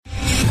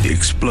The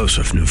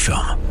explosive new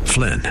film,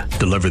 Flynn,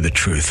 deliver the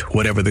truth,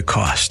 whatever the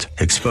cost,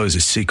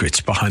 exposes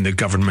secrets behind the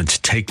government's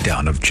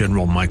takedown of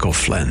General Michael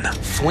Flynn.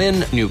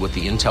 Flynn knew what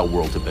the intel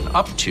world had been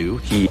up to.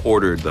 He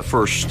ordered the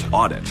first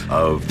audit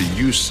of the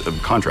use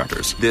of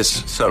contractors.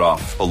 This set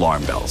off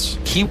alarm bells.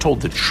 He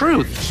told the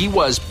truth. He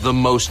was the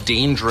most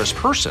dangerous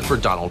person for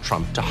Donald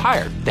Trump to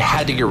hire. They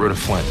had to get rid of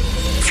Flynn.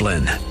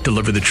 Flynn,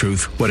 deliver the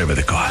truth, whatever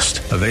the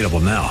cost. Available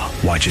now.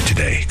 Watch it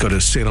today. Go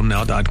to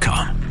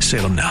salemnow.com.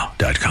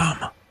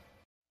 salemnow.com.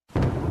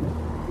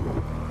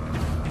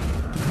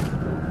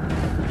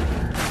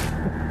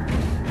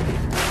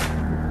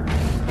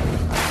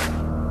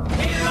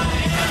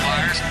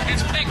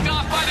 It's picked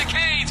off by the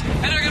Canes,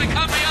 and they're going to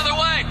come the other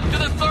way to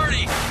the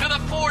 30, to the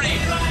 40.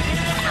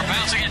 They're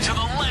bouncing it to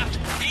the left.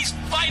 He's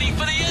fighting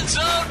for the end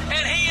zone,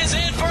 and he is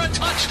in for a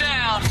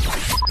touchdown.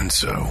 And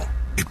so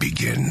it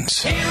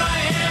begins. Here I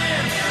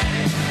am,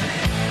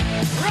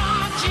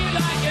 rock you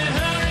like a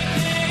hurricane.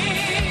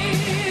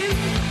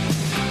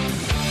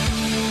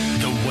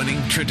 The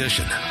winning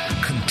tradition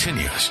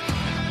continues.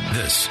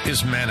 This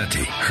is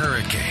Manatee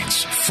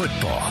Hurricanes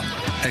football,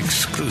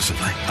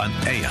 exclusively on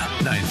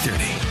AM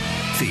 930.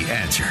 The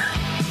Answer.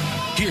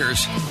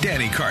 Here's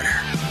Danny Carter.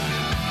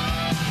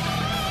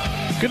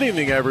 Good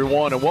evening,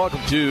 everyone, and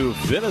welcome to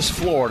Venice,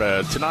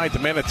 Florida. Tonight, the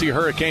Manatee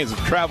Hurricanes have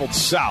traveled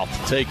south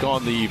to take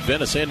on the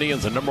Venice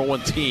Indians, the number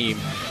one team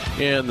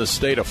in the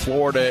state of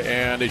Florida,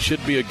 and it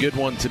should be a good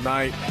one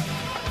tonight.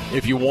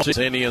 If you want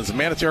the Indians, the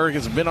Manatee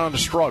Hurricanes have been on a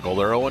struggle.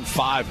 They're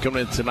 0-5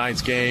 coming into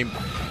tonight's game.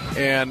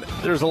 And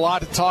there's a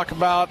lot to talk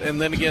about.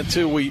 And then again,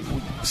 too, we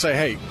say,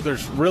 hey,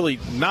 there's really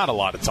not a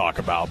lot to talk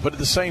about. But at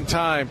the same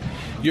time,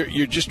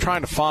 you're just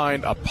trying to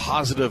find a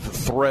positive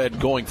thread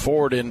going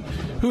forward. And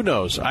who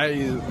knows?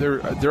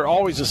 There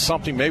always is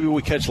something. Maybe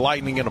we catch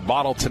lightning in a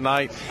bottle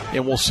tonight,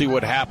 and we'll see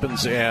what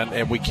happens.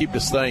 And we keep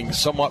this thing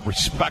somewhat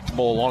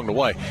respectable along the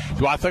way.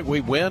 Do I think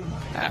we win?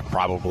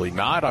 Probably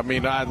not. I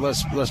mean,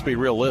 let's be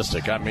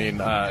realistic. I mean,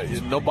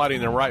 nobody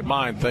in their right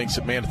mind thinks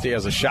that Manatee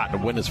has a shot to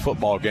win this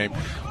football game.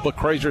 But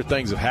crazier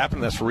things have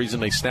happened. That's the reason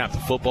they snap the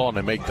football and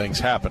they make things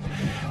happen.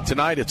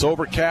 Tonight it's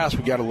overcast.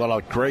 We got a lot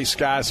of gray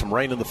skies, some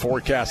rain in the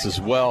forecast as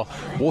well.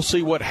 We'll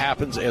see what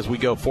happens as we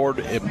go forward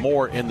and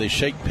more in the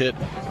Shake Pit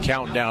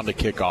countdown to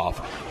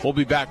kickoff. We'll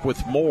be back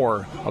with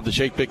more of the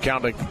Shake Pit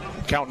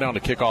countdown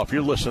to kickoff.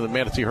 You're listening to the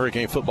Manatee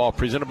Hurricane Football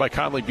presented by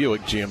Conley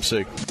Buick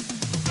GMC.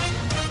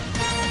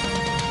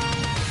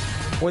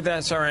 With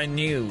SRN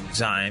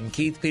News, I'm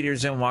Keith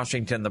Peters in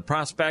Washington. The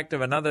prospect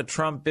of another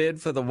Trump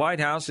bid for the White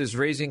House is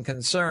raising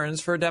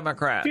concerns for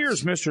Democrats.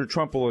 Fears Mr.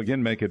 Trump will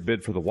again make a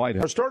bid for the White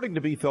House are starting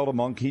to be felt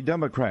among key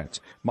Democrats.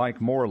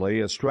 Mike Morley,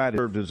 a strategist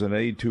served as an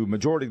aide to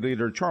Majority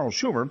Leader Charles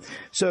Schumer,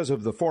 says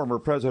of the former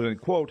president,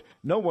 quote,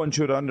 no one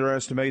should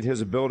underestimate his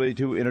ability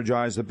to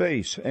energize the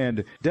base,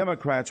 and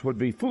Democrats would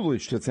be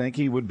foolish to think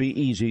he would be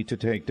easy to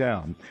take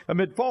down.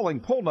 Amid falling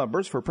poll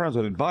numbers for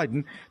President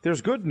Biden,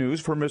 there's good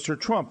news for Mr.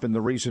 Trump in the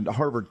recent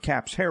Harvard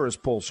Capps-Harris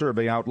poll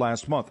survey out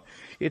last month.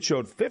 It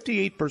showed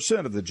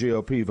 58% of the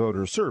GOP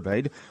voters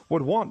surveyed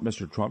would want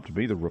Mr. Trump to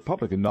be the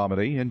Republican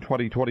nominee in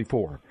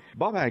 2024.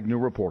 Bob Agnew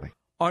reporting.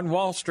 On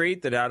Wall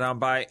Street, the Dow down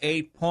by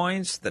 8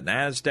 points, the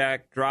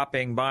Nasdaq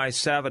dropping by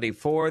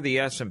 74, the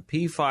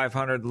S&P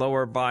 500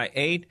 lower by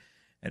 8,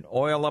 and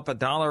oil up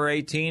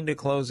 $1.18 to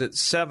close at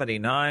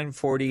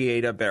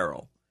 $79.48 a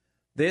barrel.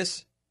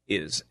 This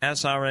is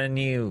SRN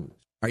News.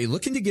 Are you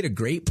looking to get a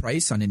great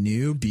price on a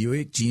new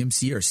Buick,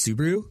 GMC, or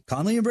Subaru?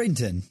 Conley and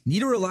Bradenton.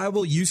 Need a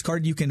reliable used car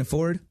you can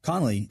afford?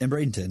 Conley and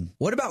Bradenton.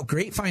 What about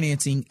great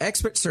financing,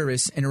 expert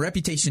service, and a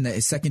reputation that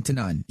is second to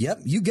none?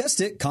 Yep, you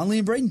guessed it, Conley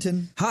and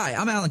Bradenton. Hi,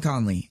 I'm Alan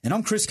Conley. And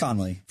I'm Chris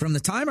Conley. From the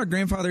time our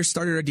grandfathers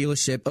started our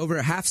dealership over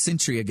a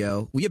half-century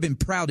ago, we have been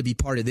proud to be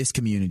part of this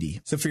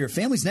community. So for your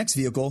family's next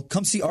vehicle,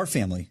 come see our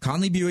family.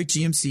 Conley Buick,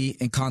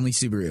 GMC, and Conley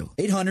Subaru.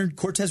 800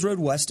 Cortez Road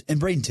West in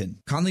Bradenton.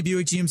 Conley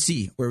Buick,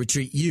 GMC, where we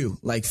treat you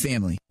like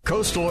family.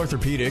 Coastal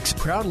Orthopedics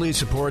proudly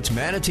supports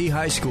Manatee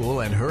High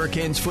School and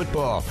Hurricanes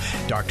football.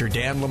 Dr.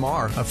 Dan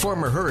Lamar, a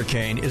former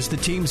Hurricane, is the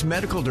team's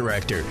medical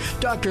director.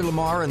 Dr.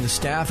 Lamar and the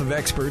staff of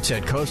experts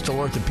at Coastal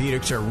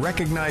Orthopedics are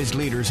recognized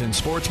leaders in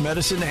sports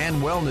medicine and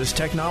wellness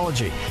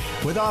technology.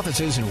 With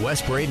offices in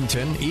West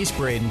Bradenton, East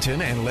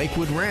Bradenton, and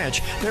Lakewood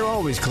Ranch, they're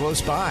always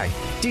close by.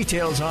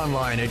 Details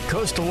online at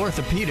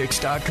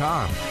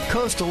coastalorthopedics.com.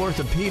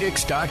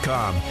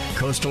 coastalorthopedics.com.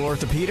 Coastal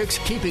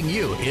Orthopedics, keeping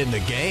you in the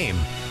game.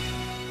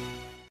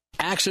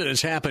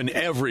 Accidents happen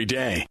every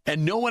day,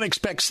 and no one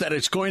expects that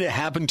it's going to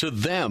happen to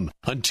them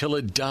until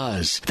it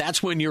does.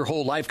 That's when your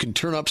whole life can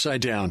turn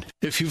upside down.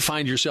 If you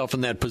find yourself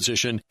in that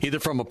position, either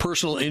from a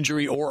personal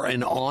injury or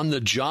an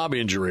on-the-job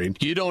injury,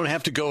 you don't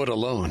have to go it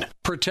alone.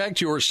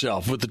 Protect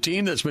yourself with the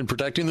team that's been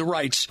protecting the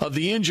rights of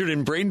the injured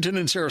in Bradenton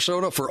and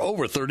Sarasota for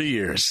over 30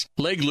 years.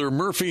 Legler,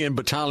 Murphy, and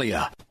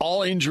Battaglia.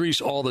 All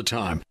injuries all the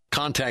time.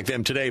 Contact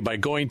them today by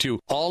going to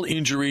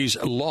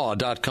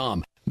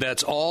allinjurieslaw.com.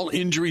 That's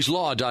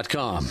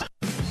allinjurieslaw.com.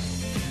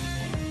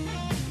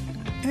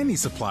 Any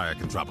supplier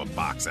can drop a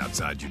box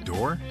outside your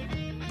door.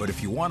 But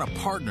if you want a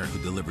partner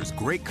who delivers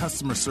great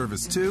customer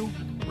service too,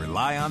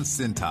 rely on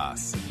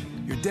Cintas.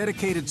 Your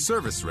dedicated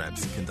service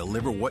reps can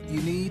deliver what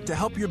you need to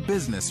help your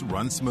business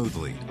run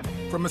smoothly.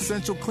 From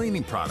essential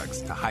cleaning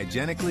products to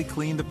hygienically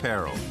cleaned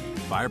apparel,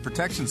 fire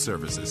protection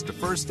services to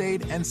first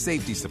aid and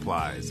safety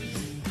supplies.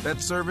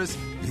 That service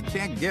you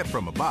can't get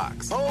from a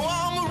box. Oh,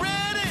 I'm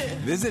ready!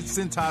 Visit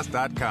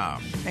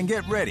Cintas.com and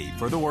get ready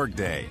for the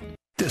workday.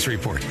 This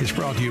report is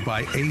brought to you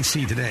by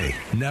AC Today.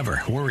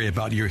 Never worry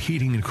about your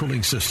heating and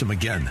cooling system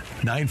again.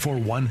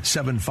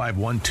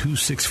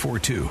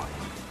 941-751-2642.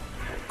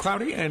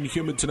 Cloudy and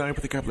humid tonight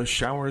with a couple of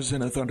showers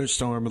and a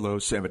thunderstorm, low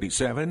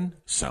 77.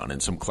 Sun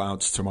and some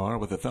clouds tomorrow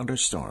with a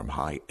thunderstorm,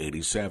 high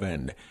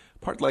 87.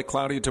 Partly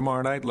cloudy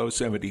tomorrow night, low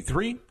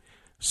 73.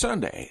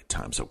 Sunday,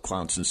 times of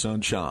clouds and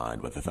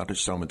sunshine with a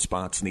thunderstorm in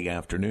spots in the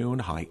afternoon,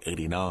 high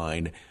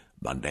 89.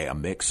 Monday, a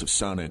mix of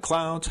sun and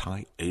clouds,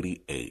 high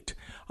 88.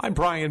 I'm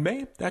Brian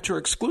May. That's your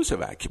exclusive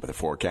AccuWeather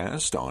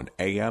forecast on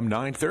AM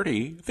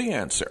 930, The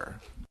Answer.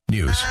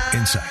 News,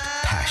 insight,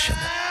 passion.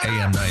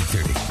 AM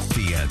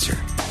 930, The Answer.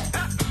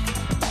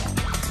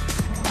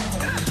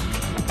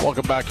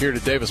 Welcome back here to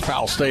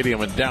Davis-Powell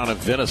Stadium and down in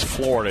Venice,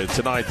 Florida.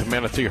 Tonight, the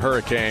Manatee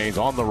Hurricanes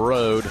on the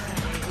road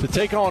to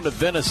take on the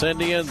Venice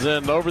Indians.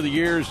 And over the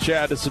years,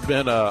 Chad, this has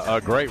been a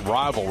great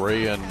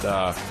rivalry. And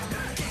the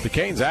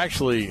Canes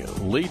actually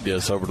lead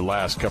this over the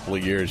last couple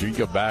of years. You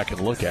go back and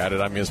look at it.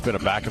 I mean, it's been a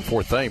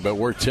back-and-forth thing, but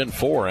we're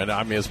 10-4. And,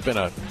 I mean,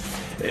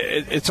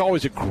 it's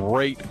always a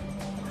great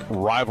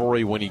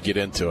rivalry when you get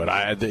into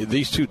it.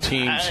 These two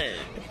teams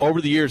over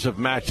the years have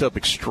matched up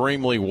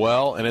extremely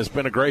well, and it's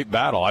been a great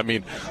battle. I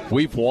mean,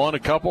 we've won a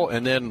couple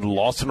and then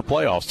lost in the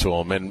playoffs to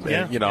them, and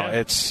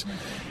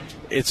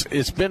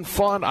it's been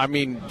fun. I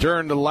mean,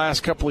 during the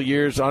last couple of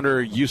years under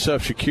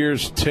Yusuf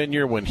Shakir's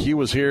tenure when he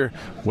was here,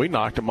 we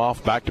knocked him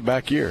off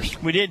back-to-back years.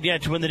 We did, yeah,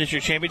 to win the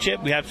district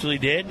championship. We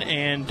absolutely did,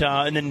 and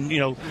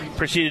then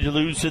proceeded to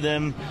lose to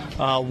them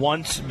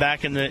once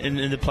back in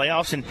the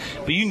playoffs.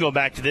 But you can go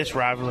back to this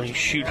rivalry.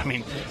 Shoot, I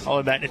mean, all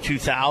the way back to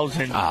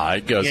 2000.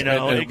 It goes.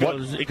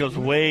 It goes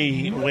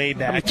way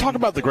back. I mean, talk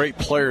about the great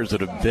players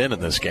that have been in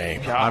this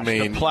game. Gosh, I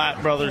mean, the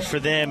Platt brothers for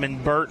them,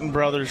 and Burton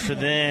brothers for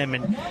them,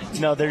 and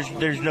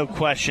there's no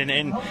question.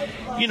 And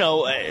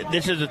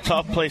this is a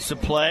tough place to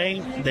play.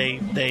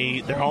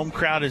 Their home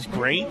crowd is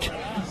great.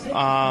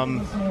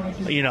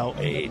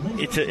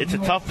 It's a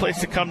tough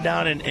place to come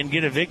down and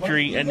get a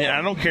victory. And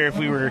I don't care if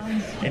we were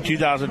in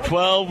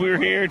 2012, we were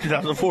here,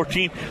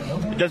 2014.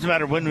 It doesn't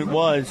matter when it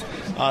was.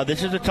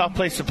 This is a tough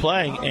place to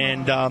play,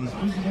 and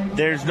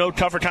there's no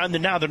tougher time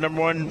than now. They're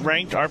number one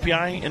ranked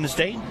RPI in the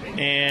state,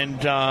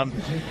 and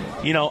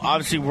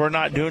obviously we're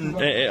not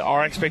doing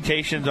our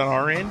expectations on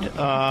our end,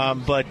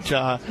 but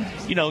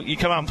you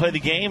come out and play the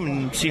game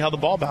and see how the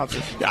ball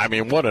bounces. I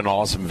mean, what an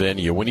awesome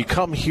venue. When you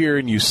come here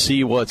and you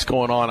see what's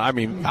going on, I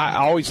mean, I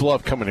always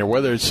love coming here,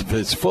 whether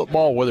it's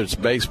football, whether it's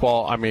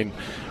baseball. I mean,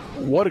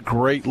 what a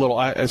great little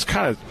 – it's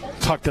kind of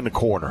tucked in the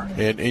corner,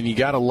 and you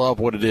got to love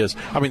what it is.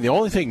 I mean, the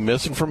only thing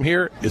missing from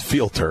here is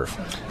field turf.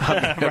 I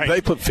mean, right. If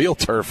they put field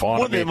turf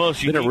on, then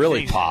it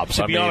really pops.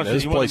 I mean,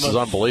 this place is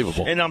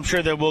unbelievable. And I'm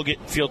sure that we'll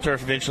get field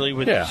turf eventually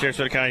with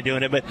Sarasota County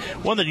doing it. But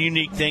one of the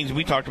unique things,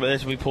 we talked about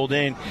this when we pulled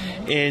in,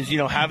 is,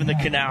 having the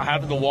canal,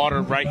 having the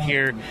water right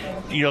here,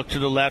 to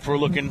the left. We're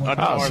looking on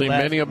I've seen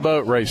many a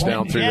boat race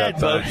down through that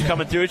thing. Boats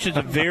coming through. It's just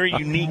a very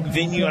unique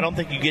venue. I don't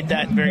think you get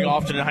that very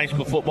often in high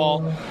school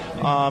football.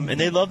 And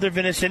they love their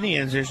Venice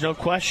Indians. There's no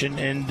question.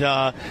 And,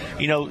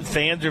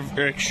 fans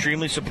are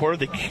extremely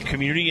supportive. The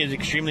community is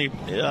extremely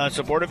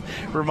supportive.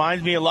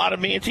 Reminds me a lot of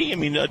Manatee. I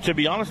mean, to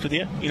be honest with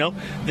you,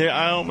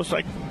 I almost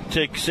like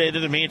to say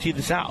they're the Manatee of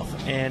the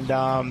South. And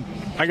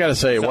I got to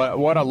say,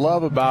 what I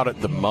love about it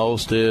the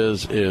most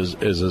is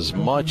as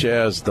much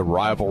as the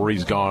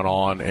rivalry's gone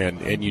on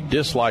and you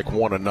dislike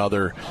one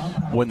another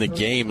when the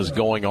game is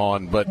going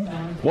on, but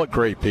what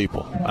great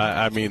people.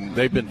 I mean,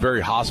 they've been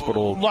very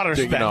hospitable. A lot of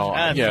respect.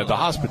 The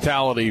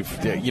hospitality,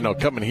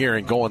 coming here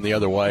and going the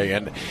other way.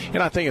 And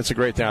I think it's a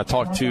great thing. I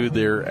talked to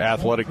their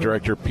athletic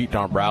director, Pete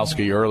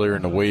Dombrowski, earlier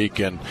in the week,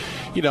 and,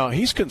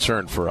 he's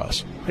concerned for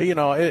us.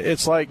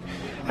 It's like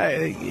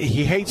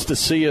he hates to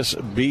see us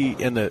be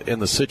in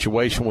the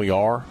situation we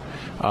are.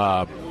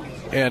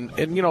 And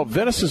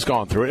Venice has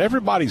gone through it.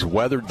 Everybody's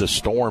weathered the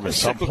storm at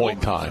some point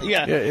in time.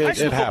 Yeah, high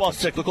school football's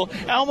cyclical.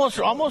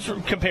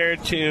 Almost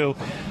compared to,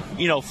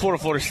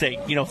 Florida State.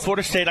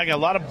 Florida State, I got a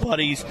lot of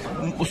buddies,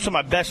 some of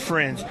my best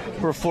friends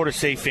who are Florida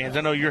State fans.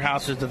 I know your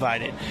house is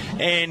divided.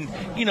 And,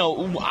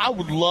 I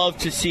would love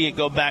to see it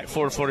go back,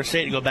 Florida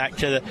State, to go back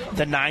to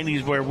the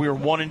 90s where we were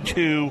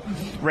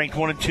 1-2, ranked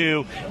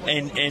 1-2,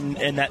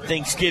 and that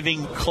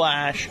Thanksgiving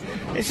clash.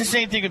 It's the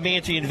same thing with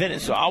Manatee and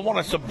Venice. So I want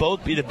us to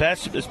both be the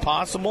best as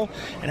possible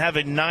and have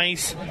a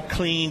nice,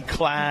 clean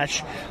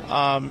clash.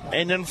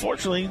 And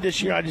unfortunately,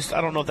 this year, I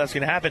don't know if that's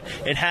going to happen.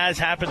 It has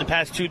happened the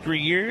past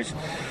 2-3 years.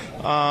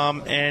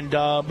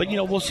 But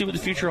we'll see what the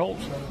future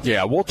holds.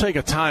 Yeah, we'll take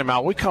a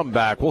timeout. We come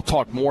back, we'll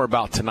talk more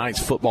about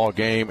tonight's football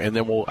game, and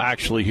then we'll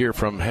actually hear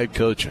from head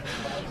coach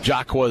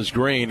Jacquez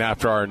Green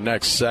after our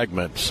next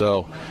segment.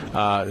 So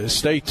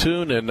stay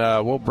tuned, and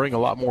we'll bring a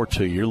lot more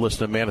to you. You're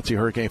listening to Manatee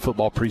Hurricane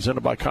Football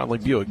presented by Conley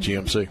Buick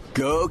GMC.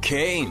 Go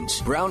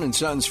Canes! Brown &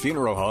 Sons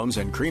Funeral Homes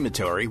and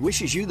Crematory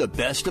wishes you the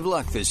best of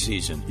luck this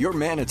season. Your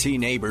Manatee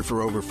neighbor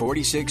for over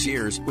 46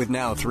 years with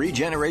now 3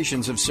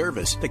 generations of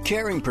service. The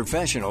caring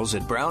professionals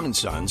at Brown &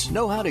 Sons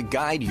know how to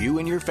guide you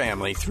and your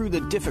family through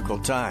the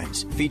difficult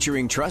times.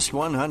 Featuring Trust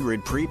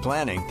 100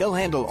 pre-planning, they'll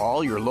handle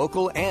all your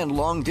local and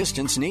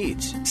long-distance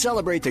needs.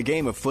 Celebrate the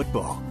game of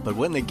football, but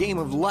when the game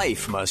of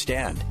life must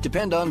end,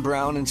 depend on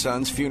Brown &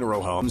 Sons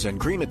Funeral Homes and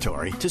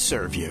Crematory to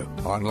serve you.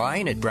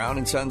 Online at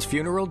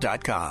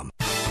brownandsonsfuneral.com.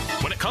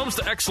 When it comes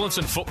to excellence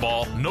in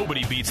football,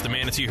 nobody beats the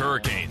Manatee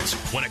Hurricanes.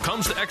 When it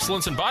comes to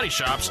excellence in body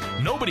shops,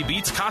 nobody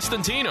beats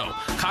Costantino.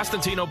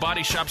 Costantino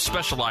Body Shop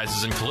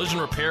specializes in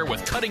collision repair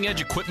with cutting-edge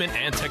equipment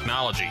and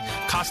technology.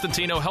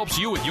 Costantino helps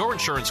you with your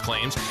insurance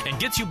claims and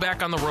gets you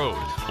back on the road.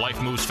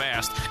 Life moves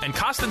fast, and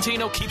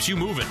Costantino keeps you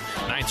moving.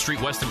 9th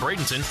Street West in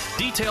Bradenton.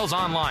 Details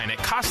online at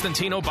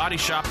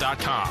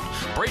CostantinoBodyShop.com.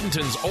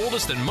 Bradenton's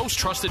oldest and most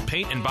trusted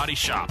paint and body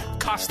shop.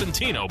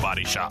 Costantino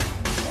Body Shop.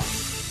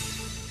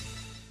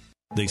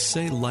 They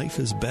say life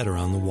is better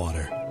on the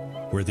water,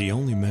 where the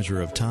only measure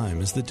of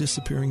time is the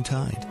disappearing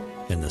tide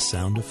and the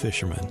sound of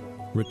fishermen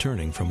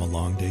returning from a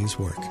long day's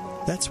work.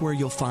 That's where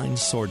you'll find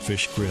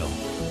Swordfish Grill,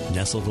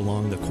 nestled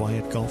along the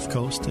quiet Gulf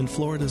Coast in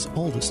Florida's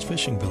oldest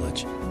fishing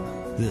village.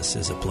 This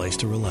is a place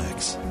to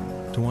relax,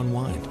 to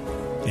unwind,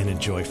 and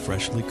enjoy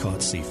freshly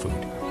caught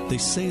seafood. They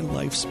say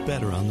life's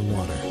better on the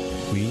water.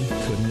 We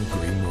couldn't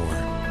agree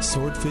more.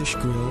 Swordfish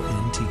Grill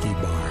and Tiki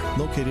Bar,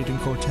 located in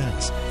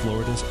Cortez,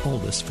 Florida's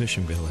oldest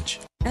fishing village.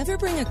 Ever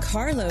bring a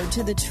carload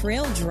to the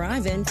Trail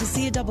Drive-In to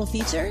see a double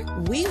feature?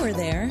 We were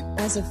there.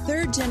 As a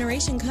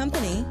third-generation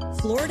company,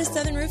 Florida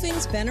Southern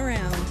Roofing's been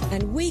around,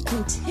 and we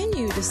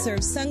continue to serve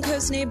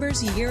Suncoast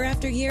neighbors year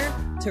after year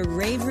to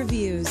rave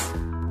reviews.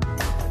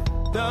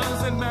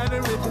 Doesn't matter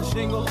if it's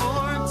shingle or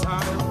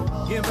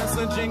tile, give us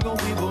a jingle,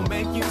 we will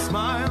make you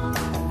smile.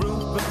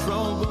 Roof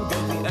Patrol will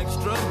go the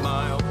extra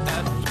mile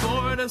at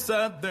Florida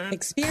Southern.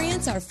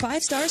 Experience our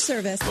 5-star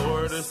service.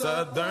 Florida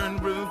Southern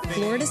Roofing.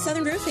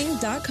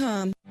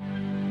 FloridaSouthernRoofing.com.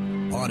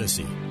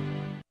 Odyssey.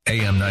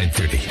 AM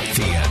 930,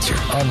 The Answer.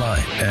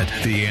 Online at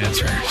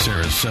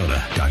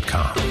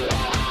TheAnswerSarasota.com.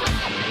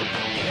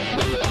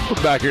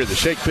 We're back here at the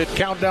Shake Pit.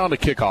 Countdown to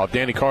kickoff.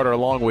 Danny Carter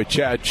along with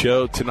Chad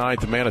Cho. Tonight,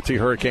 the Manatee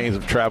Hurricanes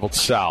have traveled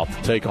south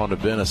to take on the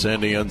Venice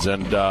Indians.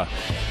 And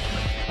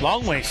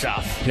long way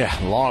south. Yeah,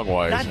 long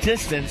ways. Not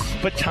distance,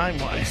 but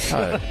time-wise.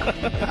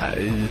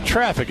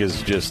 Traffic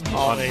is just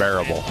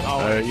unbearable.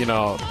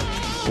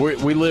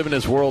 We live in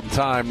this world and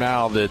time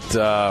now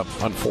that,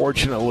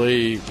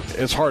 unfortunately,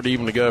 it's hard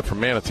even to go from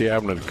Manatee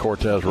Avenue to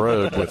Cortez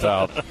Road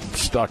without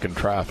stuck in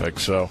traffic.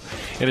 So,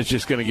 and it's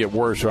just going to get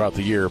worse throughout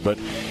the year. But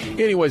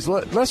anyways,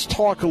 let's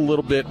talk a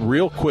little bit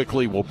real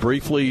quickly. We'll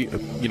briefly,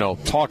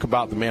 talk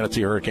about the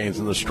Manatee Hurricanes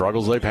and the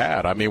struggles they've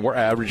had. I mean, we're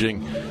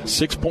averaging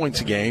 6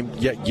 points a game,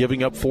 yet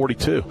giving up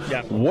 42.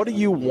 Yeah. What do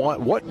you want?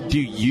 What do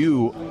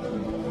you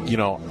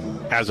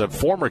as a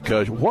former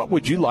coach, what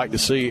would you like to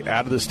see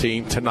out of this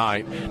team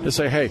tonight to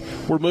say, hey,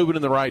 we're moving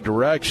in the right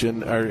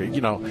direction, or,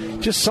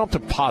 just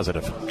something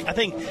positive? I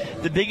think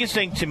the biggest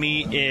thing to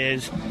me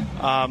is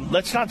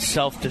let's not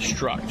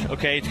self-destruct,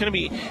 okay?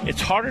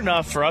 It's hard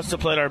enough for us to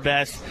play at our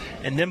best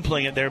and them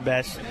playing at their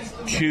best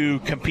to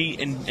compete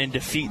and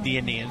defeat the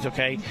Indians,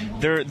 okay?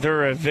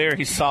 They're a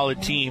very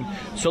solid team.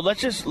 So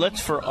let's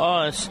for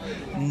us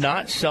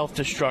not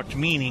self-destruct,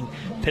 meaning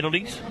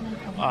penalties,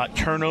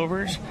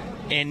 turnovers,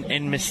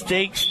 and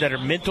mistakes that are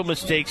mental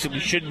mistakes that we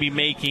shouldn't be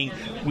making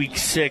week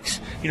 6.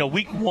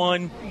 Week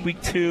 1,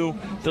 week 2,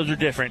 those are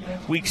different.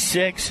 Week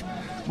 6,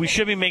 we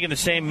should be making the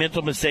same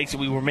mental mistakes that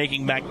we were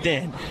making back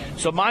then.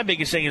 So my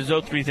biggest thing is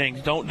those 3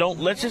 things.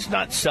 Let's just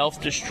not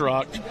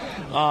self-destruct.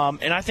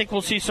 And I think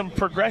we'll see some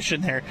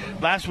progression there.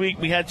 Last week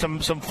we had some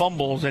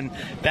fumbles and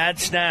bad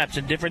snaps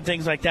and different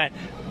things like that.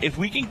 If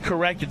we can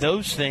correct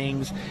those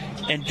things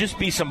and just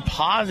be some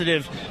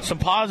positive,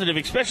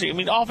 especially,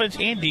 offense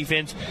and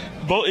defense,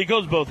 it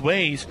goes both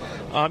ways.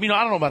 I don't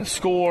know about a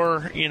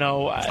score.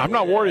 I'm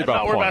not worried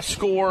about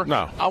score.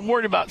 No. I'm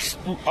worried about,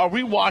 are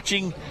we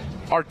watching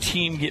our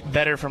team get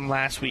better from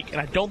last week?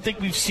 And I don't think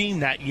we've seen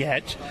that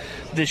yet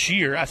this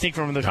year. I think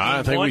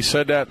we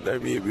said that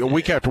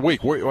week after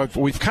week.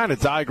 We've kind of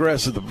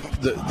digressed.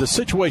 The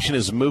situation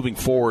is moving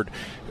forward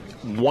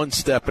one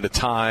step at a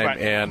time,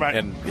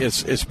 and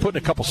it's putting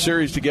a couple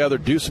series together,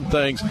 do some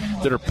things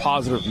that are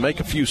positive, make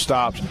a few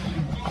stops,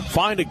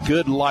 find a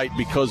good light,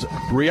 because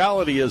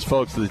reality is,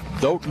 folks, that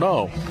don't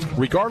know,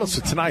 regardless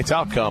of tonight's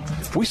outcome,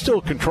 we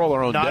still control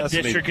our own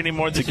destiny. Not district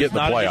anymore. This is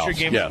not a district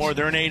game anymore.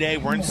 They're in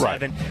 8A. We're in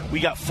 7. We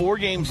got 4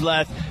 games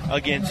left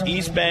against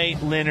East Bay,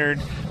 Leonard,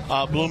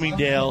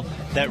 Bloomingdale,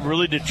 that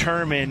really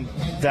determine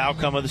the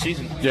outcome of the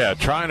season. Yeah,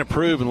 try and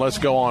improve, and let's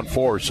go on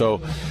forward.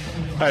 So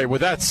Hey,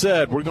 with that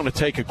said, we're going to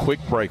take a quick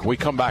break. When we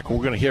come back, we're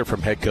going to hear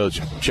from head coach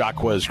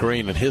Jaquez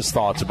Green and his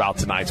thoughts about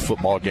tonight's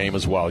football game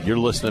as well. You're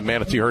listening to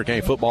Manatee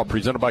Hurricane Football,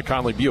 presented by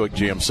Conley Buick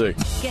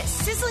GMC. Get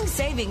sizzling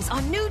savings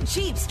on new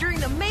Jeeps during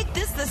the Make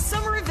This the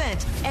Summer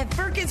event at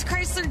Firkins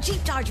Chrysler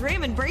Jeep Dodge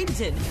Ram in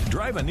Bradenton.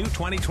 Drive a new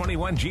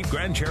 2021 Jeep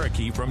Grand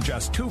Cherokee from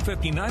just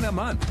 $259 a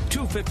month.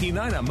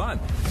 $259 a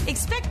month.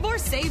 Expect more,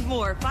 save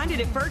more. Find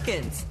it at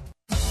Firkins.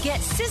 Get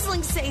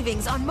sizzling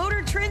savings on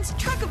Motor Trend's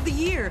Truck of the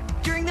Year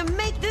during the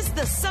Make This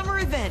the Summer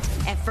event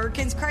at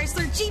Firkins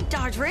Chrysler Jeep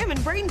Dodge Ram in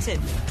Bradenton.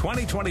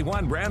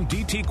 2021 Ram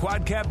DT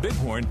Quad Cab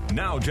Bighorn,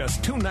 now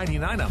just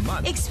 $299 a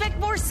month. Expect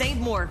more, save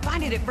more.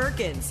 Find it at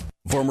Firkins.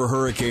 Former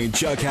Hurricane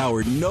Chuck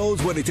Howard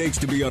knows what it takes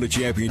to be on a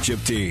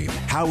championship team.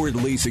 Howard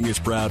Leasing is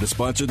proud to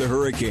sponsor the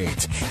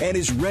Hurricanes and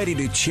is ready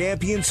to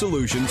champion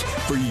solutions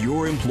for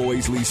your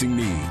employees' leasing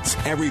needs.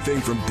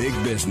 Everything from big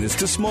business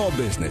to small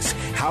business,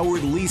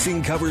 Howard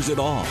Leasing covers it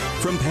all.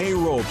 From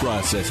payroll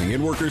processing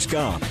and workers'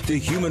 comp to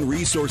human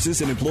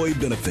resources and employee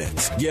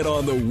benefits. Get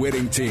on the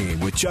winning team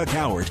with Chuck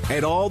Howard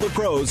and all the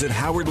pros at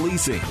Howard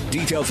Leasing.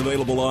 Details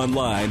available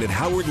online at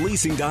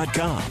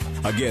howardleasing.com.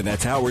 Again,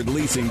 that's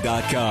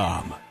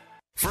howardleasing.com.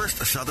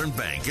 First Southern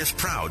Bank is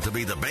proud to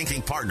be the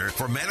banking partner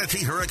for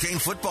Manatee Hurricane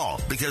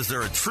football because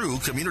they're a true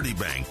community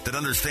bank that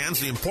understands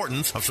the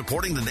importance of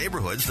supporting the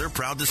neighborhoods they're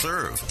proud to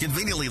serve.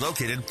 Conveniently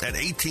located at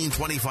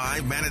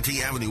 1825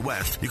 Manatee Avenue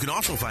West, you can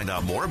also find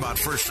out more about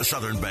First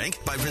Southern Bank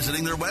by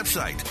visiting their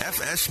website,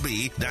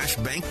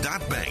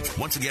 fsb-bank.bank.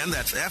 Once again,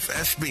 that's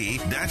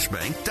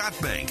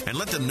fsb-bank.bank. And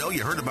let them know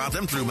you heard about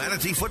them through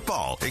Manatee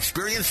football.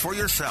 Experience for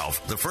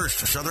yourself the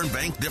First Southern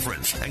Bank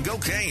difference. And go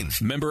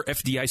Canes. Member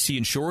FDIC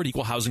insured,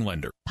 equal housing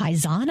lender.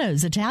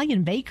 Paisano's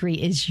Italian Bakery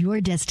is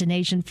your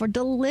destination for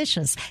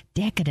delicious,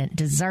 decadent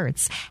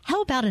desserts.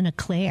 How about an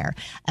eclair,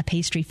 a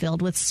pastry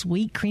filled with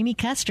sweet, creamy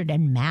custard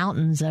and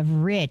mountains of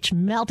rich,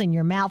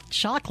 melt-in-your-mouth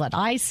chocolate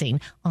icing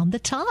on the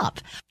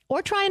top?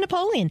 Or try a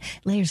Napoleon,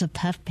 layers of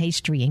puff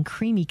pastry and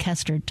creamy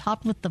custard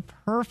topped with the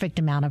perfect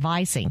amount of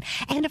icing.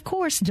 And, of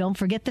course, don't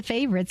forget the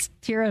favorites,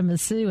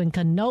 tiramisu and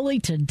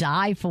cannoli to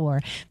die for.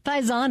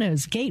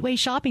 Paisano's Gateway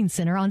Shopping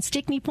Center on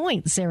Stickney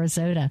Point,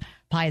 Sarasota.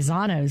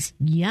 Paisano's,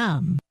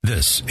 yum.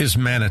 This is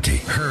Manatee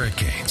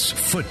Hurricanes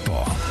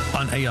football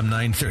on AM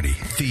 930,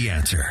 The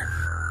Answer.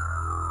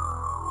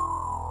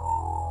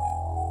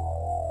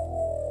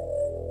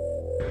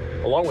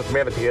 Along with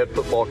Manatee head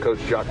football coach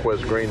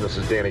Jaquez Green, this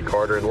is Danny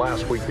Carter. And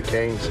last week the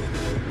Canes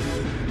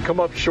come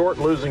up short,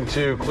 losing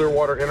to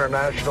Clearwater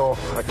International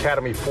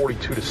Academy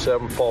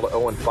 42-7, fall to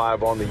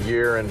 0-5 on the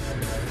year. And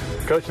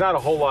Coach, not a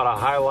whole lot of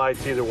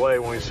highlights either way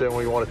when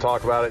we want to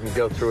talk about it and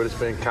go through it. It's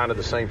been kind of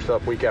the same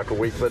stuff week after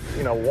week. But,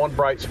 one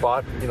bright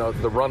spot,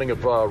 the running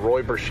of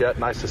Roy Burchett.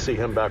 Nice to see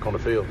him back on the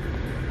field.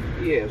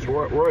 Yes,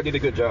 Roy did a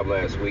good job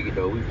last week.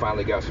 We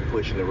finally got some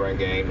push in the run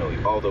game.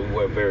 Although we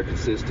weren't very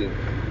consistent,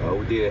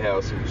 we did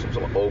have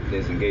some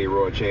openings and gave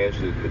Roy a chance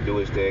to do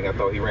his thing. I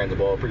thought he ran the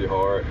ball pretty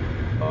hard,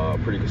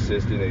 pretty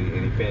consistent,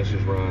 and he finished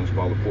his runs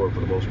for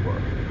the most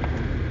part.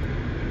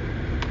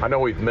 I know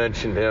we've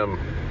mentioned him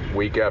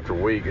week after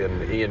week,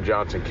 and Ian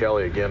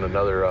Johnson-Kelly, again,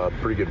 another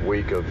pretty good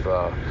week of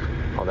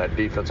on that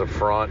defensive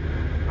front,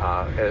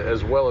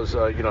 as well as,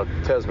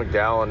 Tez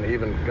McDowell and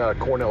even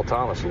Cornell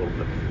Thomas a little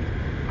bit.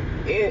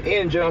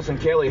 Ian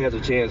Johnson-Kelly has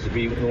a chance to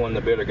be one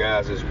of the better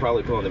guys that's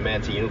probably put on the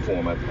Manatee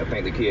uniform. I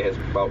think the kid has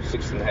about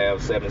 6.5,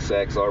 7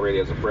 sacks already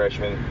as a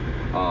freshman.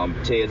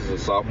 Tez is a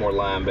sophomore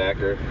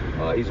linebacker.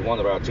 He's one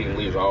of our team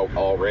leaders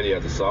already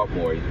as a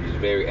sophomore. He's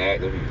very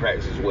active. He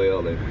practices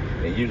well, and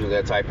usually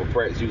that type of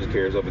practice usually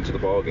carries up into the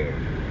ball game.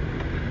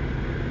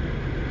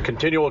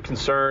 Continual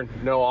concern,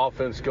 no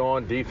offense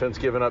going, defense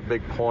giving up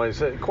big points.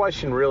 The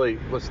question really,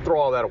 let's throw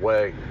all that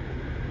away,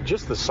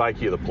 just the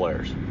psyche of the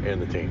players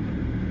and the team.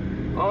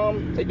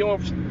 They're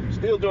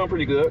still doing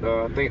pretty good.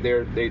 I think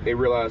they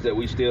realize that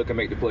we still can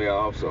make the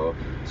playoffs, so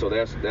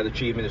that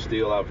achievement is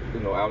still out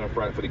in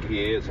front for the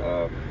kids.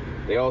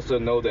 They also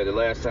know that the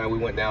last time we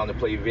went down to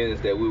play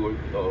Venice, that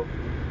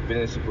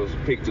Venice was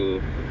picked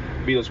to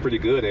beat us pretty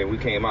good, and we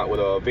came out with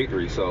a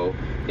victory. So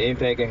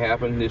anything can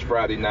happen this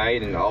Friday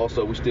night, and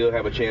also we still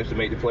have a chance to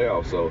make the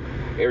playoffs. So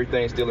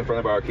everything's still in front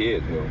of our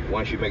kids.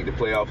 Once you make the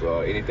playoffs,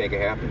 anything can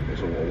happen.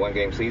 It's a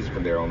one-game season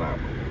from there on out.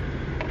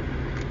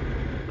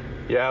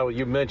 Yeah, well,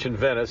 you mentioned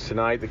Venice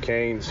tonight. The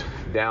Canes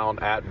down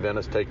at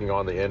Venice, taking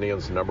on the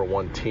Indians, the number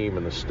one team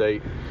in the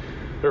state.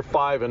 They're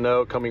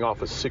 5-0, coming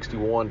off a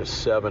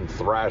 61-7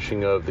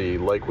 thrashing of the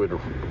Lakewood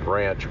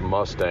Ranch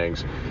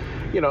Mustangs.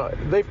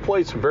 They've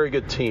played some very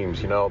good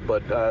teams,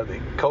 but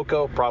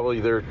Cocoa, probably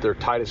their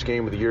tightest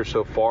game of the year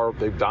so far.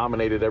 They've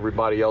dominated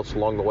everybody else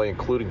along the way,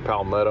 including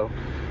Palmetto.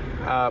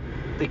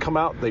 They come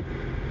out,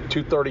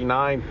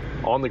 239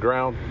 on the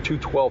ground,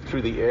 212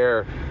 through the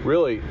air.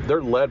 Really,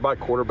 they're led by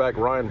quarterback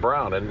Ryan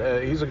Brown, and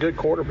he's a good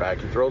quarterback.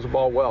 He throws the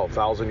ball well,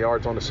 1,000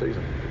 yards on the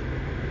season.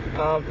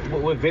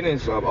 With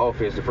Venice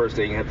offense, the first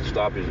thing you have to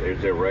stop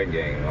is their run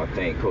game. I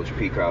think Coach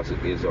Peacock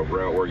is a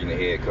well-organized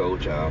head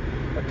coach. I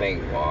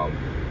think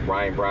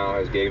Ryan Brown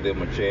has gave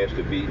them a chance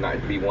to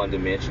not be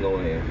one-dimensional,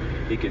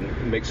 and he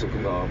can make some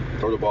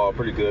throw the ball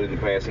pretty good in the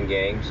passing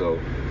game. So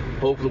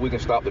hopefully we can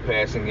stop the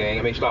passing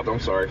game. Stop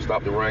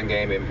the run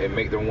game and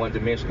make them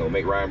one-dimensional.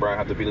 Make Ryan Brown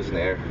have to beat us in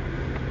the air.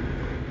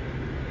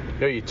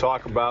 You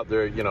talk about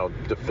their,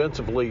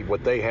 defensively,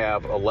 what they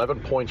have,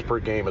 11 points per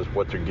game is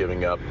what they're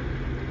giving up.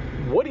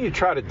 What do you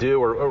try to do,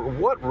 or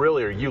what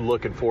really are you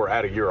looking for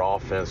out of your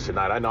offense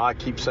tonight? I know I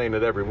keep saying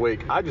it every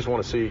week. I just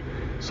want to see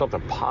something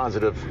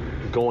positive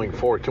going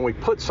forward. Can we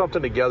put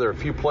something together, a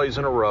few plays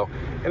in a row?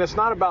 And it's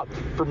not about,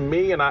 for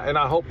me, and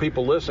I hope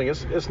people listening,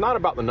 it's not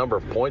about the number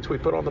of points we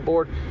put on the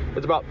board.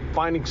 It's about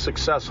finding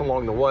success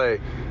along the way,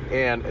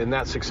 and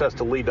that success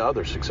to lead to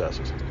other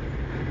successes.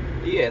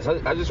 Yes,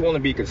 I just want to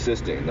be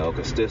consistent,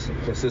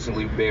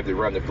 consistently be able to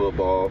run the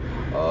football,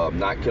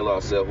 not kill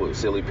ourselves with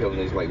silly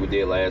penalties like we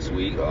did last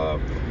week.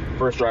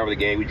 First drive of the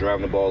game, we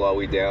driving the ball all the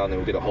way down, and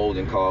we get a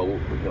holding call.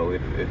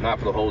 If not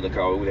for the holding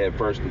call, we would have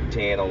first and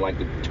 10 on like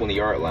the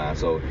 20-yard line.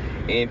 So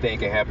anything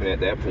can happen at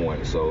that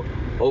point. So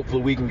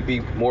hopefully we can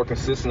be more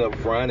consistent up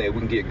front, and we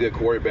can get good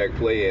quarterback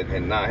play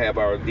and not have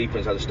our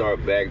defense have to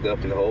start backed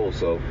up in the hole.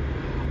 So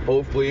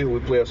hopefully we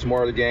play a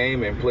smarter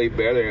game and play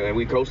better, and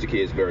we coach the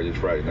kids better this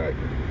Friday night.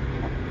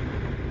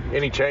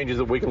 Any changes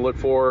that we can look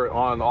for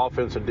on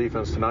offense and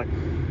defense tonight?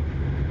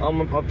 I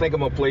think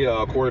I'm going to play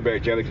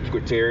quarterback Janik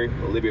Squitieri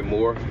a little bit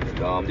more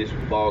this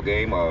ball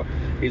game.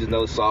 He's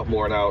another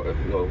sophomore now.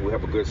 We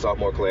have a good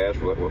sophomore class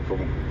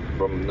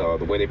from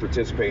the way they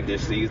participate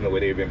this season, the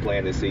way they've been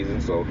playing this season.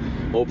 So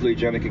hopefully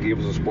Janik can give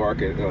us a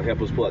spark and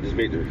help us pull out this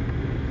victory.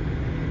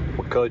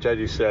 Well, Coach, as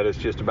you said, it's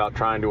just about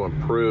trying to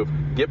improve.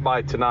 Get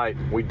by tonight.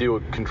 We do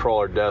control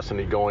our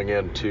destiny going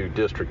into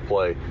district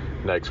play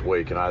next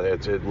week, and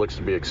it looks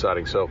to be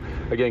exciting. So,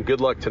 again,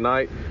 good luck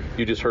tonight.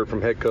 You just heard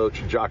from head coach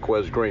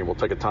Jaquez Green. We'll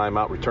take a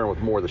timeout, return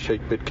with more of the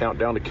Shake Pit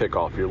Countdown to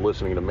Kickoff. You're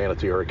listening to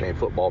Manatee Hurricane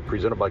Football,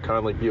 presented by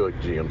Conley Buick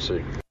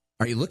GMC.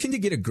 Are you looking to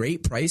get a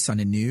great price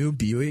on a new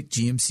Buick,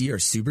 GMC, or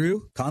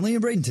Subaru? Conley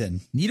and Bradenton.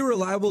 Need a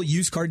reliable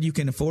used car you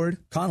can afford?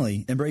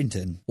 Conley and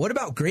Bradenton. What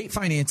about great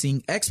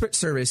financing, expert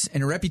service,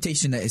 and a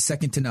reputation that is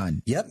second to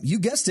none? Yep, you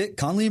guessed it,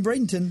 Conley and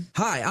Bradenton.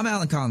 Hi, I'm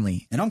Alan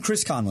Conley. And I'm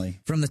Chris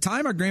Conley. From the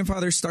time our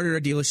grandfathers started our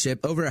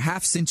dealership over a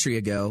half century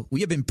ago,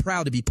 we have been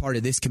proud to be part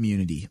of this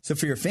community. So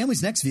for your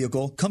family's next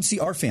vehicle, come see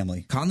our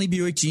family. Conley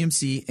Buick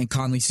GMC and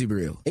Conley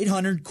Subaru.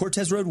 800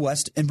 Cortez Road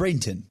West in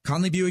Bradenton.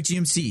 Conley Buick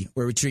GMC,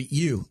 where we treat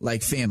you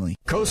like family.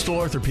 Coastal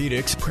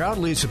Orthopedics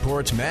proudly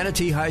supports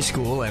Manatee High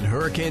School and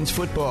Hurricanes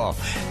football.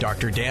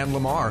 Dr. Dan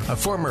Lamar, a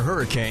former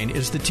Hurricane,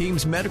 is the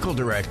team's medical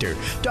director.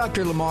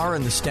 Dr. Lamar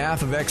and the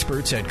staff of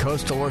experts at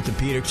Coastal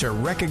Orthopedics are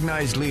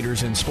recognized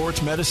leaders in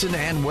sports medicine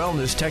and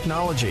wellness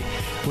technology.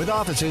 With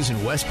offices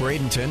in West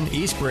Bradenton,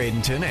 East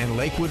Bradenton, and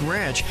Lakewood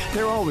Ranch,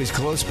 they're always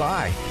close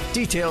by.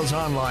 Details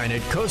online at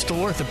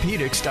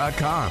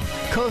coastalorthopedics.com.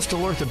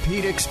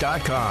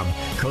 Coastalorthopedics.com.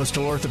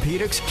 Coastal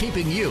Orthopedics,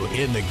 keeping you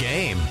in the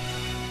game.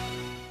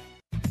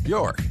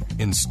 York,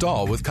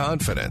 install with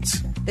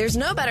confidence. There's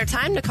no better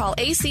time to call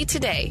AC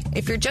today.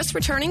 If you're just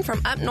returning from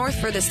up north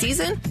for the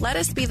season, let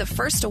us be the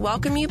first to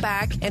welcome you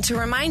back and to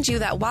remind you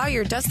that while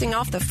you're dusting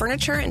off the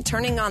furniture and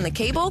turning on the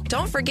cable,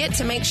 don't forget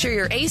to make sure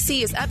your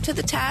AC is up to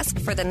the task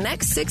for the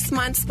next 6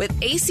 months with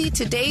AC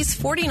Today's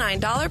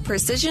 $49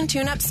 Precision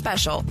Tune-Up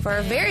Special. For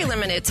a very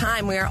limited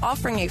time, we are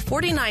offering a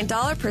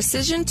 $49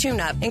 Precision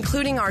Tune-Up,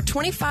 including our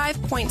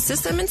 25-point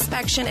system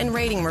inspection and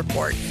rating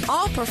report,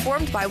 all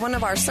performed by one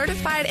of our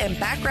certified and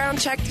background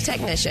checked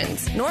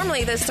technicians.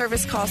 Normally, this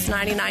service costs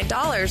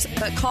 $99,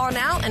 but call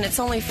now and it's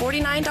only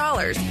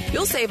 $49.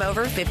 You'll save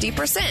over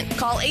 50%.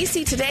 Call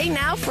AC Today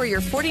now for your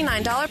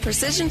 $49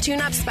 Precision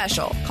Tune-Up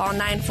Special. Call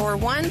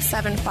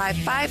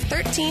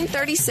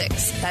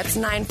 941-755-1336. That's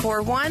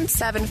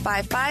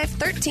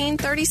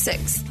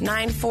 941-755-1336.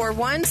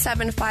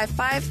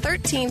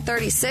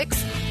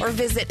 941-755-1336 or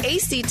visit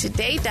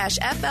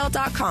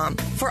actoday-fl.com.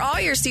 For all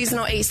your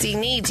seasonal AC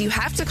needs, you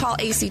have to call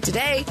AC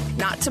Today,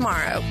 not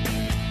tomorrow.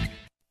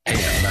 AM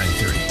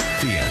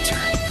 930, The Answer.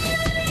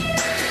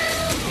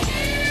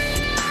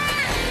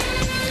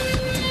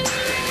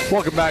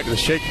 Welcome back to the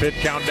Shake Pit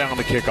Countdown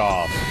to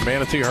Kickoff.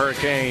 Manatee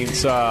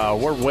Hurricanes,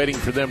 we're waiting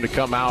for them to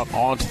come out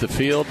onto the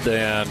field.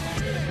 And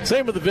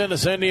same with the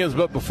Venice Indians,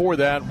 but before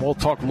that, we'll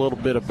talk a little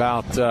bit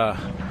about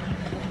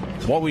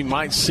what we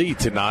might see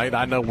tonight.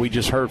 I know we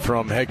just heard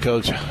from head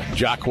coach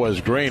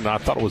Jaquez Green, and I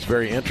thought it was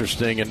very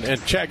interesting.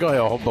 And Chad, go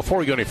ahead. Before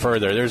we go any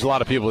further, there's a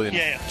lot of people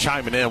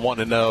chiming in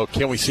wanting to know,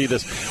 can we see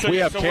this? We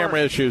have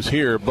camera issues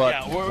here,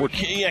 but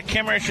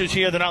camera issues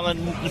here. They're not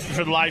letting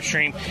for the live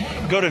stream.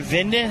 Go to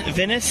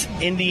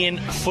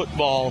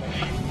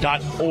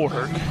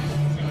VeniceIndianFootball.org.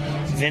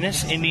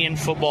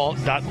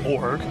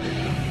 VeniceIndianFootball.org.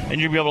 And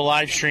you'll be able to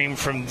live stream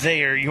from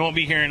there. You won't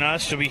be hearing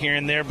us. You'll be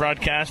hearing their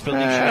broadcast.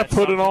 But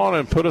put it on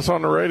and put us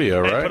on the radio,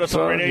 right? Put us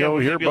on the radio.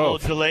 You'll hear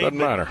both. Delayed, doesn't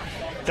matter.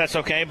 That's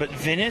okay. But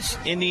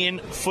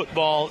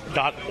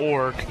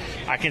VeniceIndianFootball.org.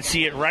 I can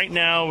see it right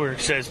now where it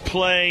says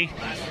play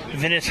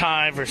Venice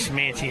High versus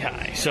Manatee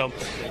High. So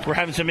we're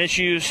having some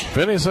issues.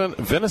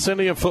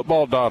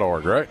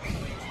 VeniceIndianFootball.org, right?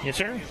 Yes,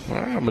 sir. All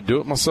right, I'm going to do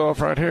it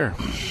myself right here.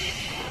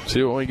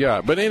 See what we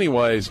got. But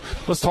anyways,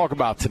 let's talk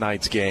about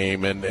tonight's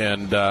game.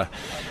 And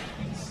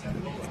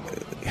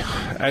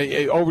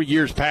over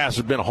years past,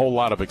 there's been a whole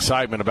lot of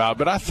excitement about it.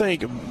 But I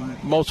think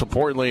most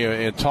importantly,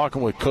 in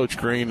talking with Coach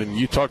Green, and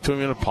you talked to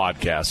him in a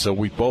podcast, so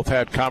we both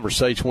had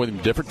conversation with him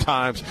different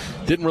times.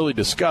 Didn't really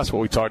discuss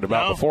what we talked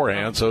about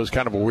beforehand, so it was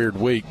kind of a weird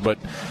week. But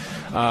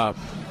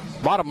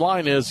bottom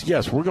line is,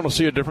 yes, we're going to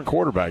see a different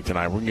quarterback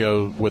tonight. We're going to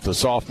go with the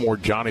sophomore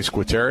Johnny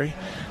Squitieri.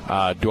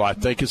 Do I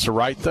think it's the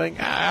right thing?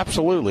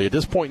 Absolutely. At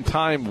this point in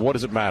time, what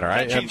does it matter?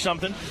 Change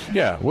something?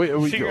 Yeah.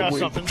 We figure out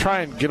something.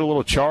 Try and get a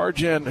little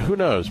charge, and who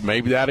knows?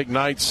 Maybe that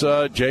ignites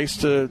Jace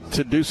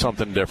to do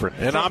something different.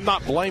 And I'm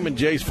not blaming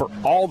Jace for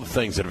all the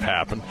things that have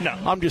happened. No.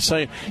 I'm just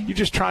saying you're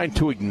just trying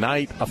to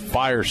ignite a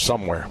fire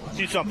somewhere.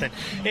 Do something.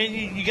 And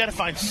you got to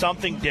find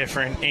something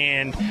different.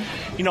 And,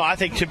 I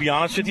think, to be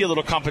honest with you, a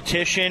little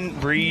competition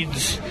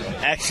breeds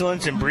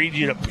excellence and breeds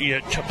you to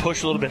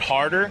push a little bit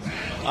harder.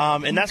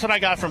 And that's what I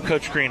got from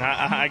Coach Green.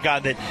 I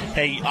got that,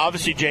 hey,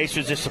 obviously Jace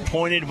was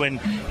disappointed when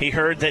he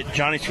heard that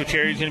Johnny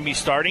Squitieri was going to be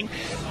starting.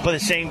 But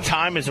at the same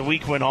time, as the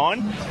week went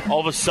on, all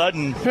of a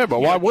sudden,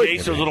 Jace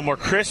was a little more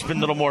crisp and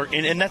a little more,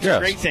 and that's a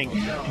great thing.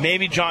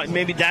 Maybe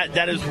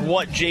that is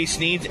what Jace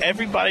needs.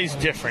 Everybody's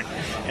different.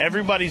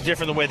 Everybody's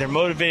different the way they're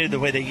motivated, the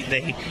way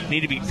they need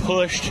to be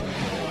pushed.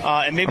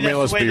 And maybe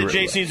that's the way that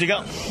Jace needs to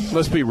go.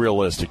 Let's be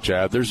realistic,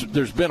 Chad.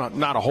 There's been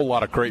not a whole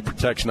lot of great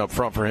protection up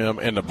front for him,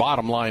 and the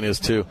bottom line is,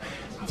 too,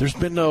 there's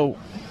been no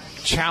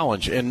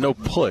challenge and no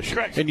push.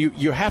 Correct. And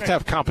you have to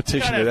have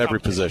competition at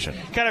every position.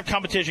 Got to have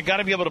competition. Got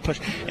to be able to push.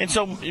 And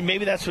so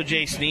maybe that's what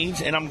Jace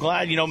needs. And I'm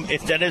glad,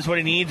 if that is what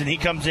he needs and he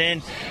comes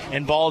in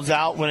and balls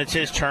out when it's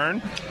his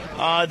turn,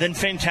 then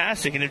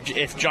fantastic. And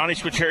if Johnny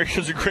Squitieri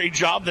does a great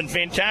job, then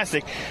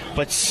fantastic.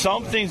 But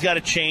something's got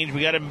to change. We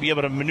got to be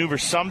able to maneuver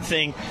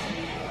something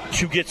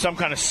to get some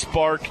kind of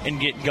spark and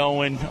get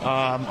going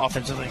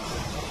offensively.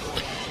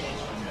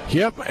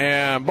 Yep,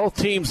 and both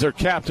teams, their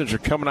captains are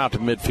coming out to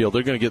midfield.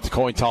 They're going to get the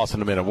coin toss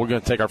in a minute. We're going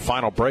to take our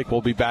final break.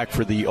 We'll be back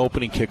for the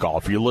opening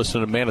kickoff. You're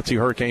listening to Manatee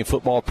Hurricane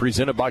Football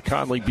presented by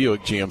Conley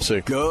Buick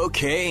GMC. Go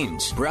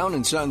Canes!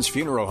 Brown & Sons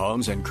Funeral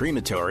Homes and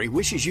Crematory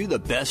wishes you the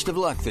best of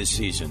luck this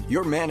season.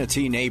 Your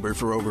Manatee neighbor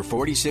for over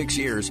 46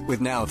 years with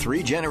now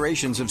 3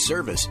 generations of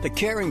service. The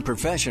caring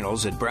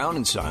professionals at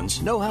Brown &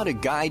 Sons know how to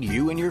guide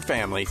you and your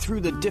family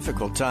through the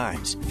difficult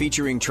times.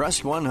 Featuring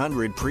Trust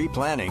 100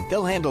 pre-planning,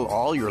 they'll handle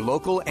all your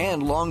local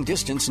and long-distance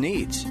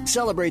needs.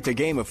 Celebrate the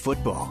game of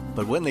football,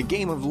 but when the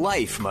game of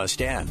life must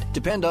end,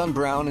 depend on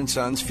Brown &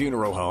 Sons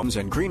Funeral Homes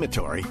and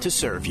Crematory to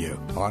serve you.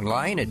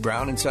 Online at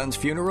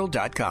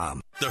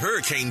brownandsonsfuneral.com. The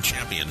Hurricane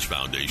Champions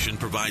Foundation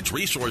provides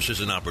resources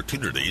and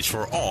opportunities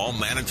for all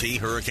Manatee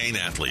Hurricane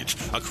athletes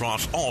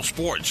across all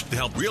sports to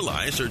help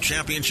realize their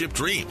championship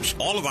dreams.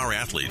 All of our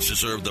athletes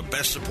deserve the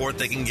best support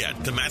they can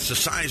get to match the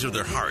size of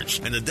their hearts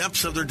and the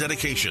depths of their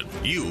dedication.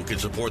 You can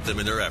support them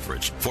in their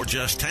efforts. For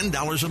just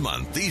 $10 a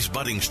month, these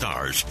budding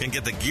stars can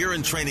get the gear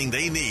and training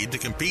they need to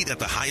compete at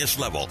the highest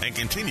level and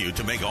continue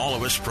to make all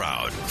of us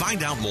proud.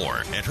 Find out more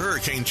at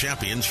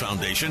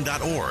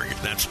HurricaneChampionsFoundation.org.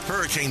 That's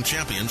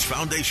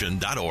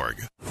HurricaneChampionsFoundation.org.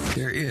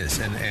 There is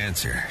an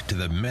answer to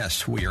the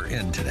mess we are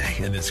in today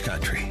in this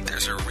country.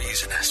 There's a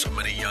reason so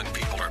many young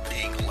people are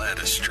being led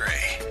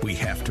astray. We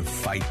have to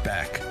fight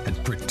back and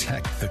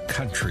protect the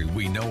country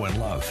we know and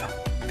love.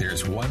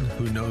 There's one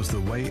who knows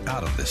the way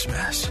out of this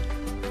mess.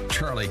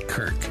 Charlie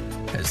Kirk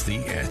has the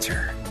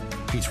answer.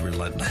 He's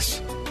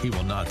relentless. He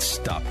will not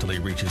stop till he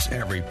reaches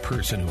every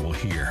person who will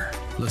hear.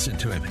 Listen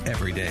to him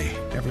every day,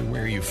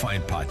 everywhere you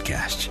find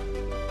podcasts.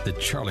 The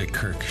Charlie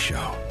Kirk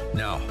Show.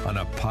 Now on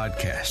a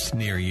podcast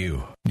near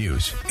you.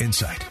 News,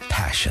 insight,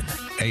 passion.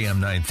 AM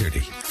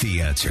 930,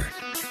 The Answer.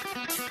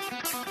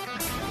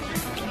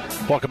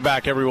 Welcome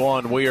back,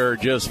 everyone. We are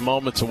just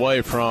moments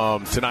away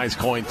from tonight's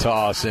coin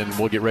toss, and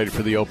we'll get ready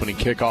for the opening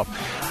kickoff.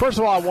 First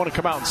of all, I want to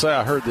come out and say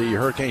I heard the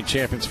Hurricane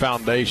Champions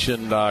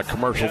Foundation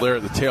commercial there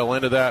at the tail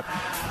end of that.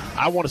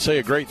 I want to say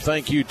a great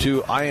thank you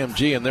to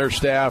IMG and their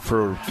staff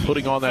for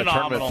putting on that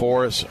tournament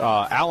for us.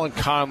 Alan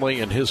Conley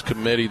and his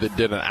committee that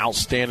did an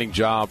outstanding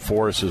job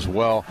for us as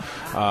well.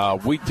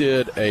 We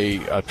did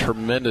a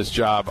tremendous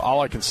job.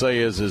 All I can say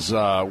is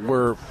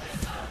we're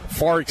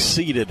far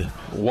exceeded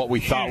what we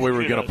thought we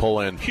were going to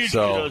pull in. Huge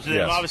so, kudos to them.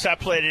 Yes. Obviously, I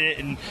played in it,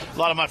 and a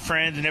lot of my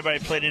friends and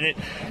everybody played in it.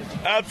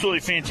 Absolutely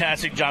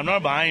fantastic job, not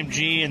only by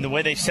IMG and the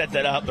way they set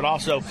that up, but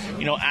also,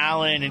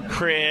 Alan and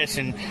Chris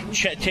and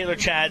Taylor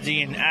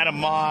Chadsey and Adam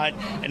Mott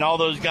and all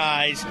those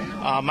guys,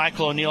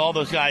 Michael O'Neill, all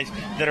those guys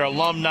that are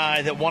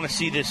alumni that want to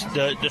see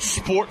the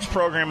sports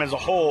program as a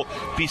whole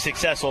be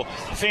successful.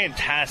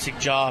 Fantastic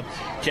job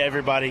to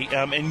everybody,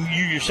 and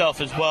you yourself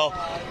as well.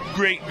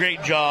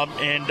 Great job,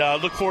 and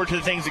look forward to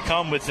the things that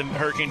come with the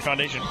Hurricane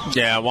Foundation.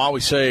 Yeah, while we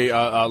say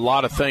a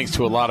lot of thanks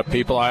to a lot of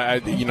people,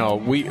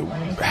 we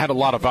had a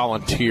lot of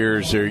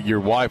volunteers. Your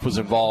wife was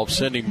involved,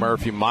 Cindy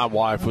Murphy. My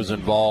wife was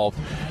involved.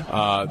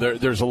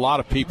 There's a lot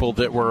of people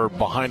that were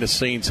behind the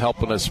scenes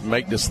helping us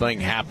make this thing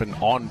happen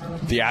on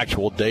the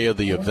actual day of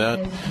the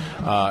event.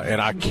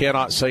 And I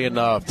cannot say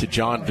enough to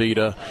John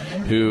Vita,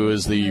 who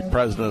is the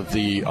president of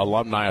the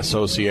Alumni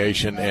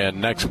Association.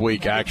 And next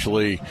week,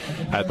 actually,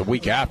 the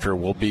week after,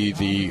 will be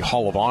the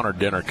Hall of Honor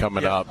dinner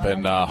coming up.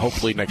 And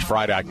hopefully next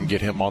Friday I can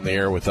get him on the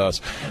air with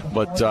us.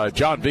 But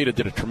John Vita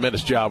did a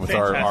tremendous job with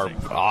our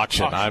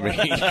auction. I mean,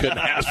 he couldn't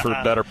ask for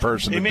a better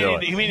person to do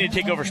it. He made it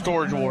take over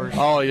Storage Wars.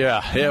 Oh,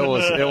 yeah. It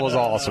was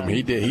awesome.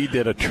 He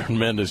did a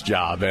tremendous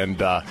job.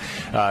 And,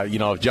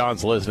 if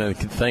John's listening,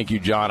 thank you,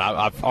 John.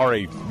 I've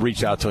already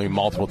reached out to him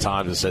multiple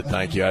times and said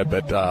thank you.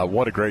 But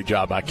what a great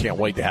job. I can't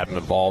wait to have him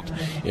involved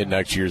in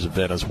next year's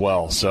event as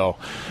well. So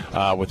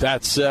with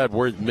that said,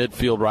 we're at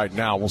midfield right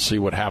now. We'll see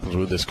what happens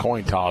with this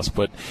coin toss.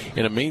 But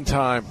in the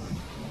meantime,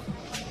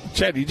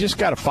 Chad, you just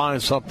got to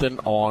find something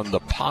on the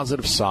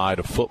positive side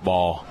of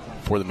football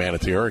for the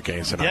Manatee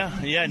Hurricanes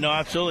tonight. Yeah, no,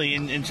 absolutely.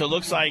 And so it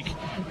looks like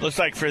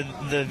for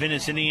the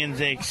Venice Indians,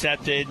 they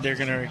accepted. They're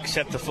going to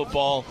accept the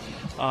football.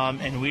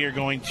 And we are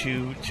going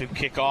to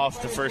kick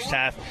off the first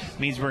half.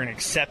 Means we're going to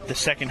accept the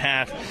second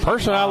half.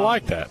 Personally, I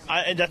like that.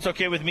 That's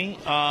okay with me.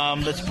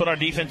 Let's put our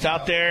defense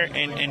out there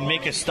and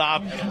make a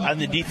stop. And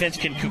the defense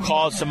can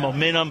cause some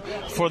momentum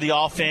for the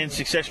offense,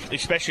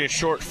 especially a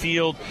short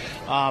field,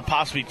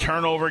 possibly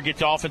turnover, get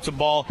the offensive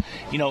ball,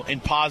 in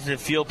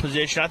positive field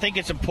position. I think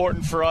it's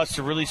important for us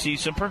to really see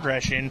some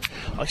progression,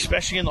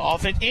 especially in the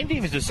offense and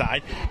defensive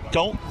side.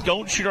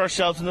 Don't shoot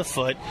ourselves in the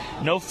foot.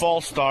 No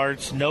false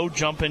starts. No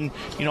jumping,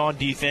 on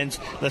defense.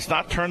 Let's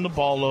not turn the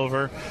ball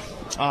over.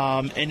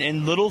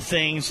 And little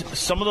things,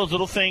 some of those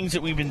little things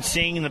that we've been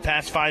seeing in the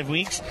past 5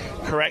 weeks,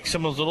 correct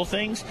some of those little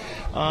things.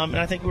 And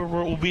I think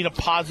we'll be in a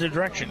positive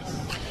direction.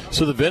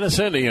 So the Venice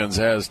Indians,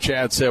 as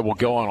Chad said, will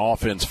go on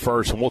offense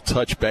first, and we'll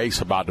touch base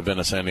about the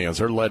Venice Indians.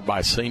 They're led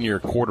by senior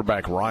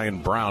quarterback Ryan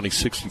Brown. He's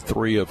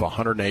 63 of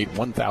 108,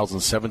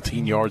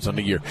 1,017 yards on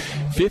the year,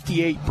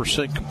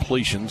 58%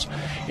 completions,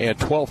 and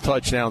 12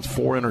 touchdowns,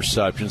 4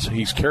 interceptions.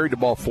 He's carried the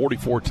ball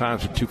 44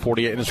 times for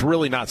 248, and it's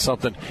really not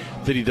something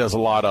that he does a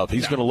lot of.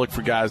 He's going to look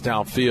for guys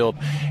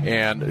downfield,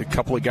 and a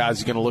couple of guys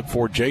he's going to look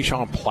for.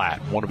 Jaysean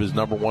Platt, one of his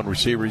number one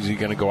receivers, he's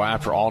going to go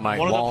after all night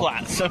long. One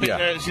of the Platts. I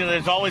mean,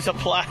 there's always a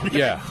Platt.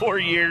 Yeah. 4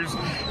 years,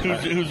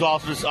 who's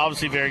also just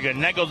obviously very good,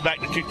 and that goes back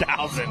to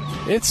 2000.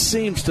 It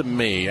seems to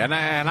me, and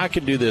I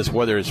can do this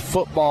whether it's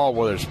football,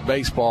 whether it's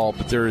baseball,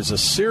 but there is a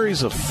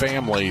series of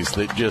families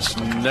that just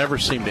never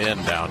seem to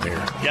end down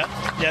here. Yeah,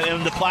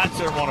 and the Platts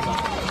are one of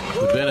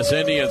them. The Venice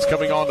Indians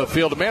coming on the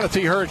field. The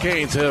Manatee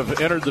Hurricanes have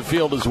entered the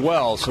field as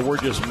well, so we're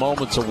just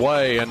moments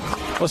away. And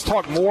let's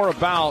talk more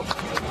about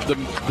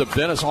the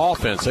Venice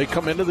offense. They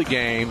come into the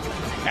game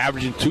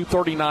averaging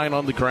 239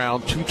 on the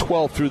ground,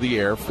 212 through the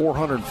air,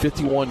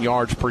 451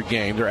 yards per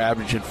game. They're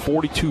averaging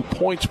 42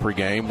 points per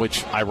game,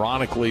 which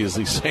ironically is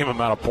the same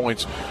amount of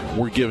points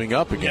we're giving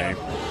up a game.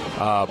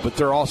 But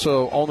they're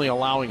also only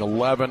allowing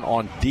 11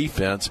 on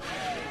defense.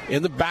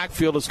 In the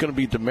backfield, it's going to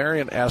be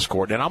Demarion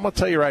Escort. And I'm going to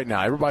tell you right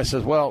now, everybody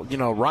says, well,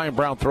 Ryan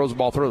Brown throws the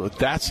ball through.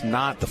 That's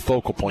not the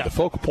focal point. The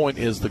focal point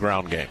is the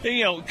ground game.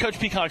 Coach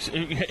Peacock's,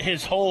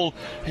 his whole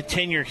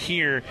tenure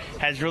here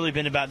has really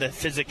been about the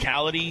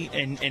physicality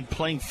and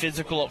playing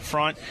physical up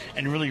front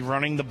and really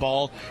running the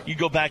ball. You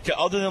go back to,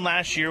 other than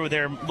last year where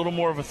they're a little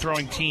more of a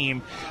throwing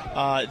team,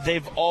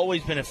 they've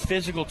always been a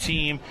physical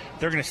team.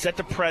 They're going to set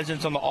the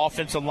presence on the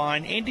offensive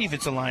line and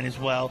defensive line as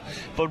well,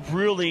 but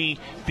really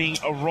being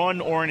a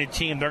run-oriented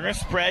team. They're going to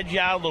spread you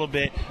out a little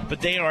bit, but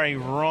they are a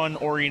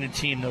run-oriented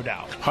team, no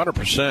doubt.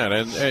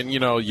 100%. And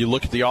you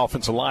look at the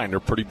offensive line; they're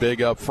pretty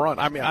big up front.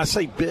 I mean, I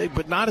say big,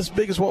 but not as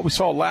big as what we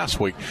saw last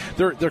week.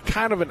 They're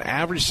kind of an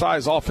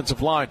average-sized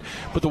offensive line.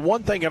 But the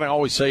one thing that I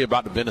always say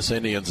about the Venice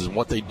Indians is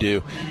what they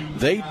do.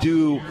 They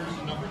do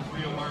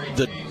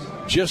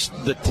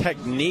the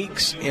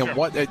techniques and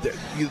what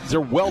they're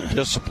well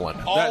disciplined.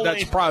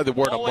 That's probably the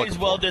word I'm looking for. Always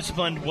well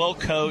disciplined, well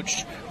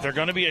coached. They're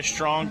going to be a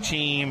strong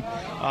team,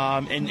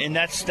 and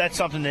that's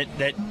something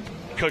that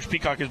Coach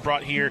Peacock has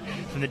brought here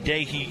from the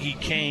day he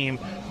came.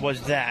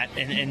 Was that,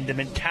 and the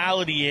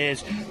mentality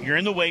is you're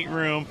in the weight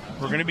room,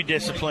 we're going to be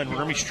disciplined, we're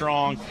going to be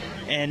strong,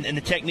 and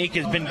the technique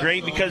has been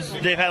great because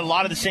they've had a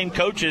lot of the same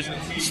coaches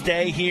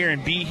stay here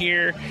and be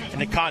here,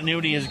 and the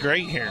continuity is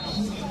great here.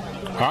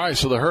 All right,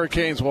 so the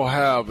Hurricanes will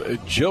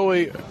have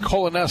Joey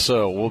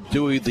Colonesso will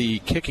do the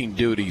kicking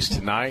duties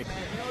tonight.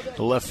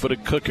 The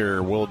left-footed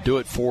cooker will do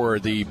it for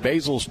the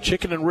Basil's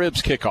Chicken and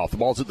Ribs kickoff. The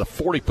ball's at the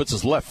 40, puts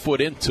his left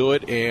foot into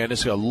it, and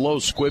it's a low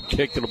squib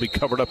kick that'll be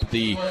covered up at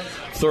the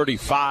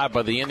 35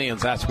 by the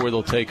Indians. That's where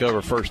they'll take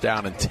over first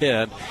down and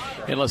 10.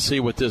 And let's see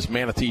what this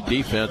Manatee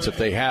defense, if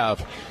they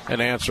have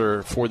an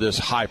answer for this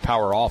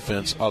high-power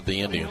offense of the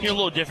Indians. A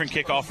little different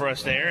kickoff for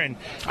us there, and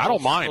I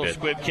don't mind it.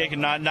 Squib kick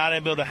and not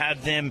able to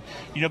have them,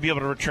 be able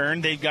to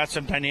return. They've got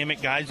some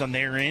dynamic guys on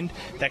their end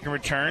that can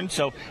return.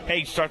 So,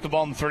 hey, start the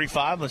ball in the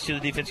 35. Let's see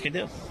what the defense can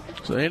do.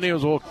 So the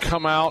Indians will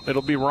come out.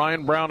 It'll be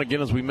Ryan Brown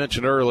again, as we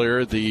mentioned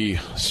earlier, the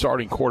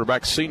starting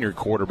quarterback, senior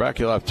quarterback.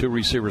 He'll have two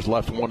receivers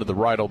left. One to the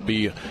right will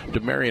be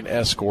Demarion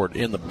Escort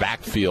in the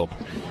backfield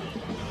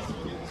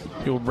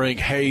He will bring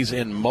Hayes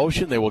in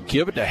motion. They will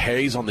give it to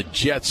Hayes on the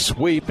jet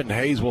sweep, and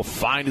Hayes will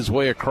find his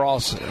way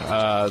across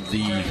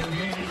the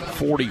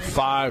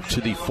 45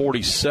 to the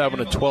 47,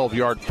 a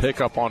 12-yard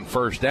pickup on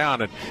first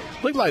down. And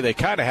it looked like they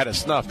kind of had it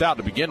snuffed out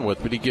to begin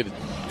with, but he did a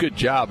good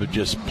job of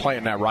just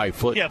playing that right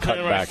foot and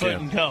cutting back foot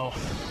in. And go.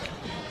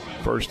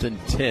 1st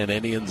and 10,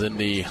 Indians in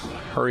the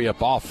hurry-up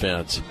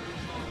offense.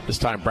 This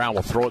time Brown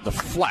will throw it in the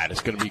flat. It's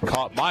going to be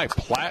caught by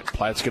Platt.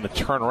 Platt's going to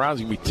turn around.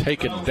 He's going to be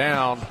taken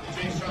down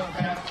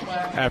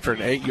after an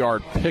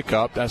 8-yard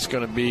pickup. That's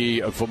going to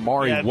be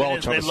Vamari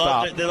Welch on the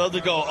stop. They love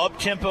to go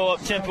up-tempo.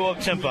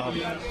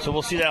 So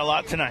we'll see that a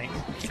lot tonight.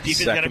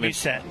 Defense got to be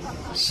set.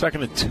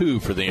 2nd and 2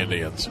 for the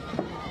Indians.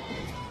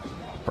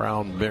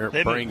 Brown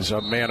brings a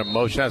man in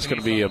motion. That's going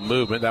to be a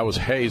movement. That was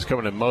Hayes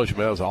coming in motion,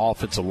 but that was an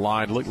offensive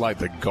line. It looked like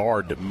the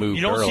guard that moved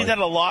You don't early. see that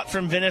a lot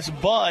from Venice,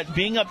 but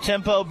being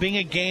up-tempo, being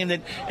a game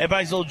that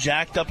everybody's a little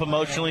jacked up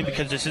emotionally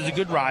because this is a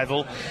good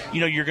rival,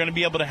 you're going to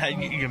be able to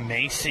have, you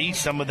may see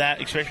some of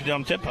that, especially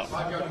on tempo.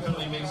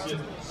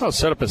 Well,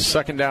 set up a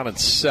 2nd down and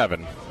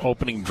 7,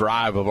 opening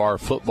drive of our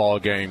football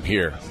game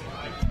here.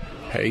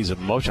 Hayes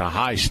in motion, a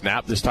high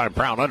snap. This time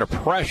Brown under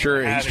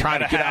pressure. He's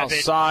trying to get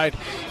outside,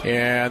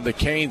 and the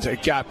Canes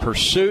got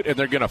pursuit, and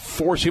they're going to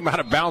force him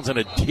out of bounds in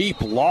a deep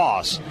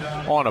loss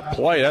on a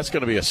play. That's going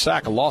to be a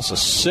sack, a loss of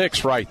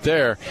 6 right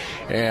there.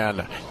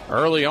 And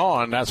early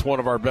on, that's one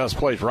of our best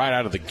plays right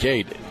out of the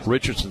gate.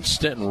 Richardson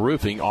Stinton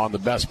Roofing on the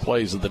best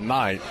plays of the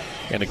night,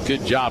 and a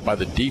good job by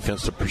the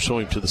defense to pursue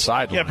him to the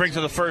sideline. Yeah, it brings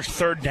to the first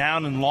 3rd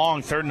down and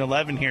long, 3rd and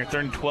 11 here, 3rd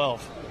and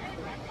 12.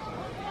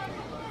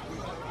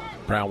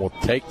 Brown will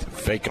take the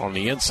fake on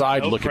the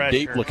inside,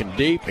 looking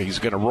deep. He's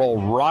going to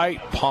roll right,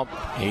 pump.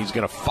 He's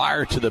going to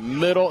fire to the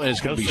middle, and it's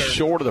going to be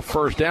short of the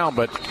first down,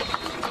 but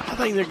I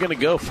think they're going to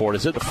go for it.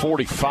 It's at the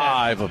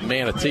 45 of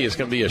Manatee. It's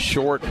going to be a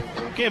short.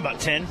 Okay,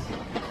 about 10.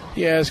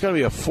 Yeah, it's going to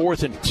be a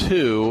 4th and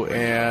 2,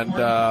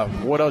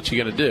 and what else are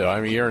you going to do? I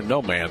mean, you're in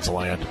no man's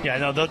land. Yeah,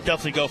 no, they'll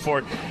definitely go for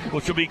it,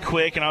 which will be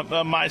quick,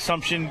 and my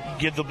assumption,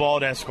 give the ball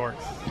to Escort.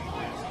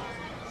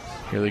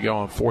 Here they go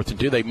on 4th and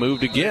 2. They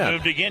moved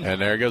again.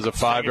 And there goes a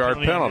 5-yard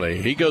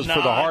penalty. He goes for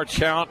the hard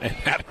count, and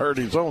that hurt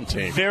his own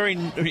team.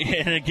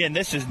 And again,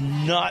 this is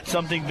not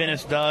something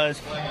Venice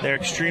does. They're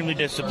extremely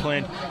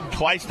disciplined.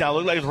 Twice now.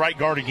 Look like it's right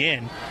guard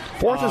again.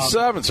 4th and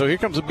 7, so here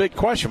comes a big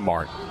question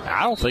mark.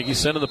 I don't think he's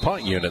sending the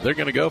punt unit. They're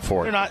going to go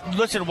for it. They're not.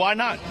 Listen, why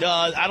not?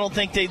 I don't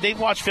think they've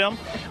watched film.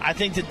 I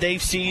think that they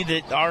see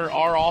that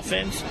our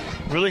offense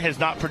really has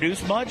not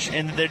produced much,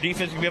 and their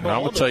defense can be able to hold it.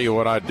 I'm going to tell you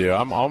what I do.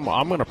 I'm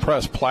going to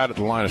press Platt at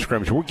the line of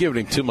scrimmage. We're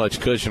giving him too much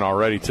cushion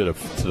already to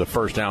the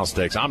first down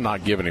stakes. I'm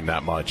not giving him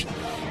that much.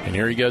 And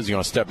here he goes. He's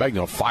going to step back. He's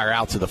going to fire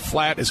out to the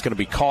flat. It's going to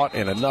be caught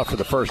and enough for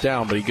the first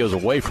down, but he goes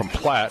away from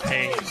Platt.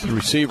 Hayes. The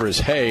receiver is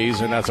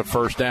Hayes, and that's a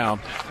first down.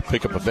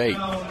 Pickup of 8.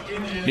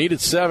 Needed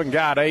 7,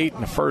 got 8,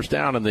 and a first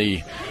down, and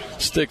the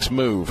sticks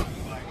move.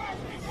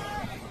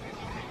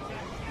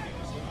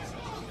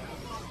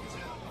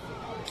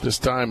 This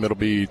time it'll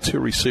be 2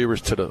 receivers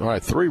to the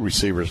 3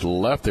 receivers to the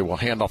left. They will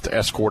hand off to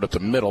Escort at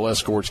the middle.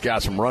 Escort's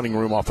got some running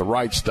room off the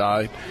right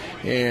side,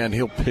 and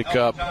he'll pick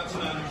up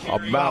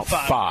about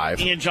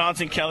 5. Ian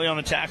Johnson Kelly on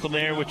the tackle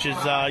there, which is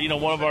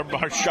one of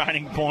our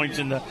shining points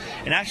and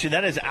actually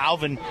that is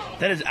Alvin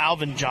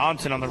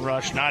Johnson on the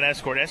rush, not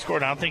Escort.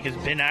 Escort I don't think has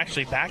been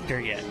actually back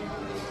there yet.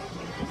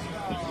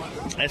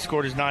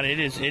 Escort is not. It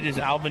is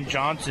Alvin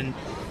Johnson,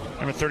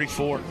 number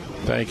 34.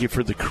 Thank you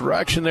for the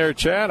correction there,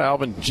 Chad.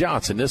 Alvin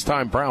Johnson. This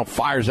time Brown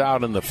fires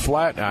out in the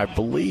flat. I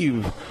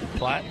believe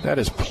Platt. That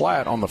is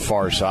Platt on the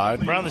far side.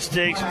 Brown the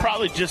stakes.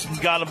 Probably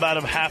just got about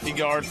a half a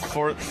yard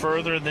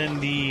further than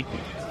the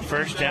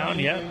first down.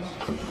 Yeah.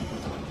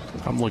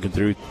 I'm looking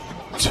through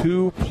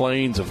 2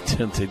 planes of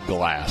tinted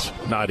glass.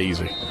 Not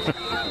easy.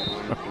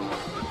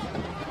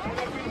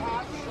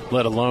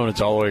 Let alone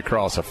it's all the way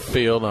across a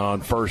field. On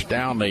first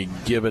down, they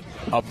give it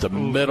up the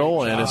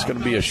middle, and it's going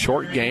to be a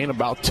short gain,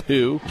 about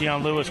 2.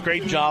 Deion Lewis,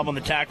 great job on the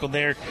tackle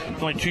there.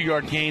 It's only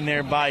 2-yard gain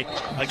there by,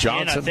 again,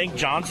 Johnson. I think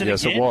Johnson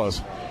yes, again. Yes, it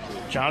was.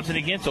 Johnson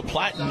again. So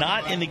Platt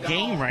not in the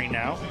game right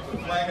now.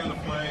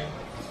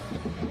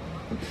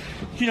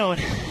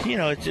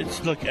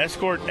 It's look,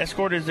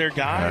 Escort is their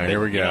guy. Right,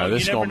 here we go.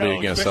 This is going to be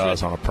against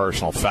us on a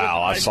personal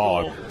foul. I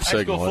saw a signal.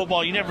 High school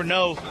football, you never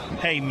know.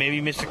 Hey, maybe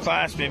you missed a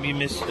class, maybe you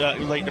missed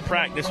late to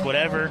practice,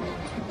 whatever.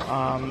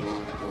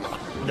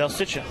 They'll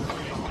sit you.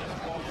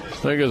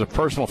 There goes a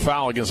personal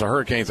foul against the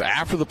Hurricanes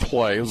after the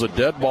play. It was a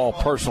dead ball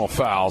personal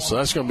foul, so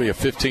that's going to be a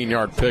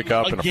 15-yard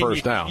pickup and a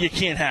first down. You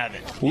can't have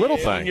it. Little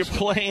things. You're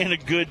playing a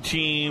good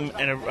team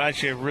and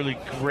actually a really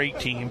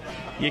great team.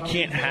 You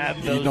can't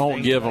have those. You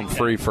don't give them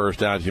free first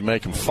downs. You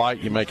make them fight.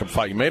 You make them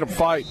fight. You made them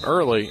fight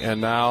early,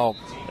 and now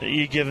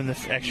you give them the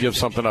extra. Give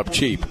something up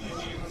cheap.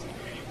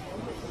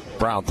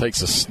 Brown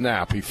takes a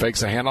snap. He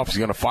fakes a handoff. He's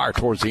going to fire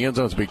towards the end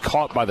zone. It's going to be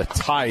caught by the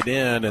tight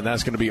end, and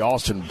that's going to be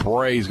Austin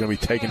Bray. He's going to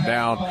be taken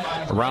down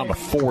around the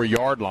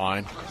 4-yard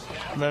line.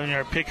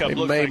 11-yard pickup.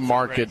 They may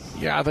mark it.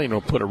 Yeah, I think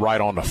they'll put it right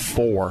on the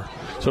 4.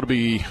 So it'll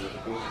be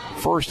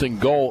first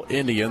and goal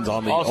Indians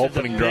on the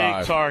opening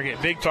drive.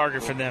 Big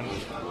target for them.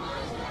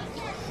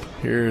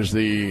 Here's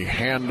the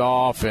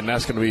handoff, and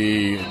that's going to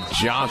be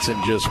Johnson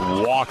just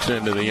walks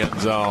into the end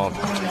zone.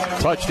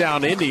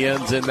 Touchdown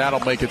Indians, and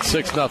that'll make it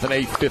 6-0,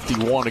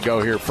 8:51 to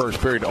go here.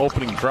 First period,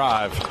 opening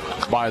drive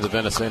by the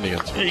Venice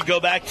Indians. You go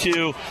back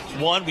to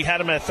 1, we had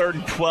them at 3rd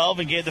and 12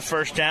 and gave the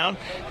first down.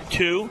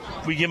 2,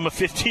 we give them a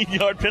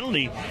 15-yard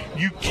penalty.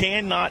 You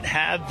cannot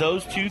have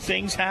those two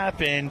things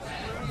happen.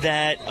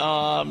 That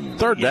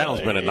third down's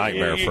been a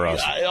nightmare for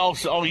us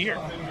all year.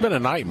 Been a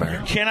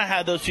nightmare. You cannot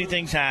have those two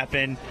things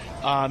happen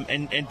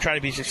and try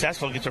to be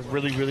successful against a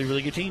really, really,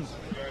 really good team.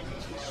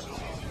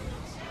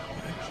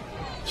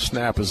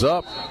 Snap is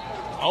up.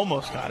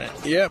 Almost got it.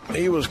 Yep,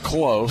 he was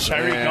close.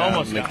 Tyreek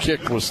almost got it. The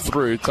kick was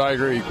through.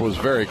 Tyreek was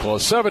very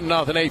close. 7-0,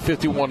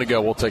 8:51 to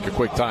go. We'll take a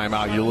quick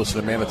timeout. You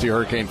listen to Manatee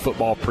Hurricane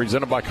Football,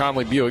 presented by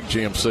Conley Buick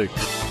GMC.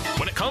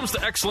 When it comes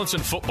to excellence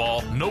in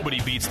football, nobody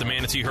beats the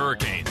Manatee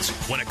Hurricanes.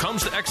 When it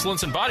comes to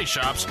excellence in body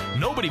shops,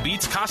 nobody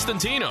beats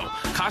Costantino.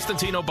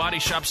 Costantino Body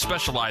Shop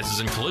specializes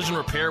in collision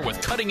repair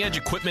with cutting-edge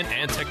equipment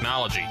and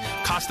technology.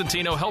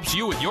 Costantino helps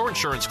you with your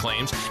insurance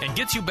claims and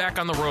gets you back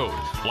on the road.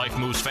 Life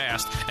moves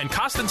fast, and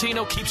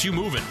Costantino keeps you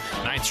moving.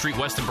 9th Street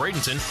West in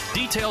Bradenton.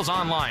 Details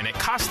online at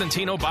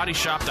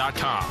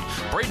CostantinoBodyShop.com.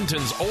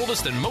 Bradenton's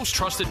oldest and most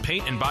trusted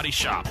paint and body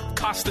shop.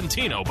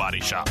 Costantino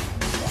Body Shop.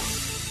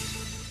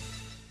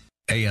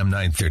 AM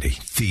 930,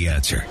 The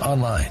Answer.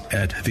 Online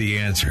at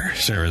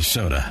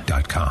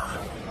theanswersarasota.com.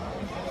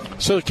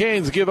 So the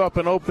Canes give up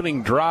an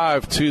opening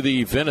drive to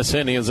the Venice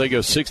Indians. They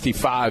go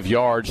 65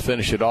 yards,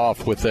 finish it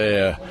off with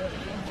a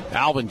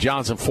Alvin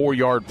Johnson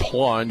 4-yard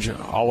plunge.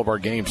 All of our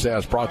game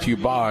stats brought to you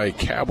by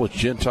Cablis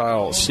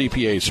Gentile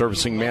CPA,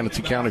 servicing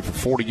Manatee County for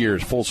 40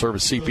 years.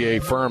 Full-service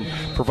CPA firm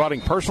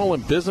providing personal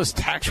and business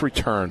tax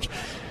returns.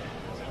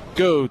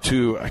 Go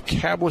to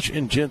Cablis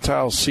and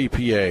Gentile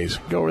CPAs.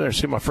 Go over there and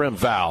see my friend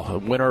Val, the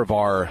winner of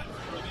our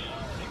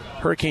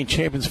Hurricane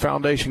Champions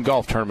Foundation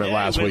golf tournament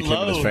last week, him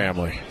and his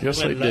family.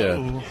 Yes, they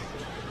did.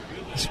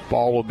 This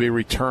ball will be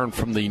returned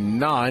from the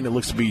 9. It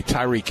looks to be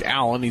Tyreek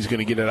Allen. He's going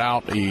to get it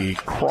out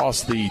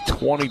across the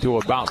 20 to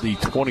about the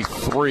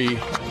 23.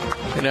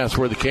 And that's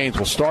where the Canes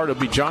will start.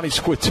 It'll be Johnny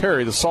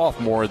Squitieri, the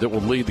sophomore, that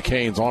will lead the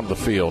Canes onto the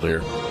field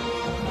here.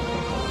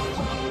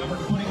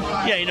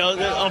 Yeah,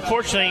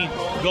 unfortunately,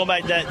 going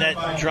back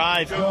that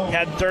drive,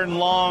 had 3rd and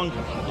long,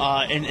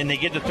 and they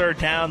get the 3rd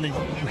down, then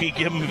we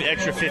give them an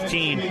extra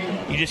 15.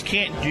 You just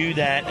can't do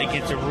that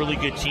against a really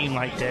good team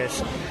like this.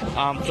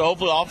 So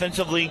hopefully,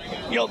 offensively,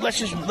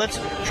 let's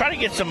try to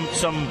get some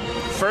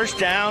first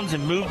downs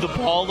and move the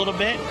ball a little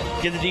bit,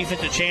 give the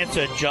defense a chance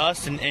to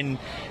adjust and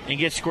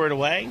get squared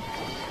away,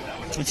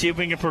 and see if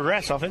we can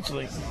progress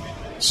offensively.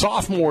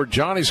 Sophomore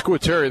Johnny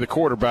Squitieri, the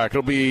quarterback.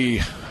 It'll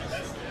be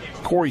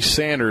Corey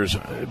Sanders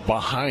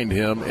behind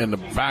him in the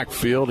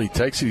backfield. He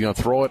takes it, he's going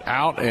to throw it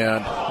out,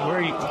 and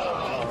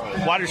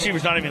wide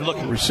receiver's not even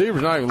looking.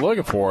 Receiver's not even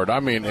looking for it.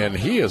 And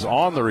he is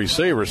on the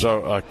receiver.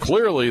 So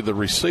clearly the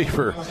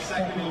receiver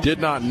did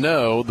not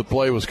know the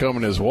play was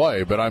coming his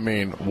way. But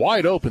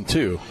wide open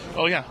too.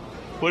 Oh yeah,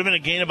 would have been a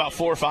gain about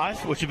 4 or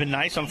 5, which would have been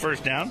nice on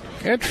first down.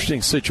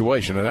 Interesting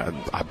situation, and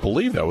I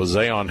believe that was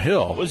Zayon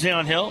Hill. Was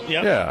Zayon Hill?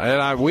 Yeah.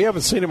 Yeah, and we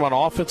haven't seen him on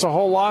offense a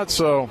whole lot,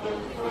 so.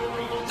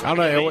 I don't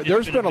know.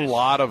 There's been a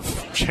lot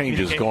of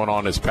changes going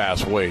on this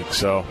past week,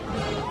 so.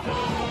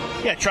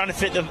 Yeah, trying to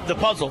fit the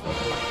puzzle,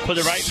 put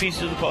the right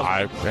pieces of the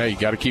puzzle. You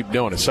got to keep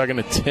doing it. 2nd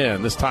and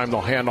 10. This time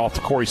they'll hand off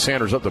to Corey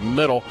Sanders up the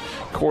middle.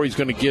 Corey's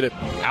going to get it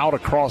out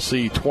across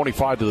the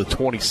 25 to the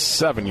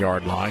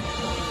 27-yard line.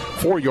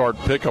 4-yard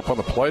pickup on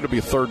the play. It'll be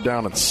a 3rd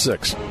down and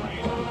 6.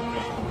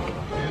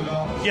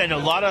 Yeah, a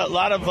lot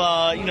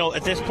of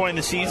at this point in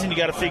the season, you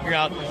got to figure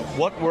out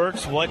what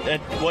works, what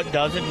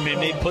doesn't.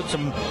 Maybe put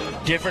some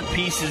different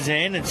pieces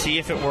in and see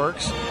if it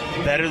works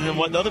better than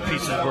what the other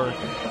pieces work.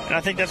 And I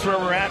think that's where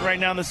we're at right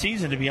now in the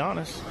season, to be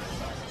honest.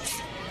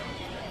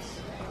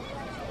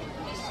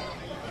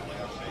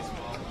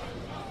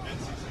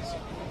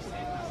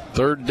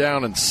 Third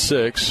down and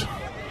 6.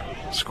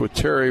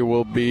 Squitieri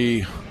will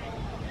be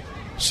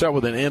set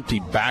with an empty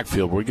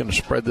backfield. We're going to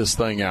spread this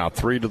thing out.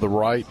 3 to the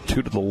right,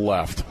 2 to the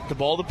left. The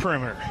ball to the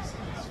perimeter.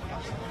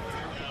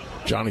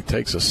 Johnny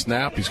takes a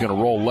snap. He's going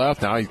to roll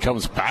left. Now he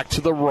comes back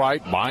to the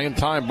right. Buying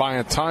time.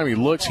 He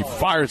looks. He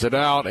fires it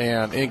out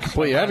and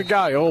incomplete. Had a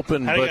guy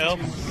open, but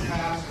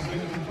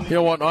you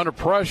know what? Under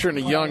pressure, and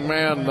the young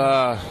man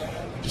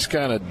just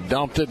kind of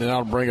dumped it, and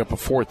that'll bring up a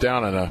 4th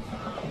down and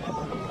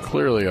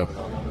clearly a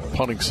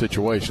punting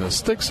situation. The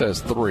stick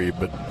says 3,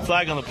 but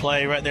flag on the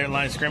play right there in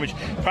line of scrimmage.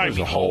 Probably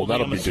be a hold.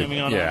 That'll be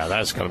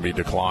that's going to be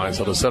declined.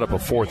 So they'll set up a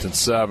 4th and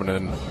 7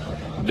 and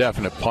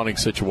definite punting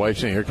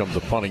situation. Here comes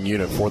the punting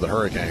unit for the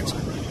Hurricanes.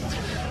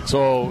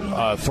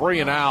 So 3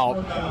 and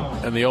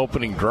out in the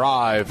opening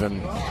drive,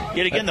 and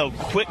yet again though,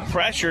 quick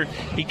pressure.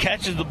 He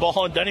catches the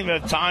ball and doesn't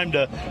even have time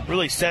to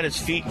really set his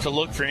feet to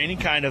look for any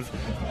kind of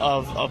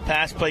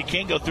pass play.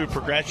 Can't go through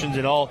progressions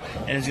at all,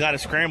 and has got to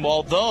scramble.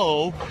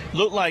 Although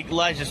looked like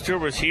Elijah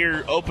Stewart was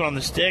here open on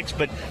the sticks,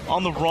 but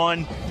on the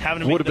run,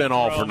 having to would have been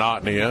all for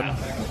naught in the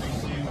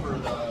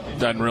end.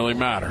 Doesn't really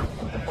matter.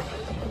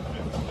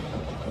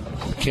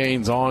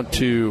 Hurricanes on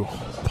to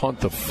punt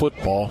the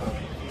football.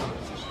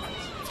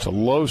 It's a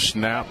low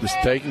snap. Is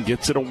taken,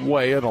 gets it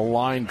away at a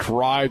line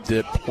drive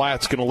that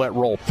Platt's going to let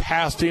roll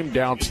past him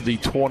down to the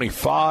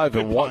 25.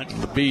 And what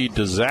would be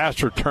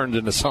disaster turns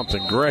into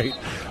something great.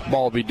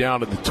 Ball will be down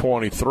to the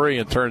 23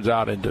 and turns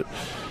out into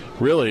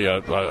really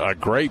a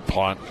great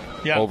punt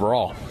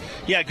overall.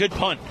 Yeah, good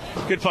punt.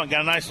 Good punt.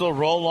 Got a nice little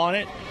roll on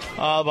it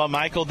by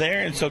Michael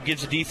there, and so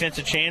gives the defense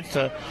a chance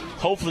to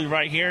hopefully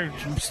right here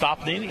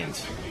stop the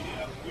Indians.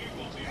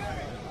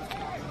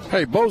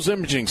 Hey, Bose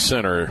Imaging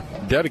Center,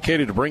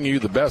 dedicated to bringing you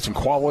the best in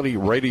quality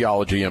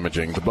radiology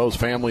imaging. The Bose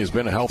family has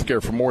been in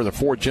healthcare for more than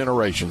 4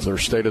 generations. Their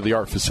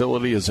state-of-the-art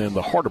facility is in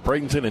the heart of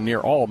Bradenton and near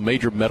all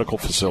major medical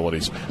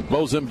facilities.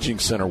 Bose Imaging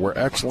Center, where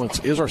excellence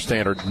is our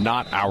standard,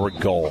 not our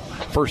goal.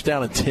 First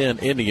down and 10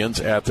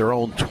 Indians at their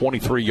own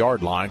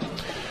 23-yard line.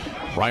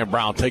 Ryan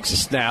Brown takes a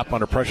snap.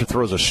 Under pressure,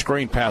 throws a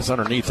screen pass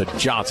underneath to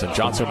Johnson.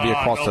 Johnson will be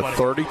across the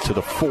 30 to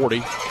the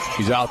 40.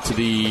 He's out to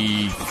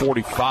the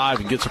 45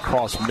 and gets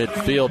across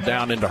midfield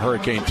down into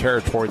Hurricane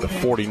territory, the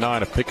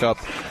 49, a pickup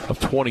of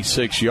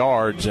 26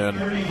 yards. And,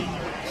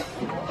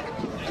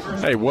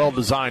 hey,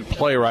 well-designed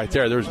play right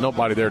there. There's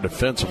nobody there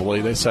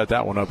defensively. They set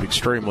that one up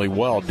extremely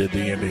well, did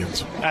the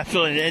Indians.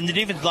 Absolutely. And the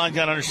defensive line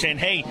got to understand,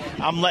 hey,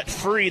 I'm let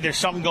free. There's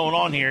something going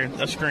on here,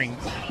 a screen.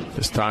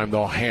 This time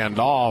they'll hand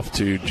off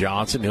to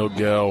Johnson. He'll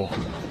go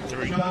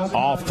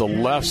off the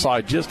left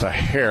side just a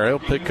hair. He'll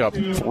pick up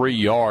 3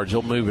 yards.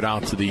 He'll move it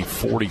out to the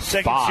 45.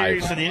 Second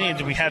series for the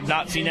Indians, we have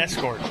not seen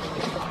Escort.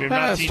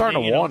 I'm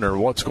starting to wonder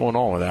what's going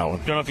on with that one.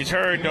 Don't know if he's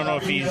hurt. Don't know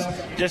if he's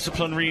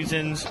discipline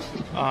reasons.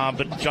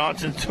 But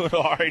Johnson's doing an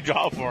all right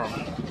job for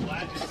him.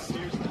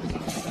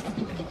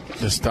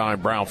 This time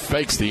Brown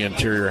fakes the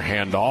interior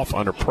handoff.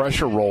 Under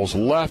pressure, rolls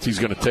left. He's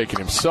going to take it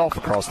himself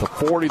across the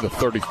 40, the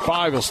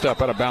 35. He'll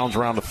step out of bounds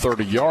around the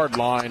 30-yard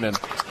line, and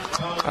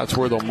that's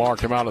where they'll mark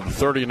him out at the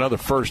 30. Another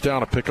first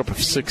down, a pickup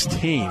of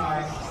 16.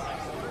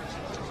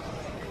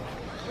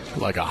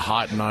 Like a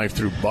hot knife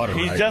through butter.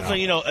 He's right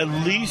definitely, now. at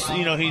least,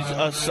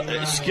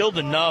 he's skilled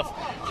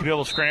enough to be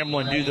able to scramble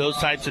and do those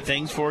types of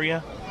things for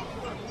you.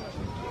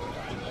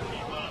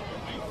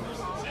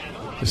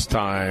 This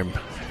time,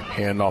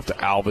 hand off to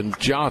Alvin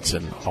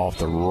Johnson off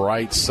the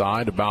right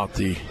side, about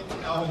the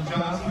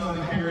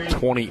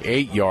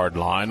 28-yard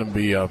line. It'll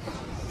be a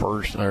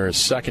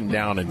second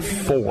down and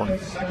 4.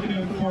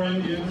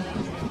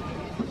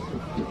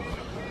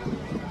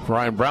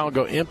 Ryan Brown will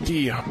go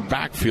empty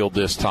backfield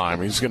this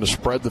time. He's going to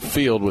spread the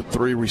field with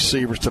 3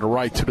 receivers to the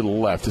right, 2 to the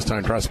left. This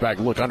time tries back,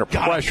 look under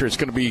pressure. It's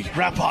going to be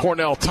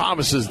Cornell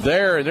Thomas is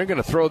there, and they're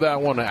going to throw that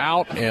one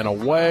out and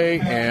away.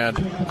 And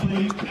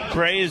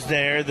Gray is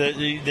there.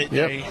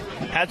 They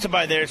had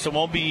somebody there, so it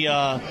won't be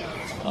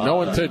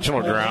no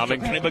intentional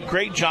grounding. But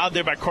great job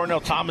there by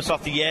Cornell Thomas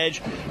off the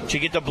edge to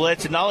get the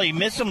blitz. And not only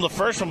miss him the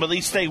first one, but at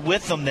least stay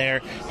with them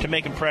there to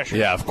make him pressure.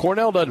 Yeah, if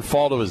Cornell doesn't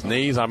fall to his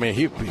knees, I mean,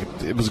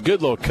 it was a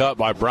good little cut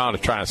by Brown to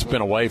try and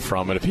spin away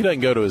from it. If he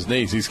doesn't go to his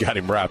knees, he's got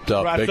him wrapped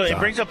up big time. It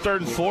brings up 3rd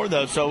and 4,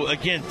 though. So,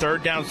 again,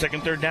 third down. See if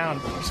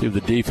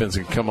the defense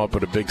can come up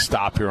with a big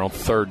stop here on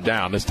 3rd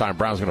down. This time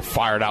Brown's going to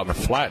fire it out in the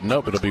flat.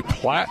 Nope, it'll be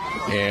Platt,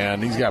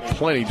 and he's got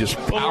plenty, just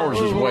powers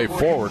his way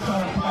forward.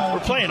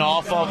 We're playing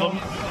off of him.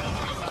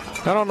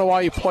 I don't know why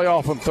you play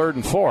off on 3rd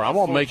and 4. I'm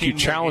going to make you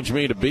challenge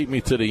me to beat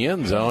me to the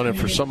end zone, and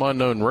for some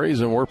unknown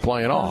reason, we're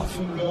playing off.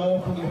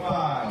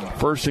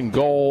 1st and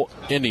goal,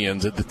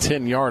 Indians at the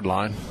 10-yard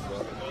line.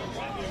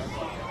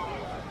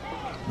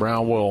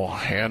 Brown will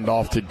hand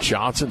off to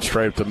Johnson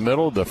straight up the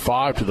middle, the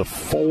 5 to the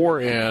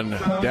 4, and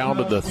down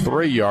to the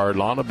 3-yard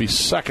line. It'll be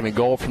 2nd and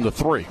goal from the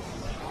 3.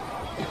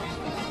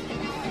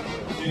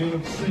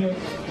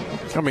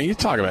 I mean, you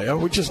talk about it.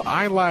 We're just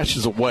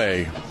eyelashes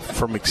away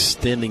from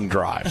extending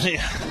drives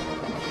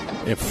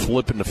and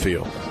flipping the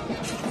field.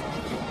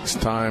 This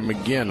time,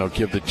 again, they'll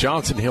give to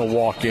Johnson. He'll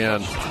walk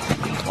in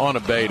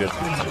unabated.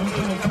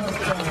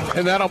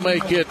 And that'll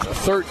make it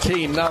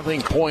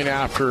 13-0, point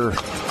after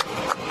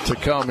to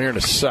come here in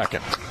a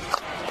second.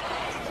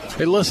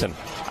 Hey, listen,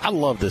 I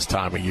love this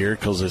time of year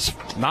because it's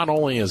not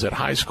only is it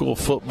high school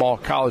football,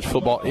 college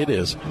football, it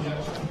is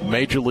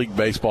Major League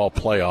Baseball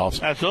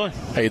playoffs. Absolutely.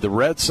 Hey, the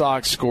Red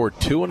Sox scored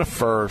 2 in the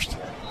first,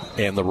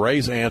 and the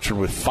Rays answered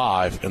with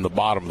 5 in the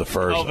bottom of the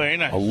first. Oh, very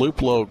nice. A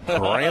Luplo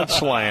grand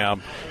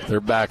slam. They're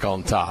back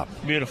on top.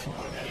 Beautiful.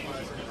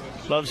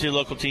 Love to see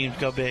local teams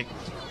go big.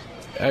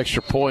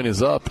 Extra point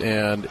is up,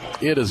 and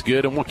it is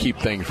good, and we'll keep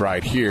things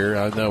right here.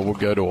 I know we'll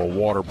go to a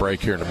water break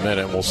here in a minute,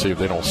 and we'll see if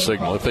they don't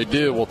signal. If they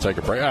do, we'll take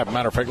a break.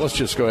 Matter of fact, let's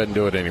just go ahead and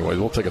do it anyways.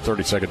 We'll take a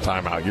 30-second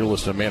timeout. You're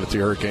listening to Manatee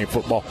Hurricane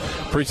Football,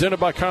 presented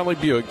by Conley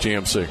Buick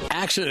GMC.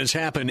 Accidents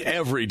happen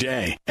every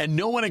day, and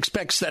no one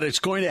expects that it's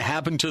going to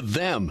happen to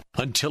them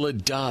until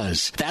it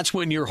does. That's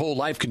when your whole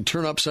life can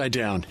turn upside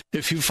down.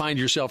 If you find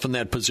yourself in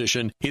that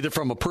position, either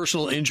from a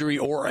personal injury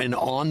or an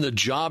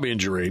on-the-job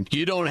injury,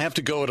 you don't have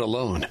to go it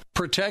alone.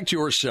 Protect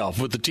yourself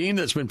with the team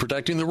that's been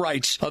protecting the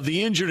rights of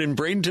the injured in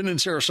Bradenton and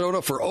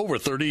Sarasota for over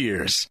 30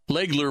 years.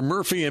 Legler,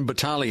 Murphy, and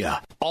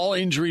Battaglia. All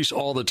injuries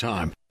all the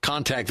time.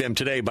 Contact them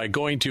today by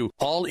going to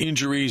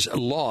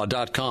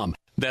allinjurieslaw.com.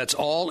 That's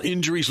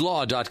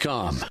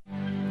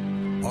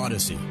allinjurieslaw.com.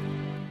 Odyssey.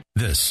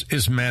 This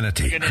is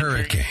Manatee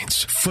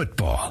Hurricanes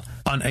football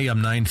on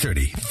AM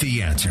 930,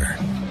 The Answer.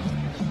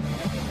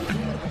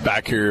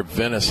 Back here at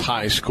Venice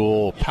High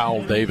School,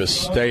 Powell Davis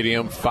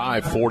Stadium,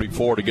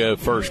 5:44 to go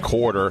first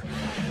quarter.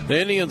 The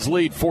Indians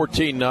lead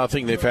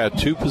 14-0. They've had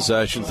 2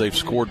 possessions. They've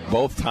scored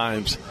both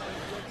times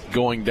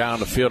going down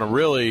the field. And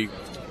really,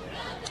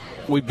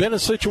 we've been in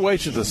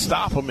situations to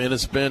stop them, and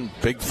it's been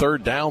big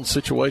third down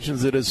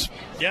situations that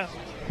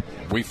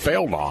we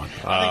failed on.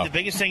 I think the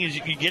biggest thing is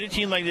you get a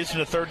team like this in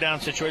a third down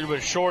situation,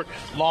 but short,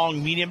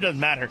 long, medium, doesn't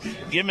matter.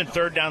 Get them in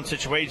third down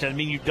situations. I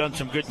mean, you've done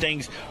some good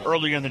things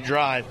earlier in the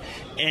drive,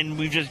 and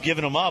we've just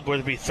given them up,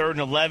 whether it be 3rd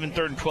and 11,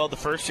 3rd and 12, the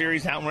first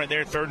series, that one right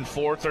there, 3rd and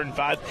 4, 3rd and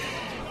 5.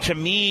 To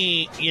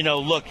me,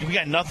 look, we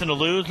got nothing to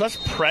lose. Let's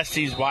press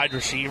these wide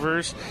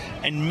receivers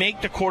and make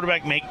the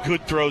quarterback make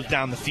good throws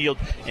down the field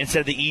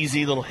instead of the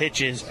easy little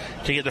hitches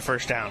to get the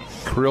first down.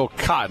 Kirill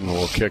Cotton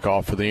will kick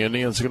off for the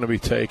Indians. Going to be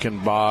taken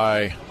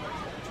by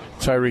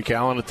Tyreek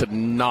Allen at the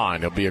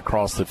 9. He'll be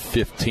across the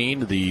 15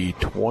 to the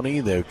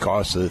 20. They'll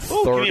cross the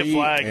 30,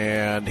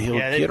 and he'll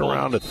get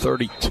around to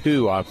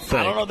 32, I think.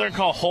 I don't know if they're going to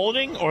call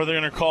holding or they're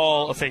going to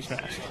call a face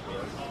mask.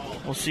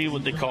 We'll see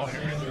what they call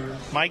here.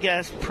 My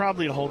guess,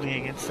 probably a holding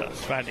against us,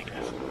 if I had to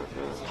guess.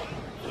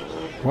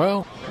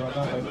 Well,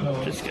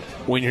 just good.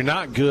 When you're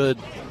not good,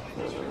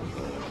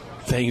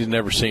 things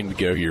never seem to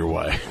go your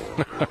way.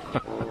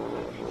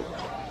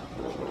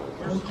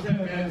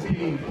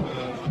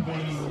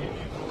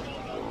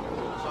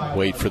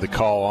 Wait for the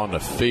call on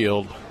the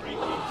field.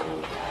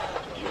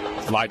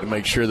 I'd like to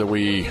make sure that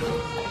we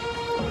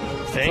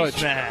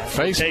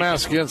face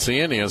mask against the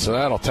Indians, so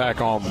that'll tack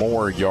on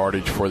more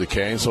yardage for the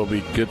Canes. So it'll be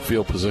good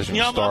field position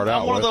to start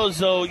out with. I'm one of those,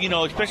 though,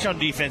 especially on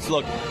defense.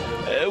 Look,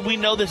 we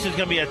know this is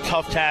going to be a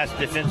tough task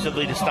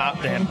defensively to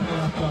stop them.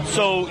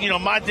 So,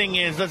 my thing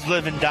is let's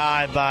live and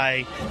die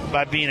by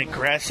being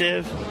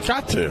aggressive.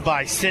 Got to.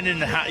 By sending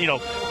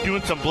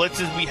doing some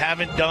blitzes we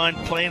haven't done,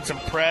 playing some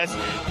press,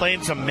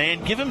 playing some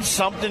man. Give them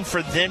something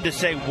for them to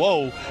say,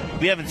 whoa,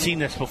 we haven't seen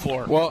this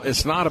before. Well,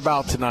 it's not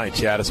about tonight,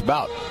 Chad. It's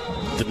about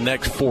the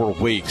next 4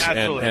 weeks.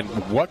 And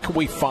what can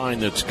we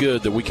find that's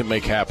good that we can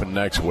make happen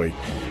next week?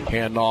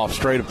 Hand off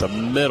straight up the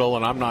middle,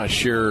 and I'm not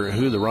sure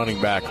who the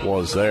running back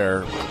was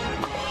there.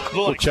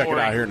 We'll check it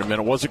out here in a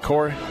minute. Was it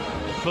Corey?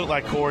 Looked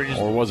like Corey.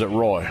 Or was it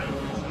Roy?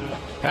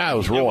 It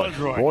was Roy. It was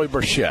Roy. Roy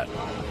Burchett.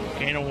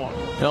 Gain of 1.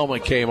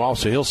 Helmet came off,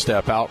 so he'll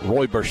step out.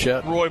 Roy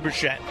Burchett.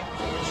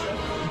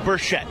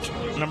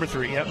 Burchett, number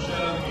 3, yep.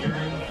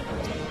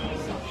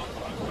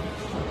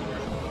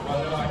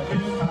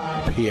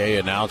 PA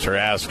announcer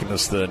asking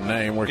us the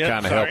name. We're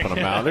kind of helping them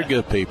out. They're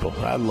good people.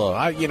 I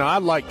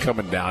like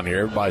coming down here.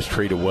 Everybody's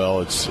treated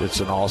well. It's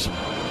an awesome.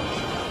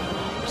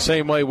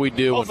 Same way we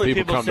do hopefully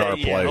when people come to our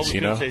place.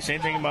 Say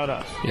same thing about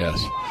us.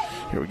 Yes.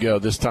 Here we go.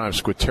 This time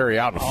Squitieri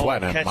out in the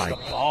flat end.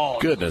 My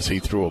goodness, he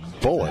threw a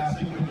bullet.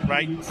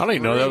 Right. I don't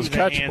even know that was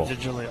catchable.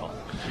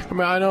 I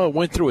mean, I know it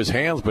went through his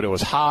hands, but it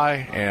was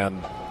high,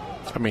 and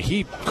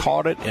he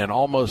caught it and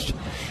almost.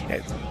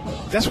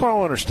 That's what I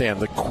don't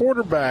understand. The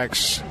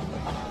quarterbacks,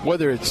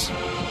 whether it's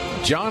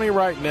Johnny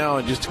right now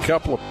and just a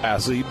couple of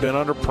passes, he's been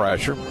under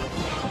pressure.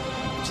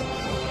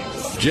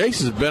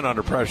 Jason's been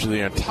under pressure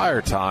the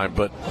entire time,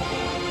 but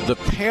the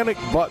panic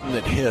button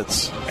that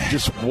hits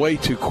just way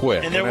too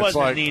quick. And there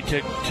wasn't a need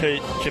to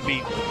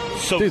be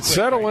so dude, quick.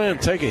 Settle in,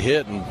 take a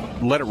hit,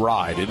 and let it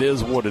ride. It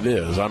is what it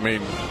is.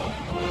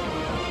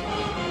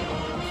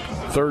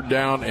 3rd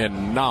down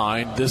and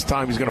 9. This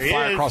time he's going to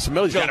fire across the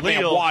middle. He's got a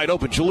man wide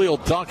open.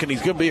 Jaleel Duncan. He's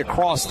going to be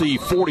across the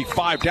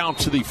 45 down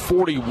to the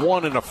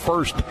 41 and a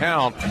first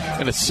down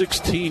and a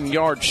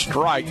 16-yard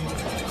strike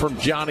from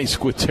Johnny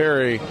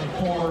Squitieri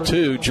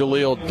to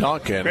Jaleel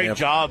Duncan. Great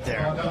job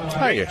there.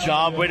 Great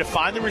job. Way to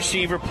find the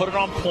receiver, put it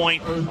on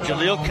point.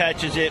 Jaleel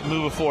catches it,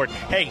 move it forward.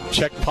 Hey,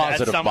 check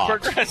positive that's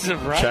box.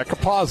 Progressive, right? Check a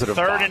positive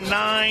 3rd box. and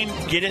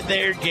 9. Get it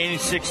there. Gaining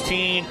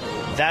 16.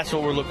 That's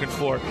what we're looking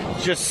for.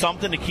 Just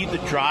something to keep the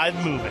drive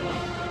moving.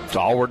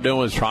 So all we're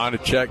doing is trying to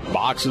check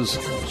boxes.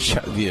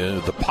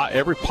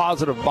 Every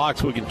positive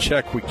box we can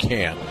check, we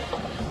can.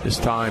 This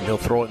time he'll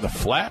throw it in the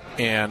flat,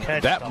 and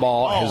that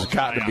ball has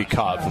got to be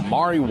caught.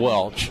 Mari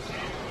Welch.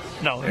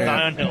 No,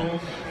 Zion Hill.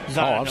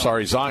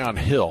 Zion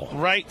Hill.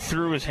 Right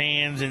through his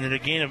hands, and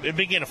it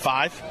began a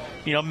 5.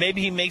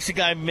 Maybe he makes a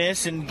guy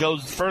miss and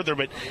goes further,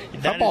 but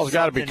that ball's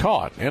got to be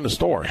caught. End of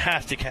story.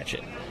 Have to catch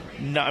it.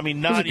 No, not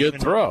even a good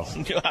throw.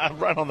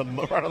 right on the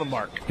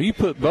mark. You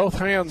put both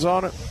hands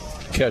on it,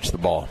 catch the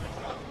ball.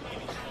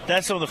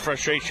 That's some of the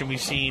frustration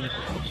we've seen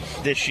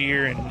this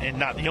year, and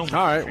not the only.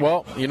 All right,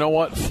 well, you know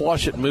what?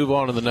 Flush it and move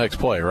on to the next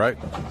play, right?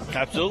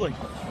 Absolutely.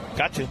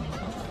 Got to.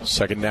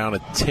 2nd down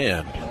at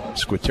 10.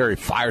 Squitieri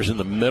fires in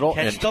the middle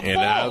and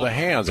out of the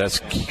hands. That's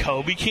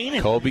Kobe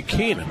Keenan.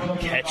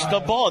 Catch the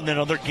ball, and then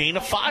another gain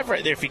of 5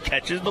 right there if he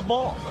catches the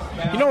ball.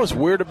 You know what's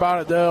weird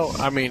about it, though?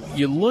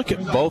 You look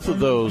at both of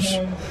those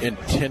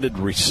intended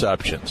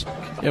receptions.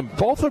 and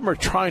both of them are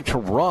trying to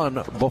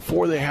run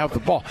before they have the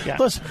ball. Yeah.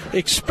 Listen,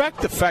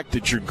 expect the fact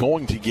that you're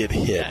going to get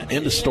hit.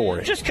 End of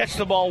story. Just catch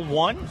the ball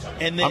one,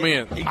 and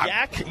then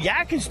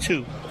yak is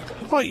two.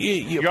 Well,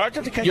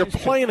 you're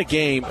playing a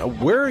game.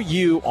 Where are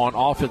you on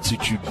offense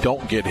that you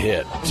don't get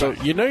hit? So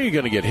you know you're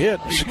going to get hit.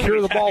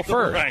 Secure the ball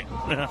first. Right.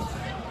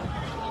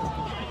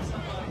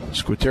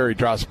 Squitieri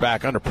drops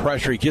back under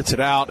pressure. He gets it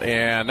out,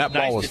 and that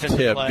ball was tipped.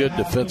 Play. Good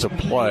defensive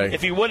play.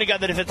 If he wouldn't have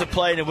got the defensive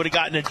play and it would have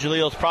gotten to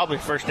Jalil's, probably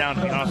first down,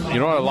 to be honest. You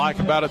know what I like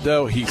about it,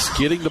 though? He's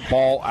getting the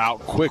ball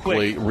out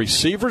quickly.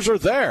 Receivers are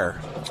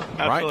there,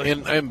 Absolutely.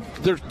 right? And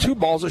there's two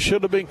balls that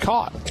should have been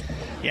caught.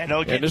 Yeah,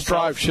 no. And this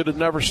drive should have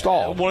never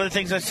stalled. One of the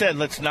things I said,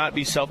 let's not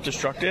be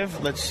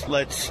self-destructive. Let's.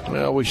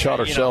 Well, we shot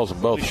ourselves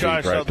in both feet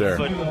right there.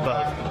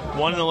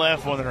 One in the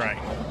left, one in the right.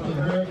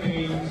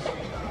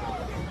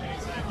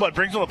 What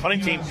brings on the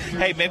punting team?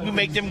 Hey, maybe we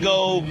make them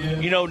go,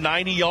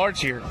 90 yards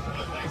here.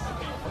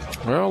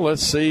 Well,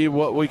 let's see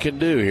what we can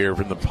do here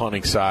from the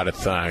punting side of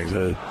things.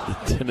 The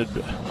intended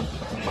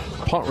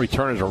punt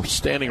returners are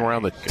standing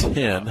around the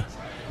 10.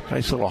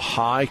 Nice little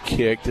high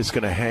kick that's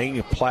going to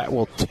hang. Platt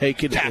will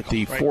take it at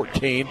the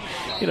 14.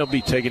 It'll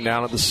be taken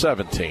down at the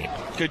 17.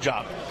 Good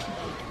job.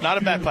 Not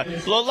a bad punt.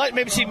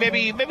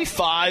 Maybe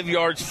 5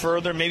 yards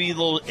further, maybe a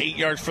little 8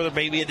 yards further,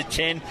 maybe at the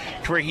 10,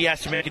 to where he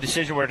has to make a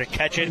decision whether to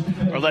catch it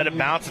or let it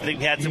bounce. I think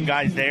we had some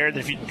guys there that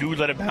if you do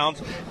let it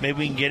bounce, maybe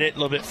we can get it a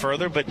little bit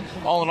further. But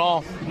all in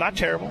all, not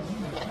terrible.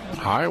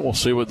 All right, we'll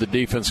see what the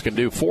defense can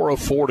do.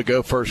 4:04 to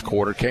go first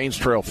quarter. Canes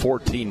trail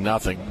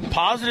 14-0.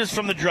 Positives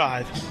from the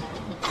drive.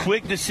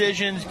 Quick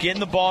decisions,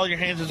 getting the ball in your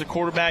hands as a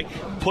quarterback,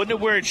 putting it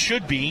where it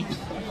should be.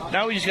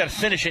 Now we just got to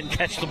finish it and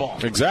catch the ball.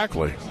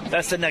 Exactly.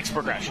 That's the next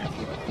progression.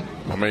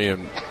 I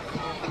mean,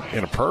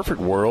 in a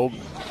perfect world,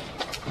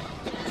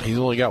 he's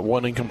only got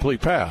one incomplete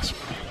pass.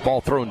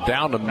 Ball thrown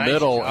down the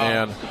middle,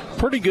 and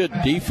pretty good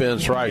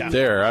defense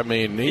there. I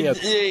mean, we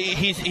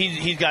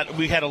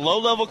had a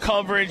low-level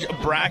coverage,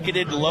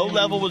 bracketed. Low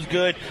level was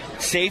good.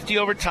 Safety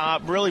over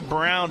top. Really,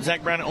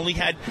 Zach Brown only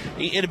had –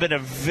 it had been a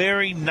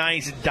very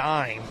nice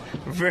dime.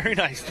 Very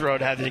nice throw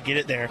to have to get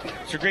it there.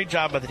 It's a great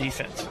job by the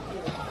defense.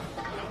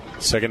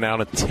 Second down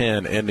at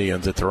 10,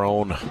 Indians at their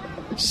own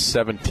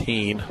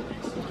 17.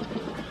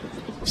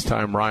 This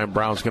time Ryan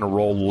Brown's going to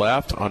roll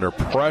left under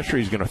pressure.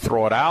 He's going to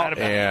throw it out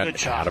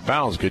out of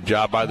bounds. Good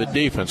job by the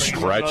defense,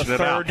 stretching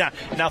it out. Down.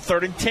 Now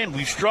 3rd and 10.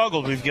 We've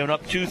struggled. We've given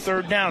up 2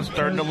 third downs.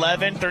 3rd and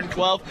 11, 3rd and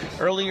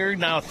 12 earlier.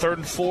 Now 3rd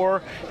and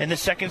 4 in the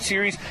second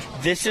series.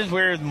 This is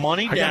where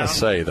money down. I got to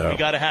say, though, you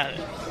got to have it.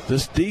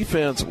 This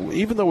defense,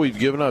 even though we've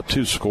given up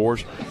 2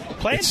 scores,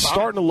 it's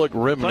starting to look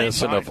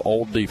reminiscent of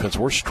old defense.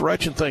 We're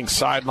stretching things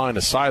sideline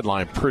to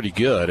sideline pretty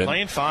good. And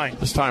playing fine.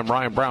 This time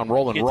Ryan Brown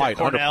rolling right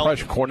under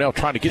pressure. Cornell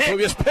trying to get to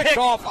it. Picked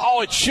off.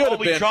 Oh, it should have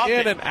been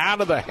in and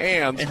out of the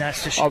hands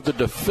of the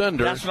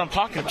defender. That's what I'm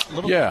talking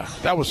about.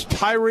 That was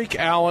Tyreek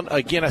Allen.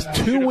 Again, that's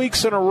 2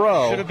 weeks in a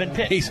row. Should have been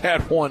picked. He's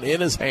had one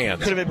in his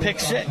hands. Could have been pick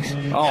 6.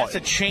 Oh, that's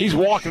a change. He's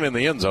walking in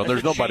the end zone.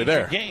 There's nobody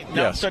there. Game.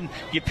 Now all of a sudden,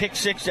 you pick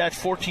 6, that's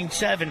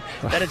 14-7.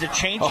 That is a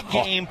change of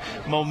game,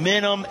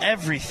 momentum,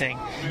 everything.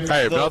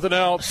 Hey, if nothing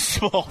else,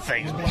 small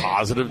things.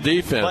 Positive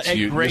defense.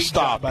 You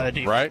stop by the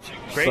defense. Right?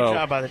 Great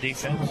job by the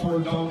defense.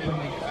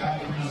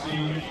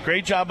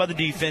 Great job by the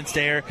defense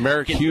there.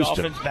 Merrick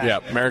Houston.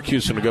 Merrick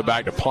Houston to go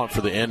back to punt for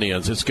the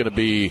Indians. It's going to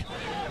be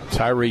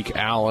Tyreek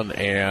Allen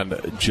and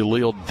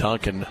Jaleel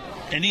Duncan.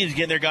 Indians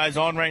getting their guys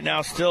on right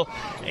now. Still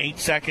 8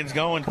 seconds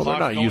going. Well, they're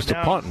not used to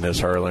punting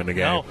this early in the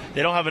game. No,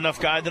 they don't have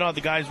enough guys. They don't have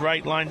the guys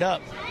lined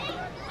up.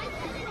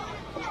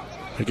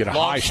 They get a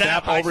high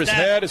snap over his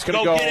head. It's going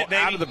to go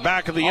out of the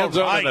back of the end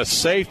zone and a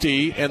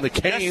safety, and the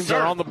Canes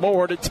are on the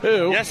board at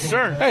 2. Yes,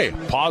 sir. Hey,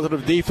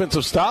 positive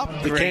defensive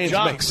stop. The Canes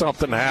make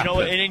something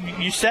happen.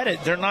 And you said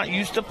it. They're not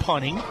used to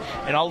punting,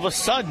 and all of a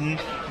sudden,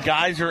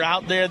 guys are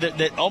out there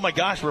that oh my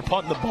gosh, we're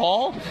punting the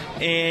ball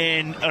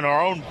in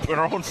our own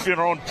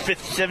 5th,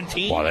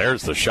 17. Well,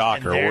 there's the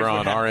shocker. We're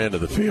on our end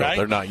of the field. Right?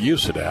 They're not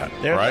used to that.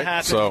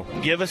 Right? So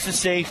give us the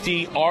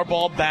safety, our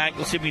ball back.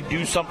 Let's see if we can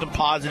do something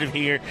positive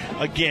here.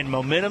 Again,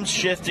 momentum's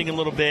shifting a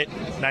little bit.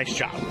 Nice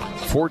job.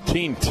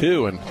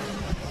 14-2, and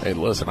hey,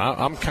 listen,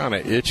 I'm kind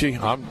of itchy.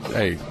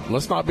 Hey,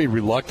 let's not be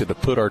reluctant to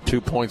put our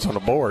 2 points on the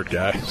board,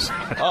 guys.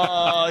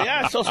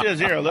 Associate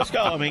 0. Let's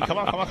go. I mean, come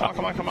on.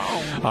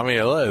 I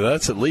mean,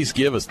 let's at least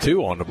give us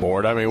 2 on the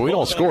board. I mean, we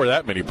don't score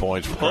that many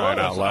points for crying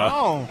out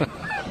loud.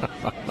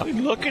 We're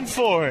looking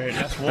for it.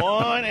 That's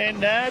 1,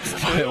 and that's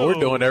 2. We're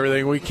doing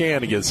everything we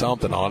can to get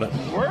something on it.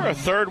 We're a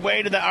third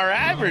way to our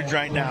average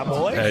right now,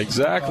 boys.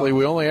 Exactly.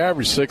 We only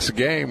average 6 a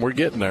game. We're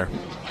getting there.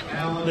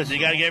 Listen,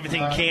 you got to get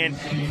everything you can.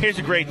 Here's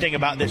the great thing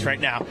about this right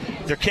now.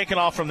 They're kicking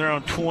off from their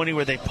own 20,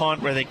 where they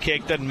punt, where they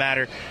kick, doesn't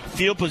matter.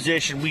 Field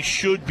position, we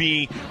should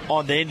be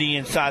on the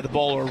Indian side of the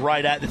ball or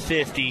right at the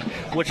 50,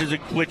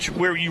 which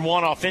where you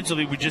want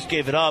offensively. We just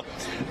gave it up.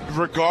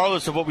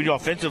 Regardless of what we do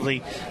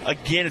offensively,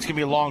 again, it's going to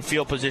be a long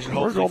field position.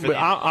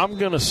 I'm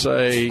going to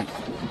say,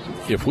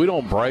 if we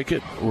don't break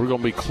it, we're going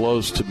to be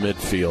close to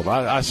midfield.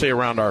 I say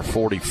around our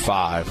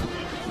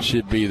 45.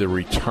 should be the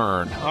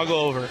return. I'll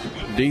go over.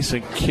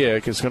 Decent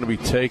kick. It's going to be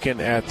taken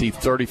at the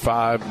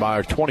 25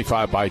 by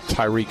 25 by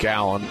Tyreek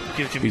Allen.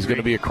 He's going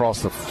to be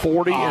across the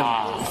 40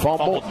 and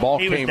fumbled. Ball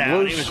came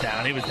loose.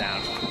 He was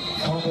down.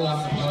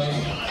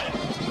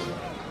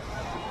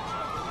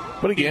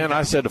 But again,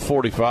 I said the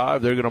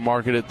 45. They're going to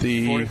mark it at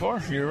the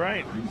 44. You're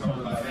right.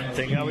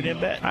 Take how we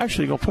didn't bet.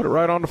 Actually, going to put it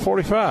right on the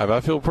 45.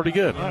 I feel pretty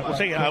good. All right, we'll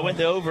take it. I went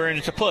the over, and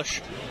it's a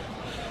push.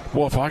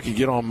 Well, if I could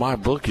get on my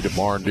bookie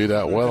tomorrow and do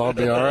that well, I'll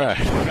be all right.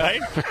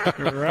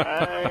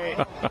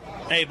 Right.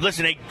 Hey,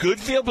 listen, a good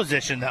field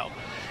position, though.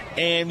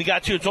 And we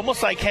got 2. It's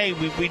almost like, hey,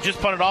 we just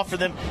punted off for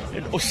them.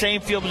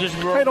 Same field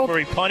position where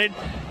we punted,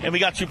 and we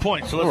got 2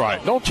 points. So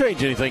let's go. Don't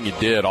change anything you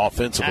did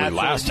offensively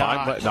last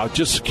time. Now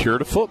just secure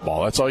the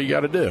football. That's all you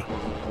got to do.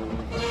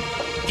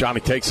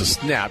 Johnny takes a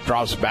snap,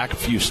 drops back a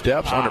few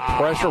steps, under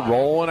pressure,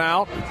 rolling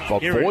out,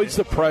 avoids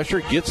the pressure,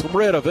 gets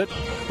rid of it,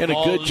 and a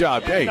good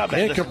job. Hey,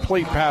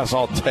 incomplete pass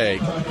I'll take.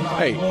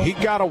 Hey, he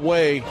got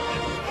away.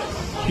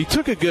 He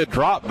took a good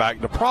drop back.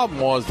 The problem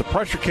was the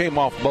pressure came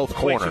off both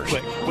corners.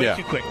 Way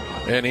too quick.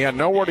 And he had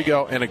nowhere to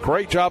go, and a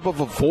great job of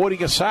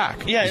avoiding a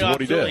sack. Yeah, is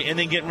what he did. And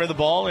then getting rid of the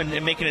ball and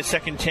making it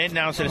 2nd and 10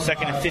 now instead of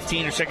 2nd and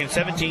 15 or 2nd and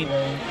 17.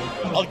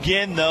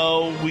 Again,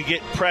 though, we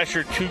get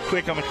pressure too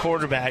quick on the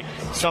quarterback,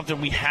 something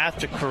we have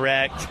to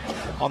correct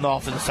on the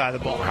offensive side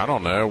of the ball. I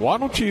don't know. Why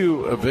don't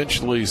you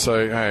eventually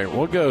say, hey,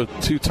 we'll go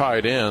 2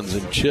 tight ends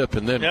and chip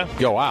and then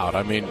go out?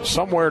 I mean,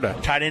 somewhere to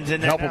tight ends in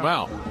help them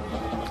out.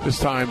 This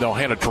time they'll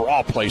hand a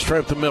draw play straight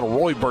up the middle.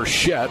 Roy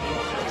Burchett.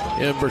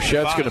 And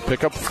Burchett's going to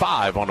pick up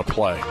 5 on the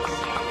play.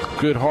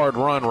 Good hard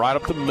run right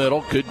up the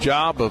middle. Good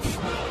job of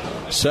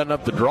setting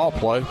up the draw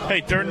play.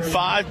 Hey, 3rd and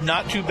 5,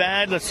 not too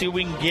bad. Let's see what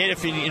we can get.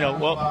 If bring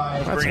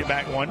it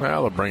back 1.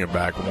 Well, they'll bring it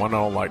back 1. I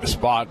don't like the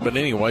spot, but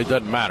anyway, it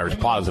doesn't matter. It's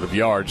positive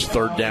yards.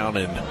 3rd down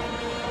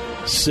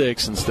and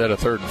 6 instead of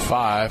 3rd and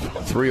 5.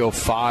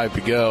 3:05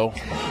 to go.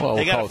 Well,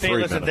 they we'll call it 3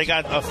 minutes. They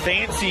got a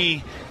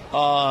fancy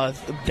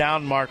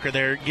down marker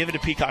there. Give it to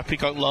Peacock.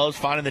 Peacock loves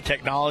finding the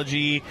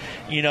technology,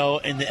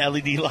 and the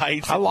LED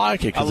lights. I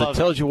like it because it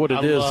tells you what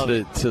it is.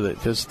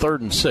 It's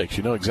 3rd and 6.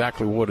 You know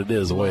exactly what it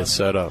is, the way it's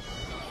set up.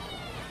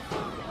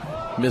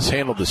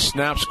 Mishandled the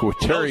snap.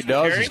 Squitieri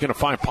does. He's going to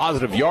find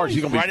positive yards.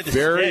 He's going to be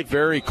very,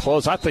 very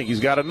close. I think he's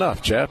got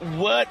enough, Chad.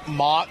 What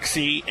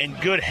moxie and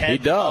good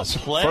head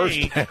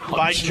play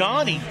by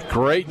Johnny.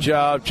 Great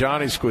job,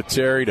 Johnny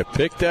Squitieri, to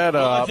pick that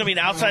up. I mean,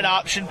 outside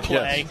option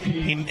play.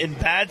 Yes. In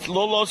bad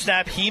low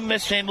snap, he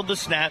mishandled the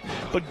snap,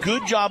 but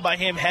good job by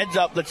him. Heads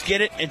up, let's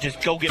get it and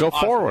just go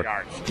forward.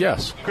 Yards.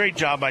 Yes. Great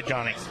job by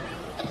Johnny.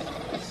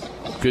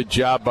 Good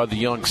job by the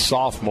young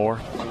sophomore.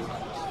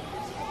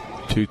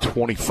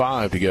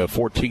 2:25 to go,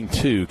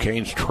 14-2,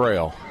 Canes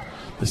trail.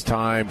 This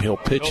time he'll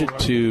pitch it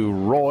to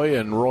Roy,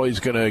 and Roy's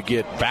going to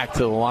get back to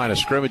the line of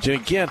scrimmage.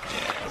 And again,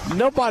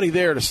 nobody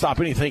there to stop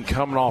anything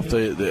coming off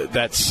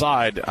that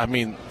side. I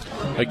mean,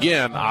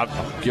 again,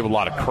 I'll give a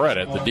lot of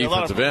credit. The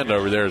defensive end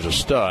over there is a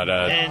stud.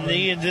 And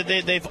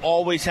they've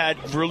always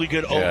had really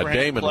good overhand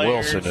Damon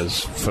players. Wilson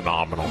is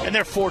phenomenal. And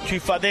they're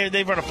 4-2-5.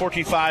 They've run a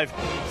 4-2-5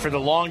 for the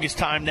longest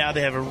time now.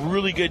 They have a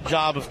really good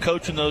job of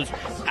coaching those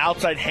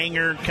outside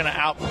hanger, kind of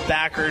out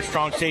backers,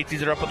 strong safeties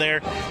that are up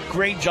there.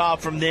 Great job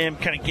from them,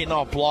 kind of getting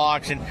off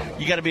blocks. And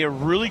you got to be a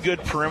really good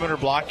perimeter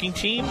blocking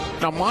team.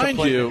 Now, mind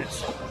you,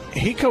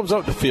 he comes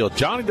up the field.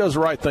 Johnny does the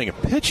right thing of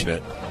pitching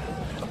it.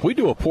 We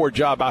do a poor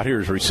job out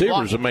here as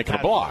receivers of making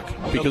a block.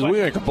 Because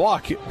we make a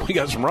block, we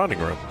got some running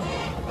room.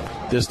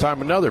 This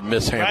time another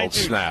mishandled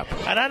snap.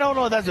 And I don't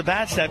know if that's a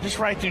bad snap. Just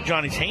right through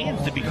Johnny's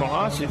hands, to be quite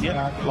honest with you.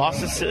 Lost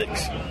to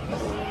 6.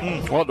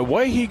 Well, the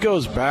way he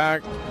goes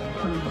back,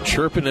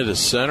 chirping at his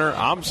center,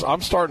 I'm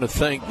starting to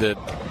think that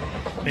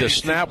the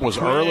snap was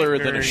earlier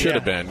than it should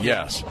have been.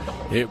 Yes.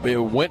 It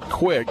went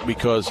quick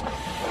because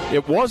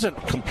it wasn't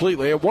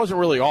really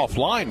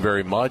offline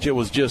very much. It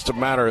was just a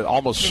matter of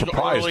almost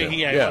surprised him.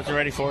 He wasn't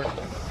ready for it.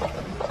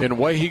 In a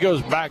way, he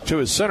goes back to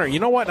his center. You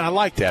know what? And I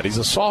like that. He's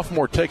a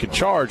sophomore taking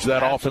charge of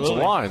that offensive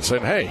line,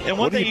 saying, hey, and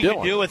what are you doing? And one thing you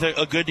can do with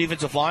a good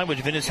defensive line, which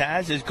Venice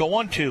has, is go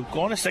on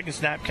a second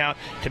snap count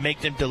to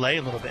make them delay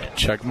a little bit.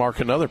 Check mark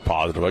another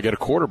positive. I got a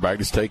quarterback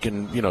that's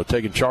taking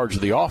charge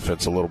of the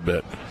offense a little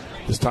bit.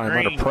 This time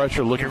under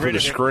pressure, looking for the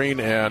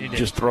screen, and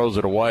just throws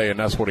it away, and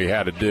that's what he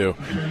had to do.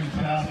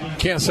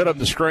 Can't set up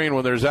the screen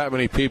when there's that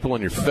many people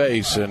in your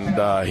face,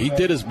 and he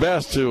did his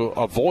best to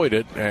avoid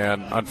it.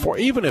 And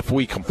even if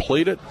we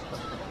complete it,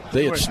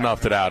 they had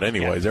snuffed it out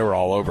anyways. Yeah. They were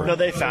all over. No,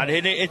 they found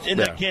it.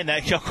 Again,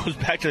 that goes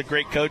back to the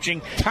great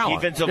coaching.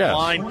 Talent. Defensive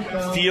line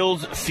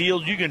feels.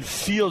 You can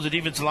feel as a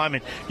defensive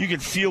lineman. You can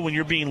feel when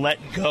you're being let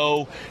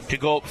go to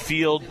go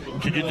upfield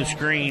to do the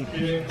screen,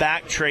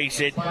 back trace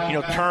it,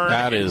 turn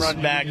and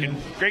run back. And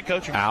great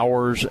coaching.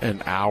 Hours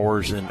and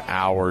hours and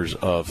hours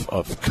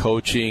of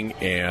coaching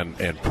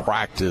and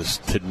practice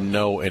to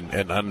know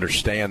and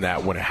understand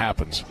that when it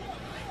happens.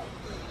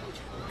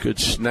 Good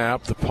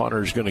snap. The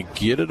punter is going to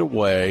get it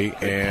away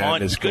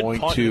and is going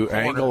to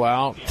angle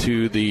out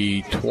to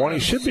the 20.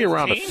 Should be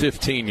around the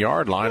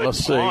 15-yard line. Let's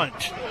see.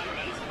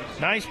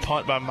 Nice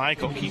punt by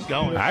Michael. Keep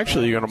going.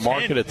 Actually, you're going to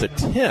mark it at the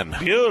 10.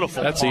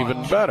 Beautiful That's punt.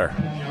 even better.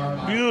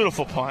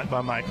 Beautiful punt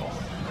by Michael.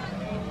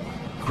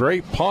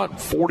 Great punt.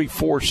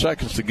 44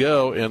 seconds to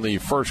go in the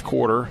first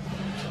quarter.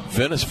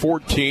 Venice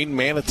 14,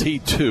 Manatee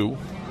 2.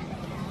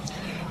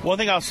 One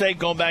thing I'll say,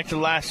 going back to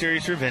the last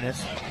series for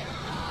Venice,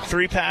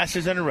 3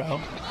 passes in a row.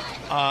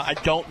 I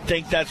don't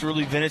think that's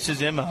really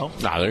Venice's MO.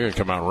 Nah, they're going to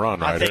come out and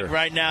run I think here.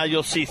 right now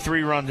you'll see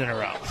 3 runs in a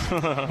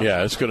row.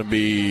 Yeah, it's going to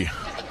be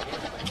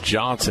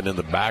Johnson in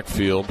the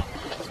backfield.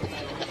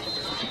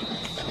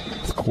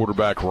 The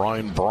quarterback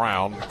Ryan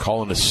Brown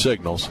calling his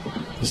signals.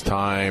 This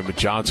time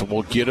Johnson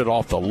will get it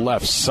off the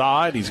left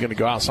side. He's going to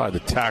go outside the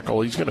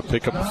tackle. He's going to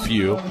pick up a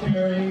few.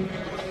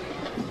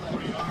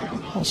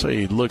 I'll say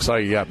he looks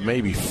like he got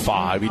maybe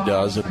 5. He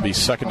does. It'll be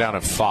second down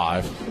and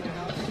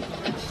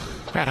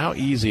 5. Man, how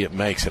easy it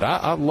makes it.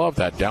 I love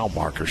that down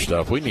marker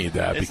stuff. We need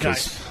that It's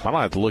because nice. I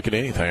don't have to look at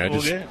anything.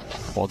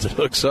 Once it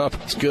hooks up,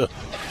 it's good.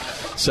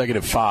 Second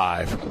and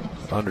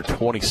 5. Under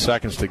 20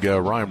 seconds to go.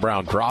 Ryan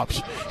Brown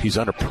drops. He's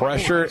under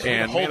pressure,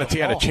 and Manatee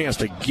had a chance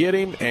to get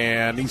him,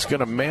 and he's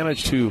going to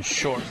manage to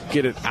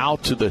get it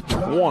out to the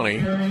 20.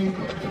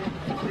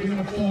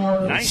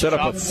 Nice set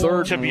job, up a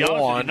third to be and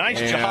honest, 1.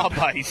 Nice job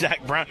by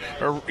Zach Brown,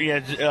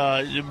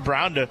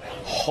 Brown to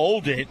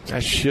hold it.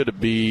 That should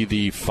be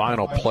the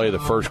final play of the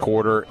first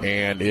quarter,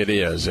 and it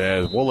is.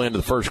 As we'll end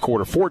the first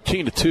quarter,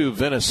 14-2,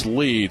 Venice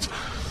leads.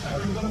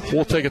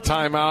 We'll take a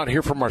timeout,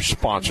 hear from our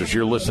sponsors.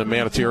 You're listening to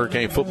Manatee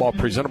Hurricane Football,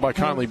 presented by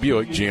Conley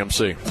Buick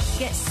GMC.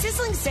 Get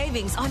sizzling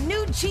savings on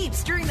new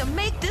Jeeps during the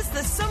Make This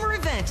the Summer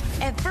event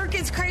at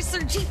Perkins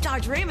Chrysler Jeep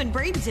Dodge Ram in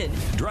Bradenton.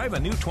 Drive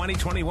a new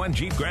 2021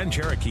 Jeep Grand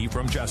Cherokee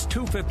from just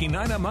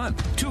 $259 a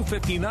month.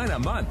 $259 a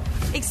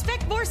month.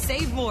 Expect more,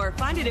 save more.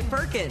 Find it at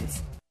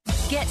Perkins.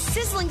 Get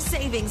sizzling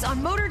savings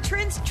on Motor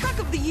Trend's Truck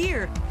of the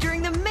Year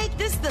during the Make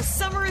This the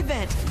Summer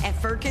event at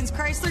Perkins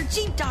Chrysler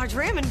Jeep Dodge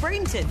Ram in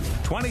Bradenton.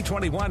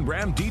 2021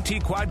 Ram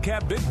DT Quad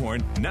Cab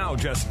Bighorn, now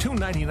just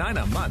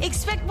 $299 a month.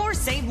 Expect more,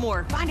 save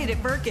more. Find it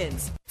at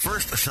Perkins.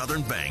 First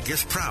Southern Bank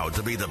is proud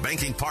to be the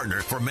banking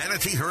partner for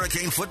Manatee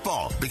Hurricane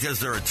Football because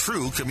they're a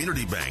true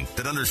community bank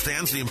that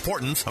understands the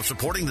importance of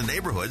supporting the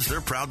neighborhoods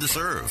they're proud to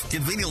serve.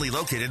 Conveniently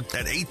located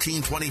at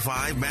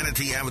 1825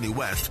 Manatee Avenue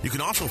West, you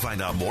can also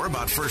find out more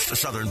about First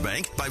Southern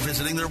Bank by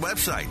visiting their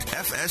website,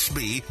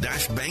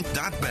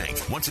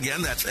 fsb-bank.bank. Once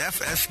again, that's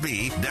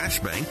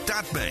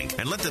fsb-bank.bank.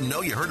 And let them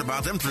know you heard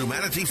about them through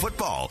Manatee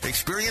Football.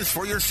 Experience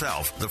for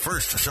yourself the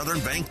First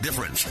Southern Bank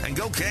difference. And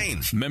go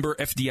Canes. Member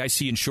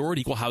FDIC insured,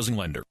 equal housing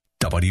lender.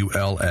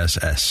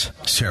 WLSS,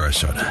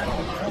 Sarasota.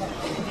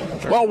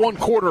 Well, one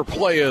quarter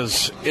play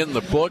is in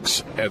the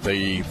books as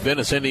the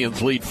Venice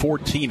Indians lead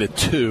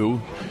 14-2.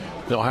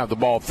 They'll have the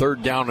ball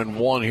third down and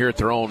 1 here at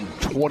their own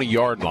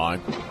 20-yard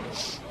line.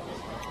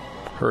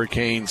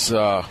 Hurricanes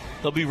They'll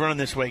be running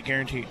this way,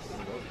 guaranteed.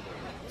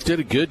 did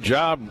a good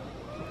job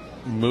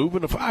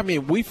moving. I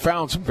mean, we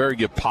found some very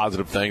good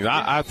positive things.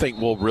 I think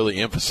we'll really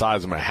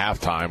emphasize them at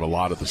halftime, a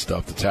lot of the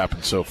stuff that's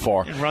happened so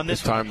far. And run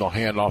this time they'll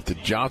hand off to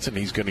Johnson.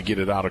 He's going to get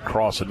it out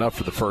across enough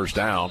for the first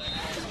down.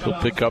 He'll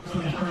pick up.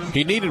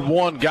 He needed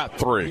 1, got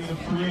 3.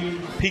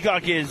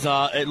 Peacock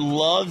it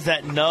loves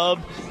that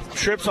nub.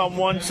 Trips on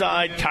one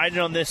side, tight it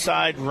on this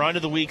side, run to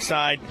the weak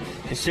side.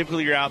 Because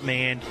typically you're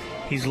outmanned.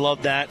 He's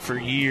loved that for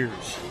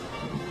years.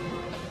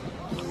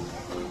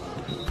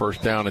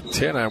 First down at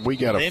 10, and we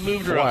got a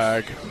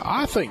flag.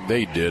 I think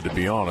they did, to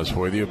be honest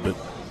with you, but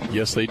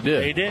yes, they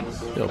did. They did.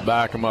 They'll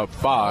back them up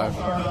 5.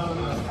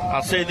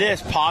 I'll say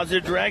this,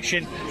 positive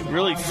direction.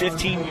 Really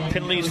 15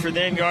 penalties for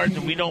them yards,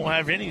 and we don't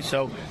have any,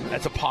 so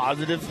that's a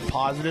positive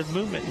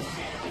movement.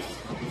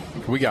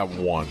 We got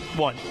 1.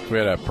 We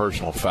had a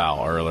personal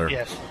foul earlier.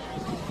 Yes.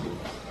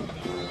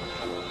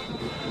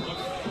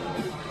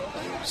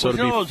 So it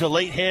was a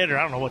late hit, or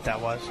I don't know what that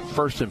was.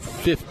 First and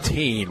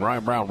 15.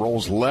 Ryan Brown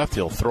rolls left.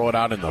 He'll throw it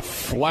out in the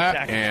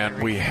flat,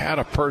 and we had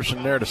a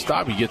person there to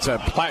stop. He gets that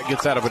Platt,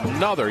 gets out of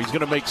another. He's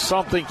going to make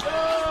something,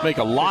 make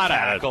a lot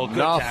out of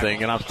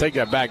nothing. And I'll take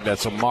that back.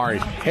 That's Amari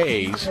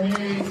Hayes.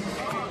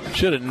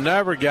 Should have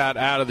never got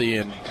out of the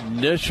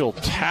initial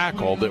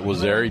tackle that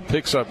was there. He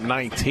picks up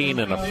 19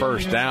 and a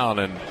first down,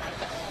 and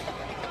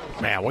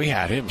man, we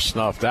had him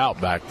snuffed out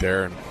back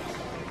there, and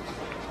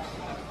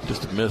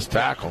just a missed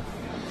tackle.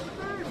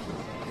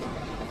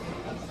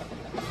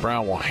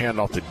 Brown will hand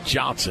off to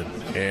Johnson,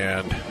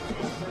 and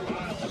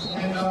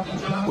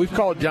we've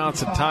called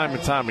Johnson time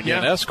and time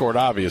again. Yeah. Escort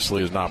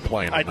obviously is not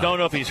playing tonight. I don't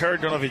know if he's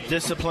hurt, don't know if he's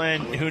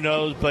disciplined, who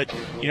knows, but,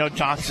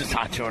 Johnson's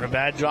not doing a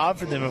bad job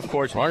for them, of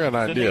course. Well, I got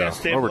an idea.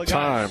 Over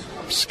time,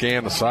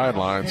 scan the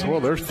sidelines.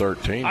 Well, there's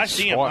 13. I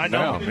see him. I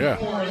know. Down.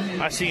 Yeah.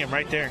 I see him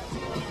right there.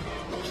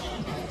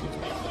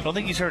 I don't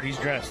think he's hurt. He's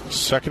dressed.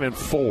 Second and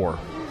 4.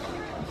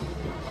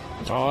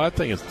 Oh, I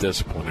think it's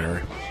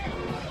disciplinary.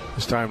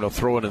 This time they'll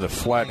throw it in the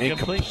flat,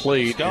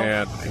 incomplete,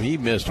 and he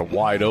missed a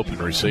wide open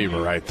receiver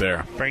right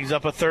there. Brings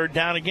up a third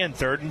down again,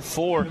 3rd and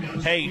 4.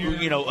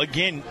 Hey,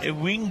 again, if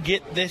we can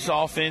get this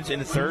offense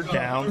into third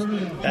downs,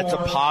 that's a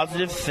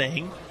positive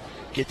thing.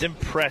 get them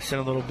pressing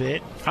a little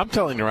bit. I'm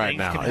telling you right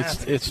now,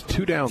 it's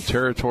 2-down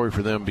territory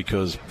for them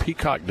because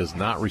Peacock does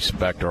not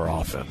respect our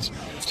offense.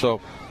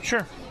 So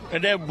sure.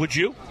 And then would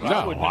you?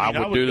 I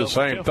would do the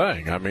same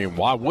thing. I mean,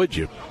 why would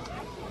you?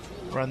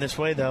 Run this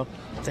way, though.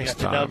 They got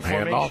the time nub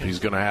hand off. He's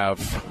going to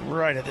have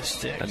right at the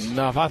sticks.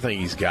 Enough. I think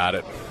he's got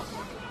it.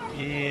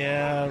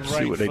 Yeah, right.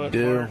 See what they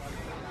do.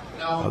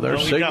 They're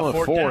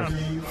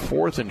signaling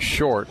fourth and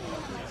short,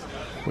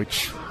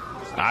 which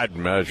I'd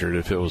measured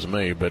if it was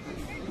me, but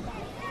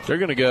they're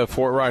going to go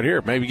for it right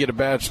here. Maybe get a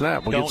bad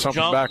snap. We'll get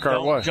something back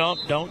our way.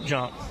 Don't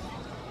jump.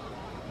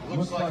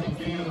 Looks like a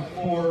gain of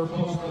 4,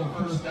 close to the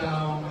first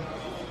down.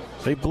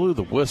 They blew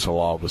the whistle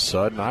all of a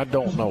sudden. I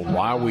don't know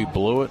why we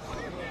blew it.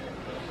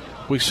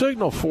 We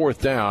signaled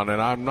fourth down,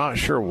 and I'm not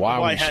sure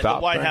why we stopped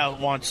The White there. House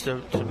wants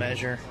to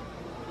measure.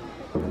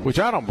 Which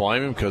I don't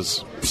blame him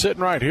because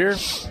sitting right here,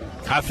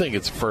 I think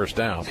it's first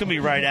down. It's going to be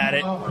right at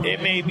it.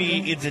 It may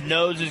be if the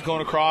nose is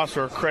going across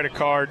or a credit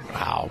card.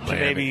 Oh, man.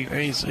 Maybe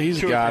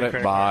he's got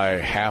it by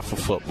half a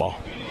football.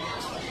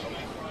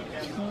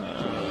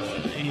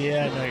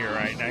 Yeah, no, you're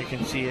right. I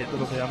can see it a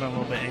little bit. I'm a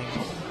little bit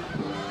angled.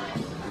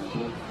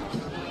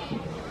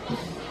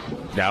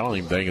 Yeah, I don't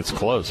even think it's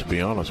close, to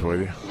be honest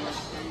with you.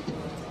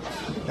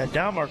 That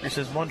down marker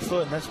says 1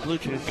 foot, and that's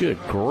Bluetooth. Good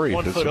grief.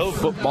 1 it's foot a over.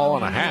 Football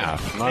and a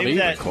half. Not maybe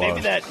even close.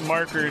 Maybe that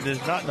marker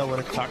does not know what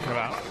it's talking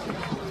about.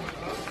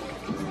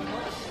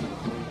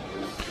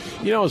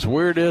 You know what's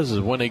weird is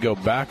when they go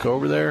back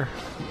over there,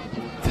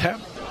 that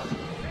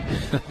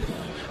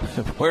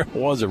where it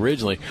was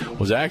originally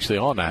was actually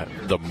on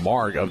the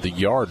mark of the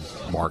yard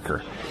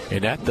marker.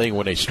 And that thing,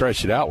 when they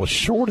stretched it out, was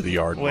short of the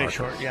yard marker. Way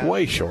short, yeah.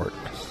 Way short.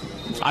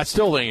 I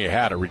still think it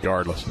had it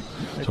regardless.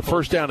 So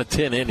first down to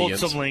 10 Indians.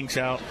 Pulled some links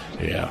out.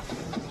 Yeah.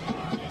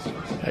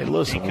 Hey,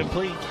 listen.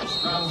 Incomplete.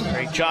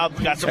 Great job.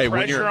 Got some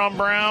pressure on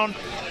Brown.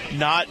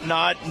 Not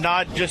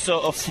just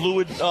a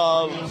fluid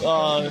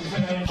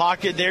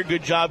pocket there.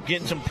 Good job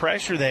getting some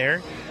pressure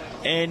there.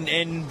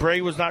 And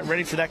Bray was not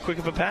ready for that quick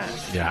of a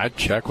pass. Yeah, I'd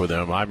check with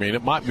him. I mean,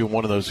 it might be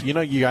one of those,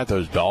 you got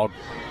those dog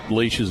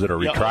leashes that are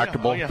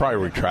retractable. Probably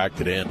retract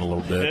it in a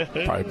little bit.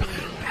 Probably.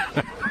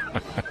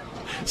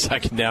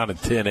 Second down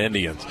and 10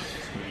 Indians.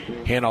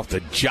 Hand off to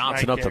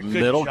Johnson up the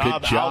middle.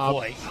 Good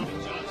job.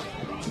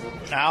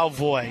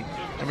 Alvoy.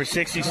 Number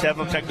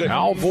 67. Good.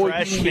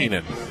 Alvoy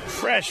Keenan.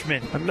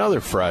 Freshman. Another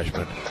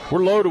freshman.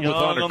 We're loaded with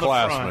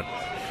underclassmen.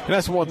 And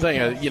that's one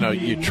thing,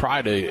 you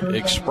try to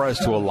express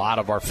to a lot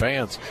of our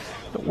fans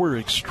that we're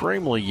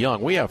extremely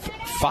young. We have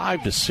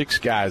 5 to 6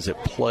 guys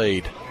that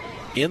played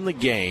in the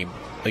game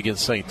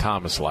against St.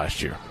 Thomas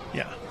last year.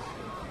 Yeah.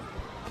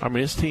 I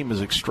mean, this team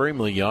is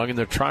extremely young, and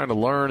they're trying to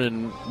learn,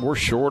 and we're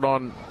short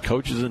on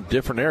coaches in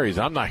different areas.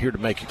 I'm not here to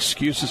make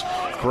excuses.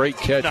 Great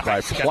catch by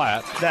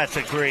Platt. That's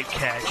a great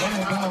catch.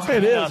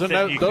 It is,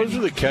 and those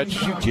are the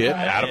catches you get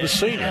out of a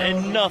senior.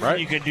 And nothing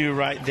you can do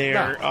right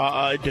there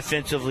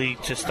defensively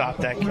to stop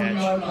that catch.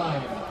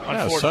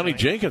 Yeah, Sonny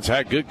Jenkins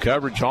had good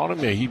coverage on him.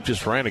 He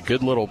just ran a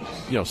good little,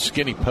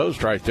 skinny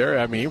post right there.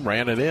 I mean, he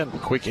ran it in,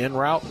 quick in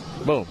route,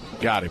 boom,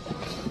 got him.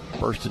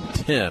 First and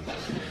 10.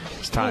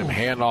 This time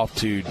handoff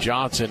to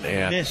Johnson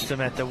and missed him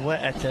at the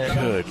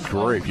good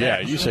grief. Yeah,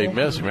 you say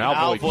missed him.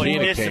 Alvoy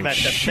Keenan came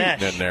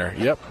shooting in there.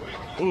 Yep.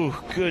 Ooh,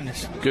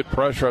 goodness. Good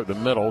pressure up the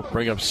middle.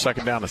 Bring up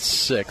second down to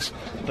 6.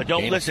 But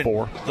don't listen.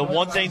 4. The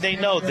one thing they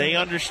know, they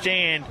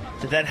understand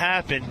that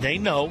happened. They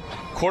know.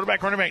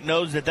 Quarterback, running back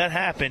knows that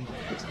happened.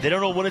 They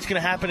don't know when it's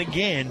going to happen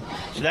again.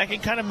 So that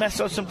can kind of mess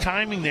up some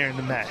timing there in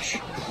the mesh.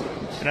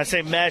 And I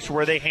say mesh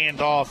where they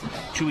hand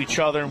off to each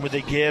other and where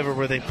they give or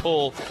where they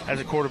pull as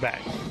a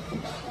quarterback.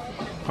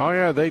 Oh,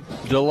 yeah, they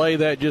delay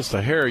that just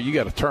a hair. You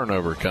got a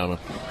turnover coming.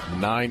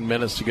 9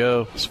 minutes to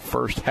go. It's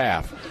first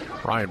half.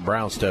 Ryan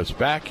Brown steps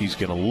back. He's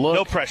going to look.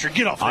 No pressure.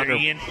 Get off there,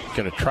 Ian.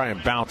 Going to try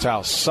and bounce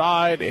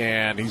outside,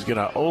 and he's going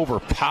to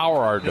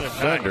overpower our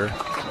defender.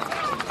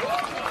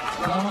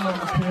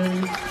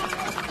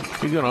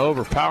 He's going to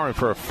overpower him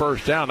for a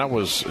first down. That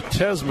was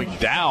Tez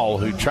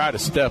McDowell who tried to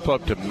step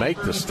up to make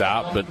the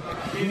stop, but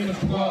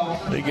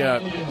he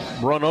got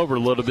run over a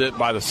little bit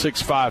by the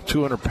 6'5",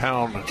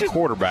 200-pound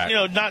quarterback.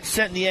 Not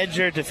setting the edge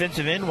there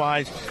defensive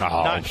end-wise.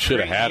 Oh, should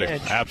have had him.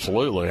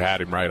 Absolutely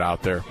had him right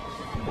out there.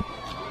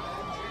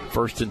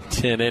 First and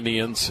 10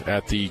 Indians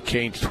at the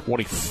Canes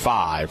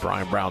 25.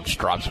 Ryan Brown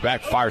drops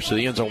back, fires to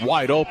the end zone,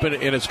 wide open,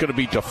 and it's going to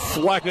be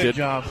deflected. Good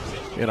job.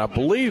 And I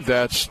believe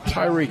that's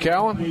Tyreek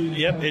Allen.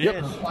 Yep, it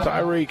is.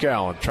 Tyreek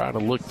Allen trying to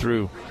look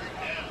through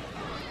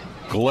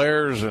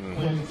glares and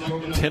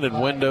tinted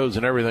windows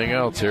and everything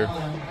else here.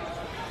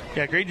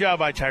 Yeah, great job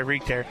by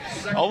Tyreek there.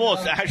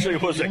 Almost actually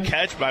was a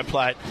catch by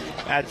Platt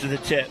after the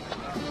tip.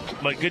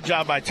 But good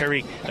job by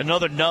Tyreek.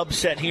 Another nub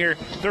set here.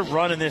 They're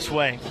running this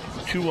way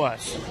to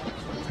us.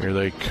 Here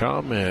they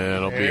come, and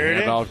it'll be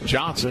handoff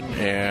Johnson,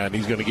 and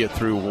he's going to get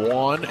through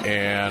one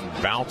and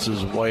bounce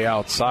his way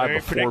outside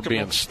before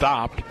being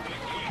stopped.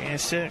 And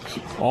 6.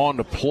 On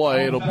the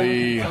play, it'll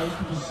be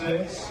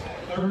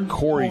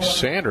Corey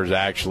Sanders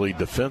actually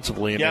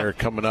defensively in there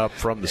coming up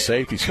from the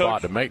safety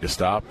spot to make the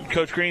stop.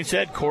 Coach Green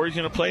said Corey's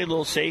going to play a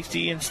little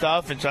safety and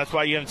stuff, and so that's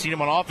why you haven't seen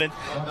him on offense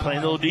playing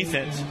a little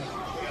defense.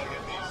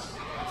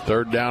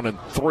 3rd down and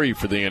 3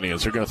 for the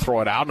Indians. They're going to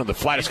throw it out, and the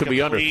flat is going to be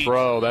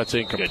underthrow. That's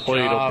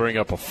incomplete. It'll bring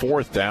up a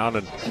 4th down,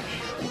 and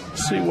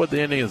see what the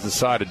Indians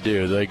decide to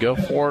do. Do they go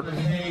for it?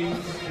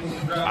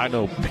 I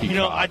know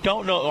Peacock. I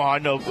don't know. Oh, I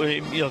know.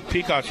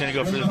 Peacock's going to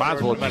go for this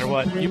no matter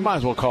what. You might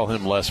as well call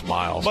him Les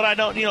Miles. But I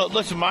don't.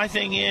 Listen. My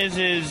thing is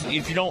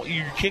if you don't,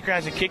 your kicker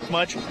hasn't kicked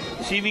much.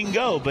 See if he can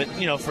go. But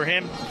for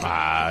him,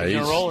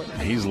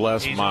 he's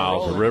Les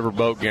Miles, the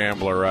riverboat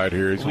gambler right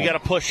here. We got to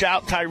push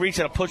out. Tyreek's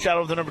got to push out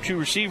over the number 2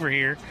 receiver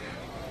here.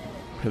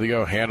 Here they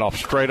go, handoff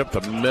straight up the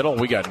middle.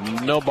 We got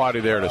nobody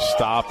there to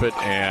stop it,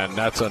 and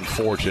that's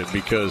unfortunate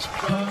because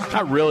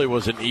that really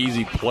was an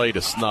easy play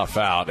to snuff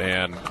out.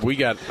 And we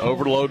got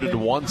overloaded to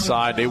one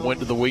side. They went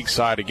to the weak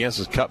side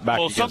against us, cut back.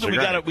 Well, something we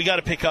got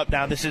to pick up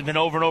now. This has been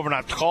over and over, and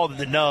I've called it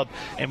the nub.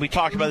 And we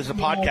talked about this in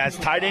the podcast.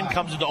 Tight end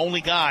comes as the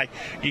only guy.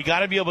 You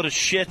got to be able to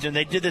shift, and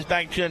they did this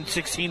back in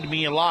 2016 to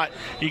me a lot.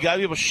 You got to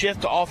be able to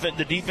shift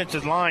the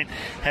defensive line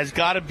has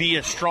got to be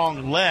a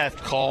strong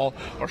left call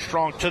or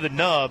strong to the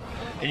nub,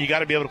 and you got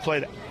to be able to play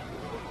that.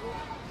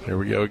 Here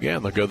we go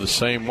again. They'll go the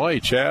same way,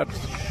 Chad.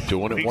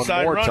 Doing it Weak one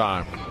side more run.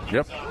 time.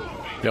 Yep.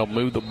 They'll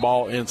move the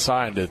ball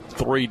inside to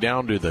 3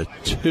 down to the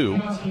 2. Be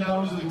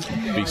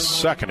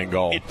 2nd and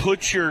goal. It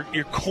puts your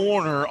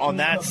corner on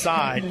that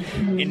side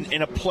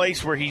in a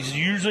place where he's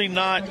usually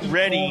not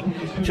ready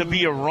to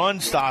be a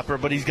run stopper,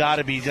 but he's got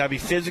to be. He's got to be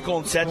physical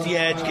and set the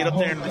edge, get up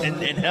there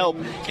and help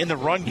in the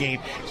run game.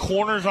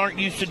 Corners aren't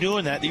used to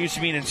doing that. They're used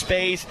to being in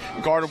space,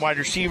 guarding wide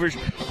receivers.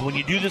 But when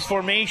you do this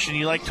formation,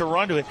 you like to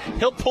run to it.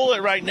 He'll pull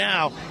it right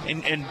now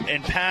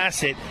and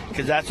pass it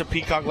because that's what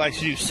Peacock likes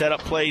to do, set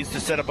up plays to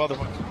set up other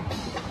ones.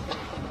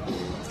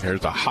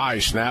 Here's a high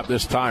snap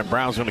this time.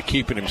 Brown's going to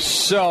keep it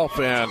himself,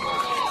 and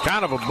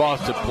kind of a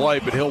busted play,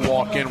 but he'll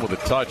walk in with a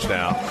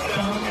touchdown.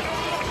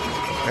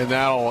 And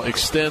that'll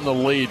extend the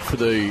lead for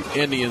the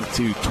Indians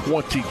to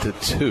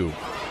 20-2.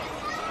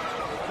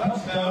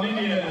 Touchdown,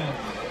 Indians.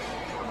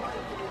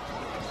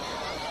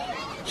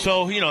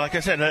 So, like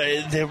I said,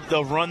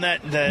 they'll run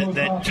that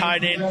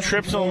tight end,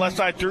 trips on the left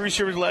side, 3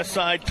 receivers left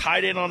side,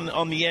 tight end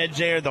on the edge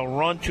there. They'll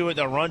run to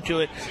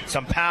it,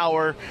 some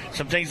power,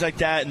 some things like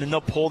that, and then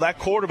they'll pull that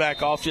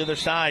quarterback off the other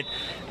side.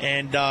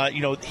 And,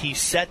 he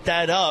set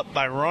that up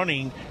by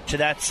running to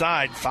that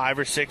side 5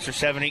 or 6 or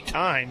 7, 8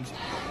 times.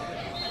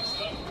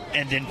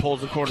 And then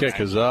pulls the quarterback.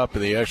 Kick is up,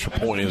 and the extra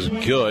point is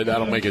good.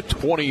 That'll make it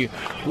 21-2,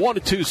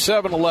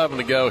 7-11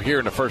 to go here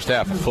in the first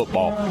half of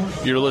football.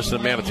 You're listening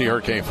to Manatee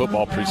Hurricane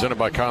Football, presented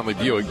by Conley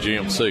Buick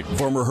GMC.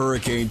 Former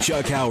Hurricane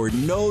Chuck Howard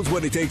knows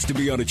what it takes to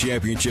be on a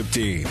championship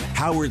team.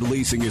 Howard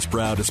Leasing is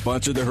proud to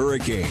sponsor the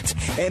Hurricanes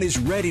and is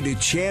ready to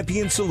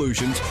champion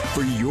solutions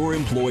for your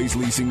employees'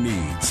 leasing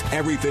needs.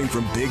 Everything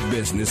from big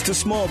business to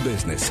small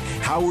business,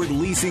 Howard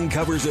Leasing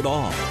covers it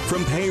all.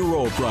 From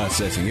payroll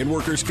processing and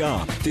workers'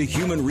 comp to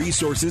human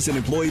resources and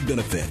employee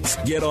benefits.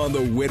 Get on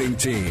the winning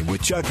team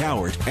with Chuck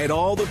Howard and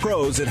all the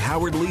pros at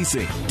Howard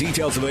Leasing.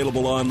 Details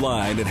available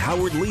online at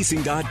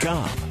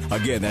howardleasing.com.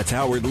 Again, that's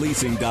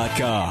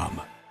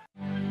howardleasing.com.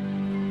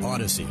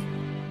 Odyssey.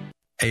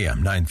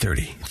 AM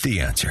 930,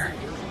 The Answer.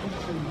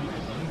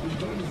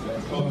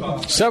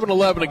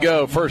 7-11 to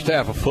go, first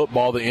half of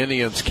football. The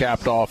Indians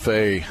capped off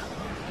I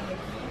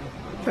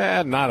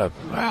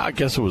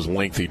guess it was a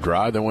lengthy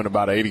drive. They went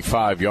about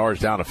 85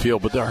 yards down the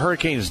field, but the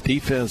Hurricanes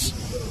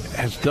defense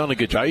has done a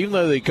good job. Even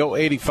though they go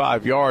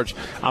 85 yards,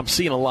 I'm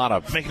seeing a lot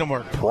of making them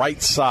work.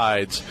 Bright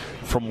sides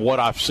from what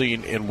I've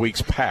seen in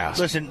weeks past.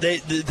 Listen,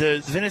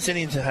 the Venice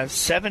Indians have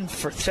 7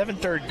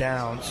 third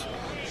downs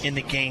in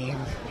the game.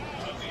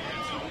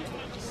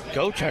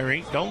 Go,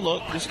 Tyreek. Don't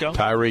look. Just go.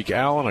 Tyreek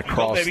Allen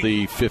across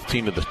the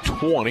 15 to the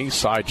 20.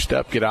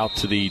 Sidestep, get out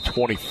to the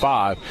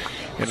 25.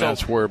 And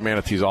that's where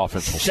Manatee's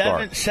offense will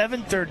start.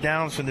 7 third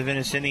downs from the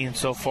Venice Indians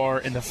so far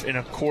in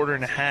a quarter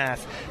and a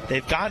half.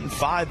 They've gotten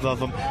 5 of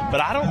them,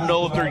 but I don't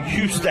know if they're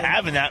used to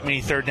having that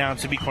many third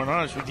downs, to be quite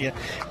honest with you,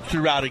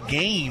 throughout a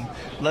game,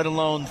 let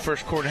alone the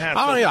first quarter and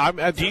a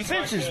half. So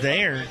defense is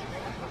there.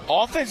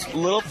 Offense,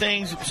 little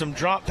things, some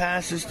drop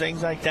passes,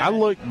 things like that. I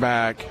look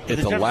back at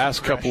the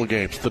last couple of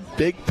games. The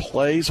big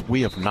plays,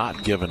 we have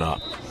not given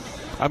up.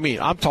 I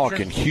mean, I'm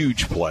talking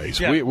huge plays.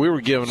 Yeah. We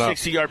were giving up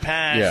 60-yard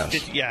pass. Yes.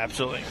 50, yeah,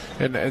 absolutely.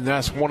 And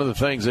that's one of the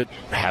things that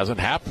hasn't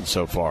happened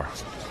so far.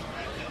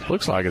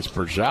 Looks like it's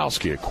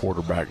Brzezowski at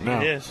quarterback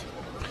now. It is.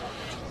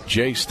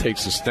 Jace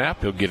takes the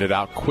snap. He'll get it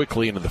out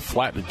quickly into the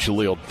flat to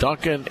Jaleel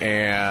Duncan,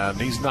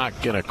 and he's not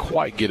going to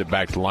quite get it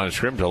back to the line of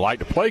scrimmage. I like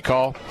the play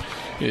call.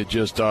 It's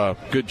just a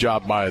good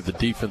job by the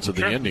defense of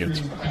the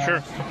Indians.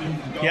 Sure.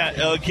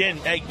 Yeah, again,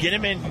 get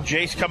him in.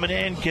 Jace coming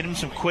in. Get him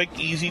some quick,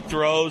 easy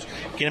throws.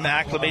 Get him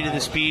acclimated to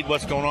speed,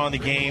 what's going on in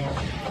the game.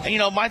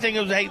 And, my thing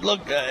was, hey,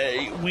 look,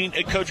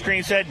 Coach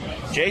Green said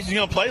Jason's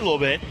going to play a little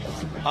bit.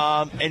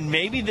 And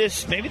maybe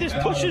this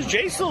pushes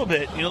Jace a little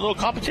bit, a little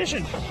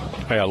competition.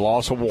 Hey, a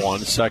loss of 1,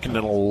 2nd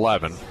and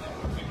 11.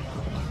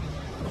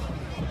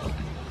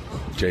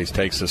 Jace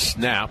takes a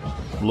snap,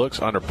 looks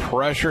under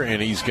pressure,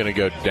 and he's going to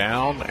go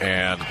down.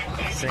 And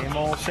same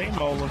old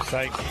looks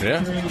like.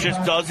 Yeah.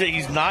 Just does it.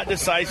 He's not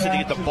decisive to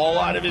get the ball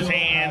out of his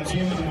hands.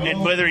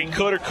 And whether he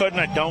could or couldn't,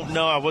 I don't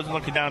know. I wasn't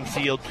looking down the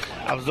field.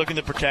 I was looking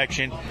at the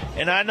protection.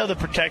 And I know the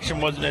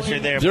protection wasn't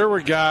necessarily there. There were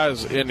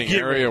guys in the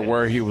area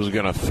where he was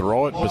going to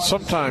throw it, but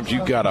sometimes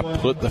you got to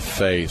put the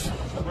faith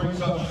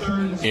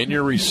in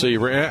your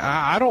receiver. And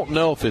I don't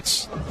know if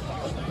it's –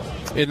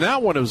 in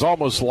that one, it was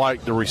almost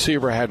like the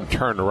receiver hadn't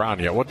turned around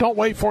yet. Well, don't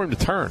wait for him to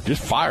turn.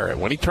 Just fire it.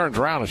 When he turns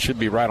around, it should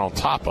be right on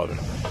top of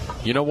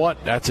it. You know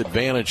what? That's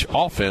advantage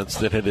offense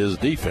than it is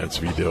defense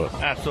if you do it.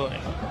 Absolutely.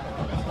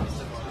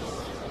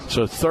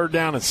 So 3rd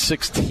down and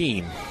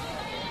 16.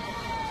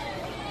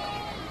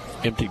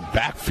 Empty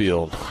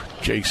backfield.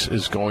 Jace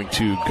is going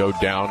to go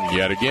down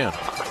yet again.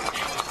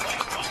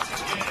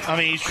 I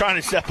mean, he's trying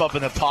to step up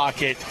in the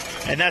pocket,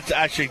 and that's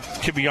actually,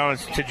 to be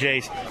honest, to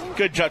Jace,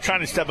 good job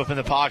trying to step up in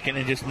the pocket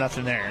and just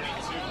nothing there.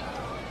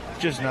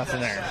 Just nothing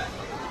there.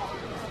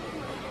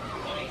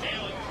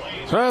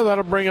 So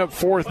that'll bring up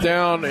 4th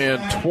down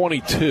and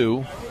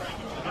 22.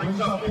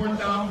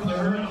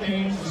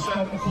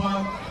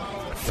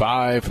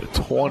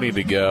 5:20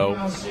 to go.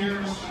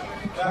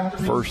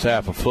 First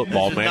half of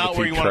football,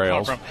 Manatee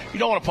trails. You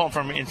don't want to punt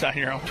from inside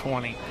your own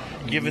 20.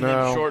 Giving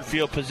them short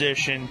field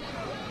position.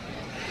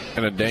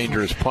 And a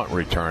dangerous punt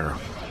returner.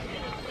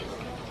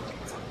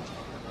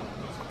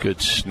 Good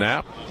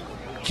snap.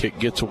 Kick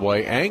gets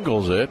away,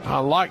 angles it. I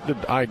like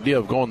the idea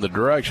of going the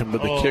direction,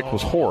 but the kick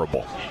was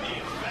horrible.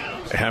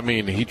 I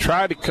mean, he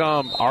tried to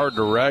come our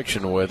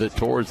direction with it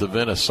towards the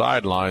Venice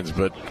sidelines,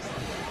 but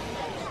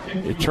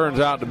it turns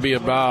out to be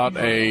about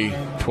a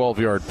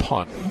 12-yard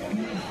punt.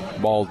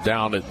 Ball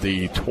down at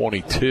the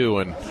 22,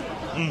 and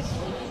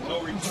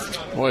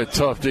what a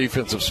tough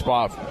defensive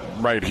spot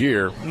right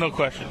here. No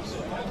questions.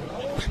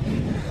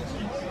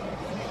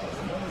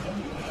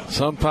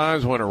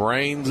 Sometimes when it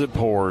rains, it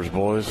pours,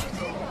 boys.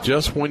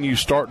 Just when you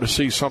start to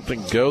see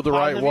something go the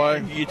right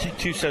way. You take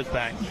 2 steps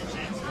back.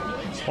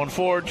 1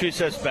 forward, 2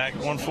 steps back.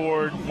 1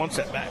 forward, 1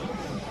 step back.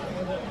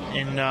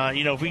 And,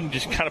 if we can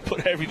just kind of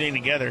put everything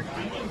together,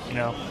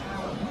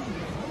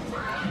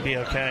 be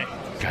okay.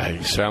 God,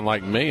 you sound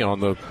like me on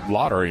the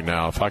lottery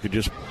now. If I could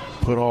just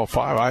put all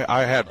 5.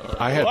 I had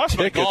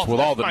tickets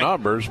with all the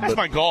numbers. That's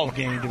my golf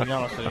game, to be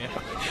honest with you.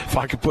 If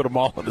I could put them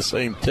all in the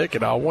same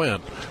ticket, I'll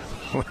win.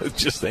 It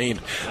just ain't.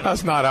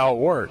 That's not how it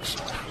works.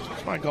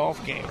 It's my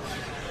golf game.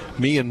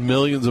 Me and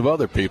millions of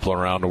other people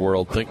around the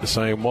world think the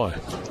same way.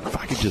 If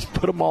I could just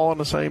put them all in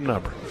the same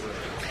number.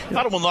 If I'd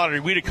have won lottery,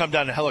 we'd have come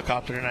down to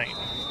helicopter tonight.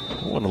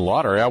 If I won the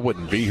lottery, I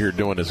wouldn't be here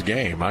doing this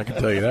game. I can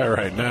tell you that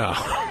right now.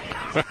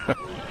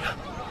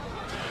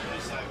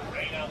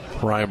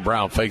 Ryan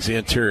Brown fakes the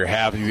interior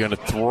half. He's going to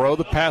throw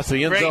the pass to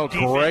the end zone.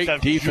 Great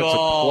defensive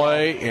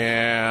play,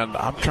 and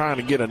I'm trying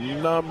to get a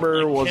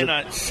number. I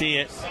cannot see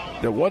it.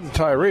 It wasn't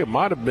Tyree. It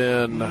might have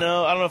been.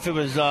 No, I don't know if it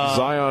was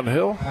Zion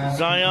Hill.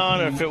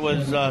 Zion, or if it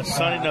was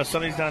Sonny. No,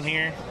 Sonny's down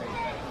here.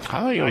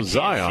 I think it was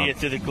Zion. I can't see it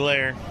through the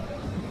glare.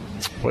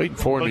 Waiting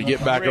for him to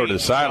get back over to the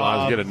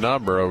sidelines, get a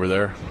number over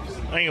there.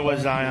 I think it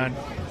was Zion.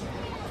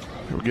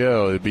 Here we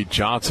go. It'd be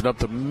Johnson up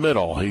the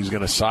middle. He's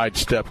going to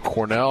sidestep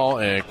Cornell,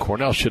 and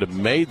Cornell should have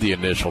made the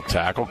initial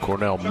tackle.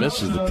 Cornell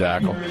misses the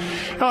tackle.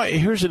 Now,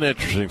 here's an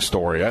interesting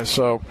story.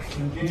 So,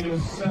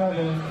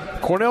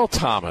 Cornell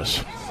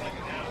Thomas.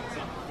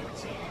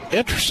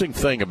 Interesting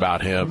thing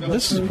about him,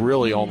 this is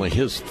really only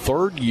his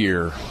 3rd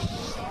year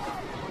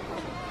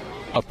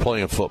of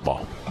playing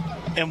football.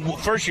 And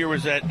first year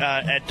was at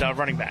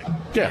running back.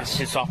 Yes.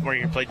 His sophomore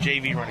year, played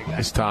JV running back.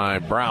 This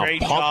time, Brown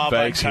pump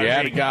fakes. He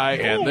had a guy,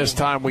 and this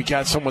time we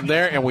got someone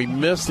there, and we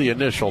missed the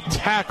initial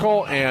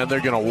tackle, and they're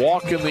going to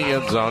walk in the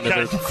end zone, and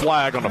there's a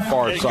flag on the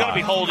far side. He's going to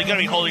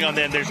be holding on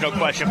them, there's no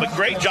question. But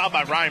great job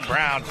by Ryan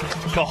Brown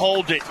to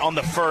hold it on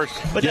the first.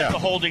 But that's a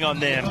holding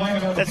on them.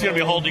 That's going to be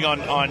a holding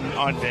on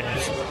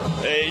Venice.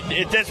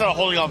 That's not a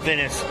holding on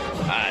Venice.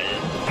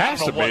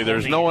 Has to be.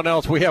 There's no one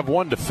else. We have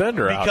one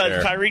defender out there.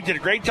 Because Tyreek did a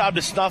great job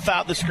to snuff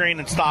out the screen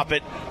and stop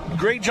it.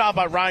 Great job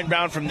by Ryan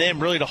Brown from them,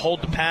 really, to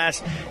hold the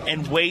pass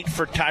and wait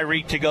for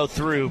Tyreek to go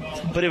through.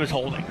 But it was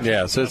holding.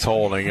 Yes, it's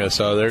holding.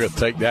 So they're going to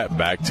take that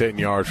back 10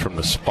 yards from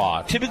the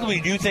spot. Typically, when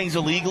you do things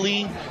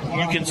illegally,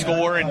 you can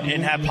score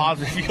and have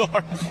positive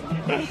yards.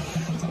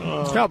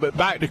 No, but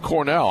back to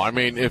Cornell. I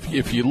mean,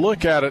 if you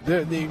look at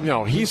it,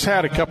 he's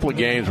had a couple of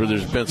games where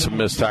there's been some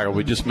missed tackles.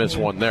 We just missed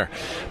one there.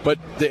 But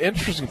the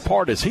interesting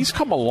part is he's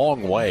come a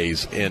long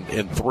ways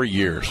in 3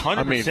 years. 100%.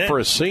 I mean, for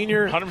a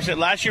senior. 100%.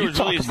 Last year was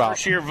really his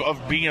first year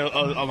of being a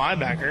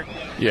linebacker.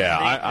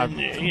 Yeah.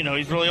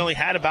 He's really only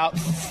had about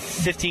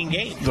 15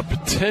 games. The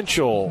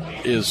potential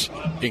is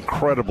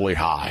incredibly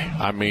high.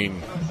 I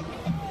mean,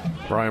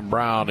 Ryan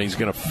Brown, he's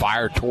going to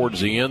fire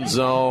towards the end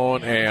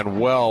zone and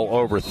well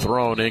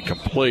overthrown,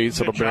 incomplete.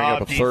 So it'll bring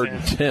up a 3rd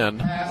and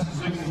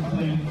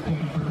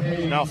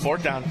 10. No,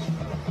 4th down.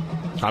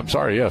 I'm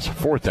sorry, yes,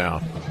 4th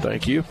down.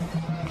 Thank you.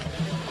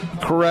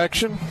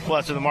 Correction. Well,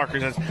 that's what the marker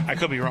says. I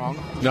could be wrong.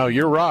 No,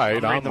 you're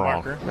right. I'm the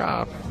wrong.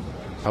 Marker.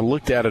 I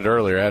looked at it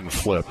earlier. I hadn't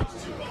flipped.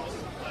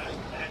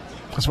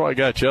 That's why I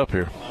got you up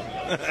here.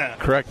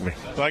 Correct me.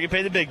 So I can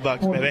pay the big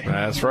bucks, baby.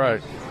 That's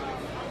right.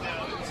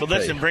 But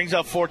listen, brings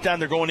up fourth down.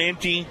 They're going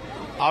empty.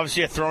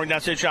 Obviously, a throwing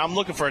down situation. I'm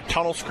looking for a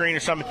tunnel screen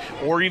or something,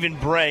 or even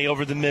Bray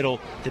over the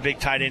middle, the big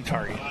tight end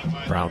target.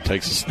 Brown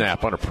takes a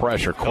snap under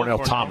pressure. Cornell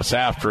Thomas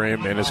after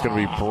him, and it's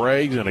going to be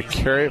Bray going to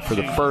carry it for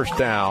the first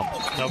down.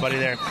 Nobody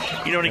there.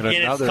 You know, and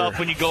again, it's tough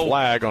when you go.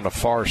 Flag on the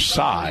far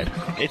side.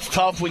 It's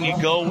tough when you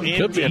go empty.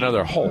 Could be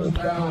another hold.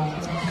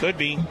 Could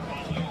be.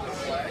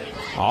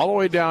 All the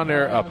way down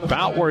there,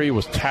 about where he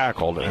was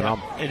tackled. And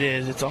it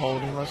is. It's a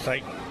hold. It looks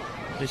like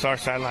at least our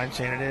sideline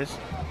saying it is.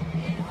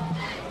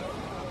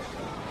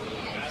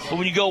 But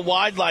when you go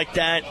wide like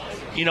that,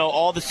 you know,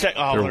 all the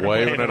they're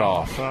waving it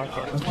off.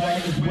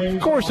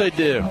 Of course they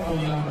do.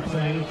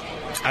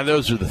 And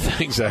those are the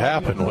things that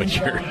happen when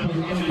you're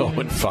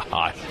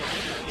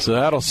 0-5. So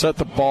that'll set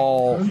the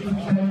ball.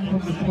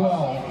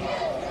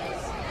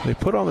 They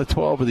put on the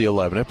 12 or the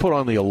 11. They put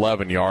on the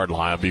 11-yard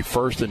line. It'll be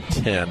 1st and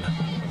 10.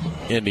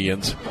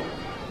 Indians.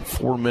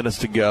 4 minutes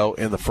to go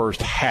in the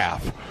first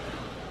half.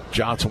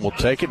 Johnson will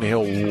take it, and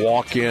he'll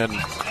walk in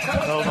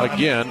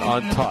again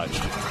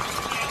untouched.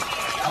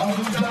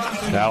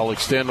 That'll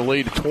extend the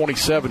lead to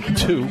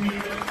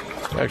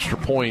 27-2. Extra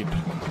point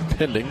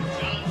pending.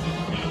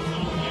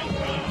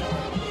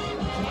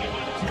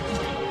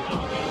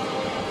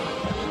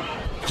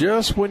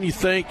 Just when you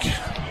think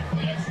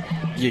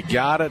you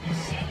got it,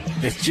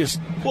 it's just.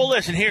 Well,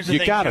 listen, here's the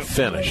thing. You got to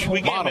finish.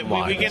 We get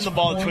the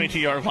ball at the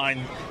 22-yard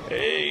line.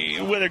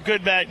 Whether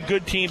good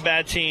team,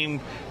 bad team.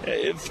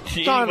 I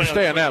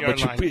understand that,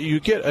 but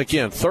you get,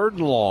 again, 3rd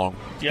and long,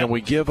 and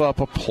we give up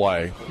a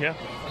play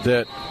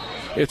that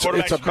it's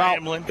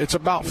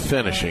about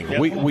finishing. Yep.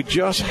 We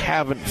just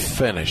haven't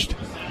finished.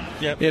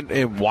 Yep.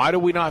 And why do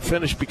we not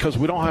finish? Because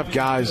we don't have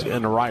guys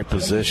in the right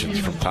positions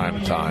from time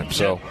to time.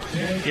 So,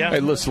 hey,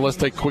 listen, let's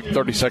take a quick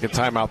 30-second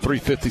timeout.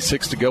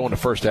 3:56 to go in the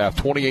first half.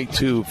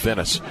 28-2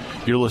 Venice.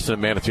 You're listening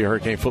to Manatee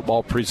Hurricane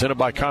Football, presented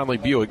by Conley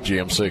Buick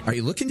GMC. Are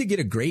you looking to get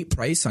a great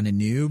price on a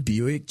new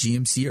Buick,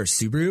 GMC, or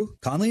Subaru?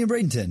 Conley and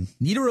Bradenton.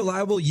 Need a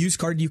reliable used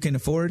car you can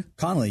afford?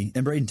 Conley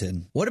and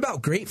Bradenton. What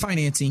about great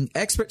financing,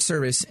 expert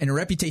service, and a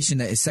reputation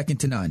that is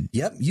second to none?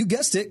 Yep, you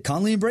guessed it.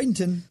 Conley and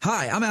Bradenton.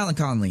 Hi, I'm Alan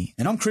Conley.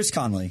 And I'm Chris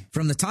Conley.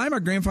 From the time our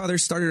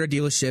grandfathers started our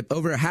dealership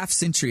over a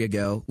half-century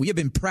ago, we have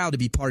been proud to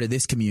be part of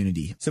this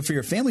community. So for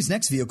your family's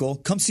next vehicle,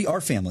 come see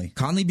our family.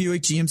 Conley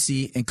Buick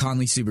GMC and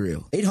Conley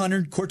Subaru.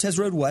 800 Cortez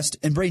Road West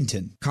in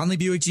Bradenton. Conley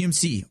Buick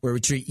GMC, where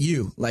we treat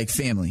you like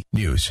family.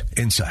 News,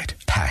 insight,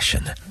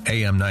 passion.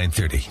 AM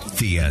 930,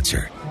 The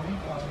Answer.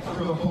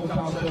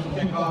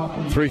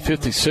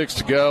 3:56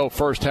 to go,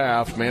 first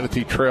half.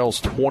 Manatee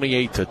trails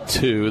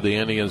 28-2. The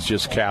Indians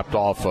just capped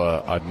off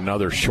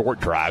another short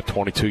drive,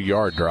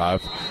 22-yard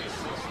drive,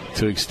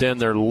 to extend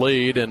their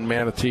lead, and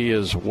Manatee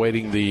is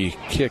waiting the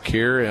kick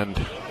here, and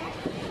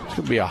it's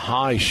going to be a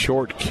high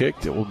short kick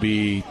that will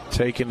be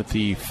taken at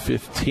the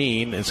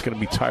 15. It's going to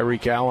be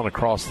Tyreek Allen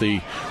across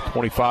the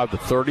 25, the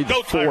 30, the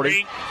 40.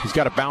 Tyreek. He's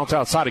got to bounce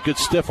outside. A good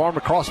stiff arm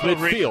across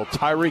midfield.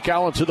 Tyreek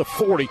Allen to the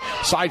 40.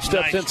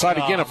 Sidesteps inside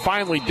again and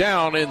finally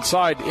down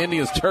inside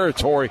Indians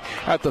territory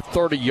at the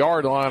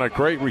 30-yard line. A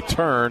great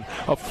return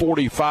of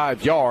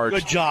 45 yards.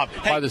 Good job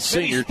by the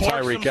senior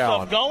Tyreek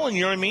Allen. Going,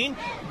 you know what I mean?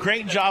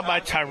 Great job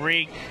by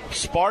Tyreek.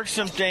 Spark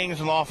some things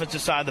on the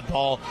offensive side of the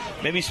ball.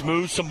 Maybe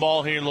smooth some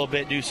ball here a little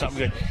bit. Do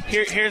something good.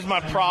 Here's my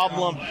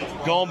problem.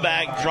 Going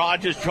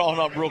back, just drawing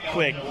up real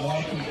quick.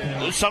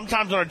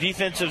 Sometimes on our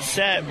defensive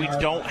set, we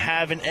don't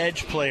have an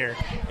edge player,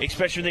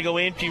 especially when they go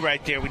empty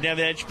right there. We don't have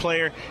an edge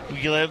player. We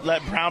can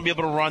let Brown be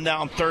able to run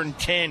down 3rd and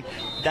 10.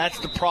 That's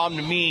the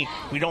problem to me.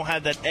 We don't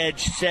have that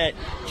edge set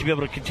to be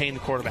able to contain the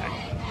quarterback.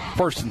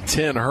 1st and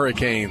 10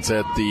 Hurricanes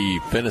at the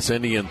Venice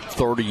Indian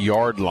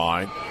 30-yard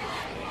line.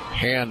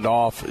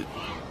 Handoff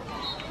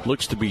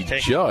looks to be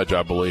Judge,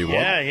 I believe.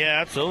 Yeah,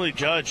 absolutely,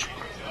 Judge.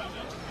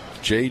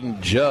 Jaden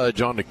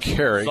Judge on the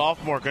carry.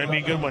 Sophomore, going to be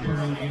a good one.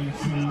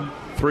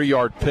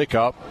 3-yard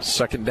pickup,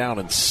 2nd down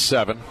and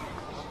 7.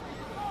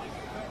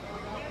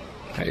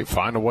 Hey,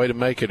 find a way to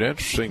make it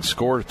interesting.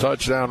 Score a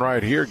touchdown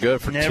right here.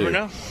 Good for 2. Never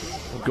know.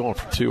 I'm going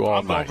for 2 all night.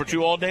 I'm going for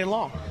 2 all day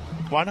long.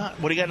 Why not?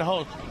 What do you got to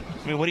hold?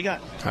 I mean, what do you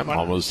got? I'm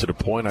almost to the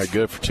point I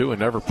go for 2 and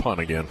never punt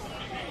again.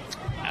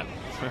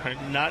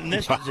 Not in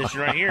this position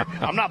right here.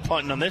 I'm not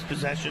punting on this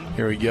possession.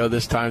 Here we go.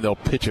 This time they'll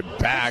pitch it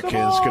back, and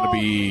it's going to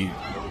be,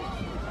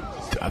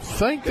 I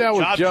think that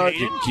was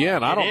Judge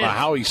again. I don't know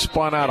how he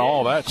spun out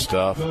all that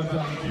stuff.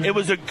 It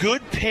was a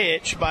good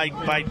pitch by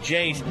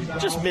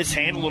Jace. Just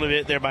mishandled a little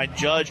bit there by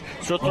Judge.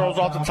 So it throws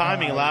off the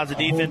timing, allows the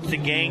defense to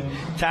gain,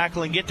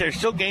 tackle, and get there.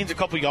 Still gains a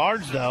couple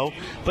yards, though.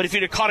 But if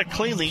he'd have caught it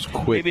cleanly,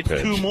 maybe it's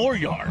pitch. 2 more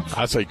yards.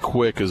 I say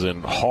quick as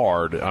in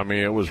hard. I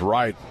mean, it was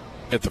right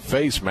at the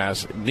face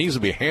mask. It needs to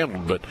be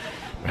handled, but,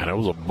 man, it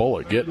was a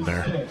bullet getting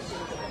there.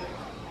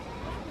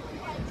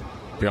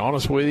 Be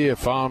honest with you,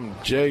 if I'm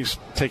Jace,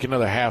 take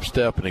another half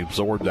step and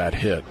absorb that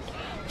hit.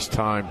 This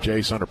time,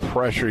 Jace under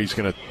pressure, he's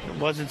going to...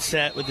 Wasn't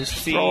set with his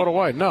feet. Throw it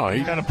away. No,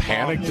 he kind of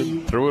panicked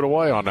and threw it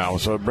away on that one,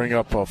 so it'd bring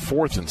up a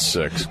 4th and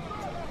 6.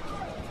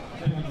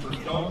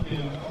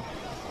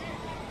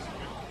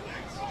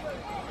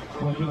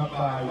 Broken up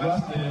by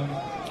Weston.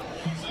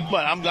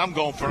 But I'm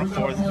going for a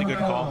fourth. It's a good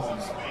call.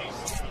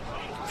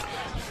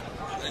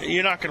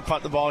 You're not going to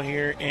punt the ball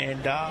here,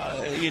 and,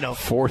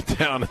 4th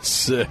down and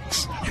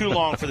 6. Too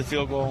long for the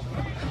field goal.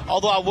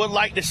 Although I would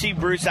like to see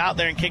Bruce out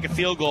there and kick a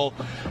field goal,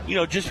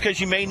 just because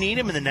you may need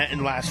him in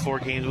the last 4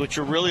 games, which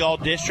are really all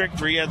district,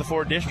 3 out of the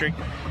 4 district.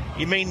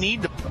 You may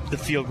need the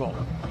field goal.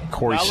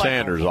 Corey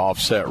Sanders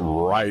offset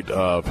right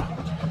of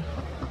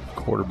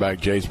quarterback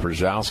Jace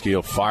Brzezowski.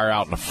 He'll fire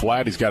out in the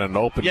flat. He's got an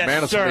open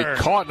man. It's going to be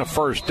caught in the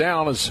first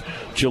down as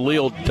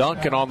Jaleel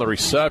Duncan on the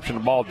reception.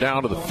 The ball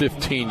down to the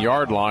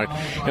 15-yard line.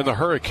 And the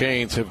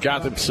Hurricanes have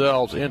got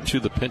themselves into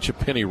the Pinch A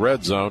Penny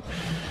red zone.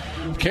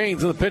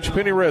 Canes in the Pinch A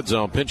Penny red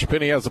zone. Pinch A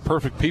Penny has the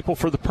perfect people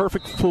for the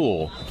perfect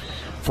pool.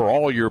 For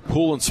all your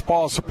pool and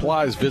spa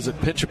supplies, visit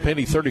Pinch A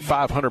Penny,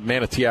 3500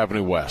 Manatee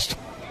Avenue West.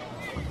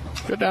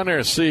 Go down there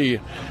and see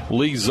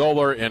Lee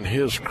Zoller and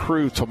his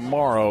crew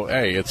tomorrow.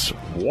 Hey, it's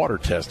water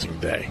testing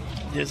day.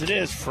 Yes, it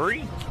is.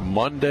 Free.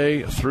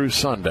 Monday through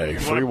Sunday.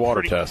 Free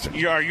water testing.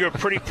 You're a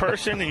pretty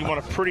person and you want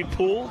a pretty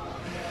pool?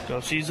 Go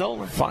see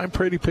Zoller. Find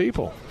pretty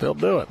people. They'll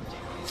do it.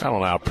 I don't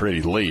know how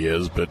pretty Lee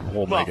is, but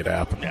we'll make it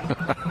happen. Yeah.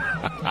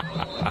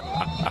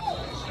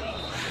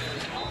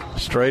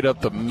 Straight up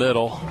the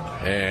middle,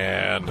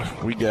 and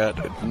we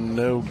got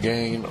no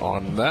gain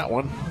on that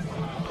one.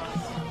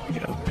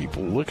 Got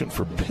people looking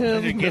for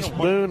pin. Miss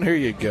Boone, here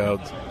you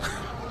go.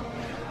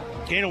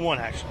 Gain of 1,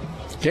 actually.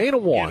 Gain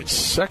of 1.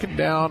 2nd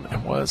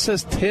down. Well, it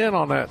says 10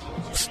 on that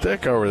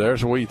stick over there.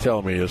 So what are you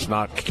telling me? It's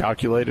not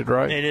calculated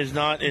right? It is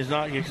not. It's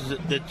not. He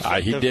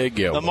did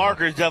get the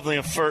marker is definitely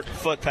a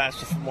foot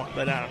past the one,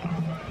 but I don't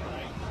know.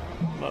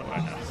 But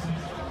right now.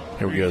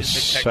 Here we go.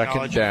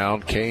 2nd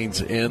down.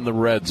 Canes in the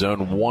red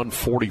zone.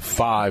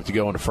 1:45 to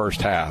go in the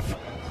first half.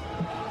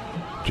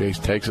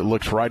 Jace takes it,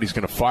 looks right. He's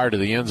going to fire to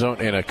the end zone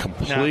and a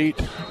complete.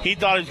 Now, he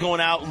thought he was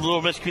going out. A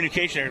little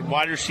miscommunication there.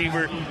 Wide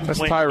receiver. That's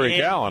Tyreek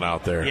Allen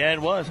out there. Yeah,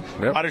 it was.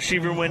 Yep. Wide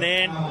receiver went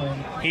in.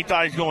 He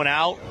thought he was going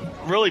out.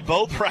 Really,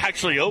 both were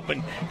actually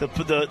open.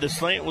 The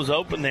slant was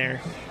open there,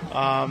 he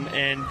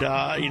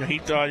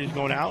thought he was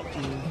going out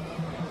and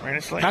ran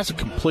a slant. That's a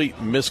complete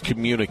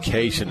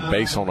miscommunication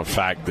based on the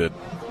fact that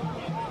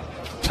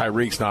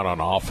Tyreek's not on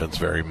offense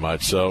very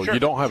much, so you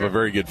don't have a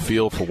very good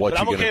feel for what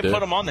you're going to do. I'm okay to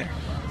put him on there.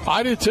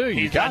 I do too.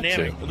 He's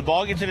dynamic. When the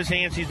ball gets in his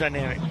hands, he's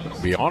dynamic.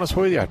 To be honest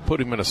with you, I'd put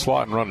him in a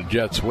slot and run a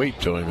jet sweep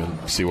to him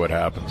and see what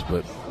happens.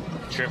 But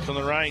trips on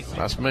the right.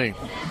 That's me.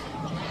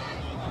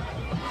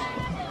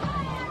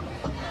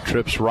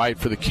 Trips right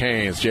for the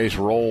Canes. Jace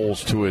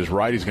rolls to his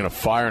right. He's going to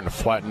fire in the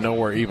flat,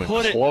 nowhere even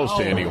close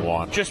to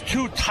anyone. Just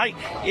too tight.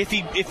 If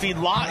he gets a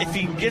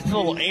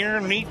little air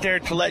underneath there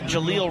to let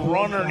Jaleel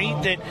run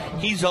underneath it,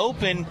 he's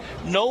open.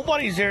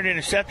 Nobody's there to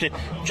intercept it.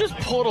 Just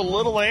put a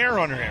little air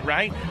under it,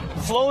 right?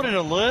 Float it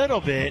a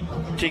little bit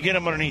to get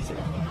him underneath it.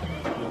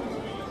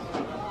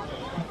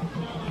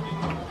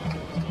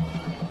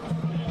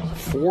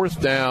 4th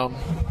down.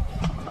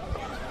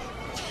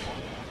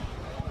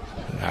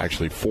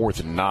 Actually, 4th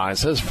and 9. It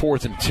says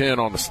 4th and 10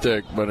 on the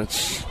stick, but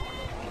it's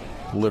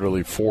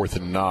literally 4th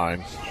and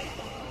 9.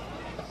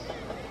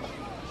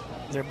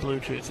 Their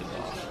Bluetooth is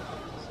off.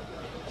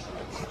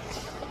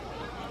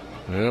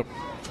 Yep.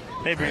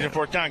 Hey, brings it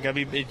 4th down.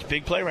 It's a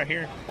big play right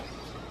here.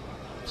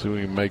 So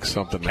we can make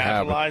something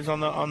happen. Capitalize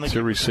on the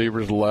 2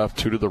 receivers left,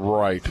 2 to the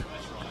right.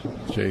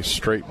 Jay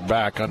straight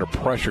back under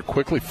pressure,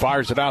 quickly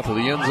fires it out to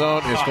the end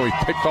zone. It's going to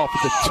be picked off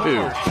at the 2.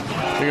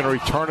 They're going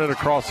to return it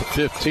across the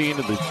 15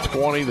 to the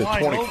 20, the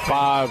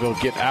 25. It'll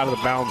get out of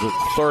the bounds at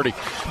 30.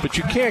 But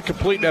you can't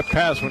complete that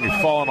pass when you're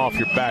falling off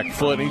your back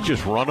foot. And he's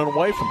just running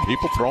away from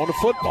people throwing the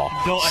football.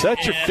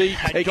 Set your feet,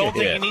 take a hit. I don't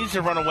think he needs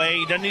to run away.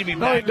 He doesn't need to be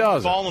back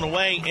falling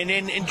away. And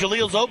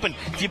Jaleel's open.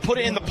 If you put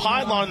it in the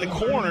pylon in the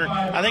corner,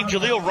 I think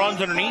Jaleel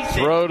runs underneath it.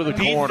 Throw to the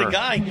corner. The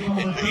guy.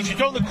 If you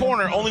throw in the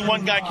corner, only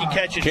one guy can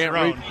catch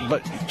it.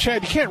 But,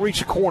 Chad, you can't reach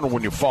the corner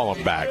when you're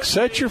falling back.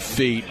 Set your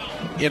feet,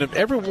 and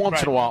every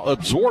once in a while,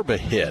 absorb a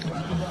hit.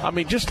 I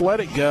mean, just let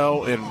it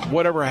go, and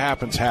whatever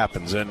happens,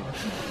 happens. And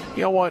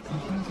you know what?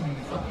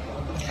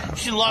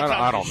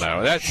 I don't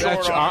know.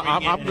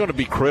 I'm going to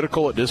be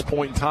critical at this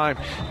point in time.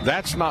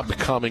 That's not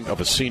becoming of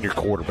a senior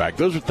quarterback.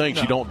 Those are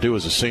things you don't do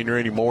as a senior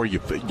anymore. You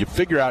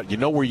figure out, you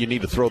know where you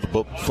need to throw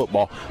the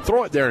football.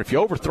 Throw it there. If you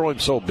overthrow him,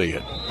 so be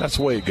it. That's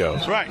the way it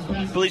goes. Right. But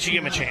at least you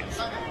give him a chance.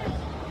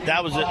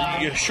 That was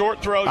a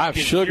short throw. I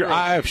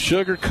have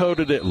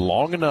sugar-coated it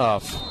long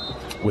enough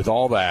with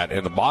all that,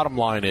 and the bottom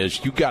line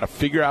is you got to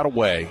figure out a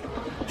way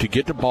to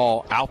get the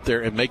ball out there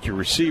and make your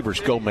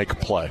receivers go make a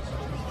play.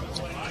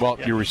 Well,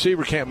 your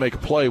receiver can't make a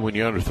play when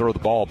you underthrow the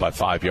ball by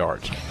 5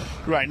 yards.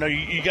 Right. No,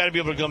 you got to be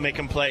able to go make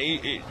him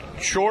play.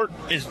 short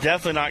is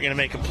definitely not going to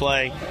make a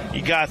play.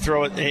 You got to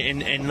throw it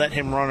and let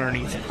him run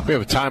underneath it. We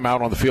have a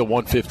timeout on the field,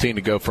 1:15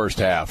 to go first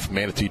half.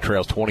 Manatee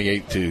trails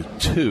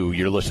 28-2.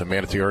 You're listening to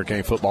Manatee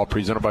Hurricane Football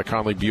presented by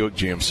Conley Buick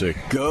GMC.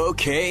 Go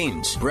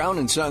Canes!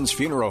 Brown & Sons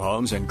Funeral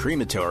Homes and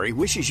Crematory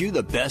wishes you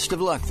the best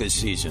of luck this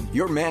season.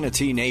 Your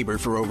Manatee neighbor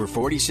for over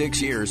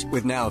 46 years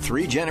with now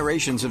 3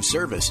 generations of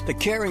service. The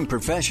caring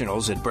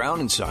professionals at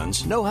Brown &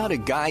 Sons know how to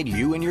guide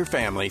you and your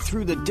family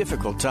through the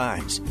difficult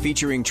times.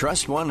 Featuring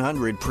Trust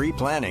 100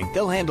 pre-planning,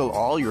 they'll handle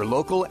all your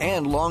local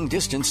and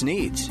long-distance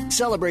needs.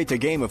 Celebrate the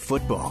game of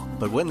football,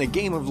 but when the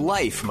game of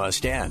life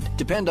must end,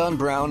 depend on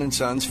Brown &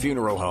 Sons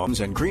Funeral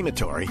Homes and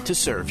Crematory to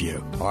serve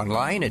you.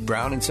 Online at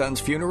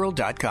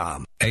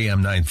brownandsonsfuneral.com.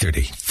 AM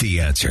 930, The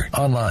Answer.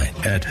 Online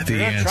at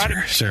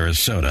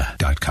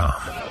theanswersarasota.com.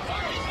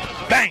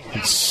 Bang!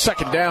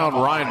 Second down,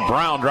 Ryan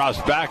Brown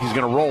drops back. He's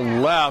going to roll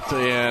left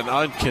and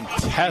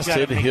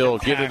uncontested. He'll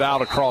get it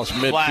out across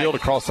midfield,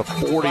 across the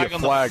 40. A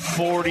flag.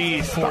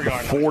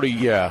 44-yard. 40,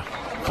 yeah.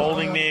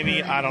 Holding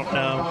maybe, I don't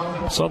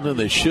know. Something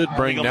they should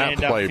bring that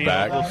play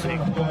back. We'll see.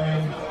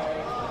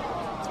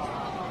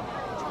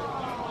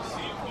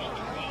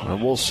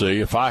 And we'll see.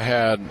 If I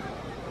had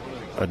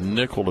a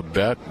nickel to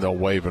bet, they'll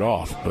wave it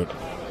off. But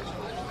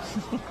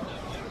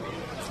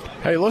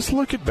hey, let's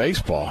look at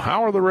baseball.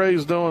 How are the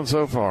Rays doing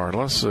so far?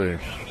 Let's see.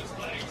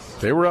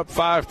 They were up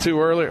 5-2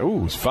 earlier.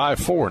 Ooh, it's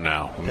 5-4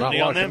 now. I'm not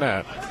liking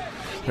that.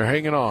 They're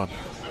hanging on.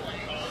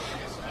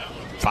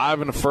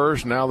 5 in the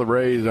first. Now the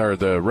Rays or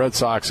the Red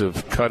Sox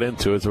have cut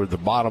into it. They're at the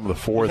bottom of the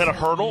fourth. Was that a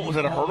hurdle? Was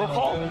that a hurdle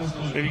call?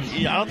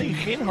 Maybe, I don't think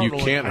you can hurdle.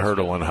 You can't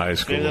hurdle in high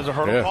school. Maybe there's a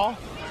hurdle call.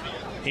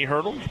 He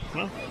hurdled?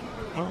 No,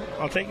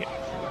 I'll take it.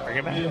 Bring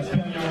it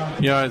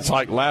back. You know, it's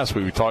like last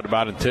week we talked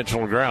about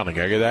intentional grounding.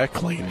 I get that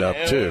cleaned up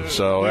too.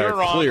 So we were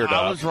wrong. Cleared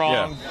up. I was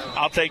wrong. Yeah.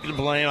 I'll take the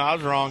blame. I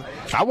was wrong.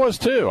 I was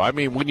too. I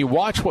mean, when you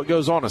watch what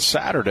goes on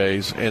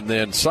Saturdays and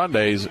then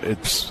Sundays,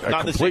 it's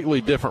a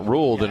completely different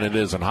rule than it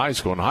is in high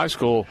school. In high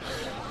school,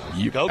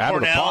 you go out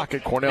Cornell, of the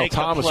pocket. Cornell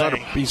Thomas,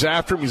 he's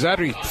after him.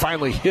 He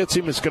finally hits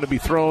him. It's going to be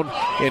thrown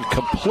and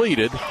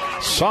completed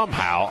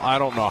somehow. I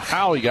don't know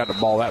how he got the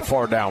ball that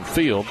far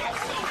downfield.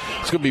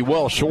 It's going to be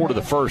well short of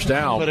the first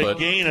down. But a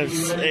gain of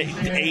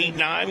 8,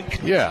 9.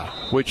 Yeah,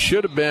 what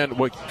could have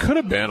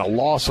been a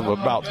loss of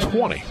about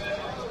 20.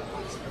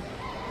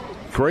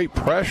 Great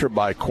pressure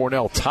by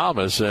Cornell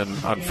Thomas, and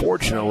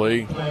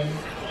unfortunately,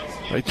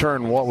 they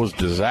turned what was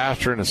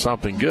disaster into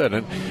something good.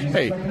 And,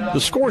 hey, the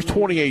score's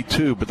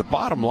 28-2, but the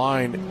bottom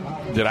line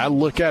that I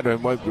look at,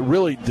 and what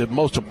really the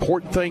most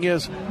important thing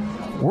is,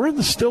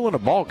 we're still in a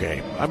ball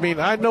game. I mean,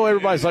 I know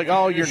everybody's like,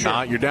 oh, you're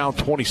not. You're down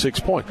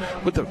 26 points.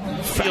 But the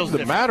fact of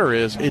the matter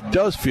is, it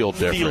does feel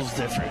different. Feels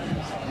different.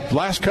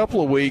 Last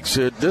couple of weeks,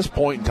 at this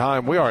point in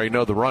time, we already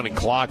know the running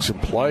clock's in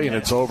play, and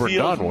it's over and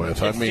done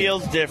with. It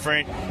feels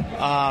different.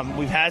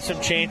 We've had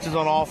some chances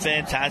on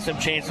offense, had some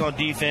chances on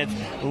defense.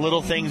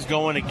 Little things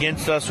going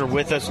against us or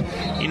with us,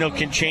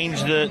 can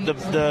change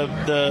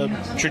the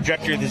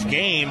trajectory of this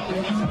game.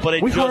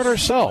 But we hurt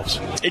ourselves.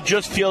 It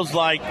just feels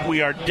like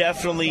we are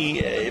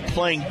definitely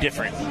playing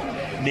different.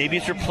 Maybe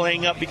it's we're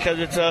playing up because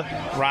it's a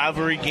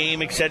rivalry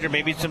game, etc.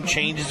 Maybe it's some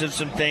changes of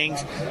some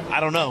things. I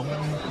don't know,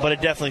 but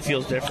it definitely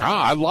feels different.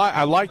 I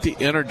like the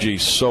energy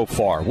so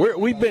far.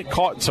 We've been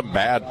caught in some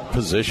bad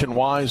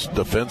position-wise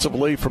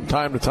defensively from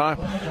time to time,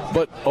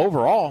 but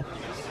overall,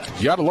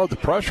 you got to love the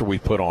pressure we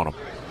put on them.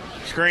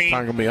 Screen. It's not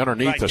going to be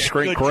underneath the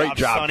screen. Great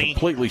job. Sonny.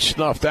 Completely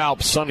snuffed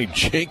out. Sonny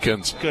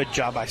Jenkins. Good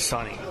job by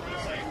Sonny.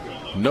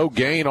 No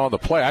gain on the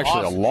play.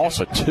 Actually, a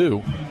loss of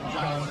 2.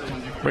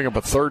 Bring up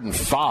a 3rd and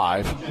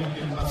 5.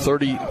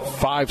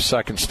 35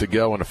 seconds to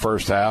go in the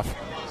first half.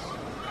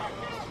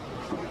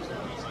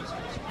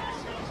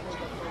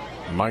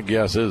 My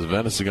guess is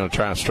Venice is going to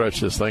try and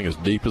stretch this thing as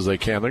deep as they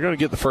can. They're going to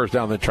get the first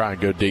down, then try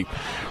and go deep.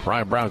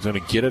 Ryan Brown's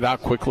going to get it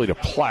out quickly to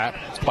Platt.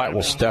 Platt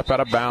will step out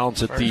of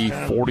bounds at the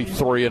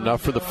 43,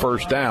 enough for the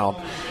first down.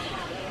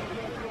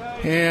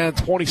 And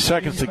 20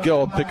 seconds to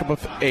go. Pick up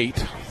of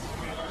 8.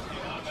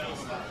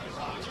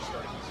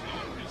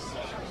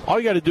 All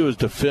you got to do is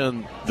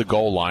defend the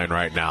goal line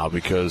right now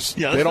because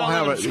they don't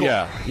have it.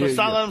 Let's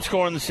not let them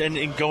score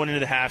and going into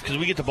the half because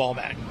we get the ball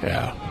back.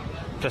 Yeah.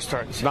 To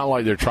start. It's not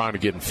like they're trying to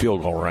get in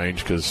field goal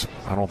range because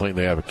I don't think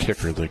they have a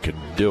kicker that can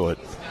do it.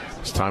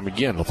 It's time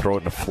again. They'll throw it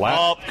in the flat.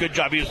 Oh, good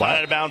job. He was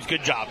out of bounds.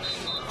 Good job.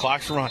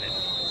 Clock's running.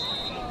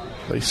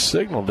 They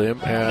signaled him.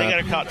 And they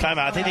got a timeout.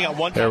 I think they got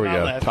one timeout there we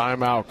go. left.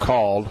 Timeout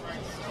called.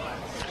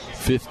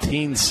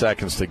 15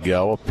 seconds to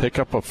go. A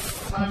pickup of,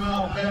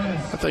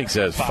 I think it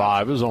says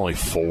 5. It was only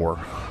 4.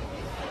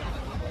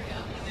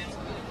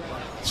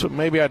 So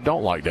maybe I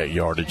don't like that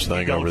yardage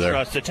thing over there. You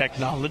don't trust the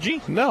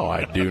technology? No,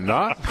 I do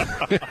not.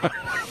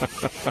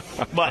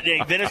 But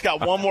hey, Venice got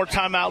one more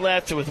timeout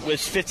left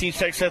with 15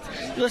 seconds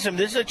left. Listen,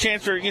 this is a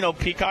chance for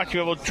Peacock to be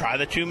able to try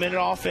the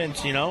 2-minute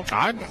offense.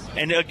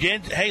 And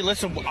again, hey,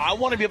 listen, I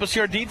want to be able to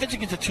see our defense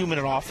against a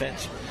 2-minute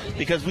offense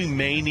because we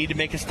may need to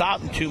make a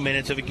stop in 2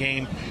 minutes of a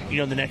game.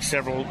 In the next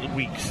several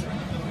weeks.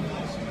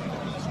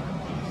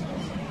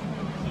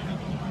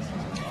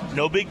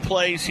 No big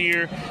plays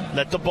here.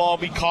 Let the ball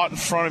be caught in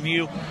front of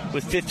you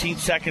with 15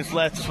 seconds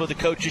left. That's what the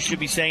coaches should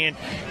be saying.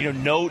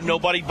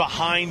 Nobody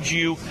behind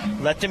you.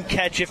 Let them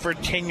catch it for a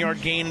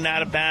 10-yard gain and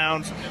out of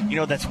bounds.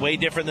 That's way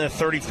different than a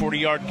 30,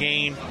 40-yard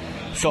gain.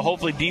 So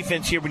hopefully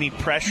defense here, we need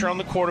pressure on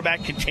the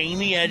quarterback, contain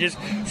the edges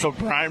so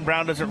Brian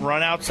Brown doesn't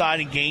run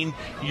outside and gain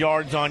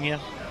yards on you.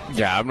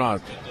 Yeah, I'm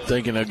not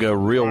thinking to go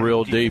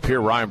real deep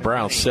here. Ryan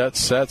Brown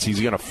sets. He's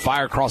going to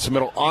fire across the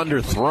middle,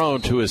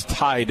 underthrown to his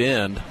tight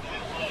end.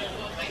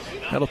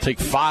 That'll take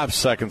 5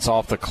 seconds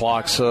off the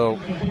clock. So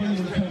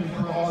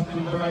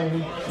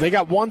they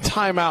got one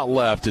timeout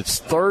left.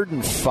 It's 3rd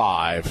and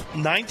 5.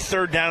 Ninth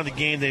third down of the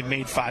game, they've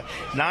made 5.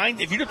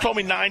 If you'd have told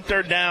me 9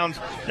 third downs,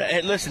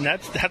 listen,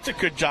 that's a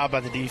good job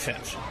by the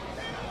defense.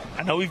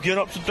 I know we've given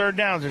up some third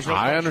downs. There's no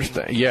I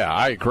understand. Yeah,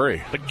 I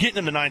agree. But getting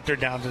in the 9 third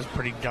downs is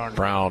pretty darn good.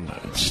 Brown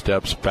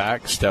steps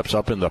back, steps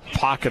up in the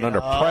pocket under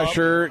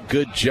pressure.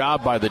 Good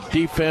job by the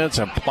defense,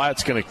 and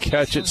Platt's going to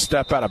catch it,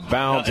 step out of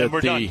bounds at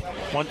the...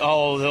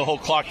 the whole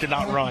clock did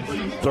not run.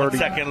 1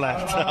 second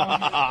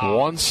left.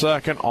 1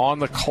 second on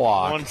the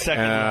clock. 1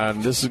 second and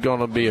left. This is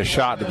going to be a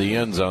shot to the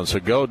end zone. So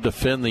go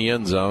defend the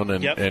end zone,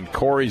 and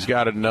Corey's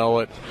got to know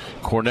it.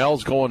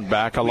 Cornell's going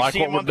back. I like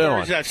what we're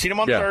doing. I've seen him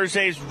on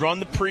Thursdays. Run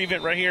the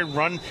prevent right here.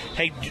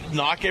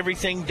 Knock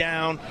everything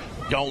down.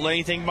 Don't let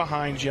anything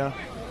behind you.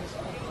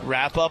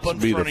 Wrap up in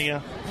front of you.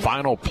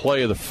 Final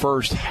play of the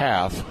first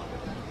half.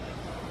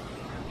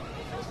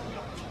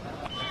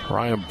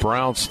 Ryan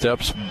Brown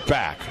steps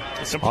back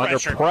under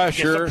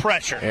pressure,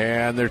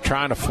 and they're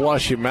trying to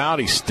flush him out.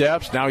 He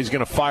steps. Now he's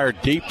going to fire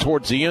deep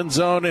towards the end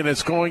zone, and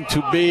it's going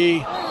to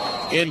be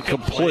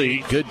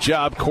incomplete. Good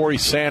job, Corey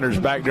Sanders,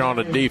 back there on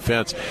the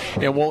defense.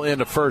 And we'll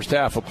end the first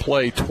half of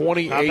play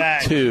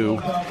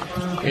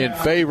 28-2 in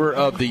favor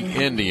of the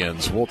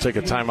Indians. We'll take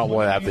a timeout. We'll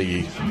have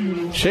the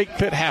Shake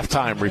Pit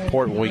halftime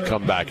report when we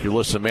come back. You're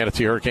listening to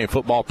Manatee Hurricane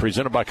Football,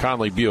 presented by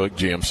Conley Buick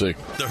GMC.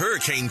 The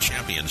Hurricane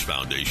Champions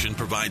Foundation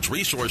provides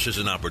resources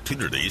and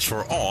opportunities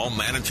for all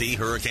Manatee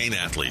Hurricane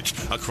athletes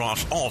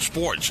across all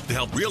sports to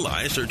help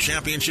realize their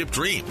championship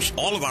dreams.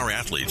 All of our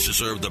athletes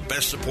deserve the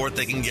best support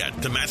they can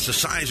get to match the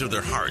size of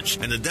their hearts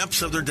and the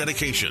depths of their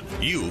dedication.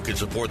 You can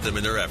support them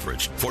in their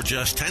efforts. For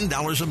just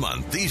 $10 a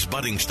month, these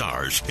budding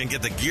stars can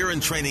get the gear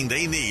and training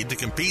they need to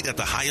compete at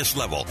the highest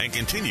level and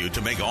continue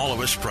to make all of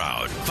us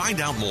proud.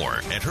 Find out more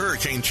at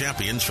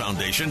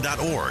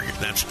HurricaneChampionsFoundation.org.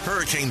 That's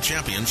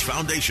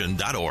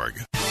HurricaneChampionsFoundation.org.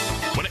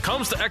 When it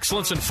comes to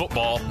excellence in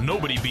football,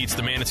 nobody beats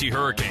the Manatee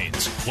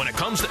Hurricanes. When it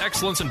comes to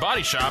excellence in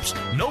body shops,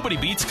 nobody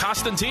beats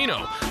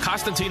Costantino.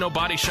 Costantino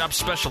Body Shop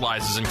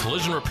specializes in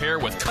collision repair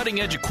with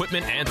cutting-edge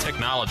equipment and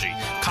technology.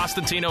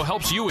 Costantino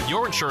helps you with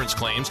your insurance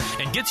claims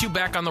and gets you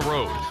back on the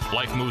road.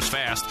 Life moves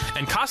fast,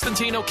 and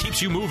Costantino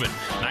keeps you moving.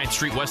 9th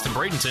Street West in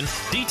Bradenton.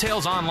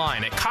 Details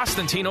online at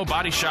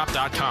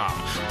CostantinoBodyShop.com.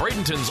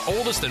 Bradenton's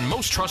oldest and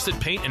most trusted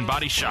paint and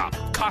body shop.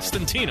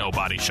 Costantino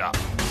Body Shop.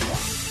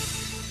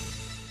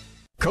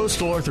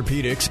 Coastal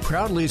Orthopedics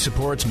proudly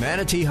supports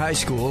Manatee High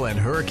School and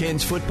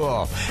Hurricanes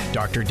football.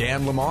 Dr.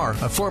 Dan Lamar,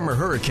 a former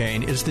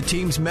Hurricane, is the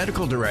team's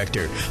medical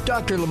director.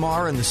 Dr.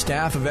 Lamar and the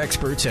staff of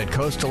experts at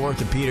Coastal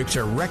Orthopedics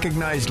are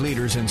recognized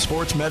leaders in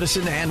sports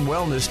medicine and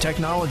wellness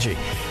technology.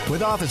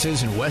 With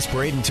offices in West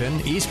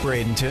Bradenton, East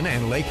Bradenton,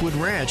 and Lakewood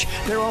Ranch,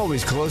 they're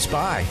always close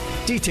by.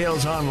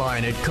 Details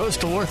online at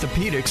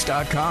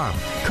coastalorthopedics.com.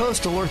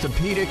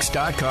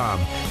 coastalorthopedics.com.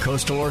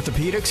 Coastal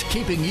Orthopedics,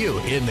 keeping you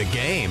in the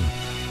game.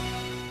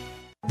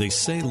 They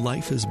say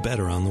life is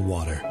better on the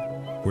water,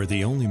 where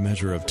the only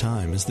measure of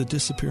time is the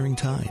disappearing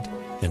tide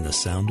and the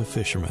sound of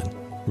fishermen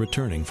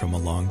returning from a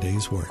long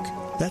day's work.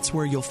 That's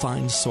where you'll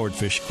find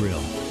Swordfish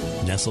Grill,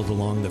 nestled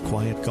along the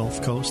quiet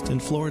Gulf Coast in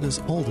Florida's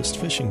oldest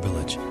fishing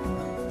village.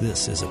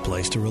 This is a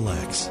place to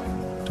relax,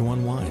 to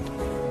unwind,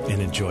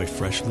 and enjoy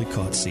freshly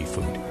caught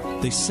seafood.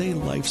 They say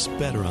life's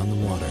better on the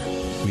water.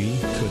 We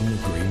couldn't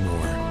agree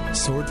more.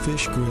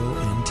 Swordfish Grill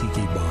and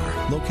Tiki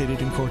Bar, located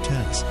in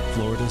Cortez,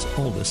 Florida's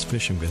oldest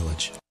fishing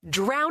village.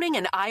 Drowning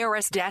in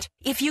IRS debt?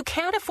 If you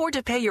can't afford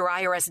to pay your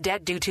IRS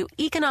debt due to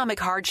economic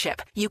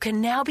hardship, you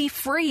can now be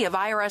free of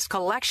IRS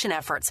collection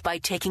efforts by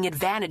taking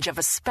advantage of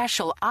a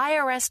special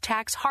IRS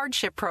tax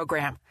hardship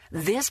program.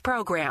 This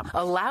program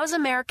allows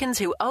Americans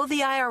who owe the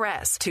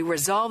IRS to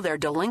resolve their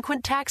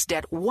delinquent tax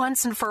debt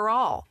once and for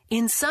all.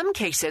 In some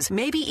cases,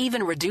 maybe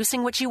even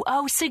reducing what you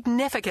owe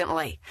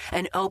significantly.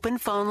 An open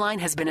phone line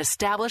has been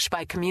established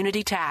by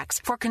Community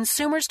Tax for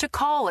consumers to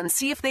call and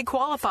see if they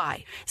qualify.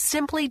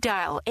 Simply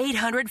dial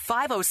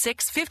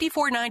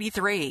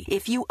 800-506-5493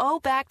 if you owe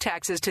back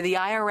taxes to the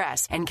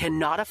IRS and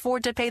cannot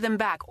afford to pay them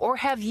back or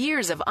have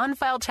years of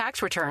unfiled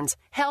tax returns.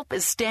 Help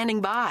is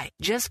standing by.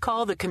 Just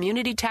call the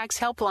Community Tax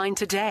Helpline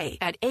today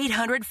at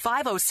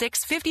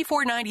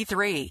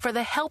 800-506-5493 for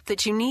the help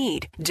that you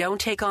need. Don't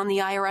take on the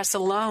IRS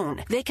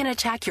alone. They can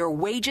attack your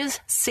wages,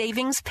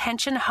 savings,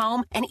 pension,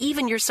 home, and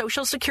even your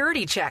Social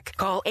Security check.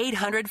 Call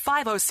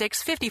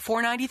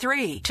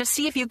 800-506-5493 to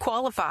see if you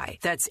qualify.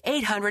 That's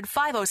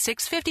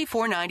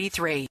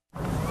 800-506-5493.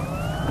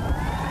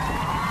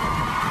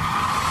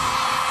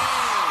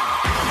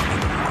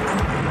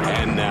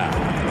 And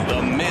now,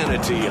 the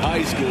Manatee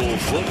High School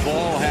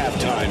Football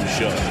Halftime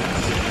Show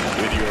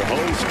with your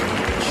host,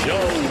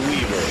 Joe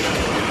Weaver.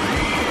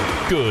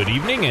 Good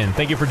evening, and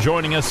thank you for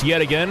joining us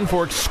yet again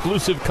for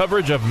exclusive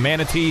coverage of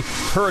Manatee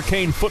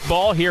Hurricane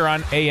football here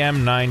on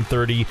AM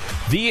 930.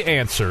 The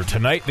Answer.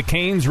 Tonight, the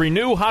Canes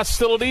renew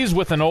hostilities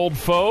with an old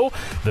foe,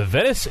 the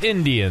Venice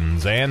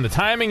Indians, and the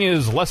timing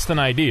is less than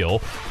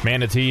ideal.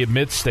 Manatee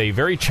amidst a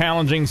very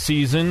challenging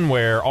season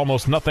where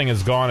almost nothing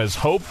has gone as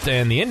hoped,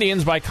 and the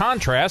Indians, by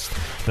contrast,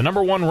 the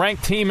number one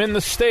ranked team in the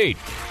state.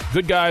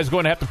 Good guys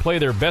going to have to play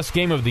their best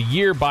game of the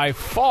year by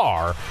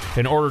far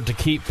in order to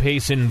keep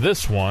pace in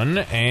this one,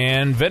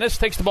 and Venice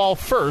takes the ball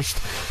first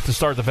to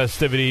start the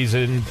festivities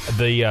in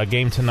the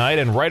game tonight,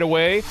 and right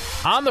away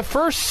on the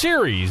first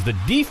series, the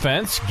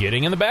defense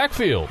getting in the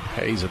backfield.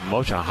 He's in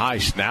motion, a high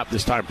snap.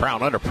 This time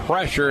Brown under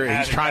pressure.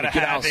 He's trying to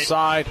get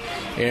outside,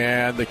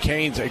 and the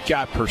Canes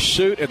got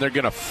pursuit, and they're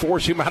going to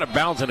force him out of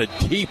bounds, and a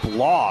deep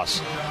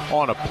loss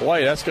on a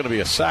play. That's going to be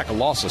a sack, a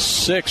loss of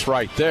 6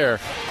 right there,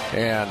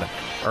 and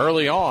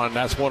early on,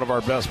 that's one of our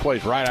best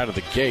plays right out of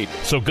the gate.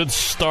 So good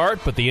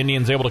start, but the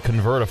Indians able to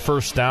convert a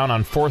first down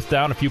on fourth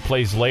down a few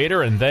plays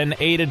later, and then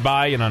aided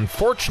by an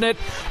unfortunate,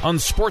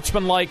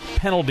 unsportsmanlike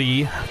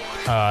penalty,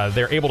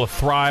 they're able to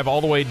thrive all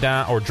the way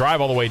down, or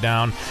drive all the way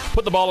down,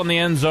 put the ball in the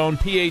end zone,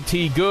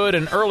 PAT good,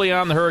 and early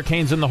on the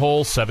Hurricanes in the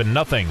hole,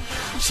 7-0.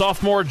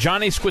 Sophomore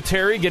Johnny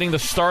Squitieri getting the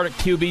start at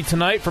QB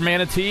tonight for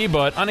Manatee,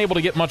 but unable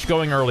to get much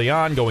going early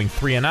on, going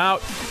 3 and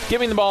out,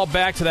 giving the ball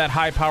back to that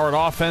high-powered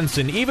offense,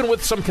 and even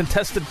with some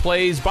contested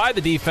plays by the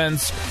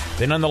defense,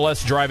 they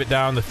nonetheless drive it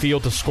down the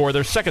field to score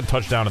their second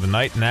touchdown of the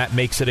night, and that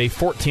makes it a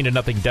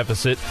 14-0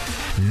 deficit.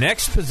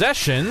 Next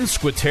possession,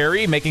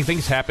 Squitieri making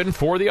things happen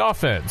for the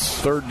offense.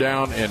 Third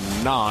down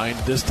and 9.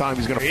 This time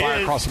he's going to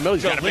fire across the middle.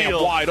 He's got a man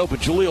wide open.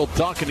 Jaleel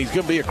Duncan. He's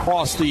going to be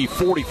across the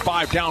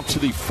 45 down to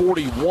the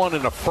 41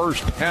 and a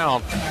first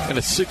down, and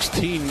a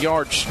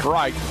 16-yard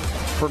strike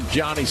from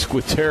Johnny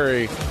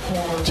Squitieri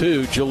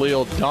to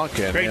Jaleel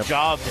Duncan. Great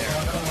job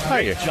there.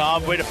 Great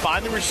job. Way to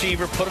find the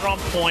receiver, put it on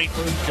point.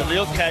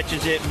 Jaleel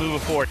catches it,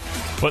 move it forward.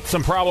 But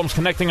some problems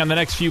connecting on the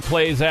next few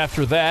plays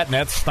after that, and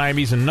that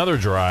stymies another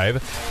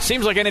drive.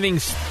 Seems like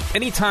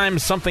anytime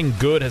something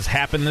good has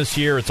happened this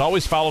year, it's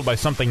always followed by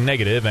something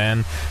negative,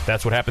 and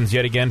that's what happens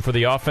yet again for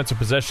the offensive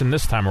possession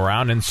this time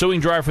around. Ensuing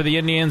drive for the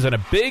Indians, and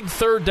a big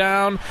third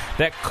down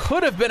that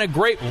could have been a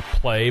great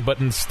play, but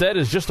instead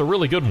is just a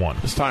really good one.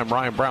 This time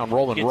Ryan Brown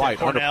rolling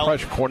right under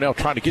pressure. Cornell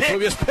trying to get to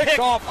him. It's picked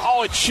off.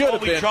 Oh, it should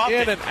have been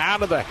in and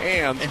out of the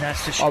hands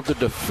of the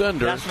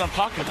defender. That's what I'm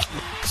talking about.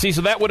 See,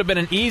 so that would have been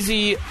an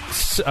easy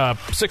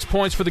 6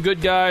 points for the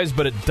good guys,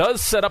 but it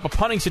does set up a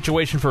punting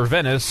situation for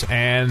Venice,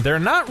 and they're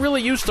not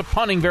really used to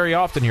punting very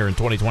often here in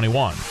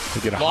 2021.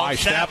 They get a high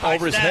snap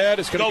over his head.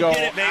 It's going to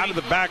go out of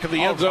the back of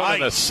the end zone,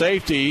 and a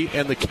safety,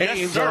 and the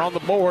Canes are on the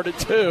board at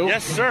 2.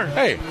 Yes, sir.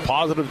 Hey,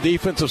 positive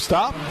defensive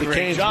stop. The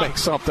Canes make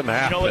something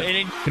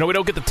happen. We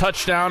don't get the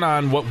touchdown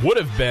on what would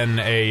have been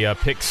a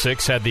pick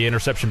 6 had the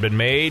interception been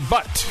made,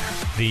 but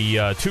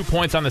the 2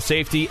 points on the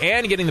safety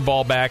and getting the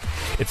ball back,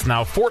 it's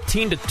now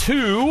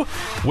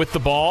 14-2 with the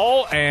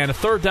ball, and a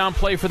third down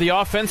play for the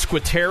offense.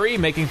 Squitieri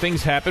making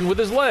things happen with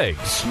his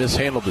legs.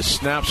 Mishandled the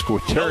snap.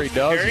 Squitieri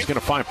does. He's going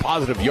to find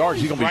positive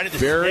yards. He's going to be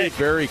very,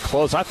 very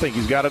close. I think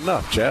he's got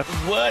enough, Jeff.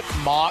 What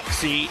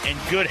moxie and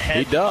good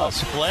head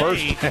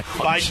play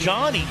by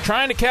Johnny.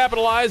 Trying to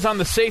capitalize on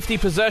the safety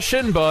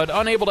possession, but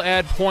unable to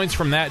add points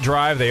from that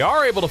drive. They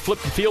are able to flip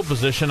the field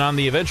position on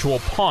the eventual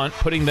punt,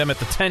 putting them at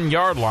the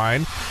 10-yard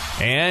line.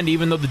 And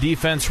even though the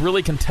defense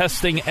really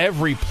contesting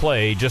every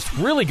play, just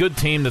really good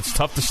team that's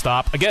tough to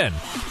stop. Again,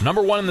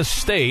 number one in the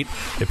state.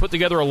 They put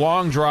together a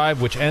long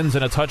drive which ends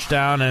in a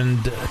touchdown, and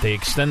they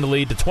extend the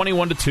lead to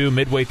 21-2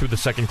 midway through the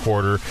second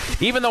quarter.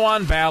 Even though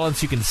on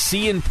balance you can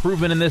see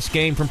improvement in this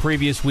game from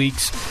previous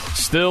weeks,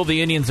 still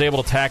the Indians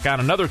able to tack on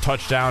another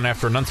touchdown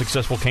after an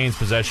unsuccessful Canes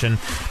possession.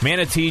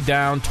 Manatee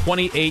down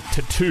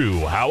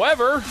 28-2.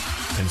 However,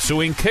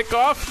 ensuing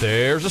kickoff,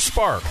 there's a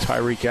spark.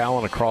 Tyreek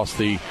Allen across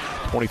the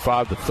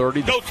 25 to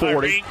 30 to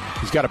 40.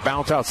 He's got to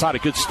bounce outside. A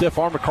good stiff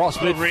arm across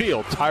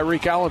midfield.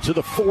 Tyreek Allen to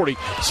the 40.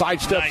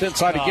 Sidesteps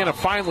inside again and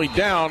finally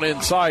down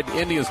inside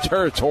Indians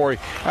territory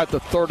at the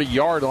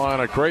 30-yard line.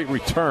 A great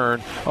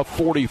return of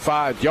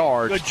 45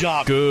 yards. Good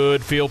job.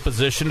 Good field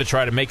position to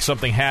try to make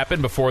something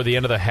happen before the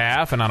end of the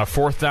half. And on a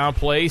fourth down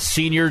play,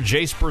 senior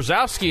Jace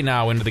Brzezowski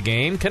now into the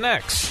game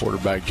connects.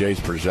 Quarterback Jace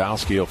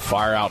Brzezowski will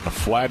fire out in the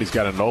flat. He's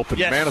got an open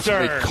man.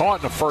 It's caught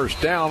in the first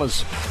down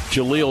as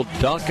Jaleel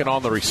Duncan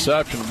on the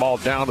reception. The ball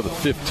down to the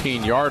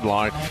 15-yard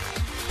line.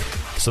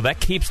 So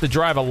that keeps the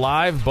drive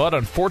alive, but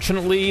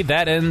unfortunately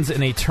that ends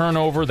in a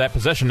turnover. That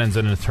possession ends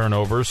in a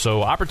turnover,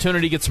 so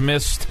opportunity gets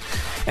missed.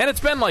 And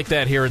it's been like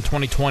that here in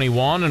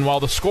 2021, and while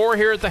the score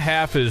here at the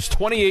half is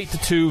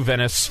 28-2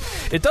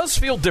 Venice, it does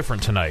feel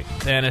different tonight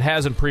than it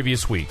has in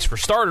previous weeks. For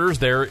starters,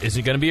 there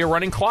isn't going to be a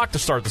running clock to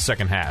start the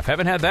second half.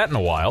 Haven't had that in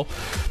a while.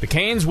 The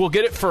Canes will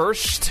get it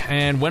first,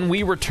 and when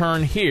we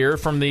return here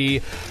from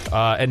the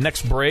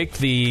next break,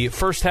 the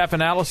first half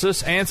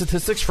analysis and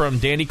statistics from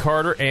Danny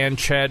Carter and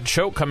Chad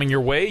Choate coming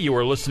your way way, you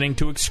are listening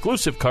to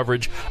exclusive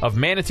coverage of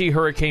Manatee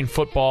Hurricane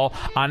football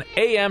on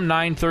AM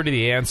 930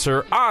 The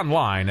Answer,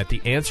 online at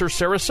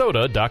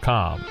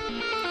theanswersarasota.com.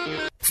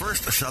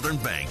 First Southern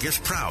Bank is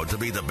proud to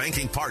be the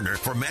banking partner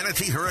for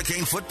Manatee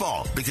Hurricane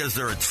football because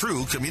they're a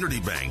true community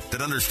bank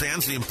that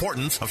understands the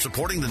importance of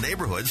supporting the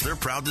neighborhoods they're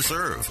proud to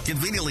serve.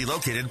 Conveniently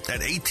located at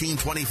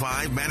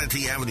 1825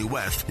 Manatee Avenue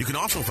West, you can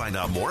also find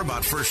out more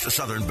about First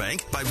Southern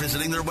Bank by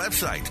visiting their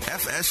website,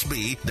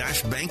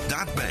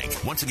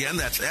 fsb-bank.bank. Once again,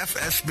 that's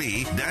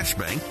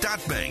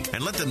fsb-bank.bank.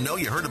 And let them know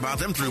you heard about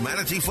them through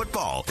Manatee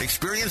football.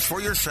 Experience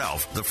for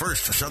yourself the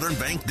First Southern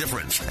Bank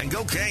difference. And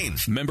go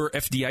Canes. Member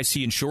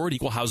FDIC insured,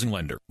 equal housing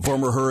lender.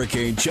 Former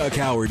Hurricane Chuck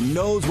Howard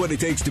knows what it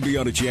takes to be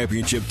on a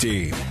championship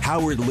team.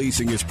 Howard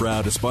Leasing is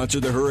proud to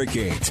sponsor the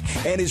Hurricanes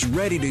and is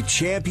ready to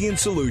champion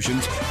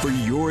solutions for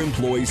your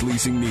employees'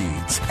 leasing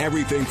needs.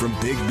 Everything from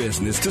big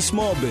business to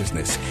small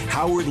business,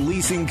 Howard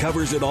Leasing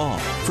covers it all.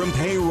 From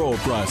payroll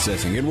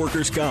processing and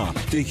workers' comp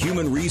to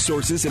human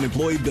resources and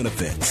employee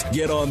benefits.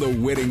 Get on the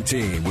winning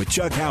team with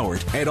Chuck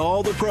Howard and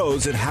all the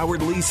pros at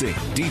Howard Leasing.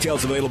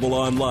 Details available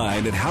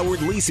online at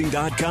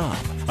howardleasing.com.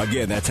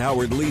 Again, that's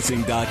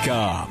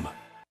howardleasing.com.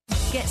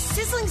 Get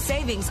sizzling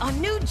savings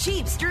on new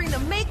Jeeps during the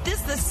Make This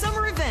the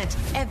Summer event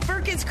at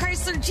Firkins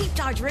Chrysler Jeep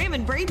Dodge Ram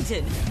in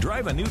Bradenton.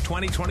 Drive a new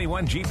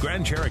 2021 Jeep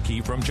Grand Cherokee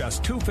from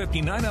just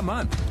 $259 a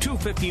month.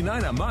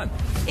 $259 a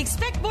month.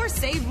 Expect more,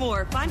 save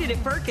more. Find it at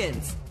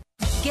Firkins.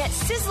 Get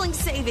sizzling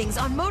savings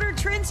on Motor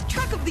Trend's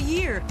Truck of the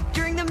Year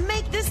during the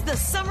Make This the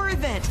Summer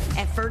event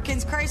at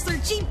Firkins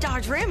Chrysler Jeep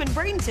Dodge Ram in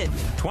Bradenton.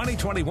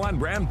 2021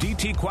 Ram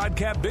DT Quad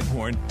Cab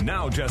Bighorn,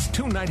 now just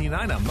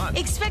 $299 a month.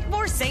 Expect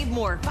more, save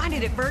more. Find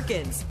it at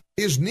Firkins.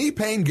 Is knee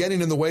pain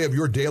getting in the way of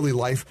your daily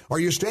life? Are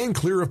you staying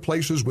clear of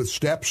places with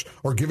steps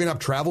or giving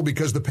up travel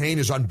because the pain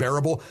is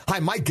unbearable? Hi,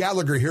 Mike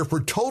Gallagher here for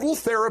Total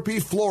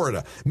Therapy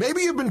Florida.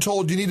 Maybe you've been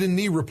told you need a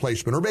knee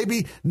replacement, or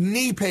maybe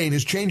knee pain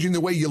is changing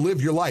the way you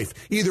live your life.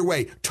 Either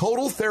way,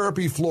 Total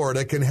Therapy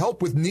Florida can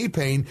help with knee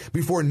pain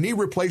before knee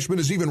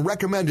replacement is even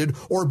recommended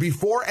or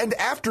before and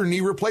after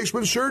knee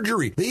replacement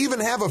surgery. They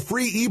even have a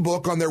free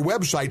ebook on their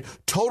website,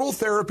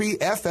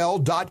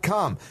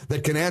 TotalTherapyFL.com,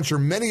 that can answer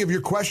many of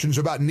your questions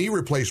about knee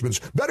replacements.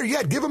 Better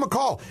yet, give them a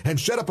call and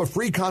set up a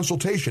free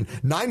consultation.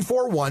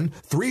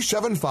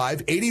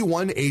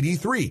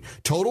 941-375-8183.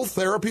 Total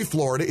Therapy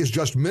Florida is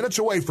just minutes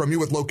away from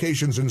you with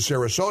locations in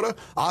Sarasota,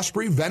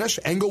 Osprey, Venice,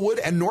 Englewood,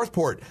 and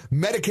Northport.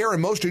 Medicare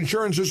and most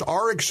insurances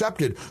are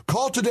accepted.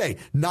 Call today,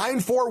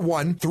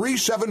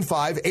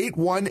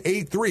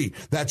 941-375-8183.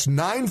 That's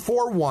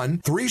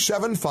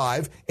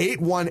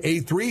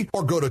 941-375-8183.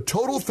 Or go to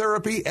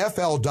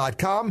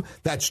TotalTherapyFL.com.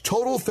 That's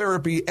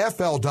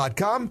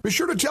TotalTherapyFL.com. Be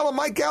sure to tell them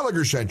Mike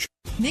Gallagher sent you.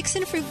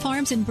 Mixon Fruit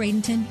Farms in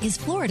Bradenton is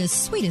Florida's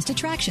sweetest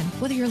attraction.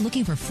 Whether you're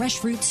looking for fresh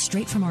fruits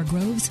straight from our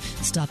groves,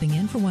 stopping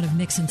in for one of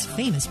Mixon's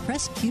famous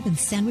pressed Cuban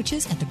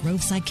sandwiches at the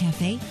Groveside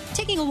Cafe,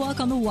 taking a walk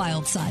on the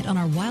wild side on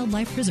our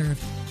wildlife preserve,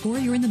 or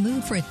you're in the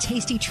mood for a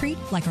tasty treat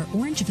like our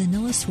orange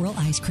vanilla swirl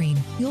ice cream,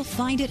 you'll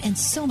find it and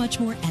so much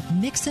more at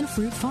Mixon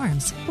Fruit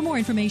Farms. For more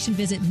information,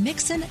 visit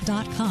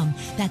Mixon.com.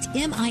 That's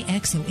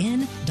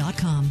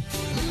MIXON.com.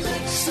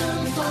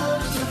 Mixon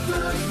Farms, a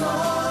fruit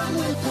farm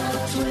with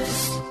a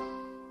twist.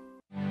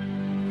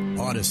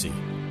 Odyssey.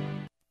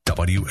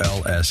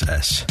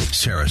 WLSS,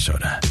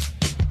 Sarasota.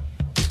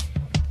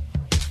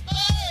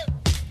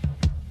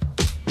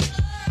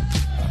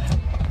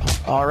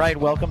 All right,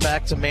 welcome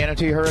back to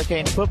Manatee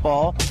Hurricane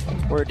football.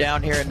 We're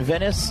down here in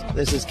Venice.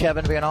 This is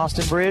Kevin Van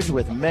Ostenbridge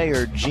with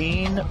Mayor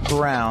Gene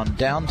Brown,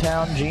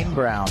 downtown Gene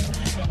Brown.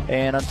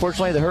 And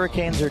unfortunately, the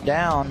Hurricanes are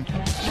down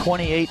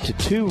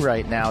 28-2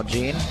 right now,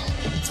 Gene.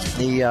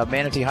 The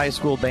Manatee High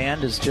School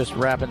band is just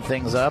wrapping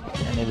things up,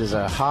 and it is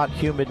a hot,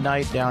 humid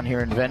night down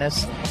here in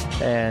Venice.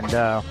 And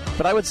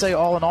but I would say,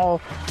 all in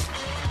all,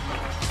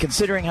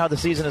 considering how the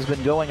season has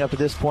been going up to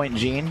this point,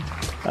 Gene,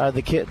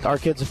 our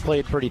kids have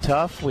played pretty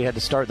tough. We had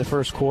to start the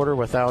first quarter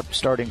without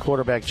starting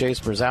quarterback Jace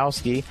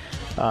Brzezowski.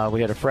 We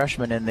had a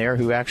freshman in there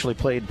who actually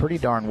played pretty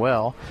darn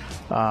well.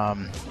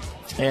 And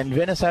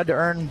Venice had to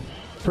earn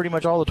pretty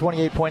much all the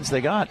 28 points they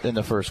got in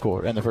the first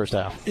quarter, in the first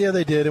half. Yeah,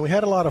 they did, and we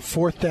had a lot of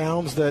fourth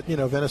downs that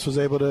Venice was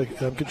able to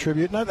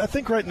contribute. And I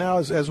think right now,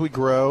 as we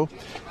grow,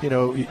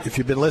 if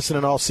you've been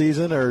listening all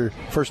season or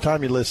first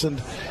time you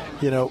listened,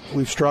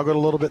 we've struggled a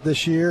little bit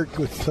this year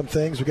with some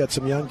things. We got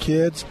some young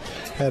kids,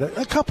 had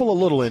a couple of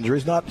little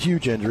injuries, not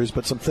huge injuries,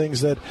 but some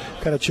things that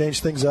kind of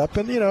changed things up.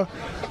 And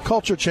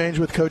culture change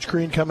with Coach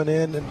Green coming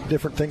in and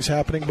different things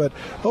happening. But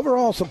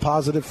overall, some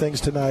positive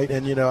things tonight.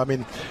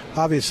 And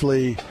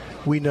obviously,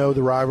 we know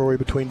the rivalry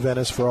between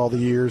Venice for all the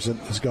years and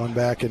has gone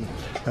back, and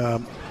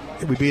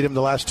we beat them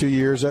the last 2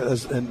 years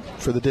and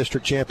for the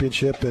district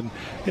championship, and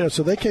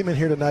so they came in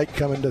here tonight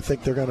coming to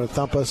think they're going to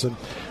thump us, and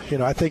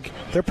I think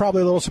they're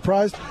probably a little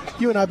surprised.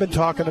 You and I have been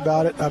talking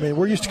about it. I mean,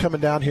 we're used to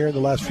coming down here in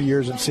the last few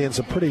years and seeing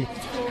some pretty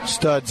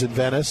studs in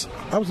Venice.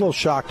 I was a little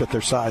shocked at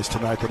their size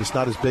tonight, that it's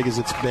not as big as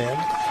it's been.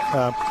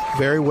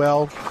 Very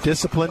well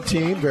disciplined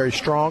team, very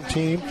strong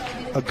team,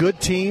 a good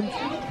team,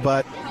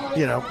 but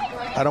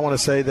I don't want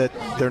to say that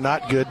they're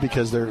not good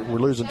because we're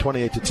losing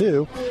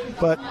 28-2,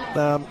 but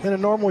in a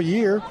normal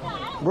year,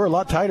 we're a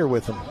lot tighter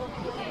with them.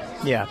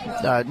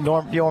 Yeah,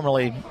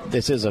 normally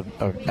this is an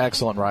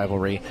excellent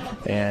rivalry,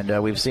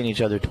 and we've seen each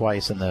other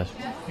twice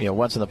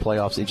once in the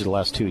playoffs each of the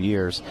last 2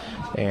 years,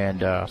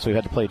 and so we've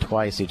had to play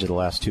twice each of the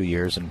last 2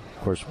 years, and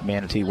of course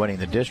Manatee winning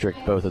the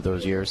district both of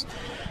those years.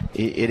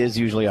 It is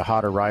usually a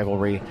hotter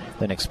rivalry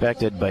than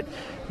expected, but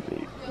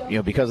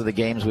because of the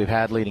games we've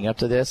had leading up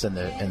to this and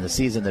the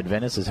season that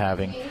Venice is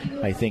having,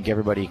 I think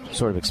everybody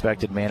sort of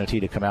expected Manatee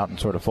to come out and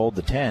sort of fold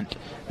the tent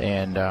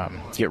and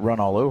get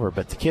run all over,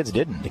 but the kids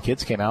didn't. The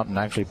kids came out and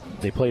actually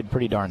they played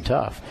pretty darn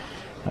tough,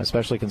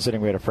 especially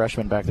considering we had a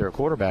freshman back there at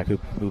quarterback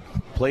who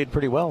played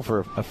pretty well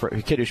for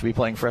a kid who should be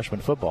playing freshman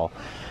football.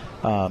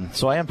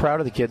 So I am proud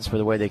of the kids for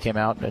the way they came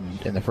out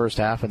in the first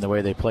half and the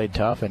way they played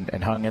tough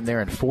and hung in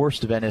there and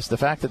forced Venice. The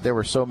fact that there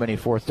were so many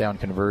fourth down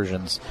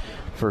conversions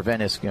for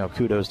Venice,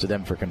 kudos to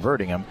them for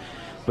converting them.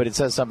 But it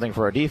says something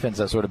for our defense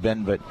that's sort of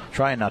been, but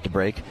trying not to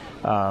break,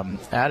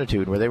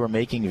 attitude where they were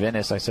making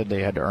Venice. I said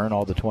they had to earn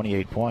all the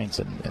 28 points,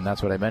 and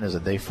that's what I meant is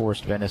that they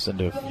forced Venice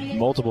into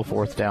multiple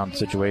fourth down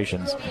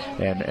situations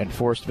and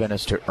forced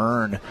Venice to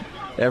earn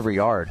every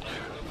yard.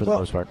 For the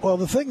most part. Well,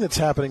 the thing that's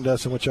happening to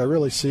us, and which I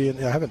really see,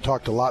 and I haven't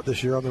talked a lot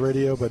this year on the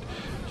radio, but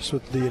just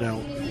with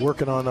the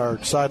working on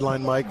our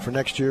sideline mic for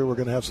next year, we're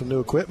going to have some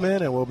new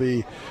equipment, and we'll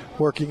be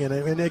working.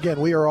 And again,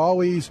 we are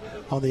always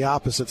on the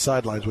opposite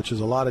sidelines, which is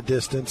a lot of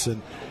distance,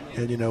 and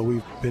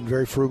we've been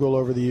very frugal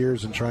over the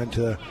years and trying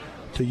to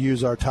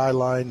use our tie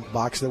line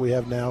box that we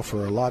have now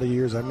for a lot of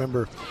years. I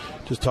remember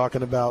just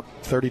talking about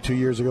 32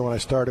 years ago when I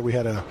started, we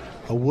had a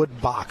wood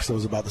box that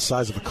was about the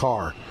size of a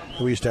car.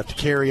 We used to have to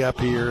carry up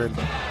here,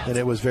 and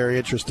it was very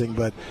interesting.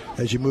 But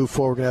as you move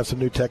forward, we're going to have some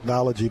new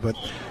technology. But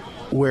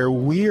where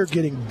we are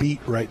getting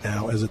beat right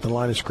now is at the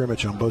line of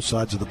scrimmage on both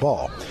sides of the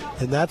ball.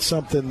 And that's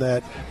something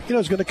that,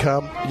 is going to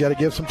come. You got to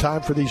give some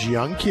time for these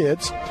young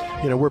kids.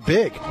 We're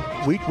big.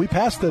 We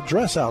passed the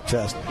dress-out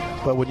test.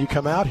 But when you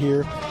come out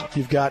here,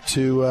 you've got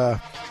to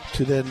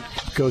then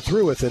go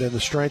through with it and the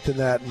strength in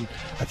that. And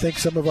I think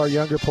some of our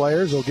younger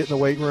players will get in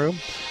the weight room,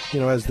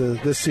 as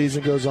this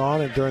season goes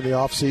on and during the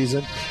off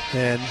season.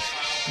 And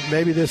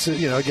maybe this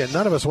is, again,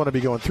 none of us want to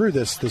be going through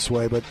this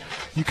way, but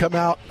you come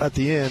out at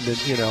the end and,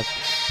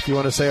 if you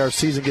want to say our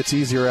season gets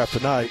easier after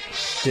tonight,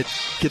 it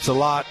gets a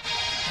lot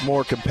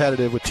more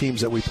competitive with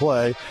teams that we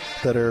play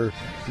that are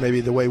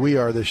maybe the way we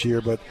are this year.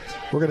 But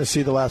we're going to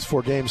see the last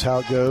 4 games how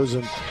it goes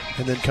and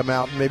then come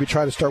out and maybe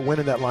try to start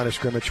winning that line of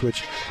scrimmage,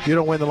 which if you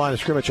don't win the line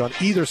of scrimmage on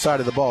either side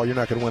of the ball, you're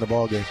not going to win a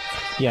ball game.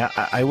 Yeah,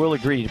 I will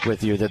agree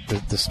with you that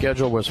the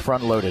schedule was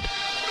front-loaded.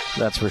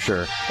 That's for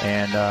sure.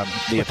 And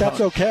but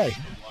that's okay.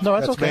 No,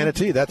 that's okay.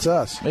 Manatee. That's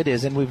us. It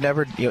is, and we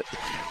never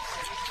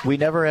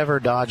ever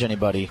dodge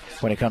anybody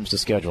when it comes to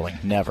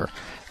scheduling. Never.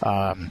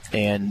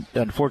 And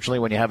unfortunately,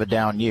 when you have a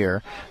down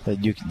year,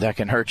 that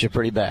can hurt you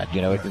pretty bad.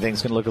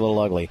 Things can look a little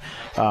ugly.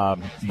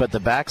 But the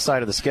back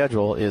side of the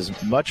schedule is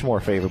much more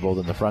favorable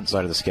than the front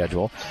side of the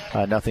schedule.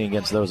 Nothing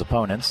against those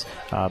opponents,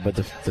 but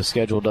the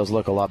schedule does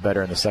look a lot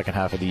better in the second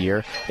half of the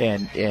year.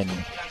 And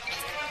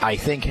I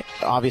think,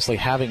 obviously,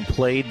 having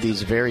played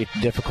these very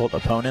difficult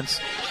opponents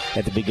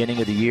at the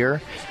beginning of the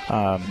year,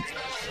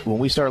 when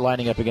we start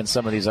lining up against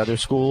some of these other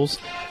schools,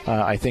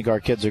 I think our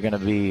kids are going to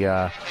be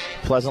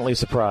pleasantly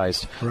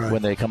surprised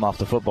when they come off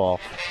the football.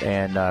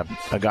 And a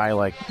guy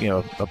like,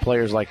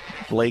 players like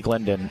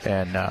Lakeland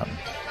and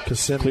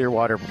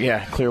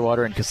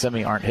Clearwater and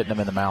Kissimmee aren't hitting them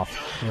in the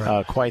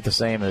mouth quite the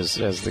same as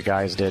the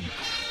guys did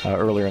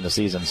earlier in the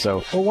season.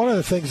 So, well, one of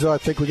the things, though, I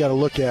think we got to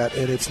look at,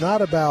 and it's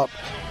not about,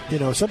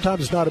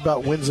 sometimes it's not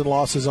about wins and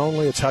losses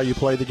only. It's how you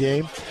play the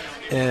game.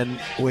 And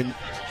when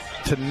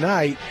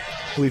tonight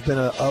we've been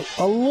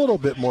a little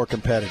bit more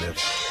competitive.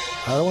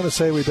 I don't want to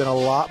say we've been a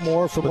lot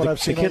more from what I've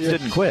seen. The kids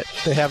didn't quit.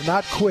 They have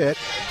not quit.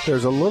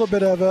 There's a little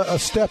bit of a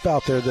step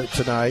out there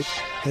tonight.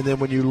 And then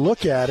when you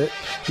look at it,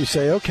 you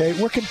say, okay,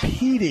 we're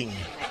competing.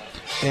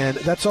 And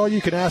that's all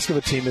you can ask of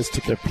a team is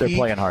to compete. They're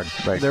playing hard.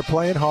 Right. They're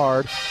playing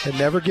hard and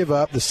never give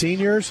up. The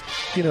seniors,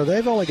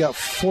 they've only got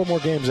 4 more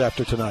games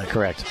after tonight.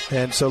 Correct.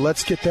 And so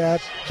let's get that,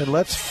 and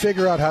let's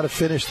figure out how to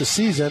finish the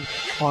season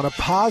on a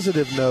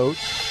positive note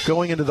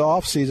going into the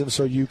off season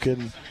so you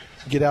can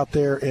get out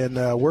there and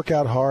work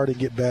out hard and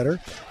get better.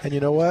 And you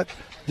know what?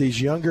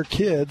 These younger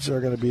kids are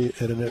going to be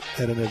at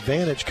an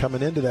advantage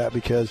coming into that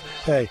because,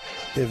 hey,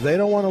 if they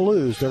don't want to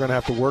lose, they're going to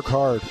have to work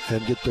hard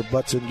and get their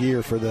butts in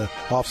gear for the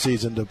off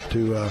season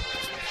to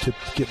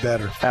get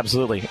better.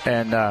 Absolutely,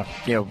 and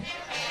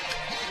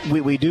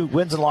we do,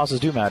 wins and losses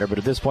do matter, but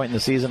at this point in the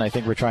season, I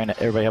think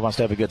everybody wants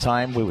to have a good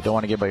time. We don't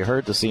want to get anybody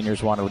hurt. The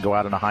seniors want to go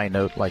out on a high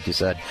note, like you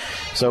said.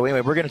 So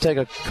anyway, we're going to take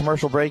a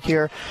commercial break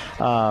here.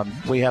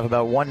 We have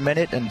about 1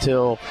 minute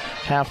until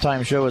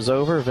halftime show is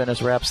over.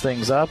 Venice wraps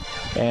things up,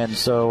 and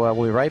so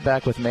we'll be right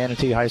back with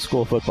Manatee High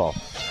School football.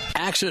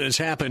 Accidents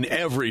happen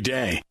every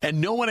day,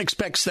 and no one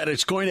expects that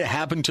it's going to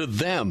happen to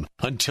them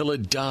until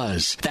it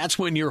does. That's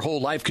when your whole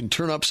life can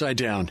turn upside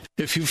down.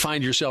 If you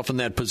find yourself in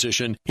that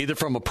position, either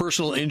from a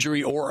personal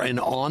injury or an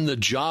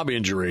on-the-job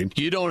injury,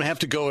 you don't have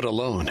to go it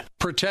alone.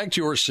 Protect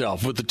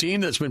yourself with the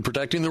team that's been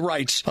protecting the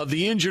rights of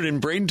the injured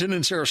in Bradenton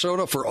and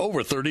Sarasota for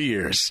over 30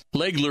 years.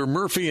 Legler,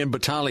 Murphy, and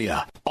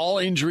Battaglia. All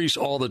injuries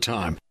all the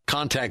time.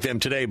 Contact them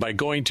today by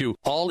going to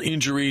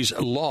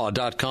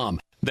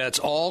allinjurieslaw.com. That's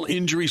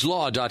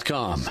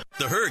allinjurieslaw.com.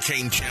 The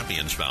Hurricane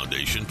Champions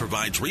Foundation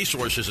provides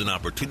resources and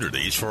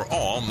opportunities for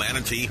all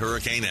Manatee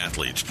Hurricane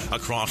athletes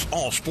across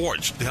all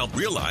sports to help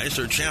realize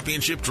their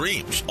championship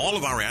dreams. All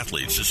of our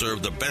athletes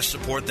deserve the best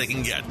support they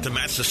can get to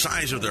match the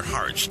size of their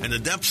hearts and the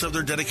depths of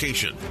their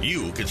dedication.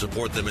 You can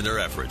support them in their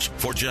efforts.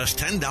 For just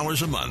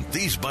 $10 a month,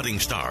 these budding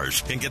stars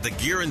can get the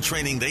gear and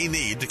training they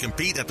need to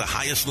compete at the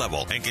highest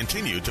level and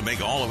continue to make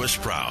all of us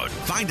proud.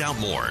 Find out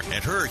more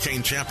at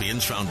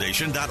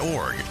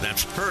hurricanechampionsfoundation.org.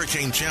 That's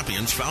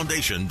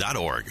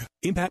hurricanechampionsfoundation.org.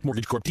 Impact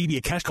Mortgage Corp.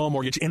 DBA Cash Call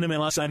Mortgage.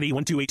 NMLS ID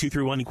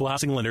 128231. Equal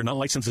housing lender. Not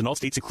licensed in all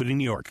states, including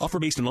New York. Offer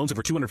based on loans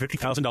over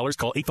 $250,000.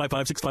 Call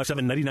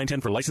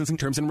 855-657-9910 for licensing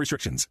terms and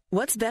restrictions.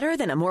 What's better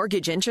than a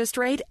mortgage interest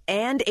rate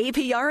and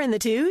APR in the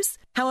twos?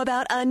 How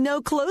about a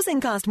no closing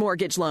cost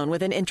mortgage loan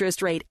with an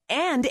interest rate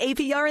and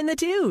APR in the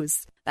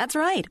twos? That's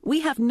right.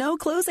 We have no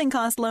closing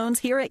cost loans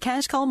here at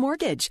Cash Call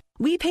Mortgage.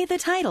 We pay the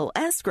title,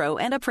 escrow,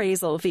 and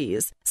appraisal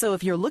fees. So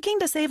if you're looking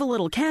to save a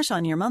little cash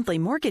on your monthly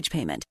mortgage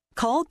payment,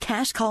 call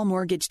Cash Call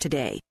Mortgage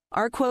today.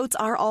 Our quotes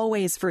are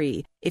always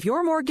free. If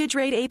your mortgage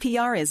rate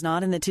APR is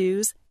not in the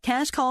twos,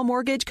 Cash Call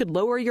Mortgage could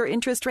lower your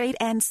interest rate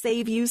and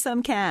save you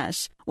some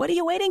cash. What are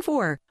you waiting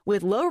for?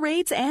 With low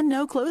rates and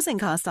no closing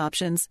cost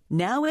options,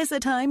 now is the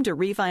time to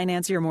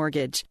refinance your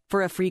mortgage.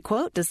 For a free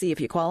quote to see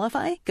if you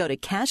qualify, go to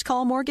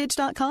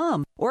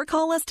cashcallmortgage.com or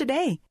call us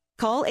today.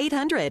 Call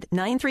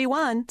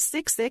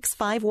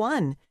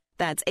 800-931-6651.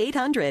 That's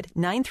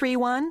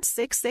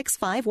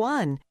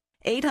 800-931-6651.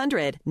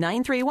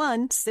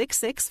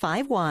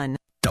 800-931-6651.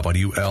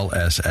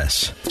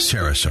 WLSS,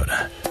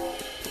 Sarasota.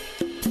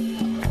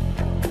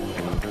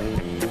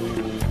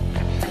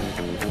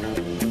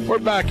 We're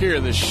back here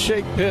in the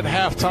Shake Pit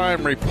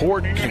halftime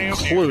report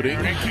concluding,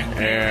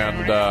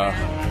 and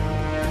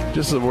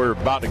just as we're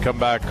about to come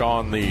back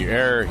on the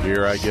air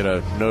here, I get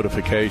a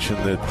notification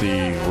that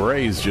the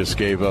Rays just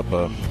gave up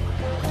a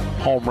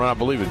home run, I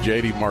believe it's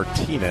J.D.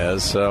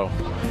 Martinez, so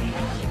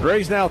the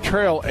Rays now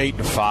trail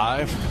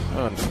 8-5,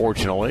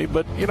 unfortunately,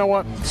 but you know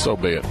what? So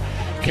be it.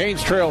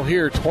 Canes trail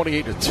here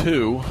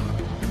 28-2.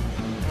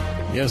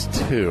 Yes,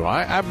 2.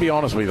 I'd be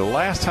honest with you, the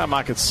last time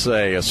I could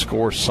say a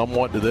score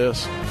somewhat to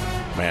this,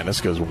 man,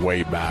 this goes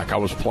way back. I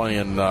was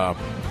playing in a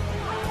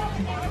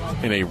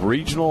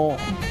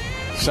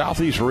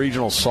Southeast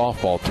regional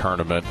softball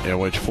tournament in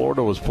which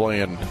Florida was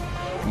playing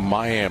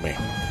Miami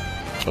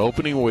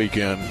opening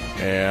weekend,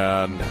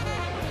 and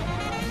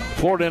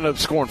Florida ended up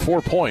scoring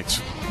 4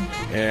 points.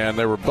 And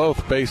they were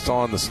both based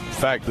on the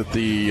fact that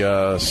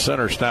the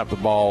center snapped the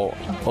ball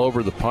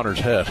over the punter's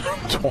head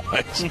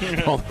twice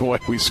on the way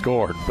we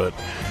scored. But,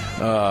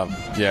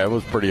 yeah, it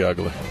was pretty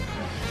ugly.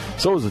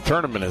 So was the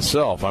tournament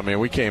itself. I mean,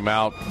 we came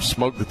out,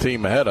 smoked the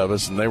team ahead of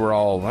us, and they were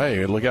all,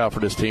 hey, look out for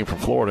this team from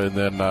Florida. And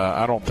then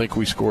I don't think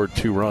we scored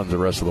 2 runs the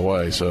rest of the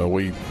way. So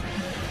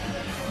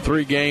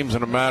 3 games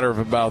in a matter of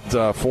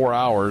about 4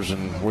 hours,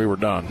 and we were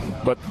done.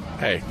 But,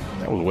 hey,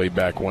 that was way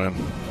back when.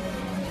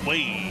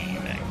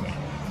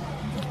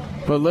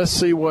 But let's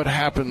see what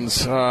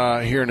happens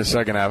here in the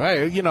second half.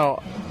 Hey, you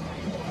know,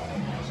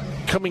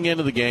 coming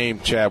into the game,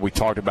 Chad, we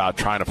talked about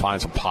trying to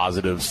find some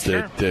positives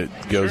that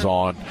goes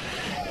on.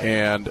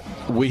 And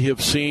we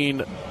have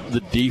seen the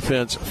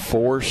defense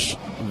force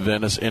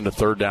Venice into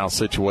third down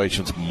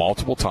situations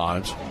multiple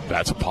times.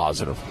 That's a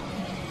positive.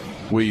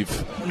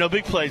 No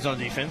big plays on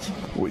defense.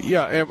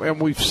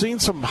 And we've seen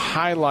some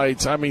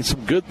highlights. I mean,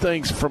 some good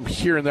things from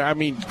here and there. I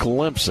mean,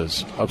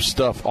 glimpses of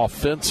stuff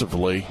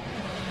offensively.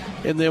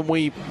 And then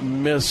we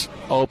miss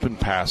open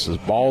passes,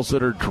 balls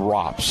that are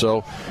dropped.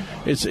 So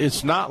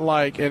it's not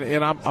like,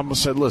 and I'm going to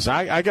say, listen,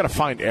 I got to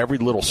find every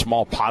little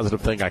small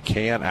positive thing I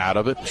can out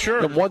of it.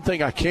 Sure. And one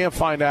thing I can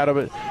find out of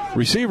it,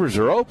 receivers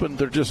are open,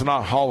 they're just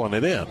not hauling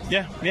it in.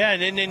 Yeah,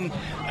 and then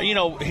you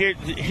know,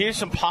 here's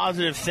some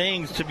positive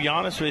things, to be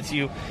honest with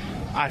you.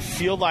 I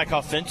feel like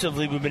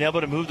offensively we've been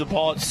able to move the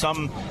ball at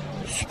some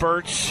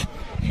spurts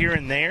here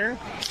and there,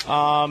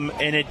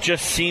 and it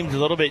just seemed a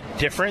little bit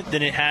different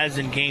than it has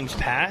in games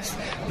past.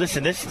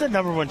 Listen, this is the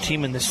number 1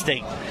 team in the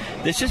state.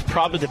 This is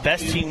probably the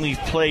best team we've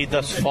played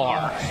thus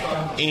far,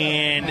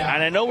 and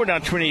I know we're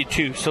down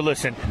 28-2. So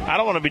listen, I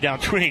don't want to be down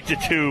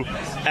 28-2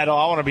 at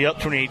all. I want to be up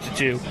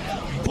 28-2.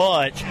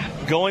 But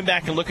going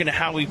back and looking at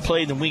how we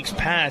played in weeks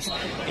past,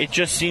 it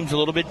just seems a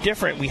little bit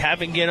different. We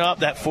haven't given up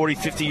that 40,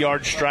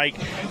 50-yard strike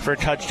for a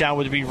touchdown,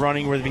 whether it be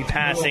running, whether it be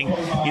passing.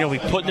 You know, we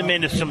put them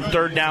into some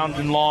third downs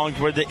and longs,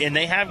 and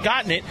they have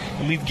gotten it,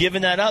 and we've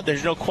given that up.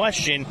 There's no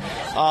question.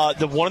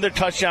 One of their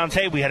touchdowns,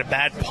 hey, we had a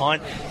bad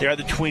punt. They're at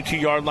the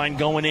 22-yard line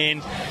going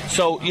in.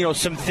 So, you know,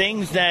 some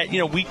things that, you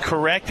know, we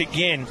correct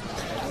again.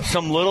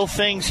 some little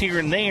things here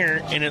and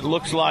there, and it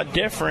looks a lot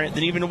different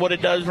than even what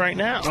it does right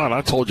now. Oh, and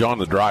I told you on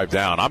the drive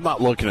down, I'm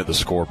not looking at the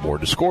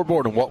scoreboard. The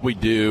scoreboard and what we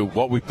do,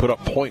 what we put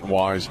up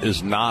point-wise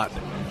is not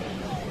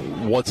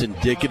what's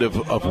indicative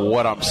of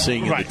what I'm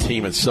seeing in the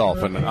team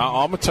itself. And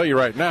I'm going to tell you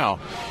right now,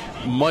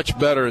 much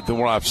better than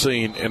what I've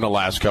seen in the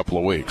last couple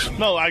of weeks.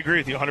 No, I agree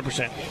with you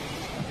 100%.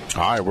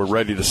 All right, we're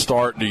ready to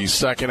start the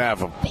second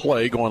half of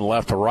play. Going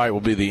left to right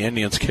will be the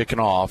Indians kicking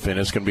off, and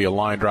it's going to be a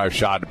line drive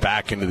shot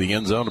back into the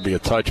end zone. It'll be a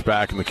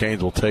touchback, and the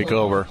Canes will take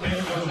over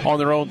on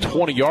their own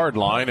 20-yard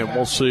line, and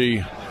we'll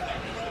see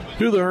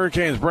who the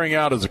Hurricanes bring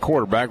out as a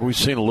quarterback. We've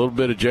seen a little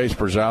bit of Jace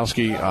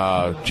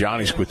Brzezowski.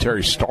 Johnny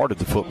Squitieri started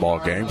the football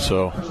game,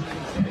 so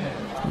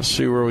let's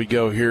see where we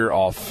go here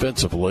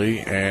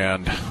offensively.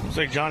 And looks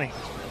like Johnny.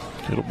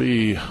 It'll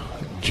be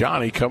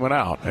Johnny coming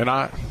out, and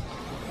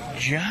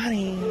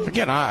Johnny.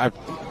 Again, I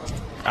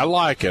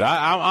like it.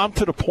 I'm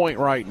to the point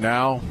right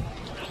now.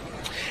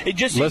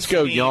 Let's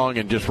go young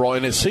and just roll.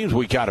 And it seems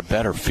we got a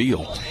better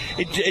feel.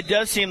 It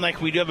does seem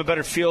like we do have a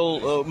better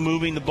feel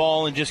moving the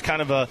ball and just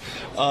kind of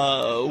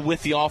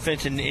with the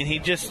offense. And he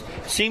just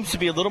seems to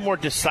be a little more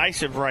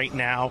decisive right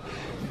now,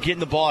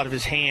 getting the ball out of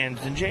his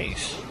hands than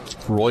Jace.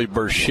 Roy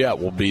Burchett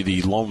will be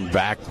the lone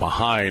back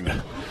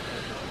behind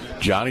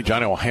Johnny.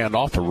 Johnny will hand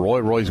off to Roy.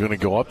 Roy's going to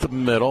go up the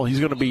middle. He's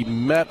going to be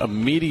met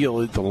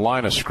immediately at the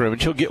line of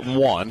scrimmage. He'll get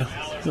one.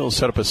 He'll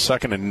set up a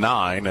 2nd and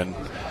 9. And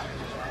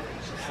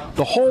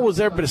the hole was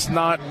there, but it's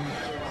not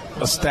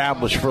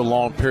established for a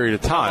long period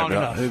of time.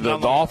 The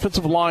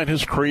offensive line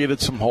has created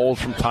some holes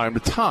from time to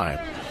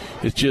time.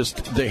 It's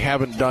just they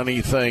haven't done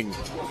anything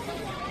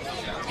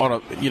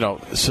on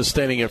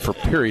sustaining it for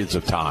periods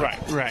of time.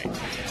 Right.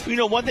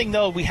 One thing,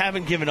 though, we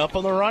haven't given up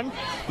on the run.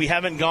 We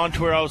haven't gone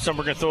to where, we're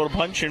going to throw a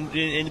punch,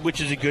 and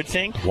which is a good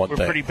thing. We're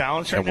pretty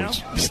balanced right now.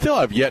 We still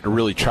have yet to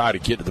really try to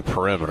get to the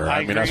perimeter.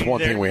 I mean, that's one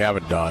thing we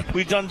haven't done.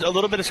 We've done a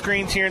little bit of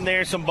screens here and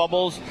there, some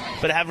bubbles,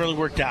 but it haven't really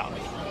worked out.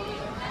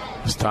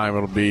 This time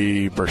it'll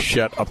be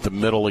Burchett up the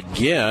middle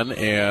again,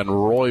 and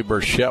Roy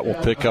Burchett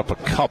will pick up a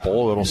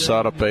couple. It'll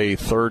set up a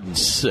 3rd and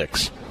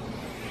 6.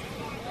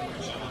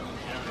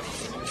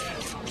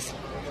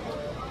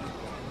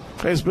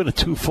 It's been a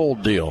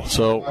twofold deal.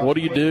 So what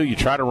do? You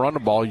try to run the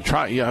ball.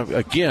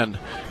 Again,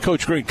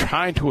 Coach Green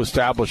trying to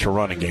establish a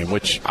running game,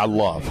 which I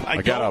love.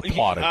 I got to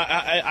applaud it.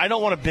 I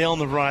don't want to bail on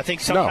the run. I think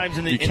sometimes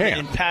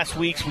in past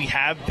weeks we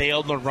have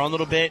bailed on the run a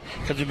little bit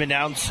because we've been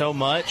down so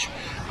much.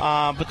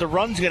 But the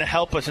run's going to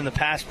help us in the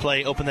pass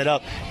play, open that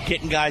up,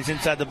 getting guys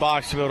inside the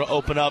box to be able to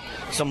open up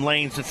some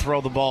lanes to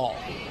throw the ball.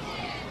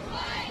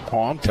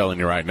 Oh, I'm telling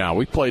you right now,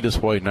 we play this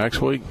way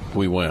next week,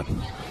 we win.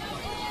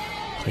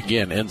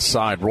 Again,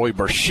 inside, Roy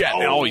Burchett.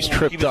 Now he's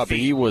tripped up.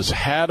 He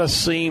had a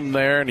seam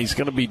there, and he's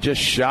going to be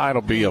just shy.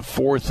 It'll be a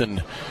 4th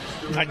and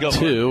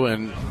 2.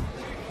 And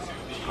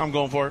I'm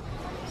going for it.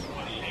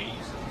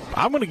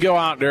 I'm going to go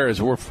out there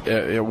as we're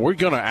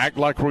going to act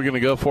like we're going to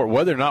go for it.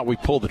 Whether or not we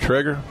pull the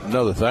trigger,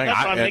 another thing.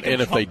 And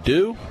if they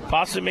do,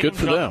 good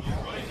for them.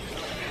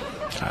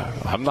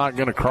 I'm not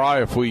going to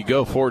cry if we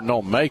go for it and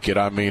don't make it.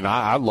 I mean,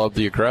 I love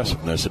the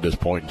aggressiveness at this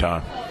point in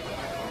time.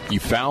 You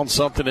found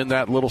something in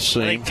that little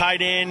seam. They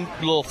tied in, a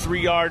little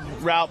 3-yard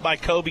route by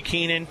Kobe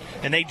Keenan,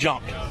 and they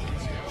jumped.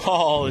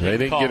 They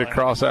didn't get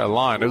across that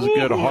line. It was a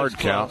good hard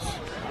count.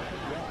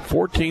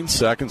 14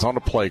 seconds on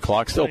the play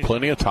clock. Still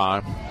plenty of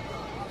time.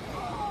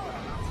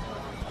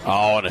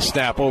 Oh, and a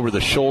snap over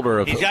the shoulder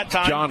of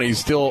Johnny. He's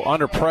still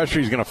under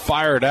pressure. He's going to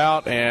fire it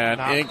out,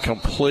 and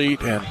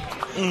incomplete.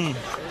 And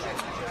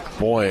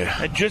boy.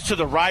 And just to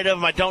the right of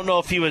him, I don't know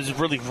if he was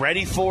really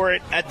ready for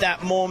it at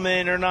that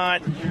moment or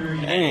not.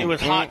 And it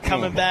was hot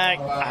coming back.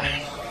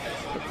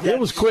 It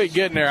was quick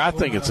getting there. I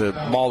think it's a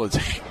ball that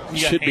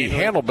should be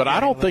handled, but I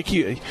don't think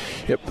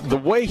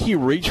the way he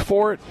reached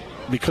for it,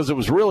 because it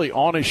was really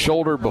on his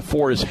shoulder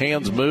before his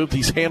hands moved,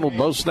 he's handled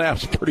most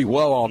snaps pretty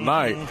well all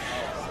night.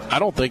 I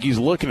don't think he's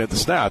looking at the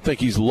snap. I think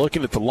he's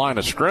looking at the line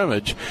of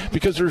scrimmage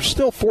because there's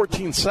still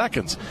 14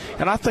 seconds.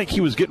 And I think he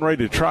was getting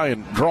ready to try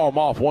and draw him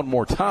off one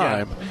more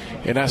time.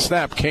 Yeah. And that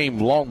snap came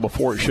long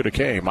before it should have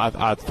came.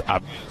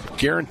 I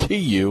guarantee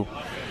you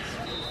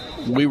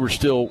we were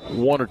still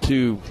 1 or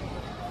 2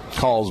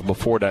 calls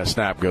before that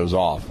snap goes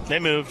off. They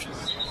moved.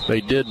 They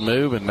did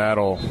move, and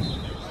that'll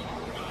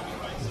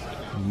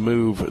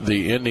move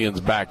the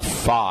Indians back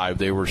 5.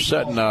 They were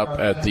setting up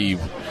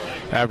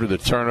after the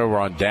turnover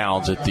on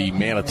downs at the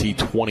Manatee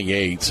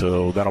 28,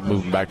 so that'll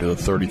move them back to the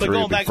 33.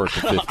 It'll be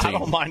 1st and 15. I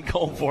don't mind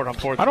going for it on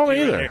 4th. I don't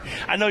either.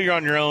 I know you're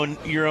on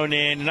your own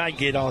end, and I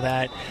get all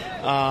that.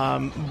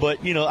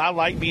 But I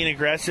like being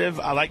aggressive.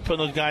 I like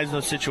putting those guys in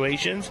those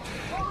situations.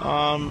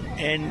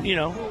 And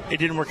it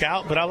didn't work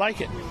out, but I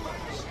like it.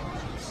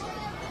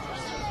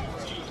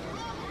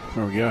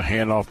 There we go.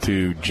 Hand off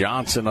to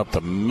Johnson up the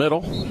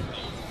middle.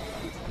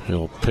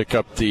 He'll pick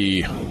up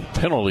the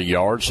penalty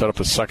yard, set up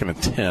a 2nd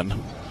and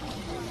 10.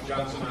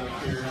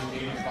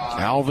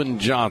 Alvin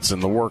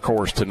Johnson, the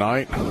workhorse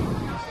tonight.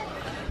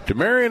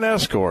 Demarion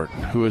Escort,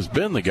 who has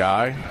been the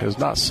guy, has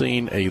not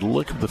seen a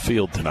lick of the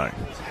field tonight.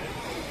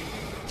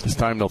 This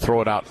time they'll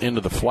throw it out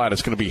into the flat.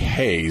 It's going to be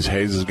Hayes.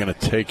 Hayes is going to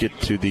take it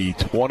to the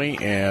 20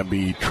 and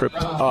be tripped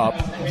up.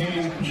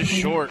 Just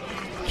short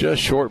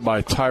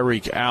by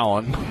Tyreek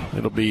Allen.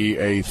 It'll be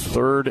a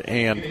 3rd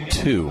and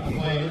 2.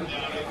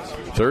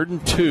 3rd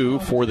and 2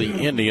 for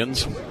the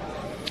Indians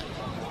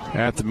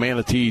at the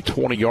Manatee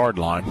 20-yard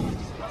line.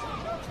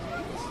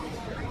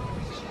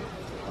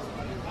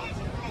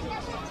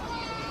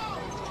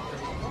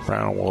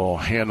 Brown will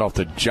hand off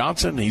to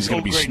Johnson. He's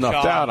going to be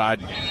snuffed out. I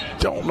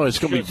don't know. It's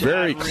going to be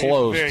very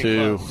close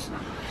to.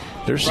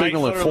 They're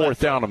signaling 4th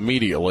down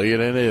immediately,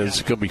 and it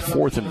is going to be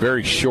 4th and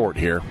very short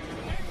here.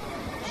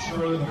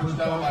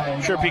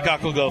 Sure,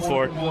 Peacock will go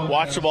for it.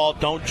 Watch the ball.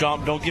 Don't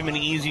jump. Don't give him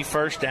an easy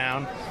first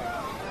down.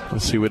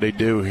 Let's see what they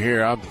do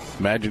here. I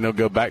imagine they'll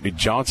go back to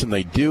Johnson.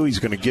 They do. He's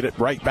going to get it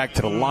right back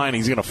to the line.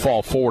 He's going to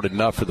fall forward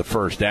enough for the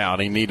first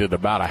down. He needed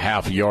about a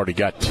half a yard. He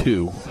got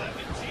 2.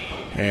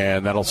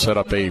 And that'll set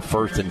up a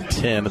 1st and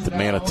 10 at the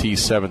Manatee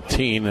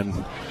 17.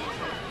 And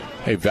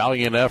a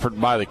valiant effort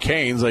by the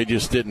Canes. They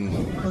just didn't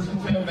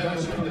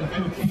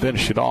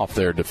finish it off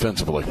there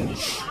defensively.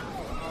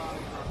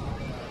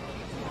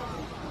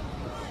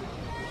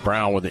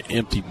 Brown with an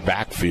empty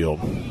backfield.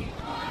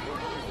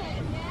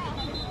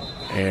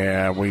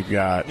 And we've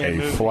got a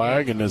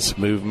flag and it's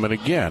movement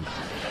again.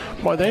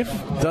 Boy, they've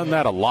done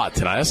that a lot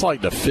tonight. That's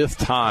like the 5th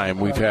time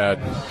we've had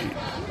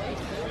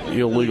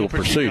illegal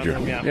procedure.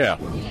 Yeah.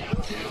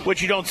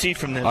 Which you don't see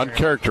from them.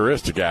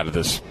 Uncharacteristic out of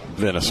this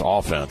Venice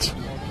offense.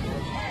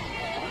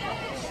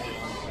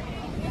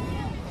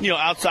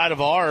 Outside of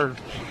our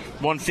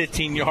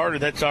 115-yarder,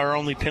 that's our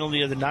only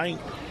penalty of the night.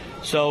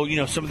 So,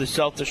 some of the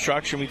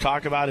self-destruction we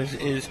talk about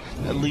is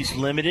at least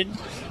limited.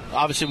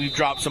 Obviously, we've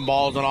dropped some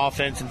balls on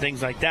offense and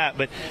things like that,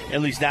 but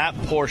at least that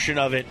portion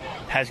of it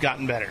has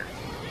gotten better.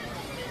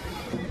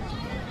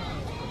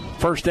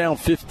 First down,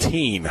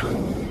 15.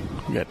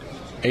 We got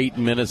 8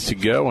 minutes to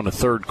go in the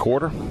third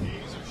quarter.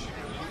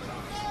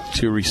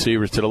 2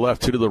 receivers to the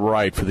left, 2 to the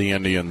right for the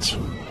Indians.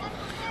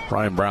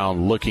 Ryan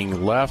Brown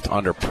looking left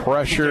under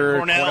pressure.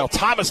 Cornell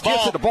Thomas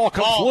gets it. The ball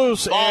comes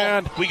loose,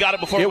 and we got it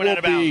before it went out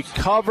of bounds. It will be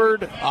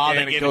covered,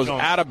 and it goes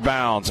out of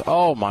bounds.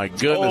 Oh, my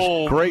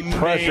goodness. Great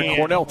pressure.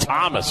 Cornell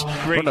Thomas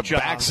from the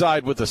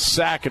backside with the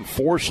sack and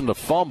forcing the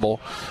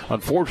fumble.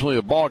 Unfortunately,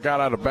 the ball got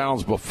out of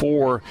bounds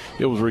before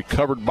it was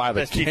recovered by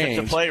the Canes. Best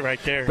defensive play right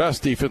there.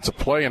 Best defensive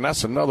play, and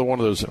that's another one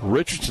of those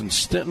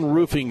Richardson-Stinton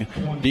Roofing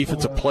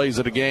defensive plays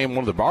of the game,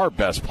 one of our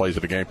best plays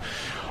of the game.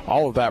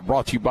 All of that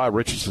brought to you by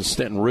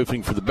Richardson-Stinton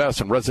Roofing. For the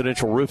best in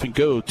residential roofing,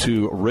 go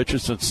to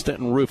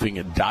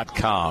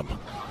richardsonstintonroofing.com.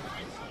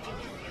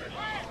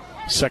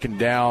 Second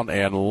down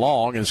and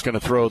long, and it's going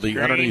to throw the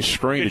underneath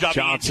screen to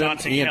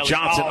Johnson. Ian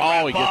Johnson,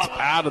 he gets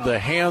out of the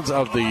hands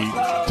of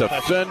the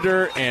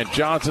defender, and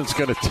Johnson's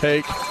going to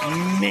take.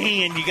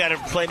 Man, you got to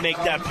make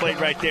that play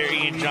right there,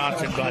 Ian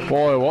Johnson, buddy.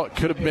 Boy, what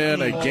could have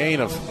been a gain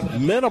of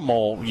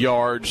minimal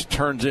yards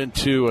turns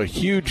into a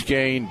huge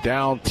gain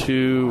down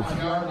to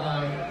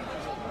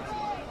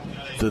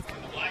the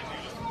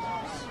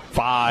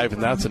 5,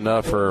 and that's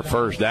enough for a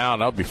first down.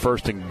 That'll be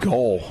 1st and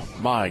goal.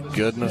 My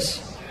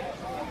goodness.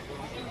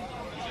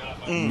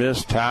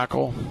 Missed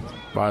tackle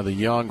by the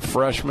young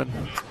freshman.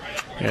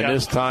 And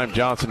this time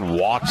Johnson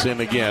walks in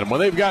again.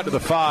 When they've got to the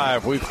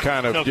 5, we've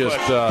kind of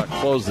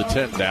closed the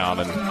tent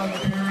down and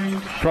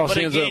cross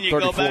the end zone 34-2. You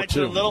go back to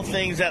the little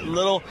things,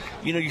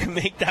 you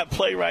make that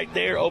play right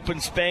there, open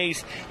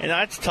space, and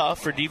that's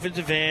tough for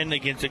defensive end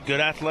against a good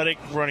athletic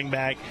running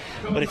back.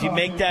 But if you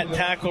make that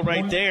tackle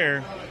right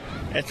there,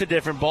 that's a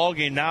different ball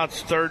game. Now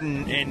it's 3rd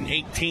and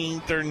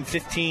 18, 3rd and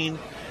 15,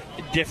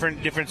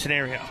 different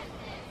scenario.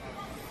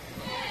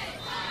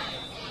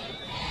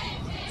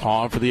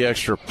 On for the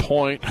extra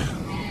point.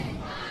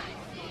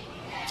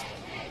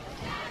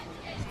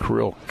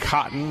 Kirill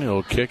Cotton,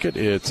 he'll kick it.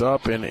 It's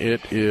up, and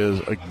it is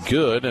a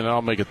good, and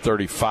I'll make it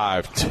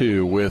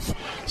 35-2 with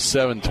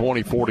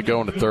 7:24 to go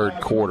in the third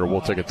quarter.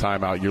 We'll take a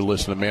timeout. You're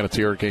listening to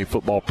Manatee Hurricane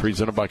Football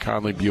presented by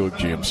Conley Buick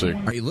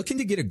GMC. Are you looking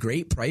to get a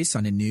great price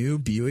on a new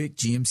Buick,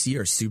 GMC,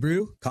 or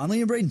Subaru?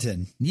 Conley and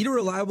Bradenton. Need a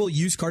reliable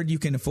used car you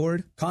can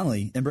afford?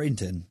 Conley and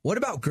Bradenton. What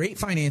about great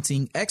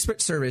financing,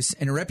 expert service,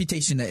 and a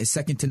reputation that is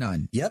second to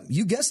none? Yep,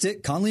 you guessed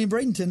it. Conley and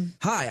Bradenton.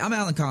 Hi, I'm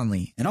Alan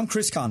Conley. And I'm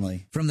Chris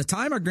Conley. From the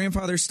time our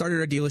grandfathers started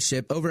our dealership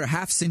over a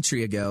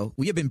half-century ago,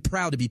 we have been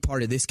proud to be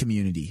part of this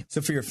community. So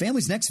for your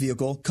family's next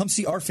vehicle, come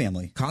see our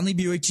family. Conley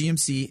Buick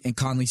GMC and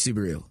Conley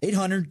Subaru.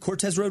 800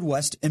 Cortez Road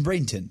West in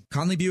Bradenton.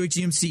 Conley Buick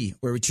GMC,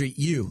 where we treat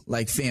you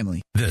like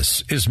family.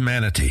 This is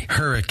Manatee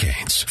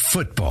Hurricanes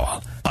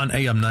football on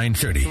AM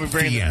 930.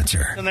 The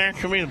Answer. In there?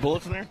 Can we get the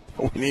bullets in there?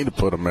 We need to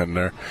put them in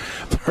there.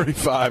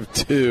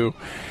 35-2.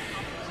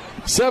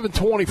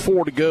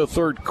 7:24 to go,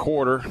 third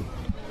quarter.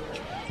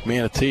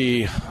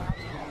 Manatee,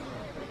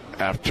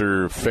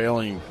 after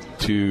failing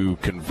to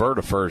convert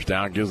a first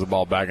down, gives the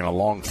ball back in a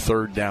long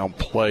third down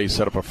play,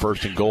 set up a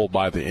 1st and goal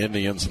by the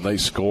Indians, and they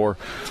score.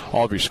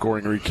 All of your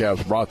scoring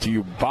recaps brought to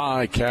you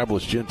by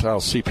Cablis Gentile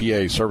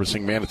CPA,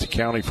 servicing Manatee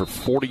County for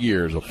 40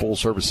 years, a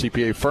full-service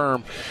CPA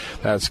firm.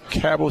 That's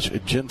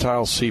Cablis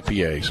Gentile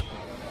CPAs.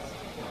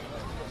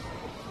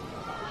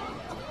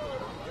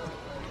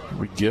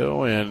 we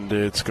go, and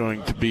it's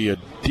going to be a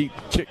deep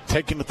kick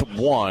taken at the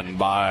 1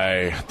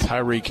 by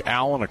Tyreek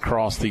Allen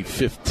across the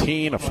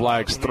 15. A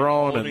flag's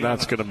thrown, and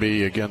that's going to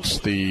be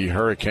against the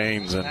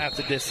Hurricanes. And half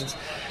the distance.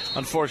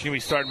 Unfortunately, we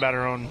started about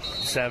our own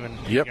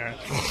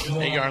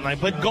 8-yard line.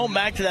 But going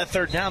back to that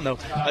third down, though,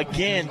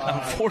 again,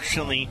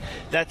 unfortunately,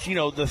 that's,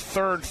 the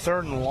third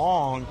and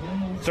long,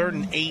 3rd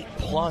and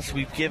 8+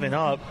 we've given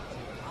up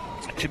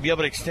to be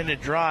able to extend a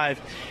drive.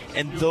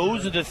 And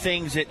those are the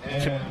things that,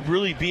 to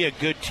really be a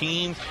good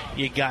team,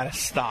 you got to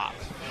stop.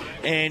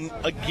 And,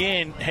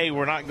 again, hey,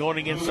 we're not going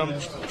against some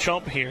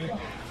chump here.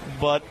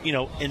 But,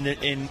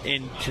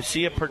 in to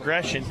see a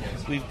progression,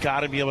 we've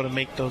got to be able to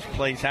make those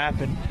plays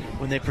happen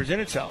when they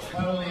present itself.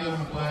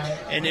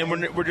 And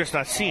we're just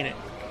not seeing it.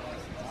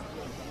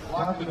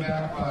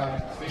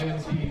 I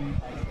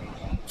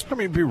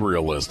mean, be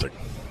realistic.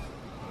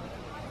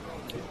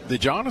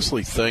 Did you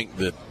honestly think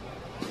that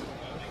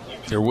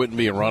there wouldn't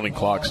be a running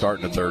clock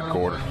starting the third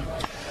quarter?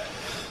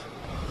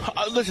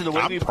 Listen,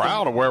 I'm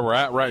proud of where we're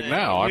at right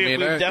now. We've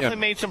definitely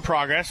made some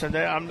progress, and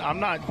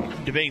I'm not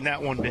debating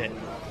that one bit.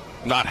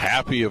 Not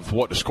happy of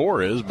what the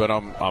score is, but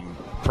I'm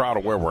proud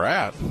of where we're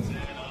at.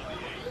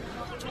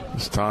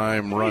 This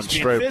time runs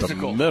straight up the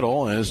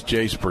middle as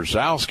Jace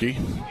Brzezowski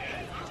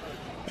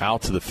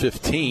out to the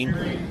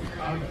 15.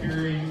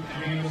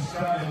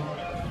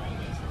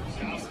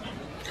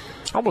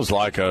 Almost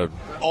like a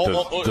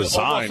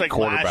design like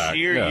quarterback. Last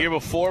year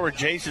before, where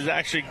Jace is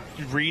actually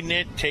reading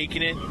it,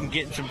 taking it, and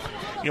getting some,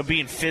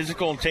 being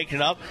physical and taking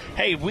it up.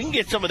 Hey, if we can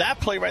get some of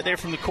that play right there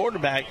from the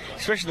quarterback,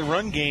 especially the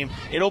run game,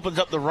 it opens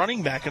up the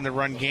running back in the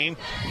run game,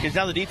 because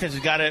now the defense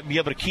has got to be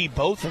able to keep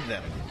both of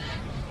them.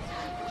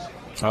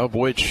 Of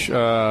which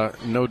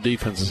no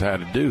defense has had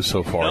to do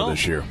so far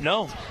this year.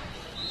 No.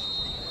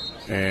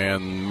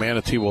 And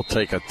Manatee will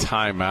take a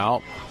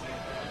timeout.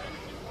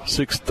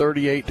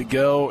 6:38 to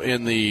go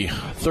in the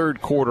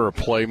third quarter of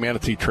play.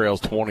 Manatee trails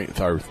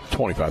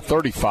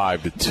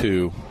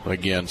 35-2.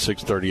 Again,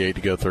 6:38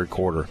 to go, third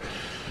quarter.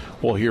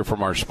 We'll hear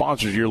from our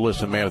sponsors. You're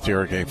listening to Manatee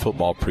Hurricane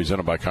Football,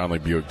 presented by Conley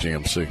Buick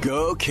GMC.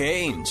 Go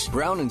Canes!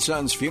 Brown &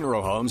 Sons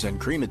Funeral Homes and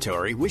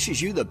Crematory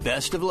wishes you the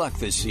best of luck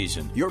this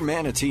season. Your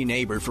Manatee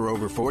neighbor for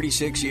over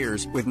 46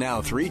 years, with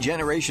now 3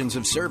 generations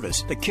of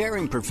service, the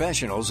caring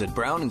professionals at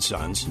Brown &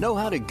 Sons know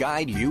how to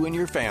guide you and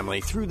your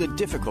family through the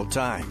difficult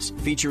times.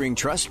 Featuring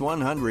Trust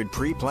 100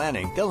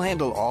 pre-planning, they'll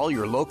handle all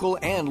your local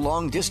and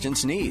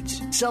long-distance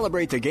needs.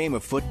 Celebrate the game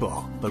of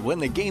football, but when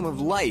the game of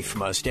life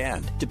must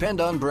end, depend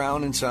on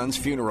Brown & Sons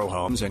Funeral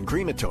Homes and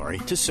Crematory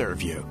to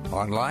serve you.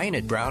 Online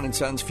at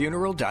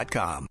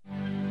brownandsonsfuneral.com.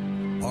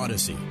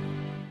 Odyssey.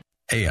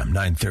 AM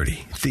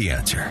 930, The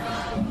Answer.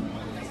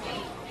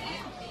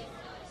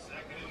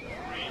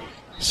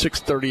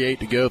 6:38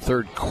 to go,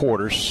 third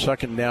quarter.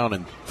 2nd down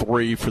and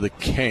 3 for the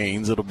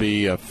Canes. It'll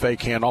be a fake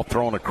handoff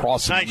thrown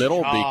across the middle.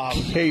 It'll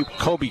be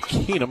Kobe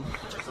Keenum.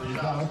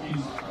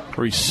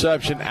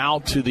 Reception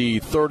out to the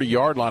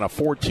 30-yard line, a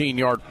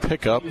 14-yard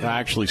pickup.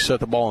 Actually set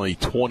the ball on the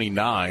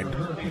 29.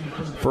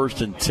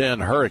 1st and 10,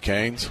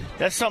 Hurricanes.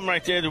 That's something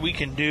right there that we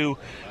can do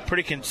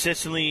pretty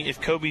consistently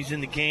if Kobe's in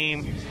the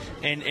game.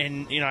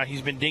 And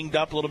he's been dinged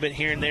up a little bit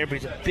here and there, but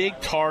he's a big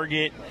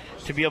target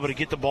to be able to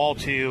get the ball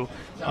to.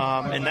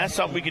 And that's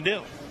something we can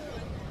do.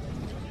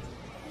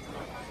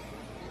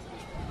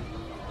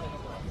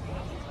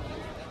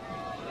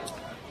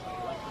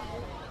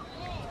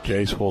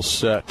 Jace will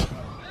set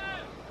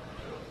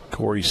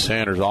Corey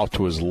Sanders off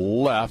to his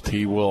left.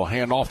 He will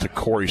hand off to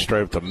Corey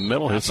straight up the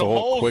middle. Hits the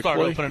hole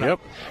quickly.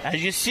 Up.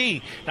 As you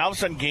see, now all of a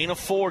sudden gain of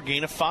 4,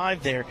 gain of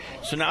 5 there.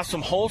 So now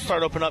some holes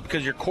start opening up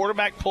because your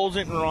quarterback pulls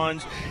it and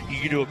runs. You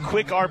can do a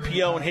quick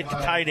RPO and hit the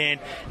tight end.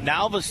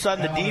 Now all of a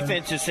sudden the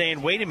defense is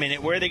saying, wait a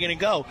minute, where are they going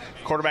to go?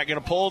 Quarterback going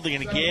to pull, they're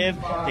going to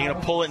give, they're going to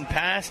pull it and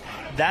pass.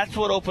 That's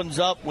what opens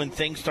up when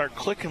things start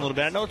clicking a little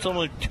bit. I know it's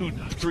only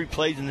 2-3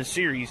 plays in the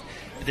series,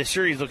 but the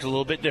series looks a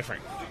little bit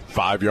different.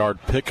 5-yard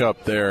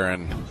pickup there,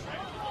 and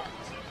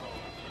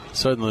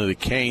suddenly the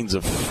Canes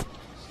have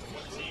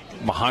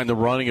behind the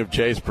running of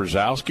Jace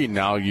Brzezowski.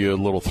 Now you a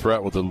little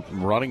threat with the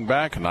running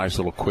back. A nice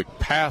little quick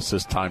pass.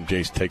 This time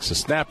Jace takes a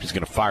snap. He's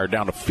going to fire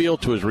down the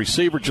field to his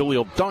receiver,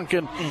 Jaleel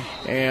Duncan.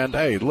 And,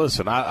 hey,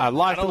 listen, I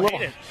like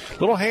the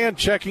little hand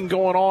checking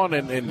going on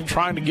and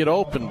trying to get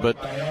open. But,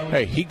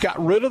 hey, he got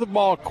rid of the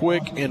ball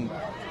quick and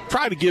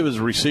try to give his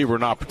receiver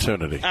an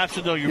opportunity.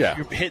 Absolutely.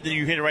 You hit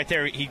it right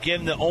there. He gave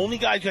him the only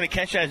guy who's going to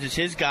catch that is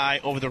his guy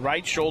over the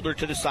right shoulder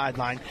to the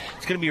sideline.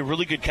 It's going to be a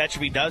really good catch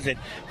if he does it.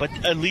 But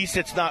at least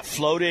it's not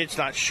floated. It's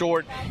not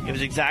short. It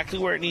was exactly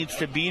where it needs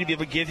to be able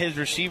to give his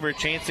receiver a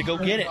chance to go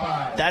get it.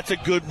 That's a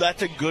good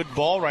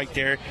ball right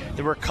there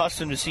that we're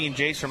accustomed to seeing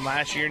Jace from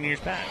last year and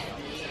years past.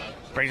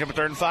 Brings up a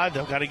 3rd and 5,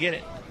 though. Got to get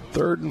it.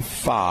 3rd and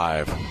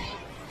 5.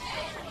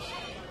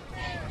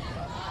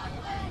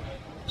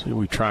 See,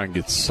 we try and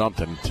get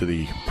something to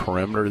the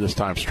perimeter this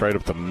time, straight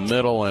up the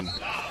middle, and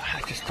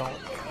I just don't.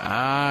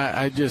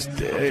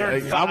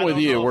 I'm with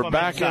you. We're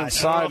back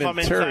inside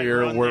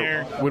interior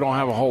where we don't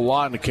have a whole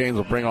lot, and the Canes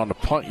will bring on the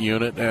punt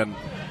unit, and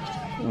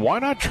why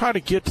not try to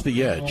get to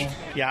the edge?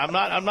 Yeah,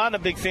 I'm not a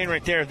big fan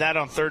right there of that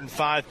on 3rd and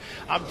 5.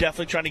 I'm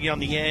definitely trying to get on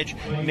the edge,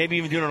 maybe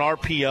even doing an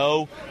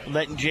RPO,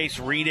 letting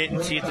Jace read it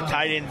and see if the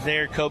tight end's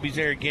there, Kobe's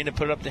there again to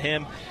put it up to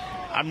him.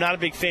 I'm not a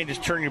big fan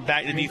just turning your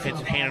back to the defense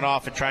and hand it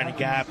off and trying to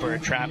gap or a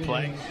trap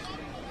play.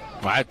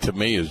 That, to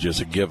me, is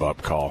just a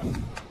give-up call.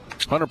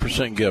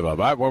 100%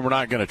 give-up. We're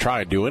not going to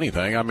try and do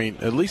anything. I mean,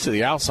 at least at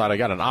the outside, I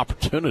got an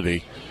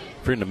opportunity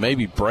for him to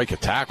maybe break a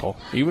tackle.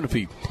 Even if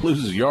he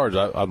loses yards,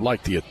 I'd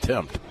like the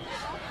attempt.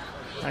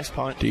 Nice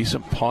punt.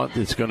 Decent punt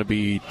that's going to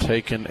be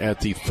taken at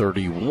the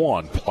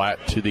 31.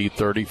 Platt to the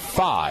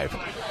 35.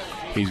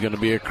 He's going to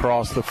be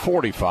across the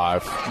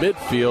 45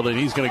 midfield, and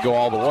he's going to go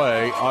all the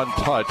way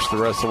untouched the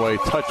rest of the way.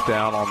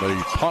 Touchdown on the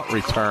punt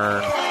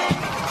return.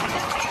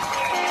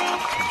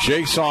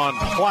 Jason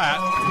Platt,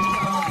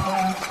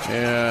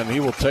 and he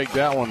will take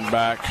that one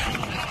back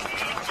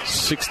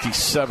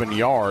 67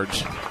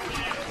 yards.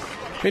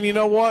 And you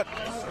know what?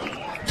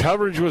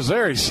 Coverage was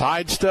there. He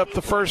sidestepped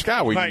the first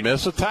guy. We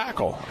missed a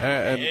tackle.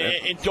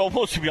 And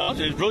almost, to be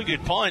honest, it was a really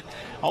good punt.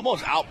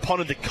 Almost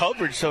out-punted the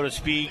coverage, so to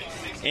speak.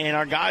 And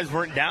our guys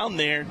weren't down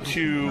there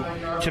to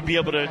be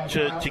able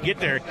to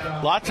get there.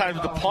 A lot of times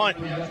with the punt,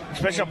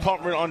 especially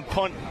on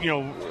punt,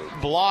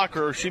 block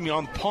or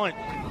on punt,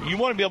 you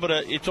want to be able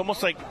to. It's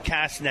almost like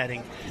cast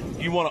netting.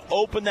 You want to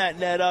open that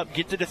net up,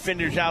 get the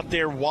defenders out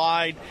there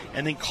wide,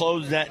 and then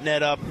close that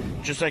net up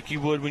just like you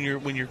would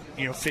when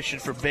you're fishing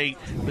for bait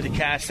with a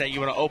cast net. You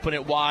want to open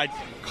it wide,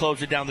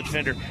 close it down the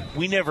defender.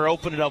 We never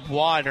opened it up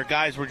wide. Our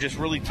guys were just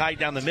really tight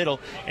down the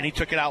middle, and he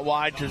took it out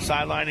wide to the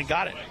sideline and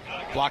got it.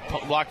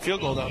 Block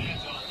field goal, though.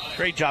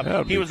 Great job.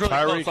 Yeah, he was really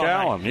Tyreek close all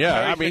Allen. night.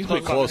 Yeah, he's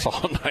been close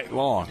all night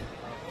long.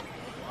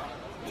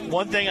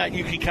 One thing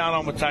you can count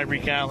on with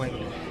Tyreek Allen,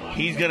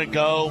 he's going to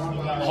go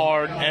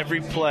hard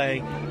every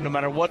play, no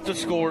matter what the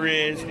score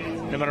is,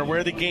 no matter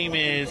where the game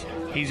is,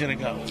 he's going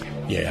to go.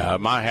 Yeah,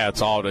 my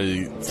hat's off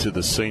to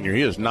the senior.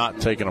 He has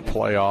not taken a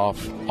play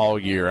off all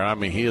year. I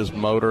mean, his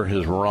motor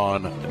has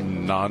run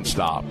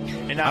nonstop.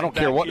 And I don't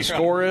care what the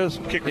score is,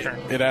 kick return.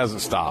 It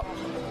hasn't stopped.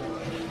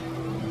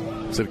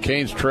 So the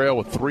Canes trail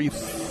with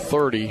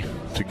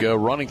 3:30 to go.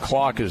 Running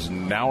clock is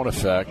now in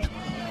effect.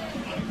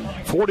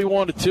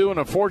 41-2, and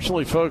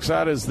unfortunately, folks,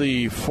 that is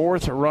the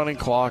 4th running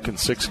clock in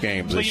 6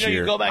 games this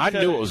year. I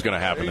knew it was going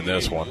to happen in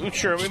this one.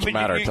 Sure, just a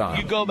matter of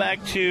time. You go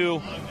back to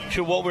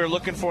what we were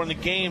looking for in the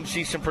game,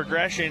 see some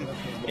progression.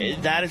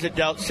 That is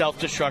a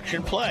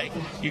self-destruction play.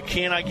 You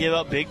cannot give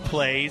up big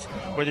plays,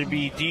 whether it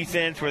be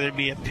defense, whether it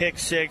be a pick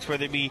six,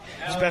 whether it be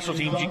special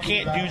teams. You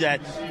can't do that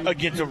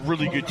against a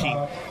really good team,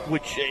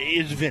 which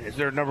is Venice.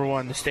 They're number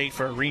 1 in the state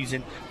for a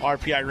reason,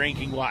 RPI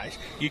ranking-wise.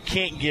 You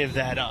can't give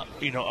that up,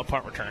 a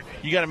punt return.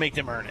 You got to make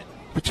them earn it.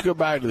 But you go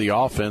back to the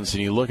offense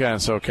and you look at it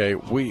and say, okay,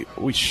 we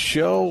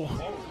show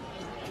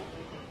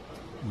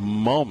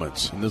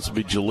moments, and this will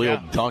be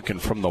Jaleel Duncan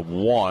from the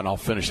 1. I'll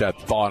finish that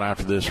thought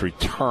after this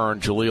return.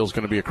 Jaleel's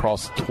going to be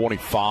across the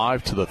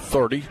 25 to the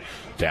 30.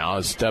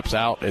 Down, steps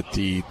out at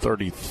the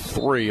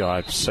 33.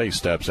 I say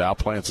steps out,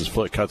 plants his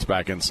foot, cuts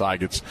back inside,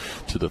 gets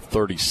to the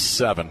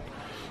 37.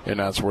 And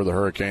that's where the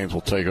Hurricanes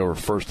will take over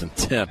 1st and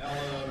 10.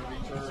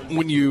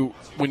 When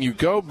you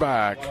go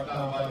back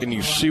and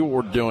you see what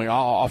we're doing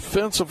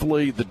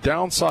offensively, the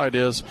downside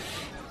is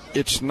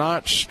it's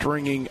not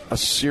stringing a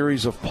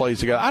series of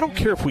plays together. I don't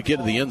care if we get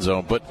to the end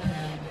zone, but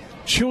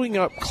chewing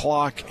up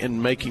clock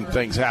and making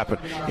things happen.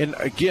 And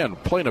again,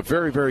 playing a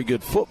very, very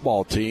good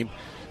football team,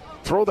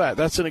 throw that.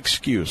 That's an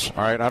excuse,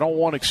 all right? I don't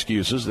want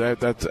excuses.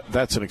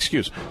 That's an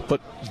excuse. But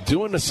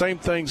doing the same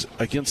things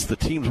against the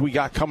teams we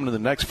got coming in the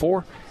next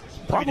 4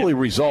 probably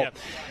result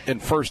in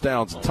first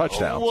downs and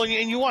touchdowns. Well,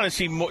 and you want to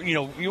see,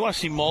 you want to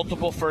see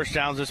multiple first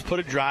downs. Let's put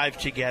a drive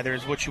together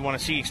is what you want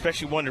to see,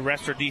 especially one to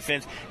rest their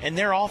defense. And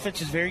their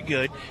offense is very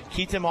good.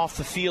 Keep them off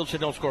the field so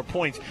they don't score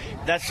points.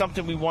 That's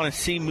something we want to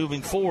see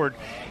moving forward,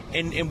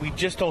 and we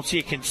just don't see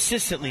it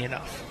consistently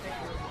enough.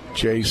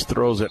 Jace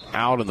throws it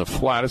out in the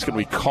flat. It's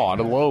going to be caught.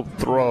 A low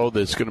throw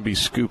that's going to be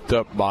scooped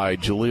up by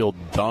Jaleel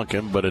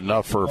Duncan, but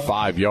enough for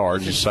 5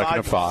 yards. He's second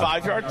and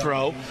 5. 5-yard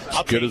throw.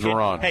 As good as a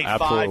run. Hey,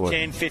 absolutely. 5,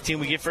 10, 15,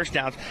 we get first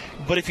downs.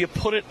 But if you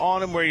put it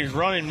on him where he's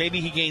running, maybe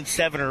he gains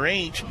 7 or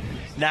 8.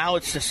 Now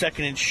it's the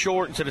 2nd and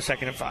short instead of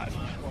 2nd and 5.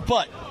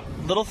 But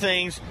little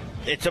things,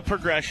 it's a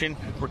progression.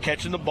 We're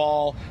catching the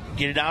ball,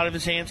 get it out of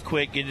his hands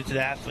quick, get it to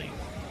the athlete.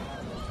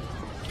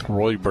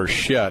 Roy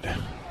Burchett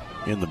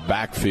in the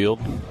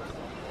backfield.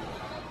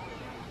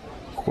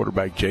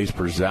 Quarterback Jace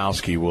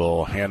Brzezowski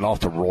will hand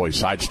off to Roy.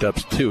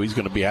 Sidesteps 2. He's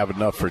going to have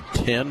enough for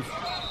 10.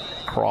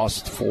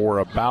 Crossed for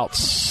about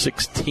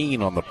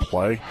 16 on the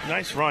play.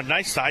 Nice run.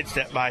 Nice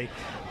sidestep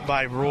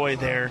by Roy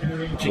there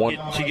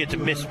to get to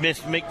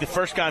miss, make the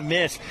first guy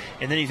miss,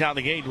 and then he's out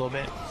the gate a little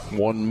bit.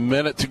 1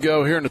 minute to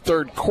go here in the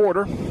third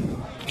quarter.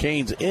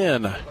 Canes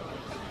in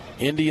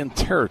Indian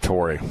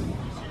territory.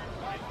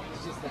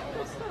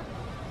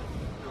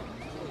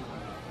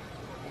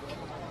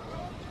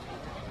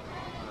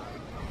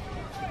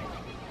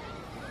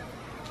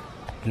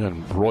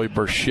 And Roy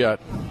Burchett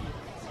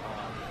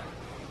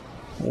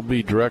will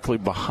be directly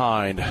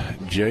behind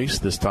Jace.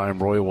 This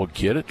time Roy will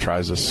get it.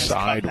 Tries a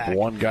side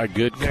one guy.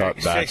 Good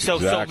cutback. So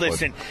exactly.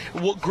 Listen,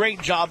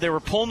 great job. They were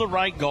pulling the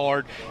right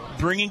guard,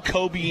 bringing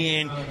Kobe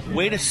in.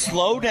 Way to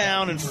slow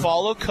down and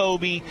follow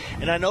Kobe.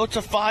 And I know it's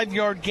a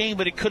 5-yard gain,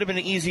 but it could have been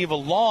easy of a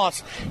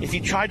loss if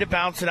you tried to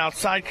bounce it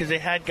outside because they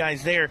had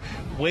guys there.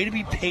 Way to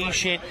be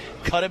patient,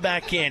 cut it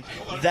back in.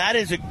 That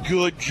is a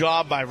good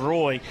job by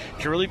Roy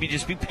to really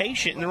just be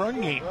patient in the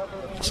run game.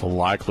 This will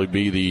likely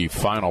be the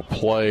final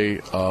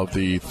play of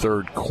the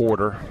third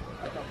quarter.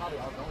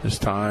 This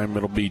time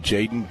it'll be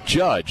Jaden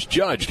Judge.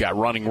 Judge got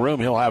running room.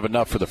 He'll have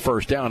enough for the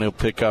first down. He'll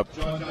pick up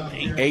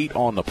 8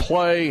 on the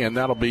play, and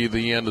that'll be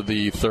the end of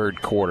the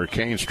third quarter.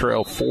 Canes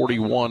trail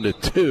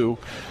 41-2.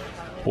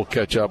 We'll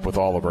catch up with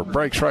all of our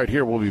breaks right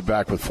here. We'll be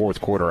back with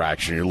fourth quarter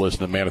action. You're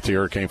listening to Manatee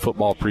Hurricane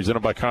Football presented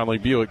by Conley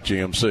Buick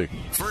GMC.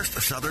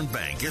 First Southern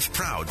Bank is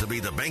proud to be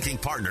the banking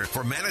partner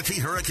for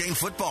Manatee Hurricane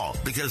Football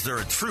because they're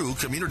a true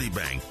community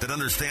bank that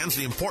understands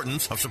the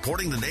importance of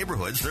supporting the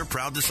neighborhoods they're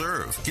proud to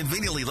serve.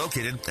 Conveniently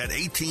located at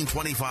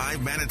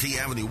 1825 Manatee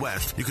Avenue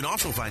West, you can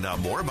also find out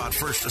more about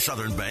First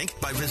Southern Bank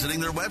by visiting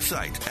their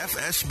website,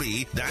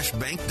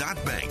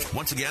 fsb-bank.bank.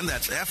 Once again,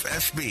 that's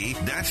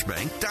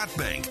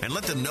fsb-bank.bank. And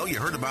let them know you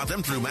heard about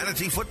them through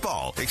Manatee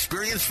Football.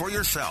 Experience for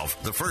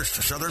yourself the First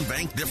Southern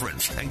Bank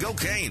difference. And go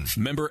Canes.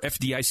 Member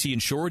FDIC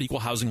insured, equal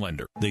housing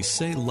lender. They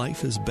say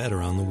life is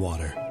better on the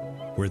water,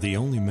 where the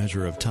only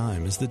measure of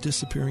time is the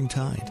disappearing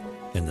tide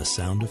and the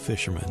sound of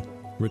fishermen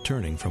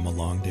returning from a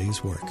long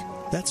day's work.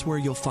 That's where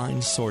you'll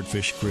find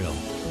Swordfish Grill,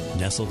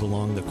 nestled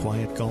along the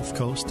quiet Gulf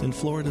Coast in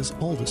Florida's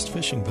oldest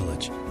fishing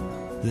village.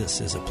 This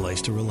is a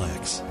place to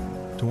relax,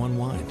 to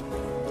unwind,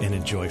 and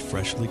enjoy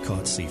freshly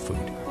caught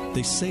seafood.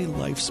 They say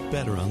life's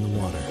better on the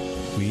water.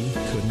 We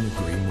couldn't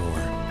agree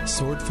more.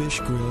 Swordfish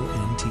Grill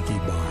and Tiki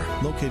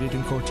Bar, located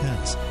in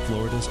Cortez,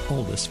 Florida's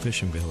oldest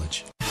fishing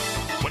village.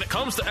 When it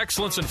comes to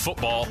excellence in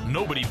football,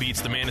 nobody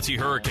beats the Manatee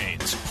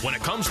Hurricanes. When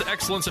it comes to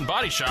excellence in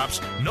body shops,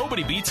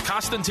 nobody beats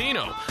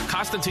Costantino.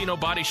 Costantino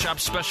Body Shop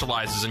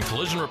specializes in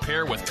collision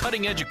repair with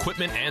cutting-edge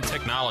equipment and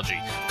technology.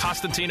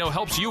 Costantino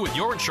helps you with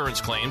your insurance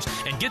claims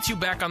and gets you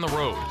back on the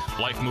road.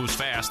 Life moves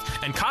fast,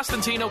 and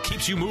Costantino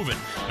keeps you moving.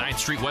 9th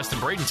Street West in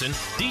Bradenton.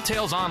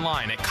 Details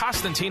online at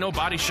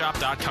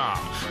CostantinoBodyShop.com.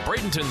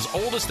 Bradenton's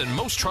oldest and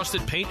most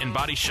trusted paint and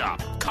body shop.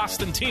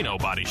 Costantino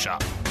Body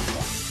Shop.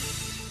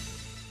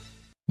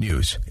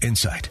 News,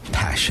 insight,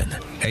 passion.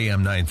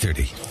 AM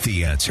 930,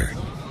 The Answer.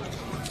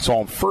 So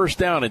on first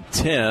down and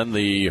 10,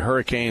 the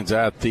Hurricanes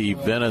at the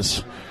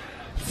Venice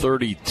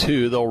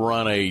 32. They'll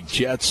run a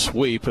jet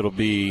sweep. It'll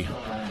be,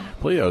 I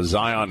believe,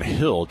 Zion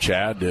Hill,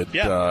 Chad,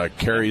 that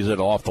carries it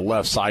off the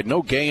left side.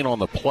 No gain on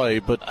the play,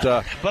 but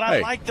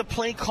I like the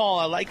play call.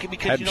 I like it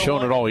because hadn't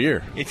shown it all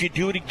year. If you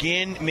do it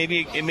again,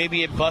 maybe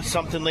it busts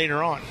something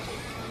later on.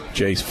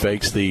 Jace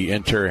fakes the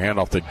interior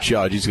handoff to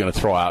Judge. He's going to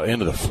throw out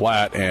into the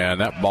flat, and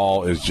that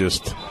ball is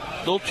just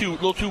a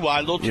little too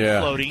wide, a little too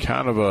floaty.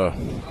 Kind of a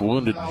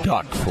wounded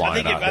duck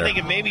flying out there. I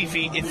think maybe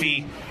if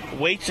he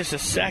waits just a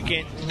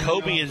second,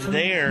 Kobe is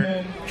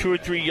there 2 or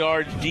 3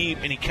 yards deep,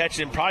 and he catches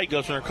it and probably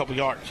goes for a couple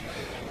yards.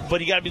 But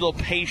you got to be a little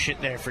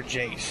patient there for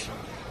Jace.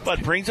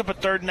 But brings up a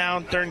third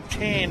down, third and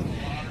 10.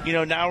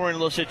 Now we're in a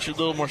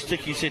little more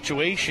sticky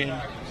situation.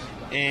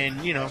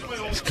 And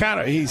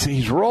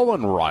he's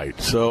rolling right.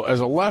 So as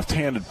a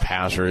left-handed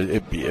passer,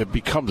 it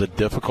becomes a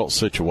difficult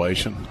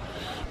situation.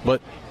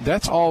 But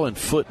that's all in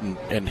foot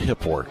and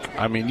hip work.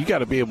 I mean, you got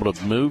to be able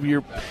to move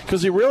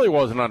because he really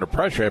wasn't under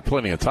pressure. He had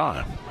plenty of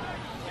time.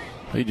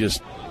 He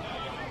just,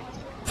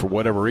 for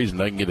whatever reason,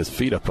 doesn't get his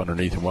feet up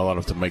underneath him well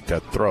enough to make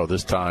that throw.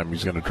 This time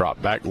he's going to drop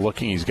back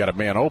looking. He's got a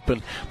man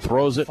open,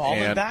 throws it.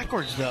 Falling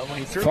backwards, though, when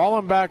he threw it.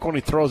 Falling back when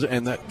he throws it,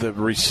 and the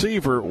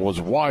receiver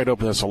was wide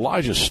open. That's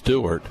Elijah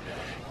Stewart.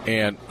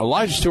 And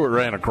Elijah Stewart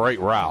ran a great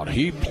route.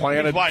 He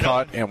planted,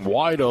 cut, and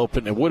wide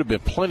open. It would have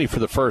been plenty for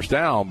the first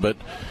down, but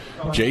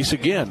Jace,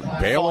 again,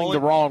 bailing the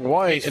wrong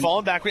way. He's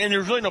falling backward, and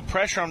there's really no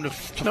pressure on him to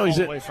fall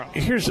away from.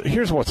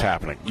 Here's what's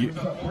happening.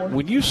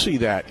 When you see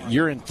that,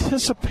 you're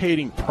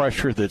anticipating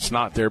pressure that's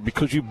not there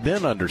because you've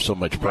been under so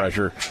much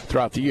pressure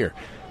throughout the year.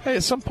 Hey,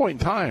 at some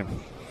point in time,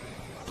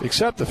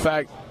 accept the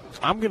fact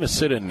I'm going to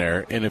sit in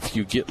there, and if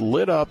you get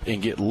lit up,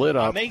 make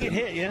it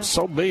hit,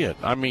 so be it.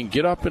 I mean,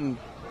 get up and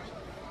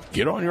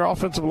get on your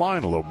offensive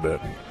line a little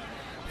bit.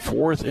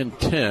 4th and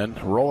 10,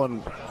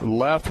 rolling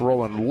left.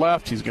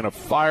 He's going to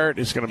fire it.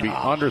 It's going to be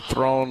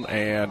underthrown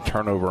and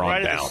turnover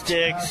on downs.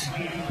 Sticks.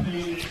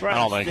 I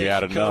don't think he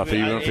had enough,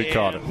 even if he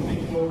caught it.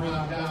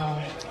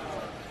 I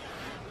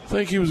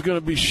think he was going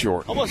to be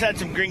short. Almost had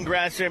some green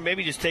grass there.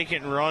 Maybe just take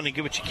it and run and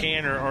get what you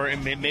can, or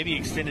maybe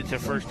extend it to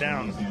first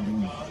down.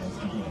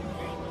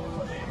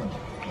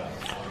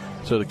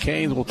 So the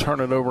Canes will turn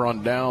it over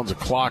on downs. The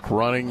clock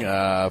running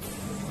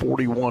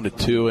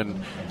 41-2,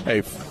 and hey,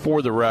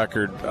 for the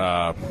record,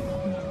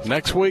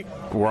 next week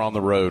we're on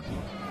the road.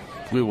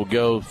 We will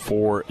go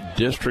for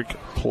district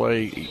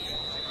play,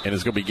 and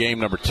it's going to be game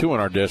number 2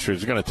 in our district.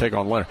 It's going to take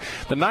on Leonard.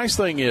 The nice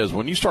thing is,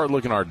 when you start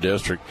looking at our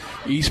district,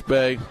 East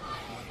Bay,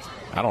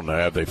 I don't know.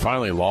 Have they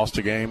finally lost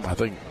a game? I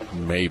think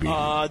maybe.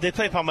 They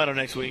play Palmetto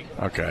next week.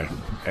 Okay.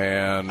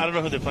 And I don't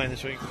know who they're playing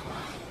this week.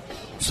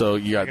 So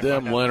you got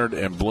them, Leonard,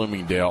 and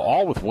Bloomingdale,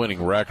 all with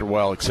winning record.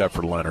 Well, except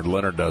for Leonard.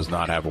 Leonard does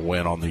not have a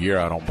win on the year,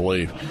 I don't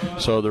believe.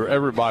 So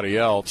everybody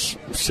else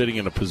sitting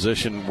in a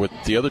position with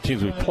the other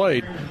teams we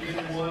played.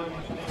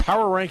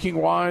 Power ranking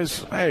wise,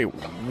 hey,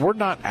 we're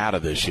not out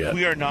of this yet.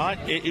 We are not.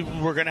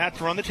 We're going to have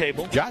to run the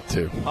table. Got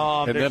to,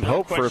 and then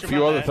hope for a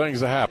few other things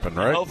to happen,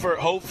 right?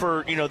 Hope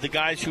for the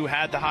guys who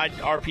had the high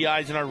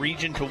RPIs in our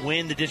region to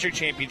win the district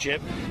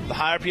championship. The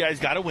high RPIs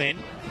got to win.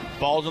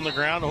 Balls on the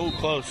ground. Oh,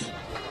 close.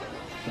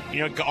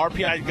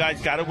 RPI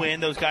guys got to win.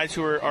 Those guys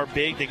who are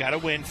big, they got to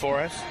win for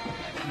us.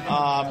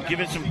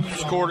 Given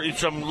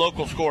some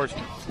local scores.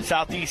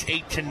 Southeast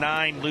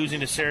 8-9,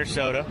 losing to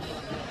Sarasota.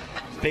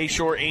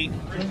 Bayshore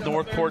 8,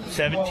 Northport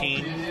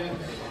 17.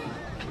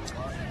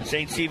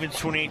 St. Stephen's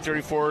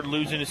 28-34,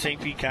 losing to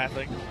St. Pete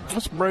Catholic.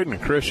 That's Braden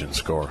and Christian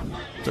score.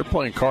 They're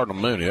playing Cardinal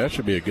Mooney. That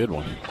should be a good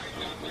one.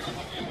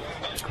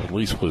 At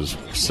least was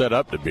set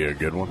up to be a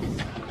good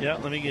one. Yeah,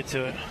 let me get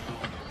to it.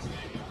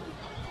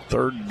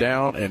 3rd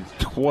down and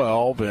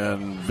 12,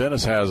 and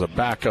Venice has a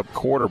backup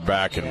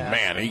quarterback, and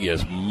man, he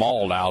gets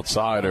mauled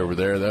outside over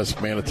there.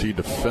 That's Manatee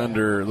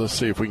defender. Let's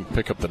see if we can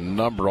pick up the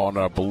number on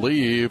it. I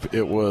believe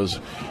it was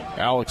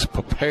Alex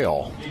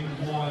Papale.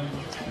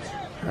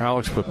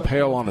 Alex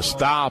Papale on a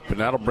stop,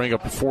 and that'll bring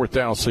up a 4th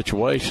down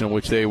situation in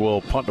which they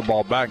will punt the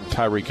ball back, and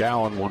Tyreek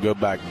Allen will go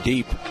back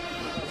deep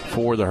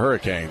for the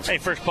Hurricanes. Hey,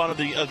 first punt of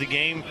the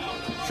game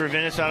for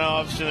Venice. I know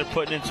obviously they're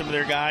putting in some of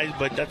their guys,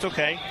 but that's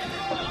okay.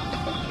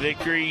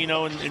 Victory,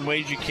 in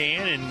ways you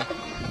can,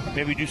 and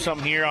maybe do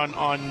something here on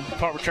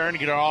punt return to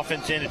get our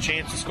offense in a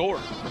chance to score.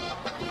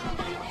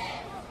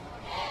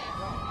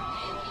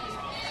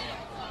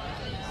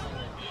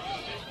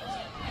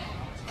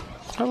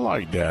 I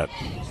like that.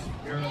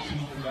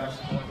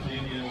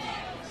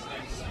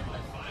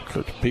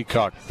 Coach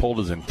Peacock pulled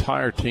his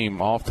entire team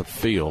off the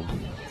field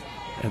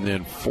and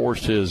then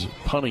forced his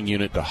punting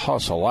unit to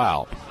hustle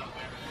out,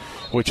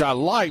 which I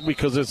like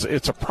because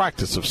it's a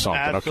practice of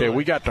something. Absolutely. Okay,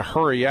 we got to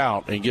hurry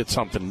out and get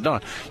something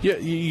done.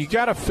 You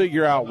got to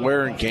figure out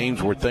where in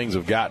games where things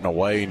have gotten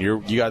away and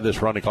you got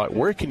this running clock,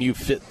 where can you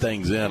fit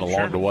things in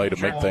along the way to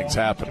make things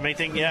happen? To make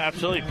things, yeah,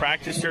 absolutely.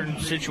 Practice certain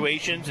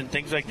situations and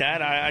things like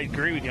that. I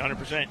agree with you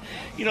 100%.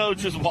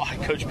 It's just why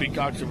Coach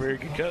Peacock's a very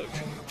good coach.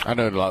 I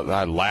know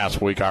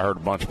last week I heard a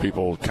bunch of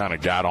people kind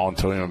of got on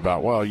to him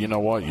about, well, you know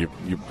what, you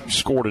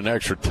scored an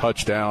extra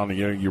touchdown,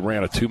 you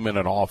ran a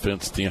 2-minute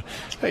offense at the end.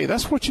 Hey,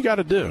 that's what you got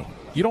to do.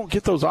 You don't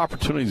get those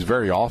opportunities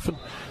very often,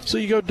 so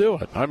you go do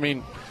it. I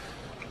mean,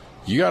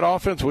 you got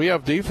offense, we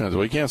have defense.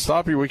 We can't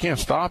stop you,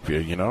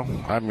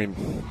 I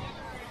mean,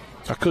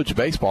 I coached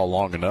baseball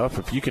long enough.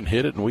 If you can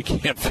hit it and we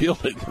can't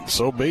field it,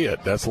 so be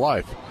it. That's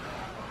life.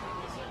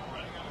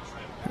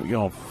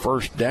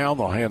 First down,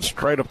 they'll hand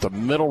straight up the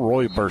middle.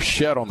 Roy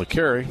Burchett on the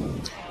carry.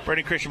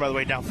 Brandon Christian, by the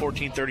way, down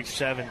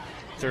 14-37,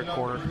 third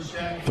quarter.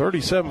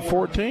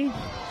 37-14?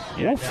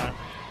 Yes. Yeah.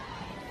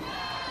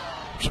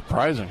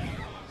 Surprising.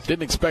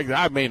 Didn't expect that.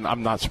 I mean,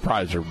 I'm not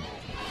surprised they're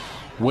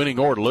winning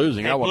or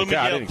losing. I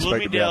didn't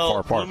expect it to be that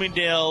far apart.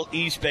 Bloomingdale,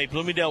 East Bay.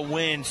 Bloomingdale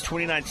wins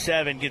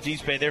 29-7, gives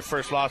East Bay their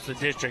first loss to the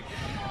district.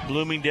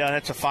 Bloomingdale,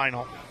 that's a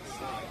final.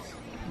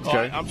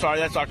 Okay. I'm sorry,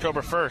 that's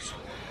October 1st.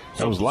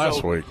 That was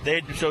last week.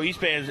 So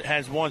East Bay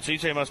has won, so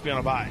East Bay must be on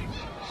a bye.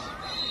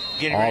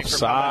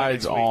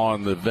 Offsides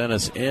on the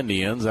Venice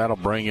Indians. That'll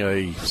bring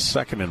a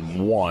 2nd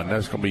and 1.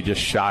 That's going to be just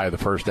shy of the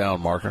first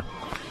down marker.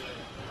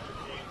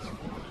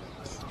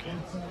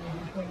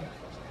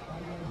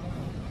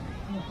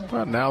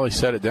 Well, now they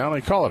set it down. They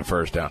call it a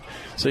first down.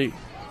 See,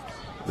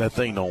 that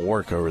thing don't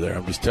work over there.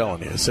 I'm just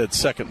telling you. It said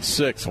 2nd and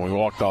 6, and we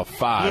walked off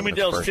 5.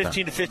 Bloomingdale's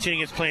 15-15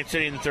 against Plant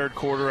City in the third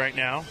quarter right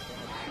now.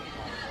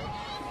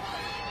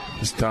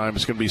 This time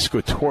it's going to be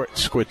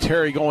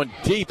Squitieri going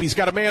deep. He's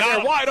got a man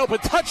there, wide open,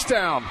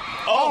 touchdown.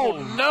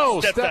 Oh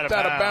no, stepped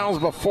out of bounds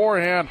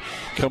beforehand.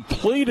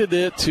 Completed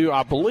it to,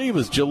 I believe,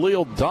 is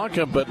Jaleel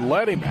Duncan, but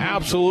led him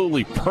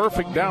absolutely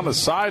perfect down the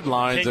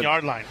sidelines.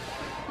 10-yard line.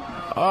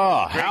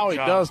 How he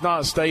does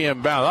not stay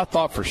in bounds. I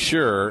thought for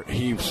sure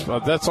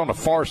that's on the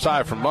far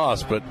side from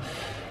us, but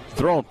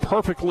thrown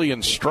perfectly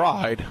in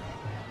stride.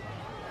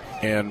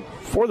 And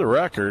for the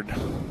record,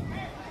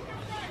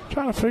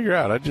 trying to figure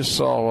out. I just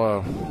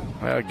saw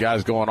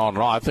guys going on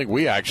and on. I think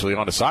we actually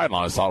on the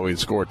sidelines thought we'd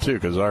scored too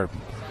because our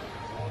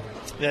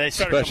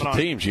special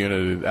teams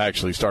unit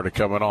actually started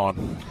coming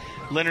on.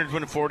 Leonard's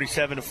winning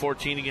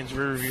 47-14 against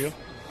Riverview.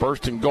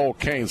 First and goal,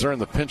 Canes. They're in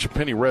the Pinch A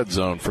Penny red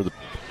zone for the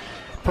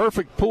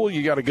perfect pool.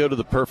 You got to go to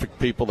the perfect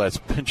people. That's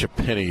Pinch A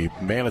Penny,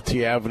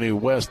 Manatee Avenue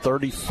West,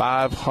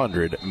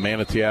 3500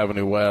 Manatee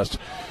Avenue West.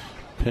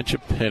 Pinch A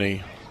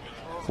Penny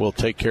will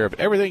take care of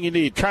everything you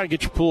need. Try to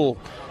get your pool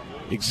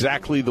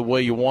exactly the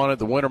way you want it.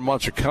 The winter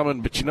months are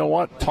coming, but you know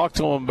what? Talk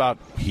to them about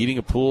heating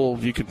a pool.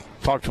 You can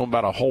talk to them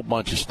about a whole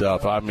bunch of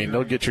stuff. I mean,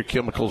 they'll get your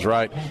chemicals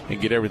right and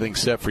get everything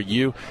set for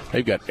you.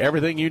 They've got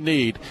everything you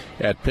need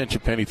at Pinch A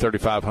Penny,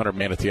 3500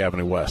 Manatee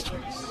Avenue West.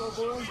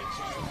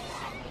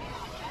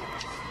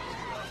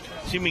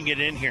 See if we can get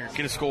in here,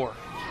 get a score.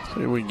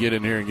 See if we can get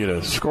in here and get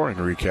a scoring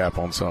recap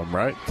on something,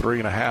 right?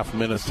 3.5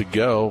 minutes to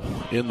go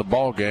in the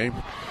ball game.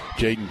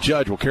 Jaden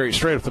Judge will carry it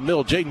straight up the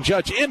middle. Jaden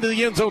Judge into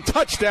the end zone.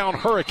 Touchdown,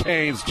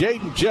 Hurricanes.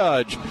 Jaden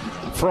Judge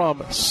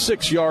from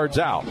 6 yards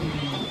out.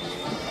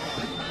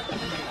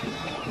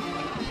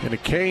 And the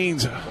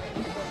Canes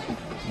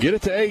get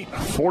it to 8,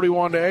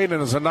 41-8,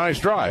 and it's a nice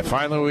drive.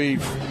 Finally,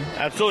 we've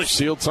absolutely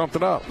sealed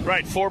something up.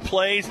 Right, 4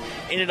 plays,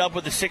 ended up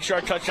with a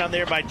 6-yard touchdown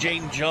there by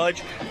Jaden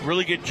Judge.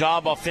 Really good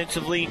job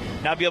offensively.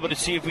 Now be able to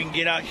see if we can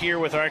get out here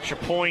with our extra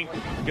point,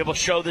 be able to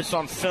show this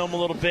on film a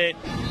little bit,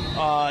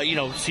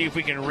 see if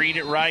we can read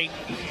it right.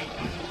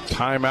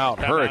 Timeout,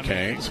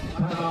 Hurricanes.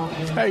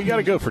 Hey, you got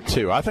to go for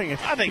 2. I think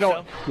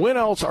so. When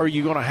else are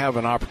you going to have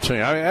an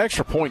opportunity? I mean,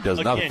 extra point does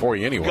nothing for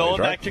you anyway. Going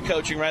right? back to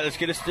coaching, right? Let's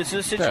get us. This is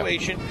a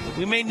situation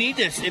we may need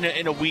this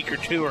in a week or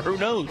 2, or who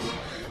knows.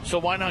 So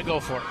why not go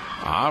for it?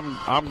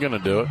 I'm going to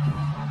do it.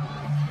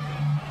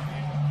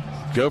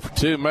 Go for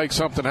 2, make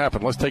something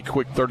happen. Let's take a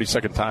quick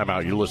 30-second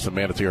timeout. You listen to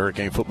Manatee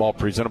Hurricane Football,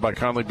 presented by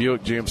Conley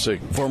Buick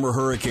GMC. Former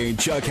Hurricane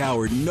Chuck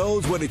Howard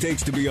knows what it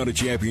takes to be on a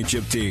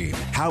championship team.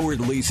 Howard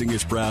Leasing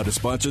is proud to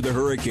sponsor the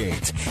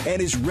Hurricanes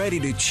and is ready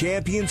to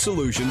champion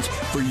solutions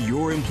for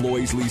your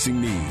employees'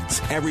 leasing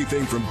needs.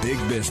 Everything from big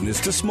business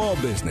to small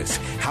business,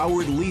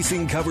 Howard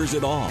Leasing covers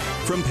it all.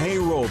 From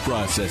payroll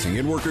processing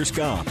and workers'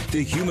 comp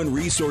to human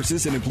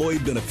resources and employee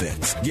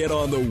benefits. Get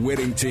on the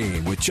winning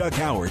team with Chuck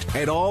Howard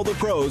and all the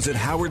pros at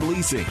Howard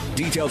Leasing.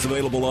 Details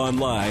available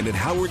online at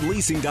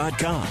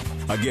howardleasing.com.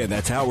 Again,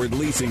 that's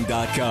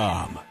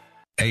howardleasing.com.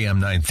 AM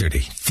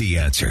 930, The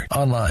Answer.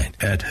 Online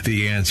at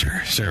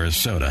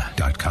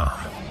theanswersarasota.com.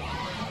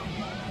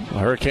 The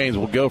Hurricanes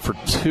will go for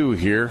 2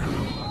 here.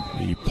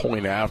 The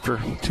point after,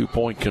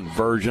 2-point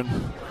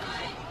conversion.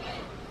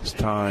 This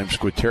time,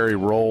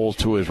 Squitieri rolls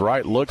to his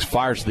right, looks,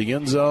 fires to the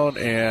end zone,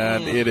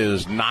 and it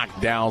is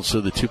knocked down, so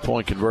the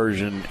 2-point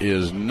conversion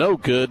is no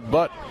good,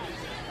 but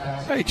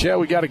hey, Chad,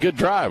 we got a good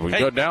drive. We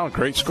go down,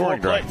 great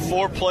scoring drive.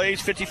 4 plays,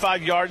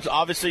 55 yards,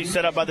 obviously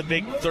set up by the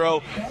big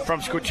throw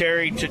from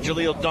Squitieri to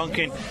Jaleel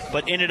Duncan,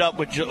 but ended up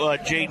with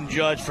Jaden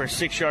Judge for a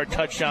 6-yard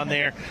touchdown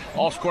there.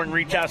 All scoring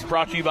recaps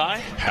brought to you by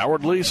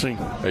Howard Leasing,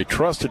 a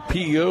trusted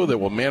PEO that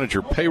will manage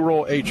your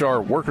payroll, HR,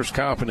 workers'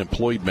 comp, and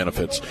employee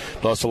benefits,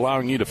 thus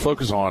allowing you to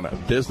focus on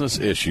business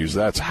issues.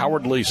 That's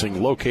Howard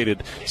Leasing,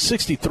 located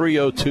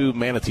 6302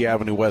 Manatee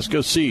Avenue West.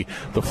 Go see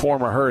the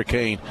former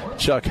Hurricane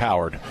Chuck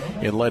Howard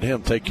and let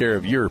him take care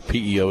of your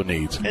PEO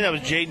needs. And that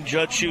was Jaden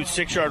Judge shoot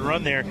 6-yard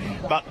run there,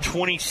 about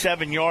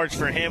 27 yards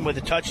for him with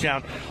a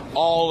touchdown.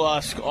 All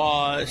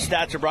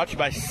stats are brought to you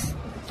by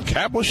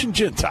Cablish and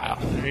Gentile.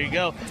 There you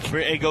go.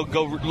 Hey, go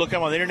look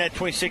him on the internet.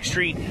 26th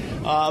Street.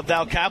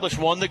 Val Cablish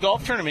won the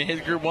golf tournament.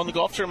 His group won the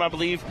golf tournament, I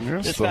believe.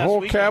 Yes, this the past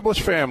whole weekend.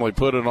 Cablish family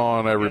put it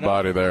on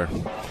everybody there.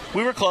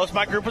 We were close.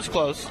 My group was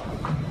close.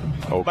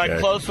 Okay. By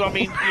close, I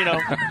mean,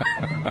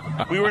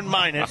 we were in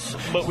minus,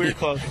 but we were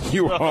close.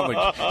 You were on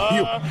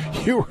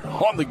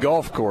the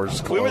golf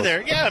course. Close. We were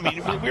there. Yeah, I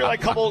mean, we were like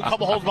a couple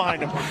holes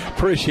behind them.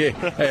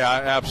 Hey,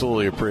 I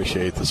absolutely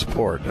appreciate the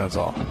support. That's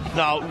all.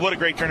 No, what a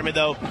great tournament,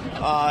 though,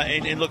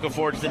 and looking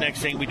forward to the next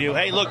thing we do.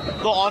 Hey, look,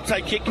 little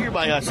onside kick here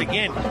by us.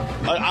 Again,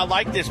 I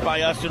like this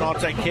by us, an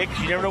onside kick,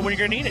 because you never know when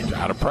you're going to need it.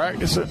 Got to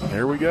practice it.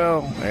 Here we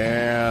go.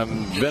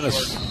 And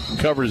Venice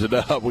covers it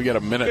up. We got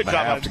a minute and a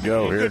half to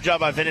go here. Good job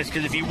by Venice,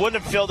 because if he wouldn't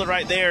have filled it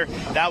right there,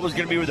 that was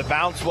going to be where the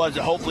bounce was.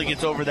 It hopefully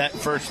gets over that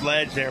first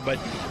ledge there. But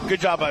good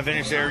job by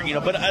Venice there.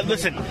 But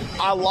listen,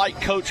 I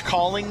like Coach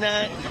calling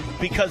that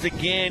because,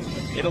 again,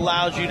 it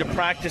allows you to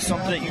practice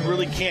something that you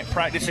really can't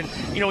practice. And,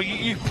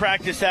 you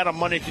practice that on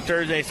Monday through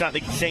Thursday. It's not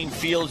the same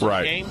feel as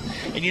the game.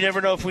 And you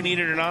never know if we need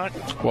it or not.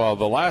 Well,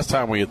 the last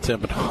time we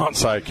attempted an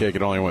onside kick,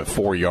 it only went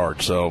 4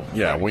 yards. So,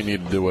 yeah, we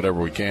need to do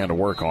whatever we can to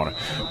work on it.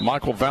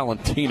 Michael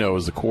Valentino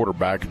is the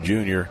quarterback,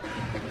 junior,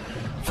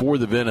 for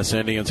the Venice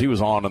Indians. He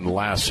was on in the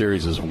last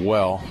series as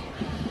well.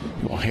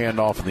 We'll hand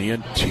off in the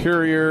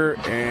interior,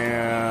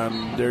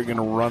 and they're going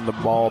to run the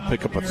ball,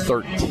 pick up a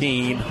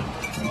 13.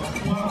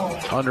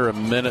 Under a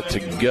minute to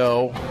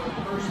go.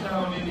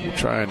 We'll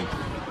try and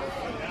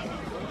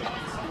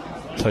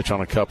touch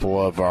on a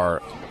couple of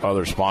our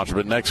other sponsors.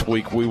 But next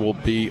week we will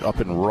be up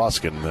in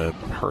Ruskin. The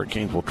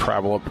Hurricanes will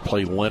travel up to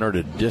play Leonard,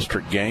 a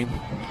district game.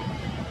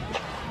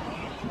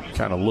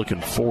 Kind of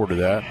looking forward to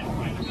that.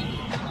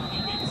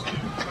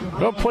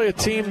 We'll play a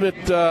team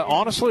that,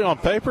 honestly, on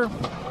paper,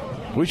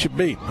 we should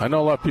beat. I know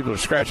a lot of people are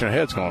scratching their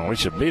heads going, we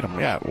should beat them.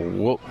 Yeah,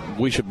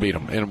 we should beat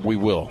them, and we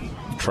will.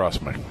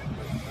 Trust me.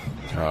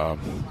 I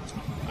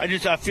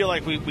feel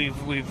like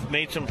we've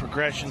made some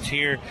progressions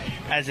here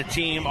as a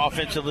team,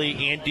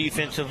 offensively and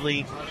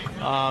defensively,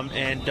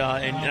 and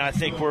I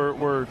think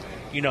we're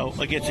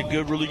against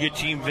a really good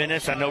team,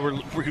 Venice. I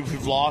know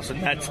we've lost,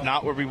 and that's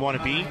not where we want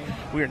to be.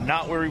 We are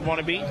not where we want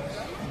to be.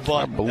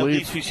 But at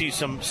least we see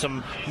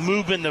some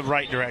move in the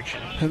right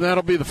direction. And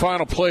that'll be the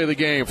final play of the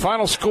game.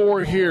 Final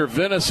score here,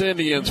 Venice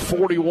Indians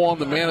 41,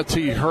 the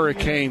Manatee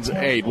Hurricanes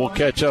 8. We'll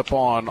catch up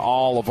on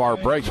all of our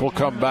breaks. We'll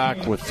come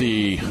back with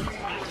the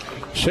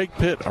Shake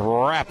Pit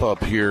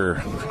wrap-up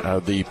here,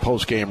 the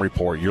post-game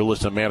report. You're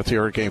listening to Manatee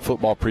Hurricane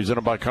Football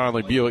presented by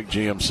Conley Buick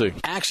GMC.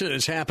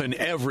 Accidents happen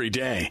every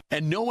day,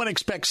 and no one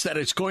expects that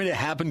it's going to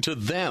happen to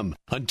them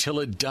until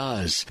it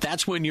does.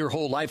 That's when your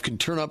whole life can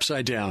turn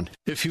upside down.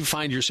 If you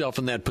find yourself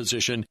in that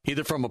position,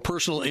 either from a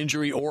personal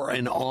injury or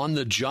an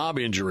on-the-job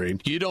injury,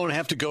 you don't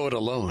have to go it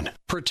alone.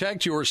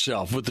 Protect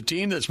yourself with the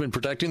team that's been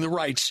protecting the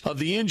rights of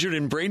the injured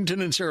in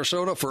Bradenton and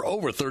Sarasota for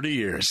over 30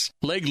 years.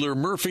 Legler,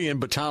 Murphy, and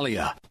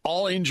Battaglia.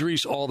 All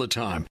injuries all the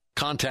time.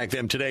 Contact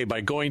them today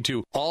by going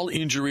to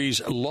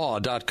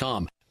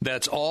allinjurieslaw.com.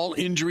 That's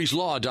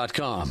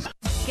allinjurieslaw.com.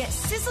 Get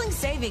sizzling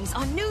savings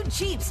on new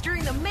Jeeps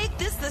during the Make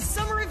This the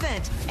Summer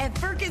event at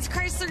Perkins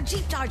Chrysler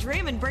Jeep Dodge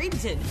Ram in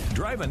Bradenton.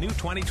 Drive a new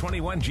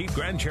 2021 Jeep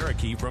Grand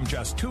Cherokee from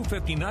just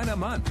 $259 a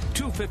month.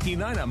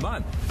 $259 a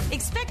month.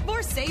 Expect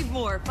more, save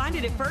more. Find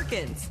it at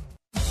Perkins.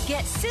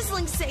 Get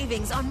sizzling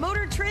savings on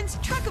Motor Trend's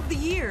Truck of the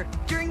Year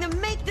during the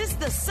Make This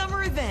the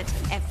Summer event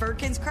at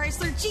Perkins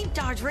Chrysler Jeep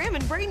Dodge Ram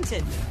in Bradenton.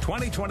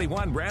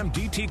 2021 Ram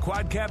GT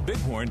Quad Cab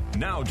Bighorn,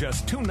 now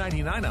just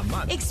 $299 a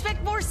month.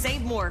 Expect more,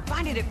 save more.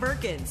 Find it at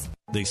Perkins.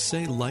 They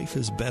say life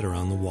is better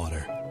on the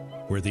water,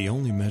 where the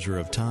only measure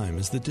of time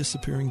is the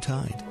disappearing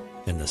tide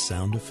and the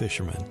sound of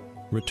fishermen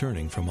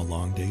returning from a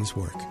long day's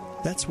work.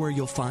 That's where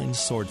you'll find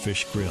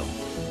Swordfish Grill,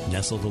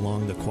 nestled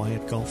along the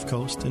quiet Gulf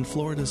Coast in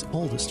Florida's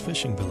oldest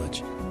fishing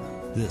village.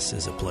 This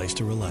is a place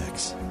to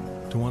relax,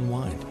 to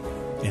unwind,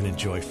 and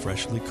enjoy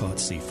freshly caught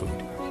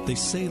seafood. They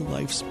say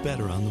life's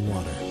better on the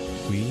water.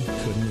 We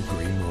couldn't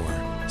agree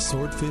more.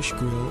 Swordfish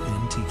Grill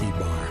and Tiki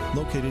Bar,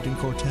 located in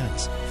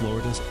Cortez,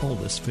 Florida's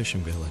oldest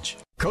fishing village.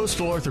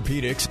 Coastal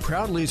Orthopedics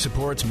proudly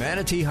supports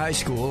Manatee High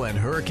School and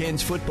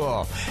Hurricanes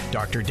football.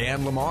 Dr.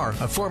 Dan Lamar,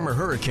 a former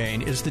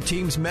Hurricane, is the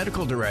team's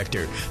medical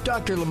director.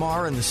 Dr.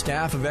 Lamar and the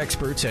staff of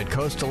experts at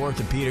Coastal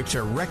Orthopedics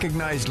are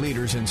recognized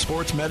leaders in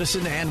sports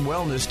medicine and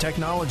wellness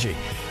technology.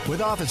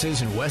 With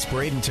offices in West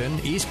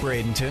Bradenton, East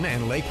Bradenton,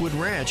 and Lakewood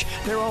Ranch,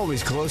 they're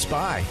always close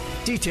by.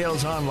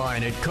 Details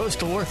online at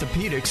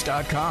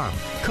coastalorthopedics.com.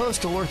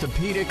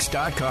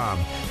 Coastalorthopedics.com.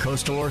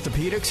 Coastal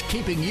Orthopedics,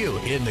 keeping you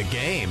in the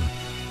game.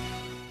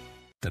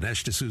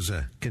 Dinesh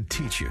D'Souza can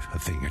teach you a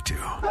thing or two.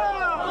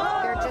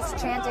 They're just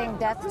chanting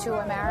death to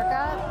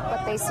America,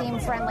 but they seem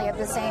friendly at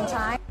the same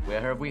time.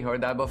 Where have we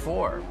heard that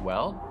before?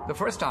 Well, the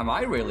first time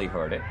I really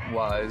heard it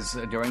was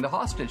during the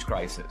hostage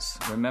crisis.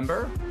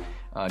 Remember?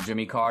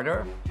 Jimmy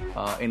Carter,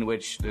 in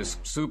which this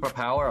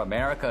superpower,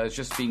 America, is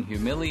just being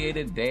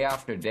humiliated day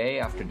after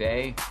day after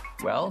day.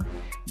 Well,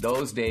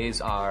 those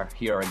days are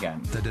here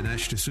again. The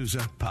Dinesh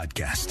D'Souza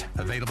Podcast.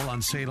 Available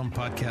on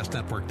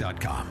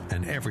SalemPodcastNetwork.com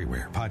and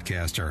everywhere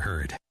podcasts are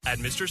heard. At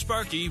Mr.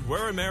 Sparky,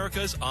 we're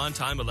America's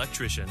on-time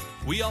electrician.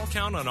 We all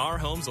count on our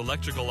home's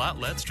electrical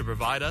outlets to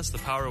provide us the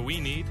power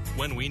we need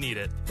when we need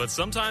it. But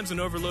sometimes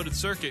an overloaded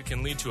circuit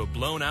can lead to a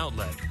blown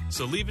outlet.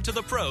 So leave it to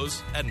the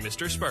pros at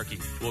Mr. Sparky.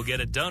 We'll get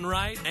it done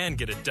right and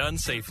get it done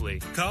safely.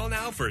 Call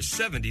now for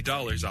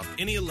 $70 off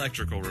any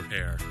electrical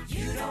repair.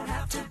 You don't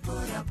have to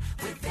put up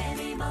with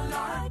any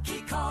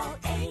malarkey. Call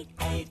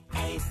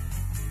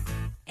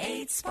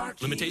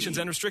 888-8-SPARKY. Limitations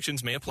and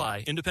restrictions may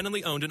apply.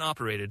 Independently owned and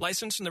operated.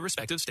 Licensed in the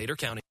respective state or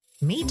county.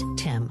 Meet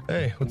Tim.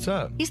 Hey, what's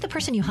up? He's the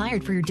person you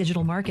hired for your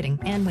digital marketing,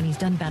 and when he's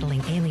done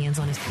battling aliens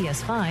on his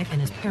PS5 in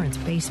his parents'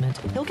 basement,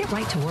 he'll get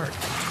right to work.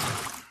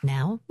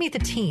 Now, meet the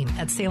team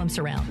at Salem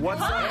Surround.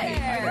 What's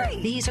up?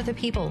 These are the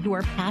people who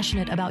are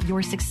passionate about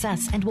your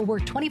success and will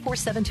work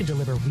 24/7 to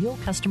deliver real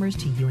customers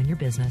to you and your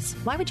business.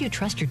 Why would you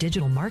trust your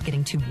digital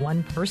marketing to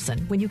one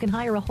person when you can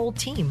hire a whole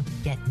team?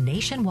 Get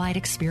nationwide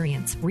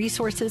experience,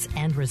 resources,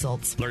 and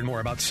results. Learn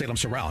more about Salem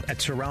Surround at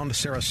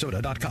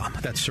surroundsarasota.com.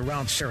 That's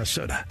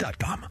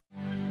surroundsarasota.com.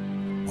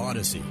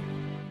 Odyssey.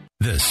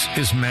 This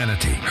is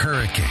Manatee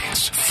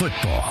Hurricanes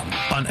football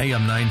on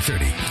AM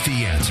 930.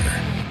 The Answer.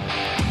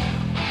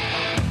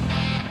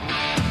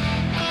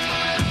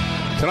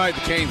 Tonight,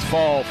 the Canes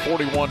fall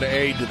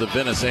 41-8 to the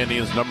Venice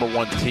Indians, number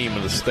one team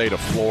in the state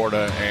of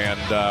Florida. And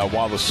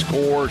while the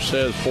score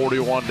says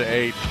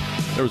 41-8,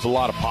 there was a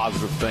lot of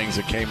positive things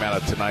that came out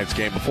of tonight's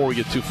game. Before we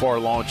get too far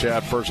along,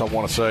 Chad, first I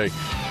want to say,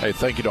 hey,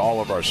 thank you to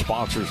all of our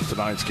sponsors of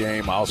tonight's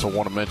game. I also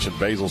want to mention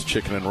Basil's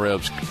Chicken and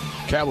Ribs,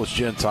 Catalyst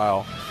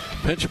Gentile,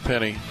 Pinch a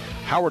Penny,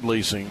 Howard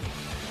Leasing,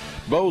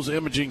 Bose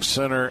Imaging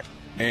Center,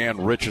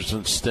 and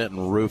Richardson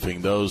Stenton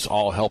Roofing. Those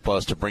all help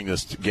us to bring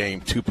this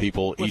game to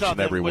people each and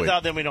every week.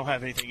 Without them, we don't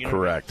have anything.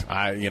 Correct.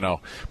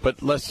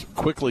 But let's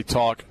quickly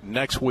talk.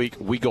 Next week,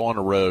 we go on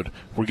the road.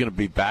 We're going to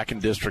be back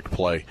in district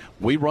play.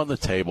 We run the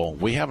table.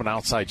 We have an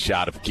outside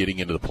shot of getting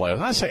into the playoffs.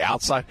 When I say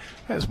outside,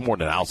 it's more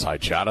than an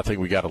outside shot. I think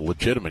we got a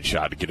legitimate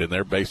shot to get in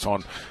there based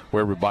on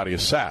where everybody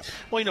is sat.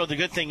 Well, the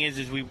good thing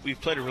is we've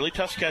played a really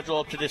tough schedule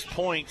up to this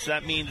point, so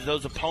that means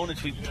those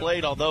opponents we've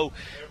played, although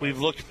we've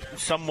looked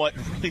somewhat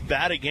really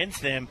bad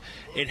against them,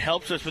 it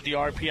helps us with the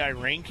RPI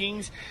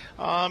rankings.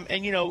 And,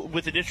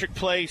 with the district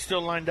play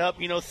still lined up,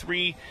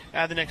 3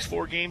 out of the next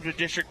 4 games with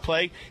district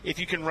play, if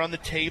you can run the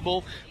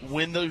table,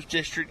 win those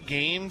district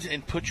games,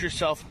 and put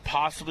yourself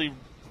possibly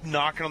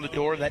knocking on the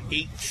door, that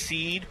 8th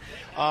seed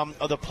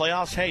of the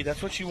playoffs, hey,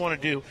 that's what you want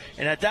to do.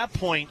 And at that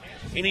point,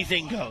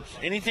 anything goes.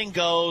 Anything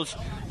goes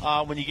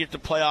when you get to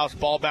playoffs.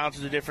 Ball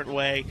bounces a different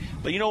way.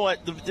 But you know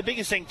what? The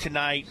biggest thing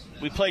tonight,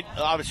 we played,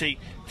 obviously,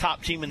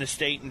 top team in the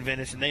state in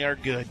Venice, and they are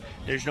good.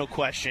 There's no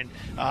question.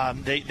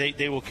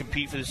 They will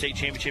compete for the state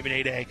championship in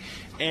 8A.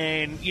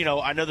 And,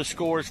 I know the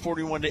score is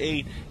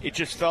 41-8. It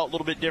just felt a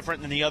little bit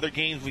different than the other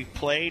games we've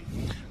played.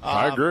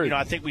 I agree.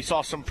 I think we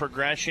saw some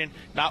progression,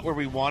 not where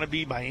we want to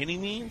be by any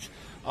means,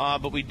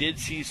 but we did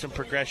see some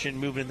progression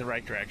moving in the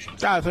right direction.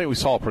 I think we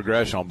saw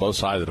progression on both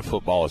sides of the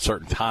football at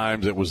certain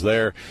times. It was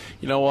there.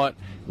 You know what?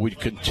 We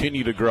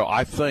continue to grow.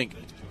 I think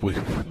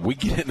we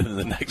get into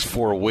the next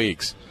 4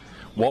 weeks.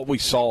 What we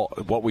saw,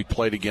 what we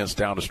played against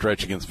down the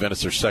stretch against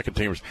Venice, their second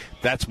teamers,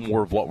 that's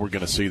more of what we're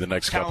going to see the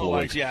next couple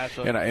of weeks. Yeah,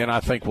 and I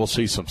think we'll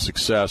see some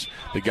success.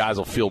 The guys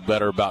will feel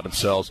better about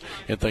themselves,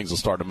 and things will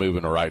start to move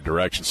in the right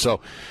direction.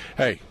 So,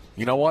 hey,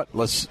 you know what?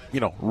 Let's,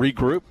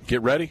 regroup,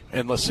 get ready,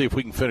 and let's see if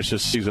we can finish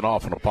this season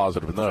off on a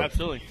positive note.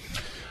 Absolutely.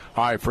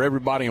 All right, for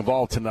everybody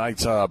involved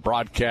tonight's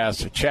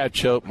broadcast, Chad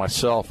Choate,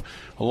 myself,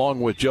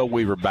 along with Joe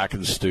Weaver back in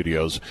the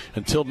studios.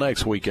 Until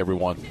next week,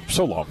 everyone,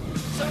 so long.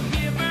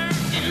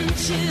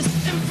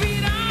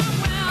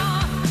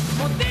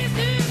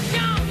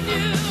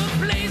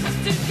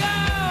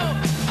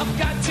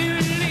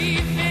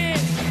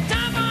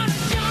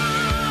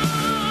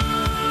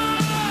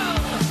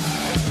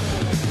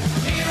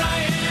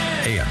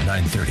 AM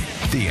 930,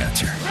 The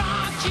Answer.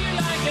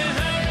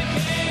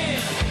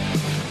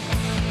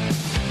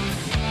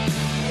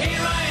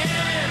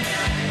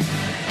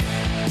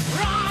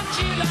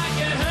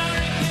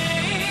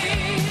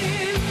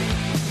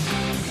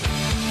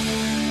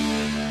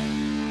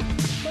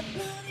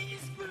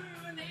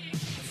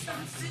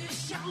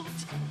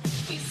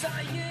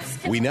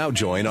 We now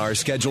join our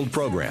scheduled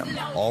program,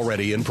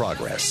 already in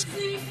progress.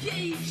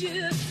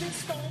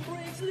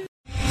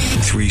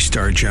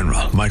 3-star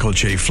General Michael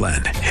J.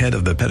 Flynn, head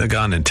of the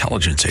Pentagon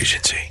Intelligence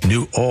Agency,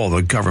 knew all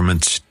the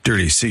government's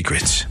dirty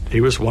secrets.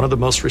 He was one of the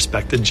most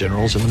respected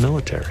generals in the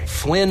military.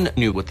 Flynn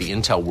knew what the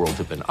intel world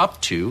had been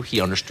up to.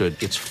 He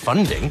understood its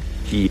funding.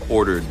 He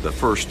ordered the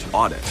first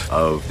audit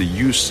of the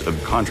use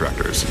of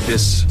contractors.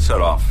 This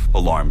set off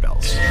alarm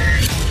bells.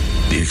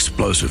 The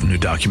explosive new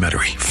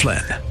documentary,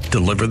 Flynn,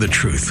 Deliver the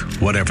Truth,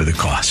 Whatever the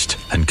Cost,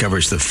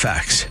 uncovers the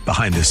facts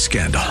behind this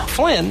scandal.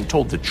 Flynn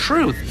told the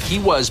truth. He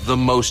was the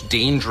most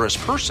dangerous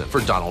person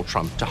for Donald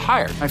Trump to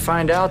hire. I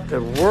find out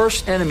the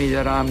worst enemy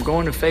that I'm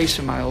going to face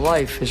in my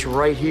life is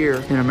right here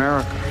in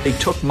America. They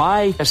took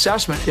my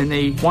assessment and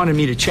they wanted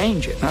me to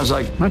change it. And I was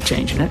like, I'm not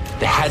changing it.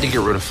 They had to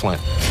get rid of Flynn.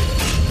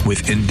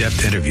 With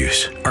in-depth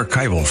interviews,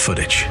 archival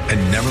footage,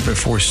 and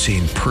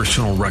never-before-seen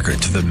personal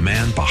records of the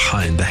man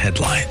behind the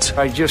headlines.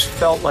 I just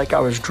felt like I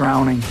was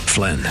drowning.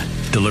 Flynn,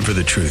 Deliver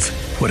the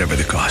Truth, Whatever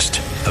the Cost.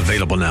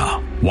 Available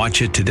now.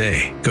 Watch it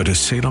today. Go to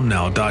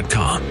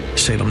salemnow.com.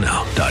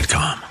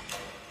 salemnow.com.